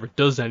before it ever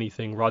does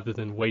anything, rather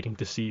than waiting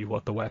to see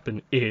what the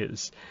weapon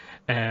is.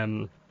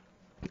 And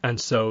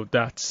so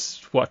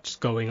that's what's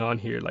going on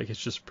here. Like,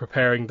 it's just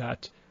preparing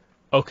that,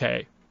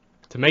 okay,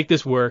 to make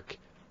this work,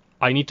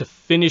 I need to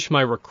finish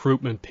my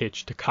recruitment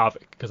pitch to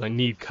Kavik, because I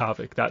need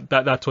Kavik.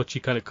 That's what she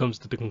kind of comes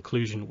to the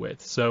conclusion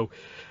with. So,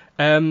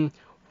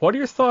 what are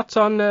your thoughts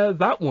on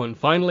that one?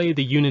 Finally,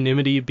 the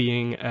unanimity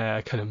being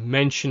kind of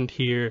mentioned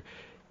here.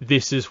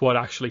 This is what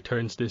actually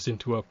turns this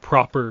into a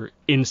proper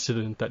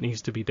incident that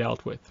needs to be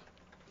dealt with.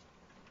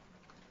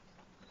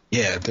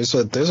 Yeah, there's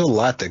a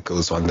lot that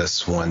goes on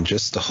this one.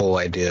 Just the whole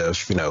idea of,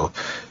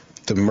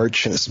 the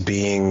merchants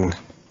being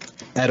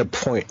at a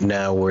point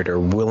now where they're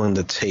willing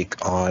to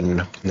take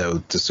on,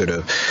 the sort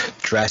of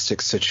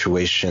drastic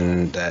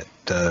situation that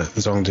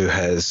Zhongdu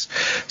has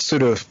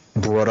sort of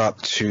brought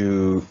up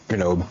to,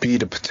 be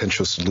the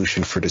potential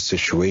solution for the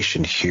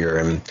situation here.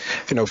 And,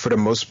 for the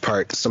most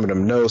part, some of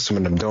them know, some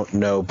of them don't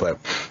know, but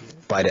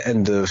by the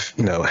end of,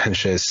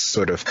 Henshe's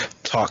sort of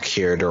talk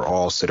here, they're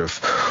all sort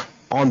of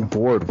on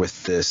board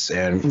with this.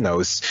 And,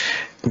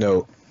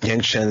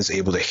 Yang Chen's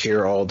able to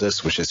hear all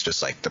this, which is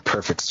just like the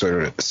perfect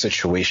sort of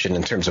situation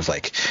in terms of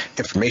like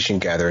information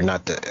gathering,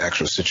 not the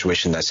actual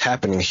situation that's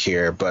happening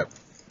here. But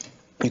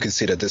you can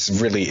see that this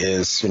really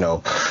is,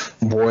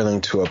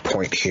 boiling to a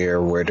point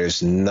here where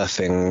there's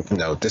nothing,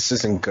 this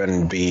isn't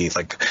going to be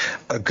like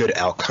a good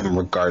outcome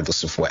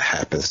regardless of what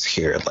happens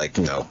here. Like,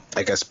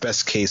 I guess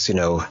best case,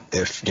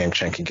 if Yang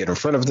Chen can get in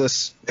front of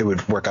this, it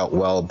would work out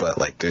well. But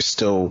like, there's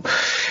still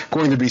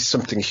going to be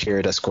something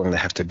here that's going to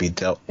have to be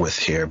dealt with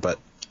here. But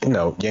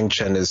Yang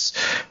Chen is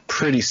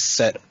pretty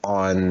set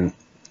on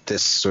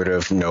this sort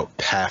of,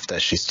 path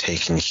that she's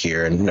taking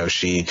here. And, I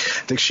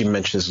think she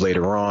mentions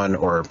later on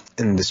or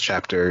in this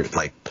chapter,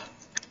 like,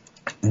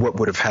 what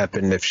would have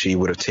happened if she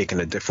would have taken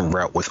a different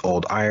route with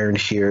Old Iron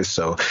here.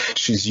 So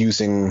she's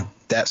using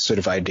that sort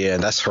of idea,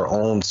 and that's her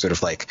own sort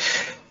of like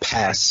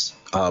past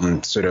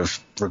sort of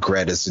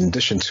regret, is in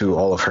addition to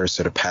all of her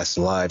sort of past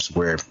lives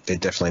where they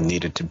definitely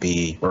needed to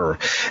be, or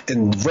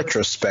in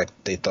retrospect,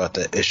 they thought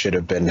that it should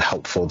have been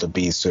helpful to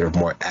be sort of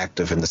more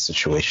active in the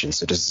situation.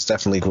 So this is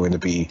definitely going to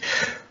be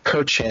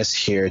her chance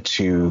here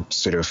to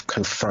sort of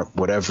confront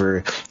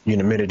whatever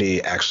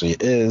unanimity actually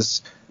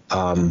is,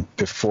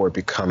 before it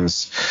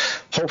becomes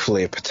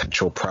hopefully a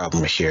potential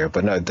problem here.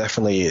 But no, it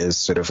definitely is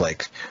sort of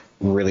like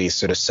really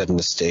sort of setting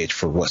the stage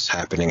for what's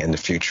happening in the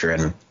future,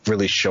 and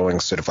really showing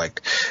sort of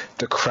like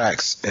the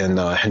cracks in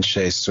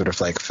Henshe's sort of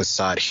like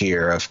facade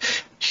here of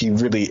he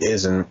really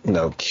isn't,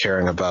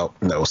 caring about,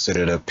 sort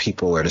of the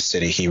people or the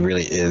city. He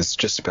really is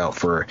just about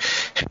for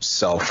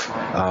himself,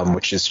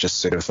 which is just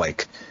sort of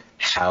like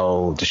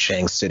how the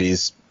Shang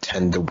cities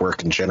tend to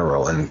work in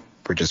general. And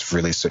we're just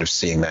really sort of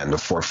seeing that in the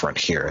forefront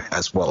here,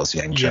 as well as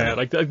Yang Chen. Yeah,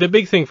 like the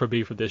big thing for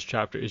me for this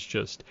chapter is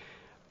just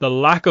the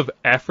lack of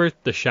effort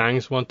the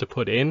Shangs want to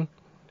put in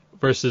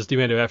versus the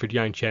amount of effort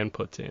Yang Chen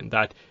puts in.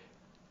 That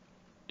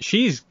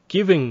she's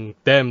giving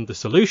them the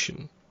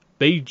solution.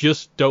 They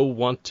just don't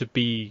want to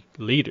be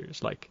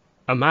leaders. Like,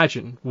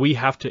 imagine we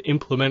have to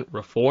implement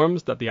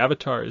reforms that the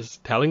Avatar is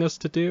telling us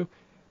to do.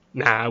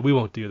 Nah, we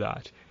won't do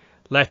that.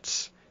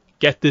 Let's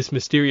get this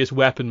mysterious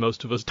weapon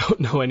most of us don't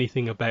know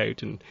anything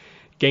about and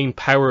gain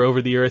power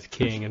over the Earth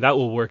King, and that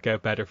will work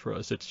out better for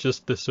us. It's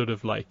just this sort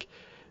of like,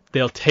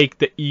 they'll take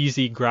the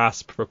easy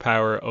grasp for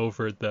power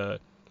over the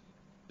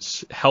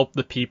help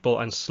the people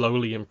and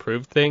slowly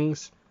improve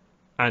things,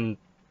 and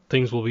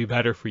things will be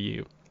better for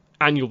you,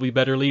 and you'll be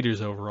better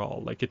leaders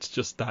overall. Like, it's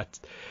just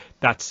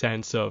that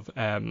sense of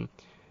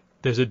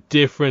there's a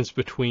difference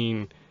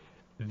between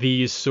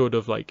these sort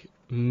of like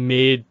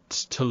mid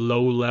to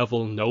low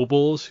level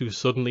nobles who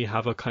suddenly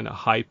have a kind of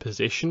high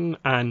position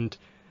and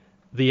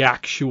the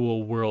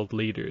actual world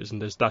leaders.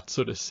 And there's that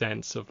sort of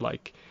sense of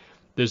like,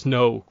 there's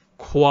no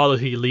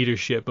quality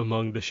leadership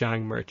among the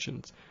Shang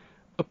merchants,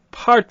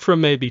 apart from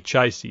maybe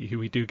Chaisi, who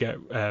we do get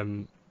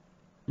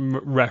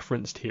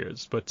referenced here.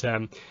 But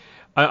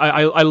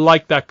I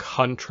like that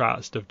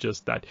contrast of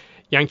just that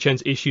Yang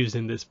Chen's issues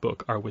in this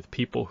book are with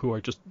people who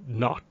are just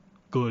not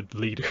good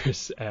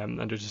leaders, and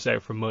they're just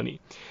out for money.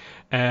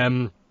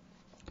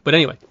 But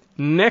anyway,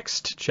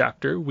 next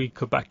chapter we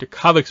go back to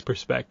Kavik's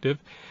perspective,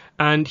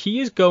 and he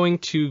is going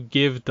to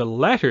give the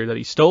letter that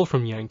he stole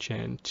from Yang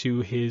Chen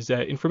to his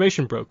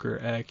information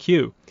broker,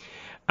 Q.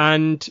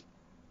 And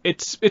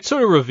it's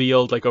sort of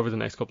revealed, like, over the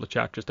next couple of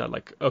chapters that,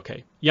 like,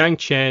 okay, Yang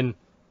Chen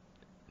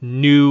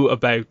knew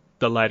about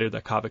the letter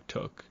that Kavik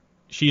took.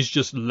 She's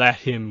just let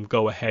him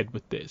go ahead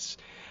with this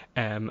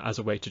as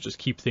a way to just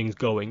keep things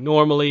going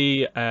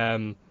normally.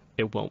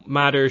 It won't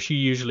matter. She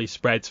usually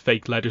spreads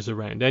fake letters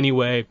around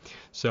anyway.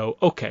 So,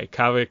 okay,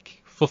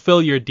 Kavik,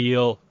 fulfill your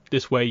deal.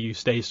 This way you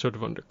stay sort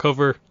of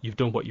undercover. You've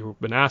done what you've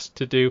been asked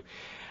to do.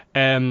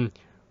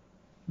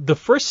 The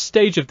first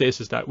stage of this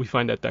is that we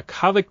find out that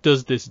Kavik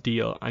does this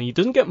deal and he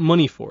doesn't get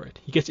money for it.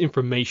 He gets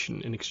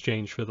information in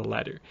exchange for the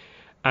letter.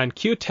 And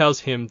Q tells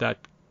him that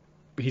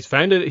he's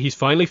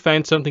finally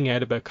found something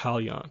out about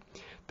Kalyan,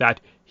 that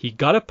he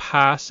got a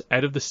pass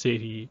out of the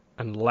city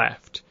and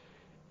left.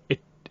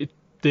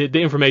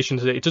 The information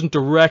is, it doesn't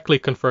directly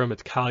confirm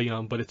it's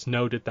Kalyan, but it's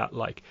noted that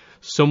like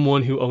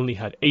someone who only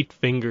had 8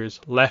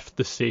 fingers left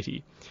the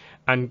city.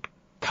 And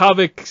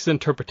Kavik's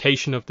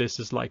interpretation of this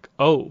is like,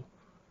 oh,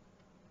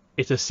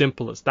 it's as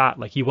simple as that.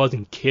 Like, he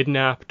wasn't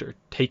kidnapped or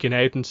taken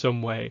out in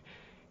some way.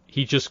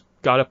 He just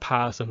got a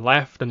pass and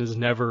left and has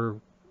never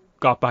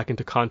got back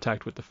into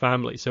contact with the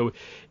family. So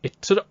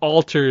it sort of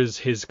alters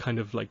his kind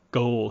of like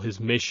goal, his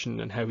mission,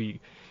 and how he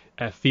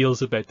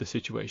feels about the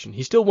situation.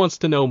 He still wants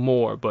to know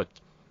more, but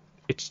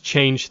it's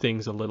changed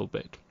things a little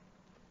bit.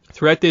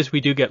 Throughout this, we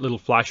do get little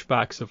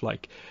flashbacks of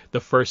like the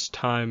first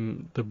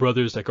time the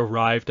brothers like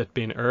arrived at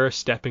Bin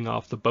stepping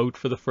off the boat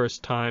for the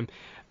first time,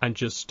 and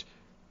just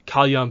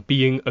Kalyan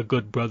being a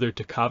good brother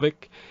to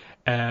Kavik.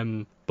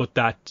 But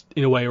that,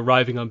 in a way,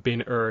 arriving on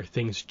Bin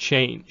things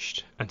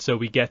changed. And so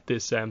we get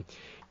this, in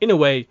a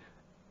way,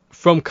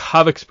 from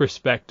Kavik's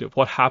perspective,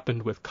 what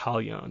happened with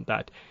Kalyan,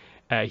 that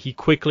he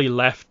quickly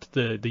left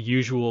the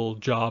usual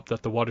job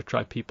that the Water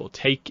Tribe people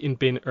take in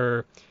Bin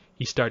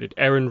He started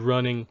errand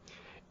running.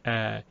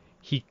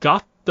 He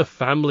got the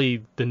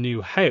family the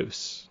new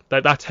house.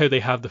 That's how they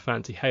have the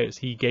fancy house.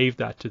 He gave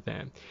that to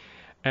them.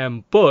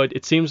 But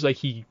it seems like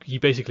he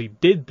basically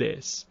did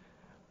this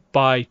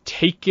by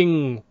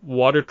taking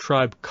Water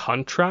Tribe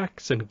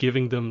contracts and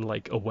giving them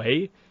like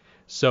away.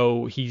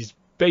 So he's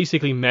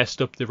basically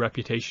messed up the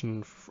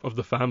reputation of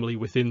the family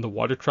within the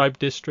Water Tribe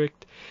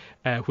district,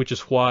 which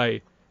is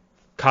why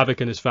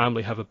Kavik and his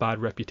family have a bad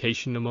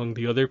reputation among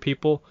the other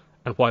people,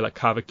 and why like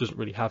Kavik doesn't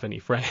really have any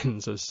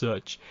friends as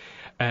such.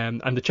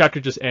 And the chapter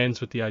just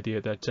ends with the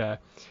idea that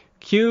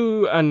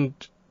Q and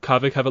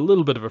Kavik have a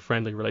little bit of a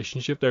friendly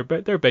relationship.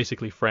 They're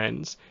basically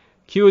friends.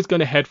 Q is going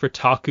to head for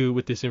Taku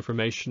with this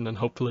information and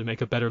hopefully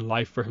make a better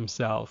life for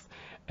himself.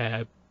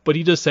 But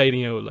he does say,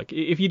 like,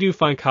 if you do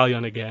find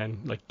Kalyan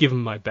again, like, give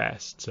him my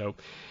best. So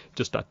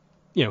just that,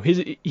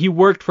 he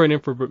worked for an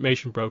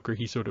information broker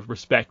he sort of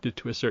respected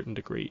to a certain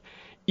degree,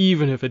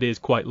 even if it is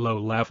quite low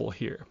level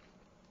here.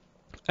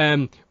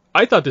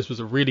 I thought this was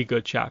a really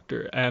good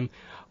chapter.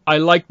 I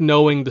liked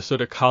knowing the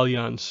sort of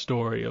Kalyan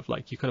story of,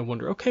 like, you kind of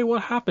wonder, okay,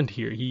 what happened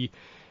here? He,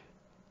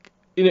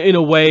 in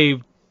a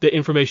way, the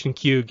information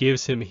Q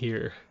gives him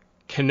here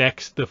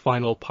connects the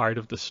final part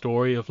of the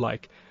story of,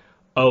 like,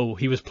 oh,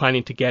 he was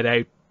planning to get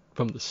out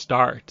from the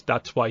start.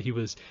 That's why he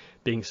was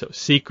being so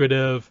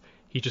secretive.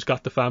 He just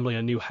got the family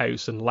a new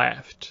house and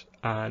left,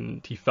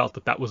 and he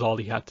felt that was all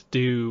he had to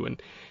do.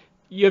 And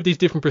you have these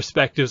different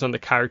perspectives on the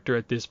character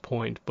at this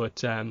point,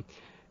 but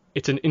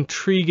it's an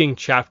intriguing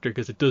chapter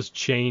because it does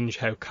change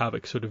how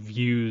Kavik sort of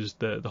views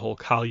the whole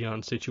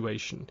Kalyan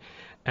situation.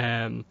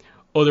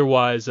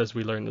 Otherwise, as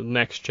we learn in the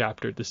next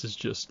chapter, this is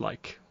just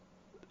like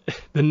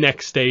the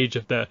next stage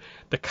of the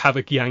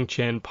Kavik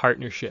Yangchen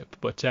partnership.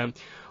 But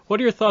what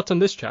are your thoughts on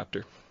this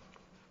chapter?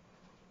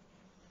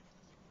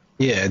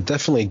 Yeah, it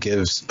definitely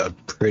gives a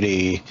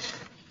pretty,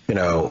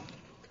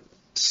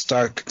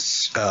 stark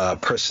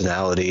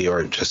personality,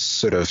 or just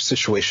sort of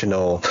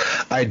situational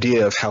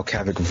idea of how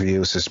Kavik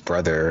views his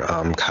brother,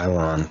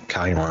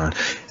 Kalyan,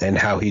 and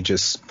how he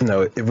just,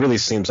 it really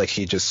seems like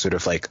he just sort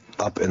of like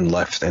up and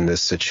left in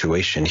this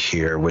situation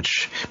here,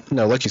 which,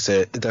 like you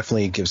said, it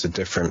definitely gives a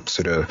different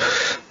sort of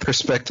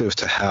perspective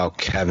to how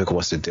Kavik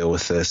wants to deal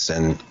with this.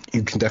 And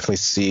you can definitely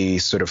see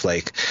sort of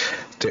like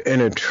the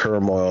inner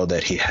turmoil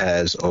that he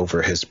has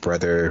over his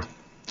brother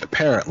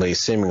apparently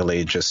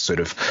seemingly just sort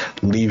of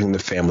leaving the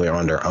family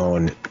on their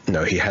own.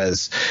 He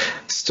has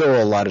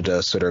still a lot of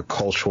the sort of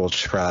cultural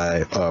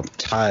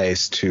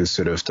ties to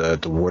sort of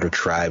the Water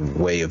Tribe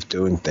way of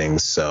doing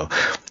things. So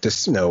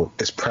this,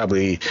 is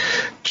probably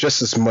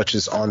just as much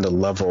as on the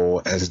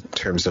level as in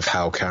terms of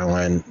how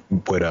Caroline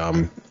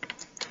would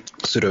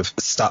sort of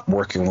stop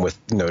working with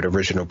the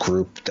original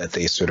group that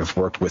they sort of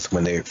worked with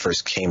when they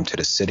first came to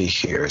the city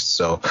here.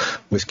 So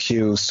with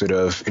Q sort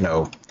of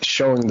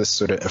showing this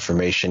sort of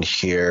information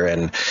here,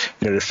 and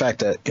the fact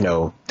that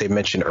they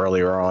mentioned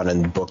earlier on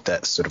in the book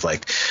that sort of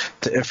like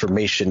the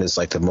information is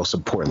like the most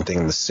important thing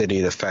in the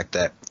city, the fact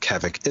that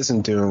Kavik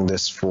isn't doing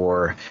this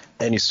for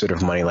any sort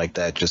of money like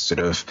that just sort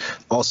of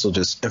also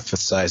just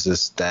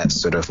emphasizes that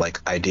sort of like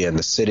idea in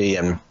the city.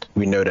 And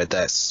we know that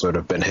that's sort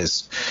of been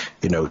his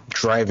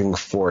driving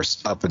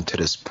force up until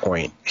this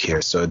point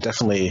here. So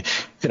definitely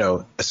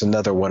it's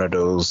another one of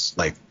those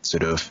like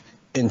sort of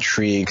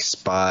intrigue,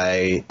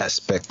 spy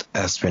aspect,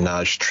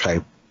 espionage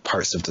type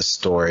parts of the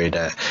story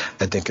that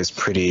I think is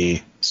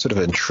pretty sort of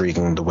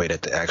intriguing, the way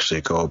that they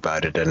actually go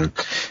about it, and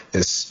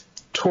it's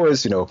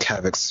towards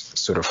Kavik's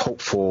sort of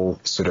hopeful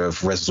sort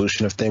of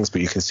resolution of things,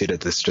 but you can see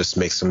that this just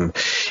makes him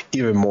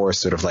even more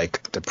sort of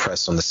like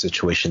depressed on the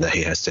situation that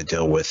he has to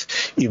deal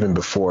with even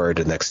before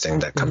the next thing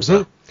that comes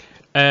up.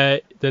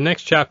 The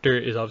next chapter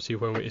is obviously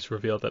when it's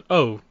revealed that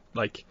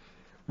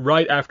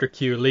right after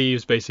Q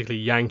leaves, basically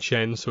Yang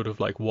Chen sort of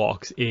like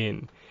walks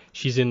in.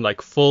 She's in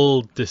like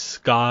full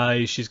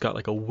disguise. She's got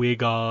like a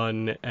wig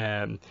on.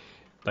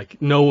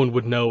 like no one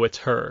would know it's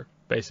her.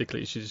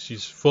 Basically,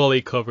 she's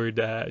fully covered.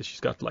 She's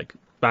got like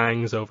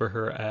bangs over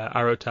her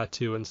arrow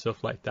tattoo and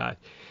stuff like that.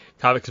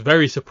 Kavak's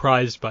very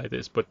surprised by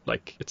this, but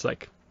like it's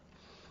like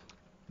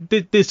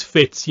this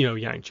fits,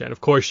 Yang Chen.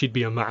 Of course, she'd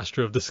be a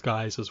master of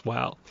disguise as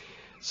well.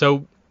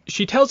 So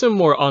she tells him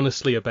more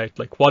honestly about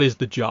like what is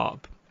the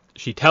job.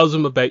 She tells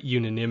him about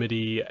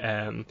unanimity,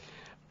 and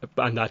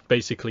that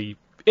basically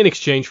in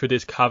exchange for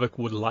this, Kavak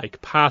would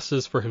like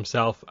passes for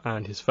himself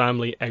and his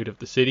family out of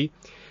the city.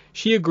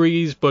 She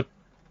agrees, but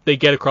they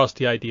get across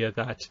the idea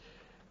that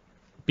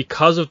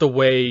because of the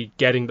way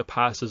getting the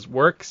passes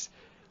works,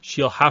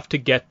 she'll have to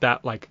get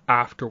that like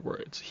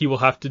afterwards. He will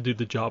have to do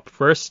the job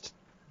first,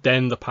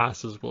 then the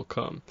passes will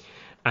come.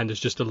 And there's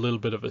just a little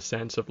bit of a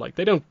sense of like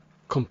they don't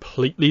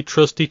completely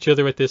trust each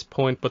other at this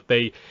point, but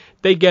they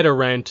get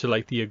around to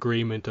like the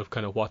agreement of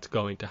kind of what's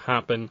going to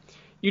happen.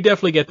 You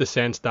definitely get the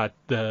sense that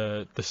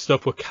the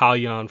stuff with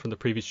Kalyan from the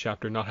previous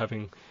chapter not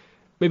having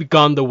maybe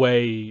gone the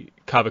way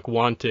Kavak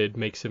wanted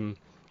makes him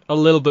a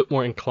little bit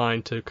more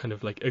inclined to kind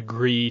of like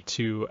agree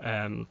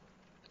to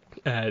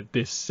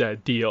this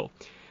deal.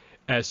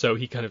 So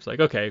he kind of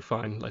like, okay,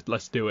 fine,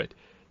 let's do it.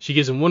 She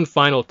gives him one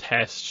final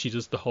test. She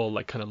does the whole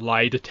like kind of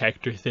lie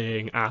detector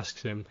thing,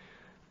 asks him,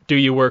 do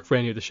you work for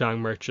any of the Shang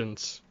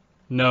merchants?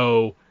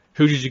 No.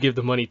 Who did you give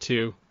the money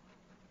to?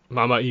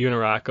 Mama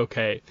Yunarak.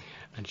 Okay.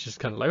 And she's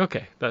kind of like,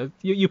 okay,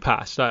 you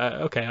passed.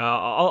 Okay,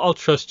 I'll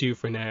trust you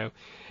for now.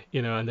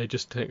 And they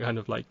just kind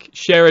of like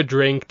share a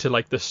drink to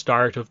like the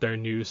start of their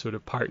new sort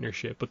of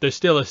partnership. But there's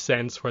still a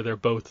sense where they're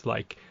both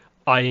like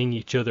eyeing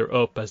each other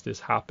up as this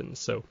happens.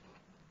 So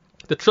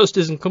the trust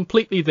isn't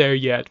completely there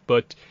yet,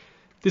 but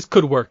this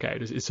could work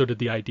out is sort of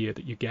the idea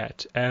that you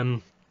get.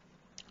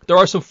 There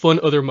are some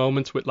fun other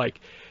moments with like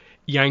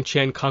Yang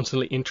Chen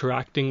constantly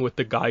interacting with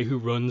the guy who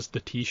runs the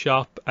tea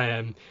shop,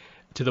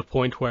 to the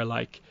point where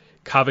like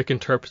Kavak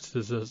interprets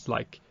this as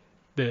like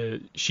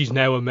she's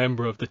now a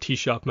member of the tea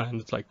shop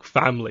man's like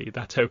family.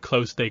 That's how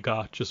close they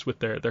got just with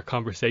their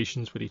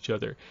conversations with each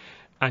other.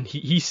 And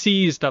he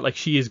sees that like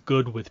she is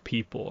good with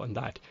people, and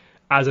that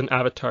as an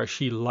avatar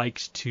she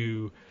likes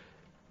to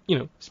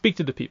speak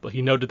to the people.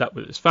 He noted that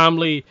with his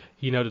family.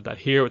 He noted that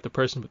here with the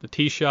person with the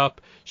tea shop.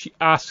 She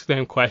asks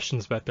them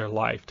questions about their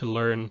life to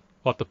learn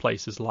what the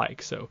place is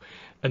like. So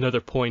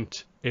another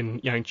point in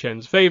Yang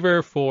Chen's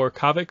favor for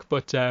Kavak,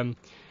 but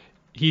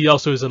he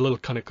also is a little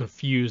kind of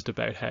confused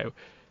about how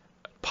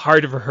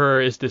part of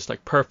her is this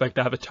like perfect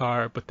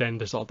avatar, but then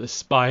there's all this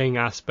spying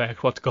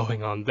aspect. What's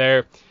going on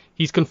there?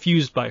 He's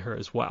confused by her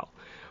as well.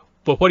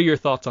 But what are your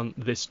thoughts on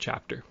this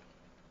chapter?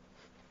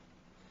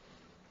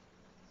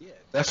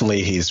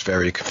 Definitely, he's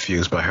very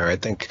confused by her. I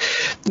think,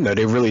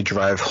 they really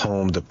drive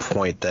home the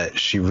point that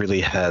she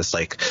really has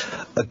like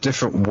a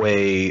different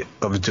way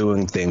of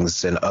doing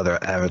things than other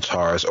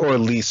avatars, or at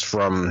least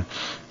from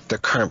the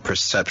current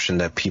perception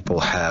that people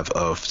have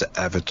of the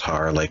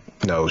avatar. Like,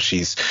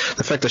 she's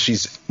the fact that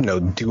she's,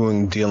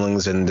 doing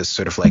dealings in this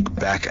sort of like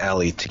back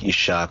alley tea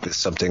shop is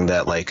something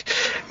that like,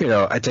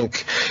 I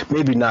think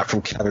maybe not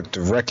from Kavak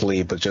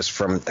directly, but just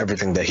from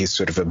everything that he's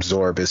sort of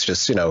absorbed is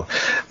just,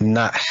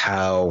 not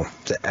how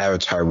the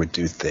avatar would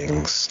do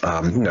things.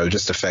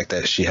 Just the fact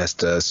that she has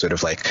to sort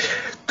of like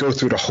go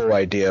through the whole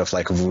idea of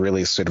like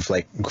really sort of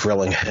like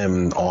grilling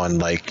him on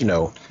like,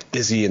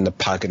 is he in the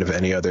pocket of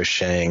any other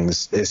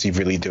Shangs? Is he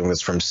really doing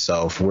this for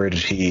himself? Where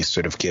did he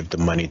sort of give the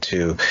money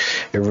to?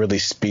 It really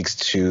speaks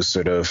to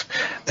sort of,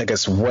 I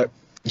guess, what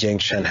Yang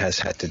Chen has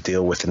had to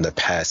deal with in the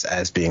past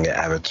as being an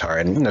avatar.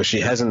 And,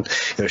 she hasn't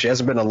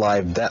been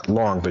alive that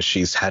long, but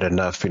she's had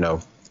enough,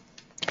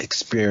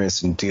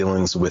 experience and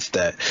dealings with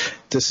that.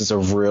 This is a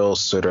real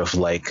sort of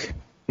like,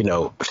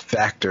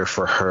 factor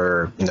for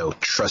her,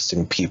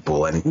 trusting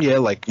people. And yeah,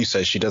 like you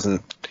said, she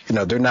doesn't,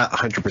 they're not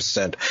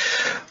 100%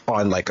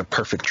 on like a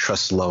perfect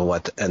trust level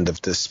at the end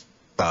of this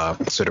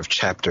sort of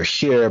chapter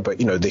here, but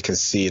they can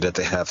see that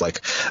they have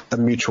like a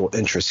mutual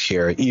interest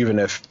here, even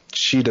if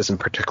she doesn't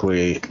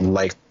particularly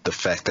like the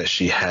fact that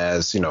she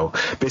has,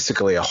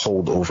 basically a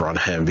holdover on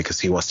him because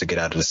he wants to get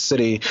out of the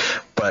city.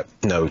 But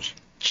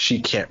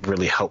she can't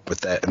really help with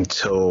that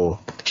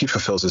until he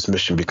fulfills his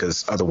mission,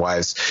 because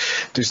otherwise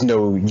there's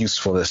no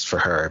usefulness for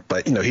her.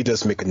 But, he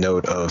does make a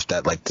note of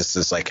that, like, this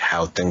is like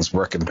how things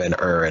work in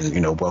Ben-Ur,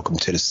 and, welcome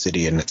to the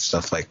city and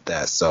stuff like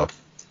that. So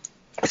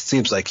it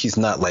seems like he's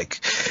not like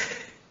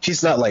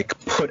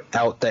put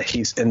out that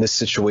he's in this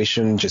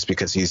situation just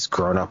because he's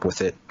grown up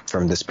with it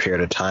from this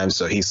period of time.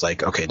 So he's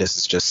like, okay, this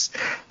is just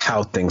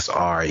how things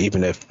are,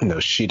 even if,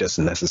 she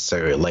doesn't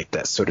necessarily like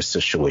that sort of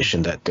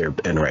situation that they're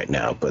in right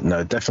now. But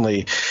no,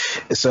 definitely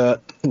it's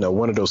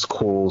one of those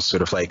cool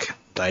sort of like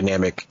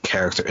dynamic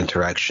character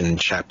interaction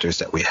chapters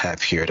that we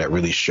have here that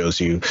really shows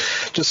you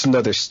just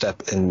another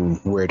step in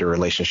where the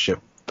relationship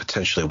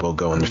potentially will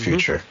go in the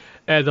future.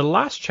 The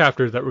last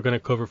chapter that we're going to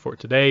cover for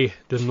today,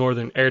 the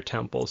Northern Air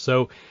Temple.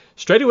 So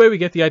straight away we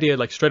get the idea,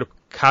 like straight up,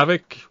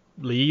 Kavak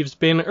leaves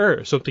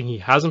Ben-Ur, something he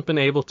hasn't been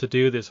able to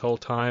do this whole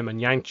time,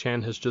 and Yang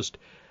Chen has just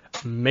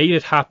made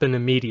it happen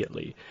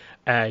immediately.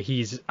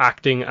 He's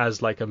acting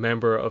as like a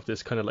member of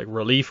this kind of like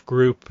relief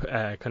group,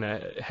 kind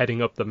of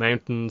heading up the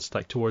mountains,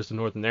 like towards the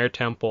Northern Air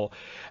Temple,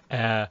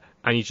 and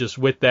he's just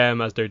with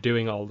them as they're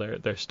doing all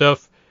their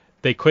stuff.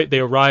 They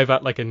arrive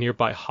at like a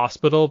nearby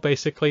hospital,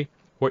 basically,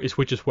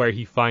 which is where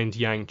he finds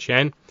Yang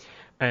Chen,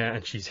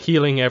 and she's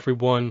healing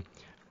everyone.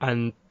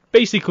 And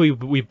basically,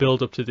 we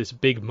build up to this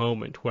big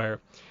moment where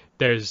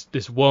there's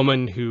this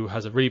woman who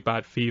has a really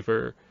bad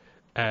fever.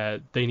 They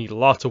need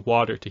lots of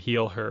water to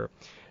heal her,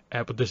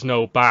 but there's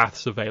no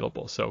baths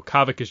available. So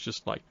Kavik is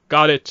just like,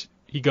 got it.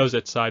 He goes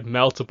outside,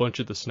 melts a bunch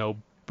of the snow,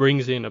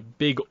 brings in a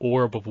big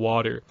orb of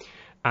water,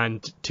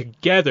 and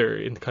together,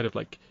 in kind of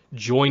like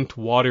joint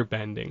water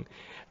bending,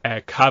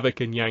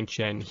 Kavik and Yang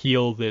Chen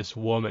heal this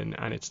woman.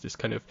 And it's this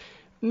kind of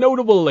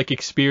notable like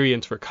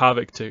experience for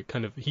Kavik to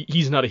kind of,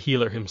 he's not a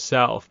healer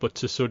himself, but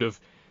to sort of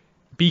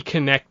be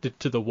connected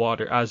to the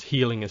water as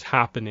healing is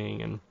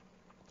happening, and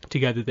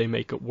together they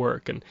make it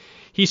work. And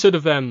he sort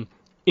of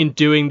in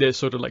doing this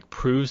sort of like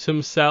proves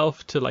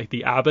himself to like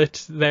the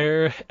abbot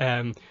there,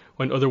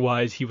 when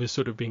otherwise he was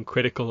sort of being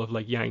critical of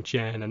like Yang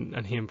Chen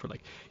and him for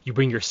like, you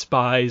bring your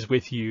spies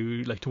with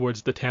you like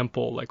towards the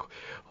temple, like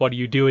what are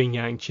you doing,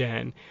 Yang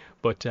Chen?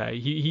 But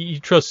he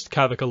trusts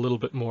Kavik a little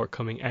bit more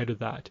coming out of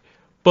that.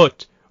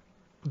 But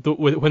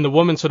when the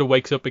woman sort of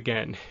wakes up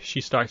again,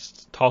 she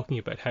starts talking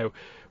about how,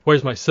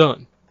 where's my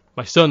son?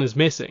 My son is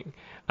missing.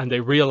 And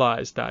they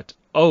realize that,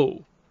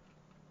 oh,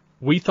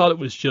 we thought it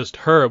was just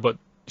her, but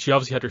she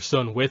obviously had her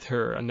son with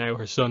her, and now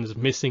her son is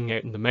missing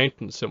out in the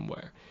mountains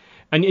somewhere.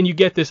 And you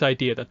get this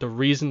idea that the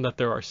reason that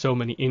there are so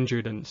many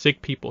injured and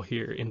sick people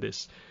here in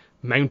this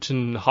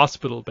mountain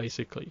hospital,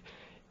 basically,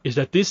 is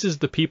that this is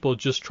the people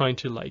just trying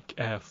to like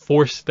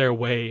force their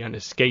way and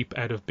escape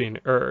out of Bin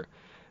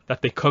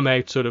that they come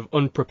out sort of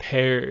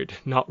unprepared,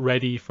 not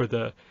ready for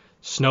the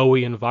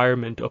snowy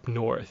environment up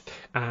north,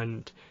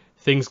 and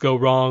things go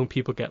wrong,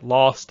 people get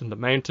lost in the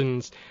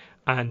mountains,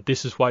 and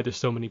this is why there's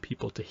so many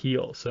people to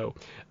heal. So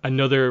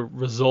another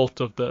result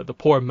of the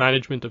poor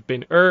management of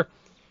Bin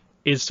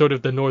is sort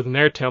of the Northern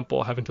Air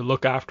Temple having to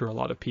look after a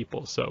lot of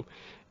people. So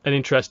an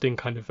interesting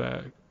kind of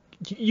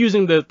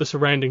using the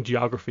surrounding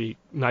geography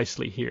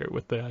nicely here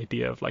with the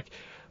idea of like,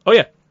 oh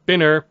yeah,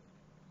 Bin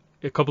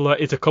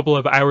it's a couple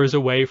of hours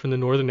away from the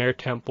Northern Air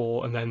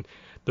Temple, and then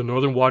the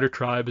Northern Water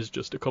Tribe is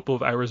just a couple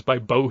of hours by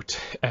boat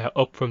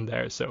up from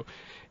there. So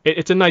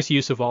it's a nice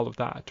use of all of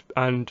that.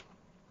 And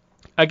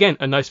again,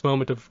 a nice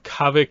moment of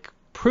Kavik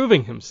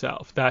proving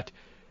himself that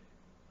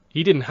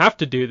he didn't have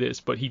to do this,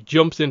 but he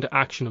jumps into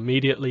action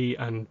immediately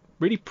and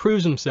really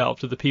proves himself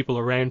to the people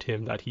around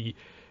him that he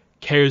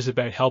cares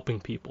about helping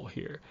people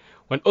here,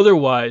 when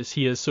otherwise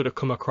he has sort of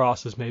come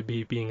across as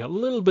maybe being a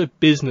little bit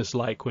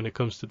businesslike when it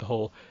comes to the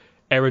whole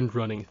errand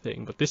running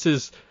thing. But this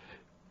is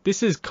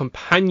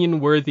companion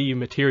worthy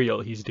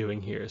material he's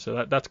doing here,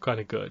 so that's kind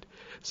of good.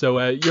 So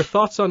your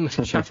thoughts on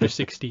chapter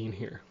 16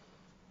 here?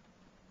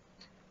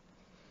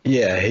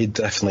 Yeah, he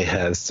definitely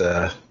has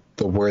the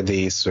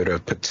worthy sort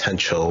of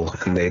potential,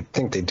 and they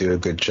think they do a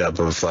good job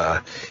of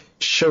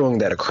showing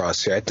that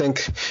across here. I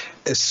think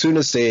as soon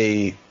as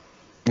they,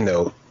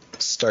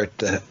 start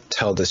to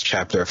tell this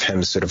chapter of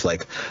him sort of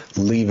like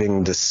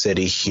leaving the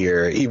city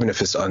here, even if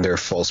it's under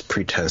false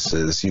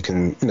pretenses, you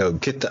can,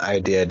 get the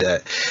idea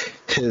that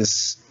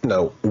his,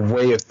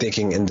 way of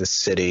thinking in the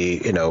city,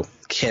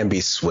 can be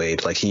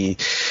swayed. Like he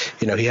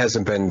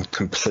hasn't been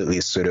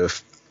completely sort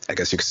of, I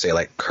guess you could say,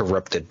 like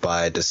corrupted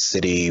by the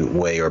city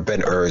way or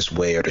Ben Er's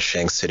way or the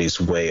Shang City's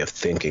way of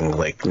thinking.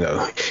 Like,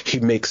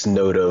 he makes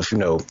note of,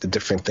 the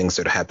different things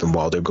that happen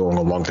while they're going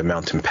along the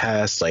mountain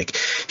pass. Like,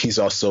 he's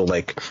also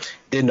like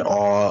in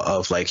awe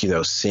of like,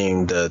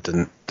 seeing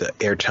the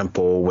air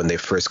temple when they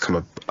first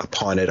come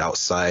upon it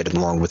outside,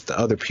 along with the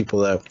other people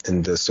that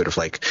in the sort of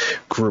like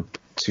group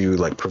to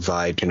like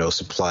provide,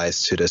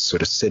 supplies to this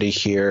sort of city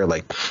here.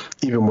 Like,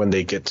 even when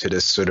they get to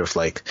this sort of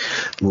like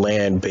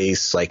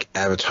land-based like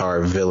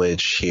avatar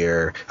village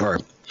here, or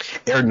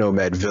air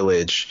nomad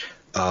village,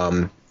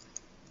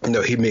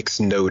 he makes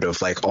note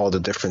of like all the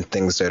different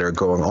things that are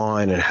going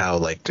on and how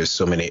like there's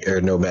so many air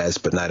nomads,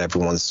 but not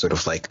everyone's sort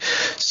of like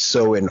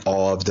so in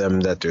awe of them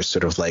that they're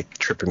sort of like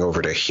tripping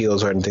over their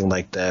heels or anything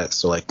like that.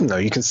 So like,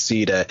 you can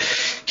see that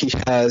he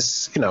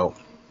has,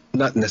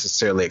 not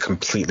necessarily a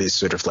completely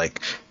sort of like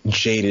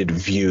jaded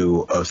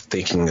view of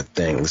thinking of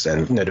things,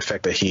 and the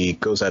fact that he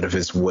goes out of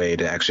his way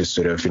to actually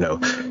sort of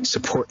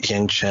support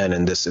Yang Chen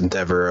in this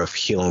endeavor of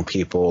healing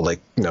people.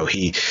 Like,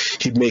 he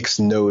makes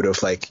note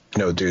of like,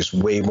 there's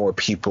way more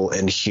people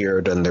in here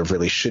than there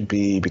really should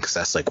be, because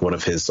that's like one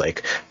of his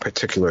like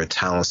particular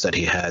talents that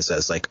he has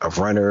as like a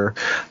runner.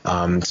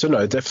 So no,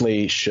 it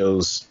definitely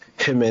shows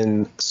him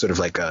in sort of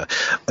like a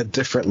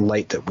different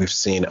light that we've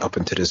seen up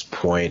until this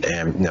point,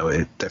 and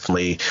it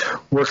definitely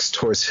works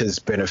towards his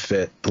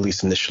benefit, at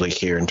least initially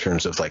here, in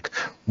terms of like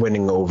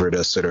winning over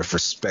the sort of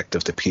respect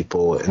of the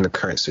people in the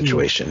current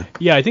situation.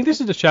 Yeah, I think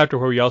this is the chapter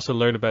where we also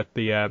learn about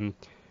the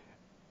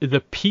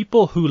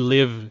people who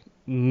live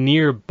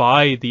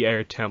nearby the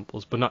air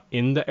temples, but not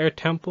in the air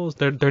temples.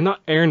 They're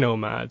not air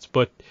nomads,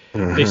 but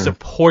they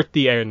support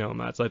the air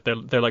nomads. Like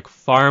they're like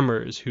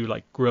farmers who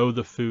like grow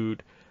the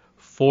food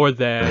for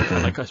them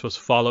and like I suppose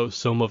follow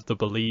some of the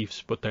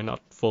beliefs, but they're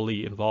not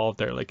fully involved.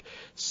 They're like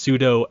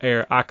pseudo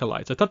air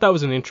acolytes. I thought that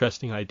was an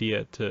interesting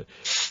idea.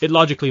 It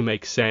logically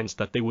makes sense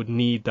that they would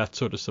need that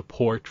sort of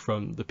support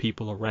from the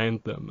people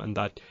around them, and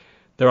that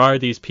there are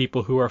these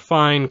people who are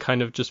fine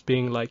kind of just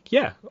being like,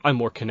 yeah, I'm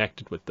more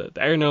connected with the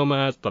air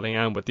nomads than I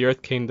am with the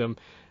Earth Kingdom.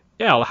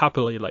 Yeah, I'll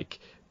happily like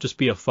just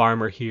be a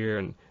farmer here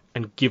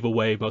and give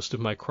away most of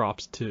my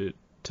crops to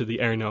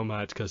the air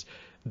nomads because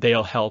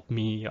they'll help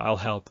me, I'll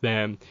help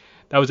them.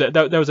 That was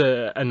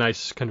a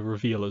nice kind of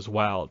reveal as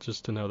well,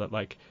 just to know that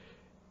like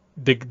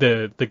the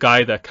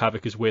guy that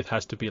Kavik is with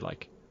has to be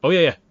like, oh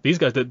yeah, these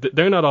guys,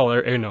 they're not all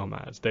air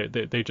nomads.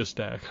 They just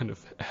kind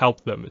of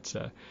help them. It's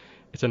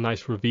a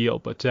nice reveal,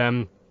 but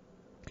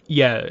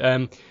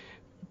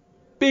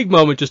big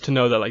moment just to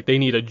know that like they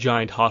need a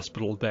giant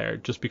hospital there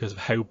just because of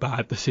how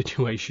bad the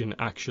situation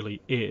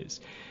actually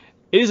is.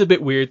 It is a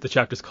bit weird the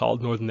chapter's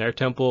called Northern Air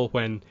Temple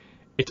when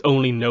it's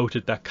only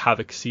noted that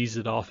Kavik sees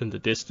it off in the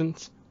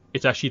distance.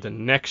 It's actually the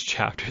next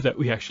chapter that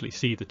we actually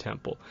see the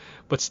temple,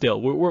 but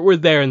still we're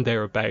there and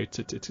thereabouts.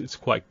 It's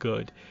quite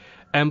good.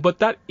 But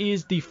that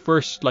is the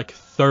first like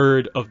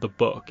third of the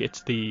book.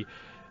 It's the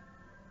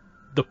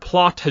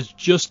plot has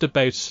just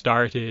about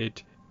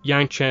started.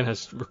 Yangchen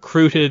has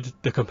recruited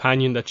the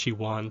companion that she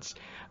wants,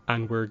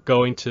 and we're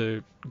going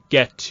to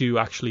get to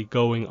actually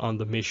going on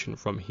the mission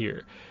from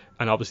here.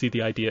 And obviously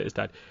the idea is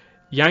that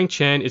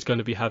Yangchen is going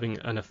to be having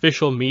an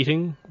official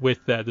meeting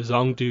with the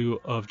Zongdu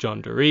of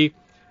Zhonduri,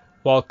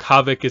 while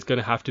Kavik is going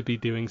to have to be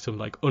doing some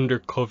like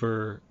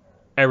undercover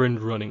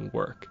errand running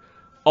work,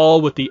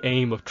 all with the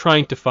aim of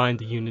trying to find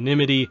the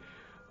unanimity,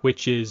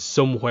 which is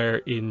somewhere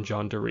in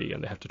Zhonduri,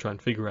 and they have to try and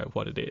figure out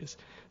what it is.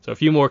 So a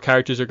few more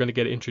characters are going to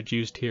get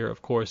introduced here,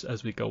 of course,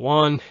 as we go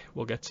on.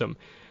 We'll get some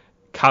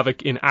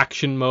Kavik in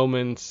action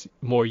moments,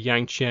 more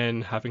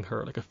Yangchen having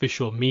her like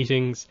official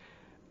meetings,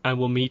 and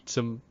we'll meet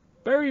some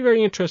very,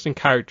 very interesting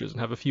characters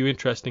and have a few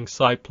interesting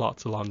side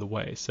plots along the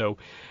way. So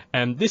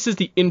this is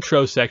the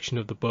intro section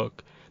of the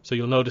book. So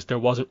you'll notice there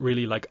wasn't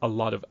really like a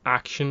lot of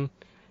action.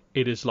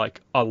 It is like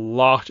a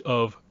lot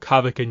of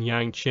Kavik and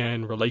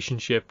Yangchen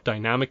relationship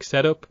dynamic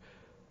setup,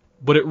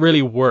 but it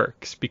really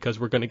works because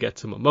we're going to get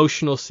some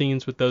emotional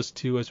scenes with those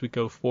two as we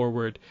go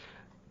forward.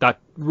 That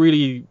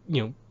really,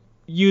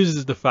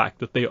 uses the fact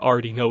that they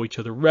already know each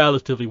other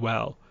relatively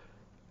well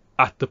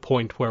at the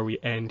point where we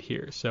end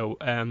here. So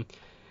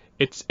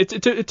it's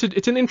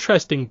an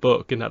interesting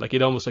book in that like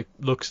it almost like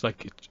looks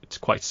like it's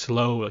quite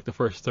slow, like the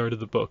first third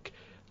of the book,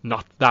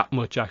 not that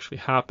much actually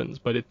happens,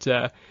 but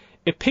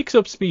it picks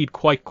up speed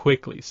quite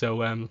quickly.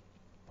 So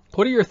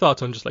what are your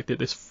thoughts on just like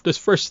this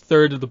first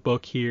third of the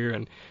book here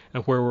and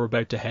where we're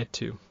about to head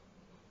to?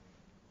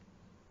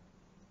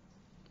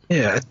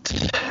 Yeah,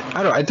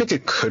 I don't know. I think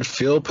it could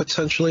feel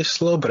potentially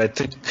slow, but I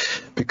think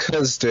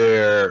because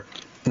they're,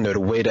 the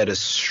way that it's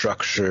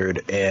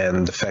structured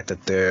and the fact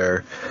that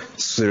they're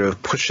sort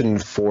of pushing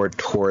forward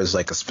towards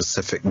like a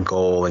specific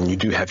goal, and you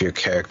do have your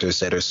characters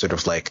that are sort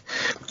of like,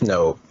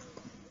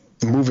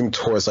 moving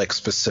towards like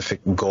specific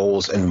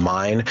goals in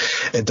mind,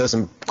 it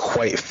doesn't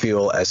quite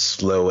feel as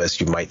slow as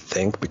you might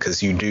think,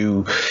 because you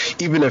do,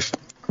 even if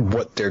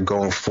what they're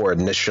going for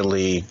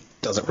initially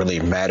doesn't really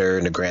matter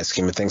in the grand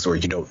scheme of things, or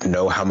you don't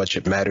know how much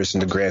it matters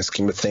in the grand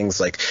scheme of things,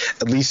 like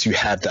at least you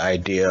have the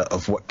idea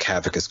of what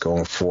Kavik is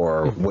going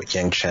for, what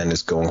Yangchen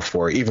is going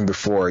for, even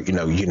before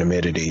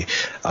unanimity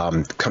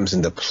comes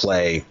into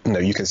play.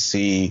 You can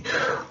see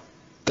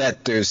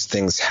that there's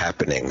things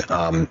happening.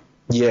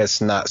 Yeah,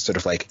 it's not sort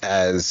of like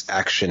as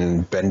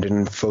action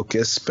bending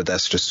focused, but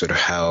that's just sort of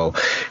how,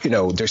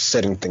 they're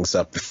setting things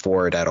up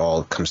before that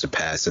all comes to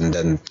pass. And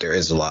then there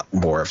is a lot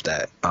more of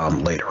that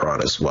later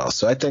on as well.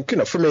 So I think,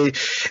 for me,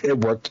 it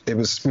worked. It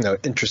was,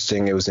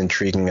 interesting. It was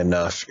intriguing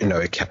enough.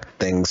 It kept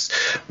things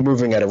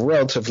moving at a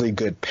relatively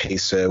good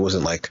pace. So it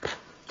wasn't like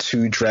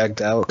too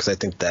dragged out, because I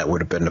think that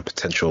would have been a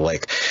potential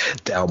like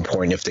down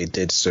point if they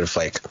did sort of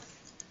like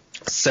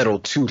settle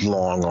too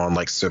long on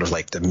like sort of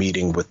like the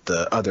meeting with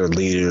the other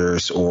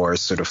leaders, or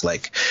sort of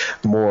like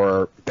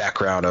more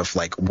background of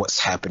like what's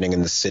happening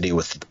in the city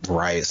with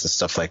riots and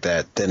stuff like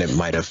that. Then it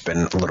might have been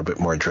a little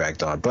bit more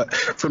dragged on. But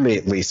for me,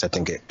 at least, I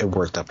think it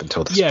worked up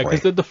until this point. Yeah,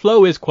 because the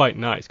flow is quite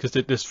nice, because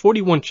there's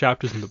 41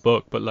 chapters in the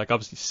book, but like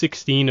obviously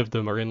 16 of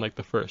them are in like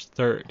the first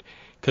third,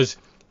 because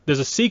there's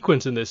a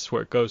sequence in this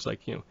where it goes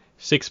like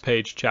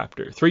 6-page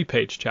chapter,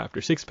 3-page chapter,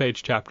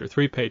 6-page chapter,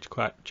 3-page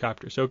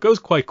chapter. So it goes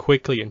quite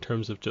quickly in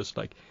terms of just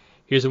like,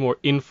 here's a more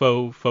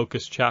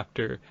info-focused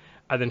chapter,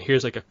 and then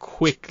here's like a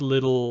quick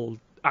little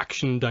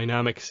action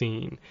dynamic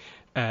scene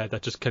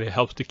that just kind of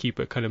helps to keep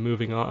it kind of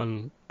moving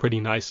on pretty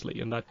nicely.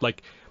 And that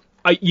like,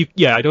 I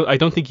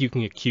don't think you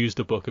can accuse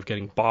the book of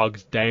getting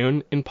bogged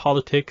down in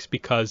politics,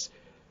 because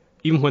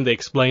even when they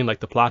explain like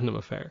the Platinum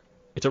Affair,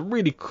 it's a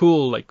really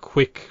cool, like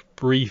quick,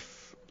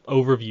 brief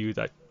overview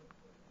that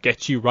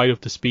gets you right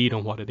up to speed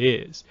on what it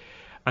is.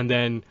 And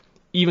then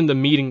even the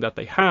meeting that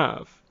they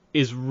have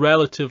is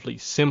relatively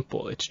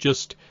simple. It's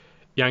just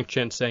Yang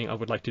Chen saying, I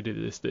would like to do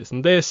this, this,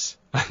 and this,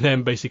 and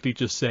then basically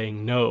just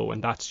saying no,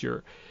 and that's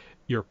your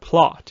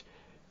plot.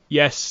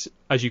 Yes,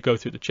 as you go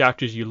through the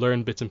chapters, you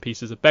learn bits and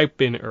pieces about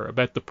Bin-Er,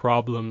 about the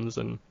problems,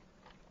 and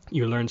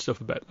you learn stuff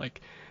about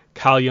like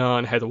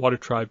Kalyan, how the Water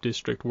Tribe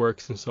District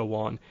works, and so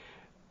on.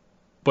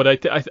 But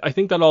I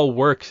think that all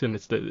works, and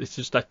it's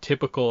just that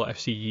typical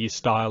FCE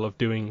style of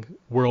doing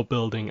world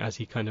building as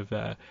he kind of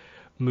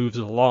moves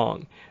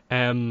along.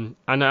 And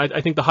I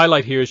think the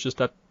highlight here is just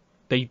that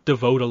they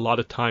devote a lot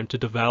of time to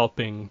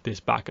developing this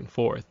back and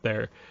forth.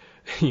 Their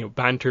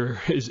banter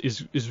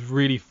is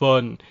really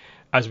fun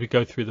as we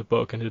go through the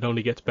book, and it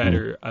only gets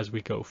better as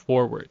we go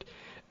forward.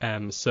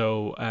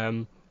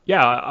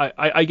 Yeah,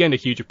 I gained a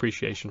huge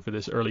appreciation for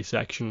this early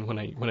section when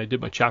I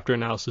did my chapter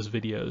analysis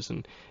videos,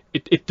 and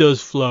it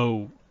does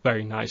flow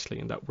very nicely,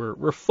 and that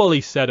we're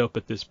fully set up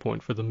at this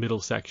point for the middle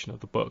section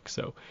of the book.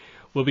 So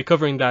we'll be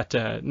covering that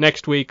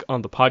next week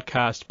on the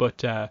podcast.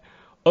 But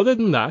other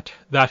than that,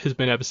 that has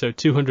been episode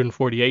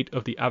 248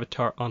 of the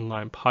Avatar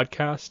Online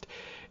podcast.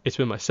 It's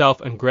been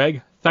myself and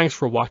Greg. Thanks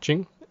for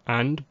watching,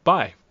 and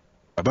bye.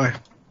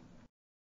 Bye-bye.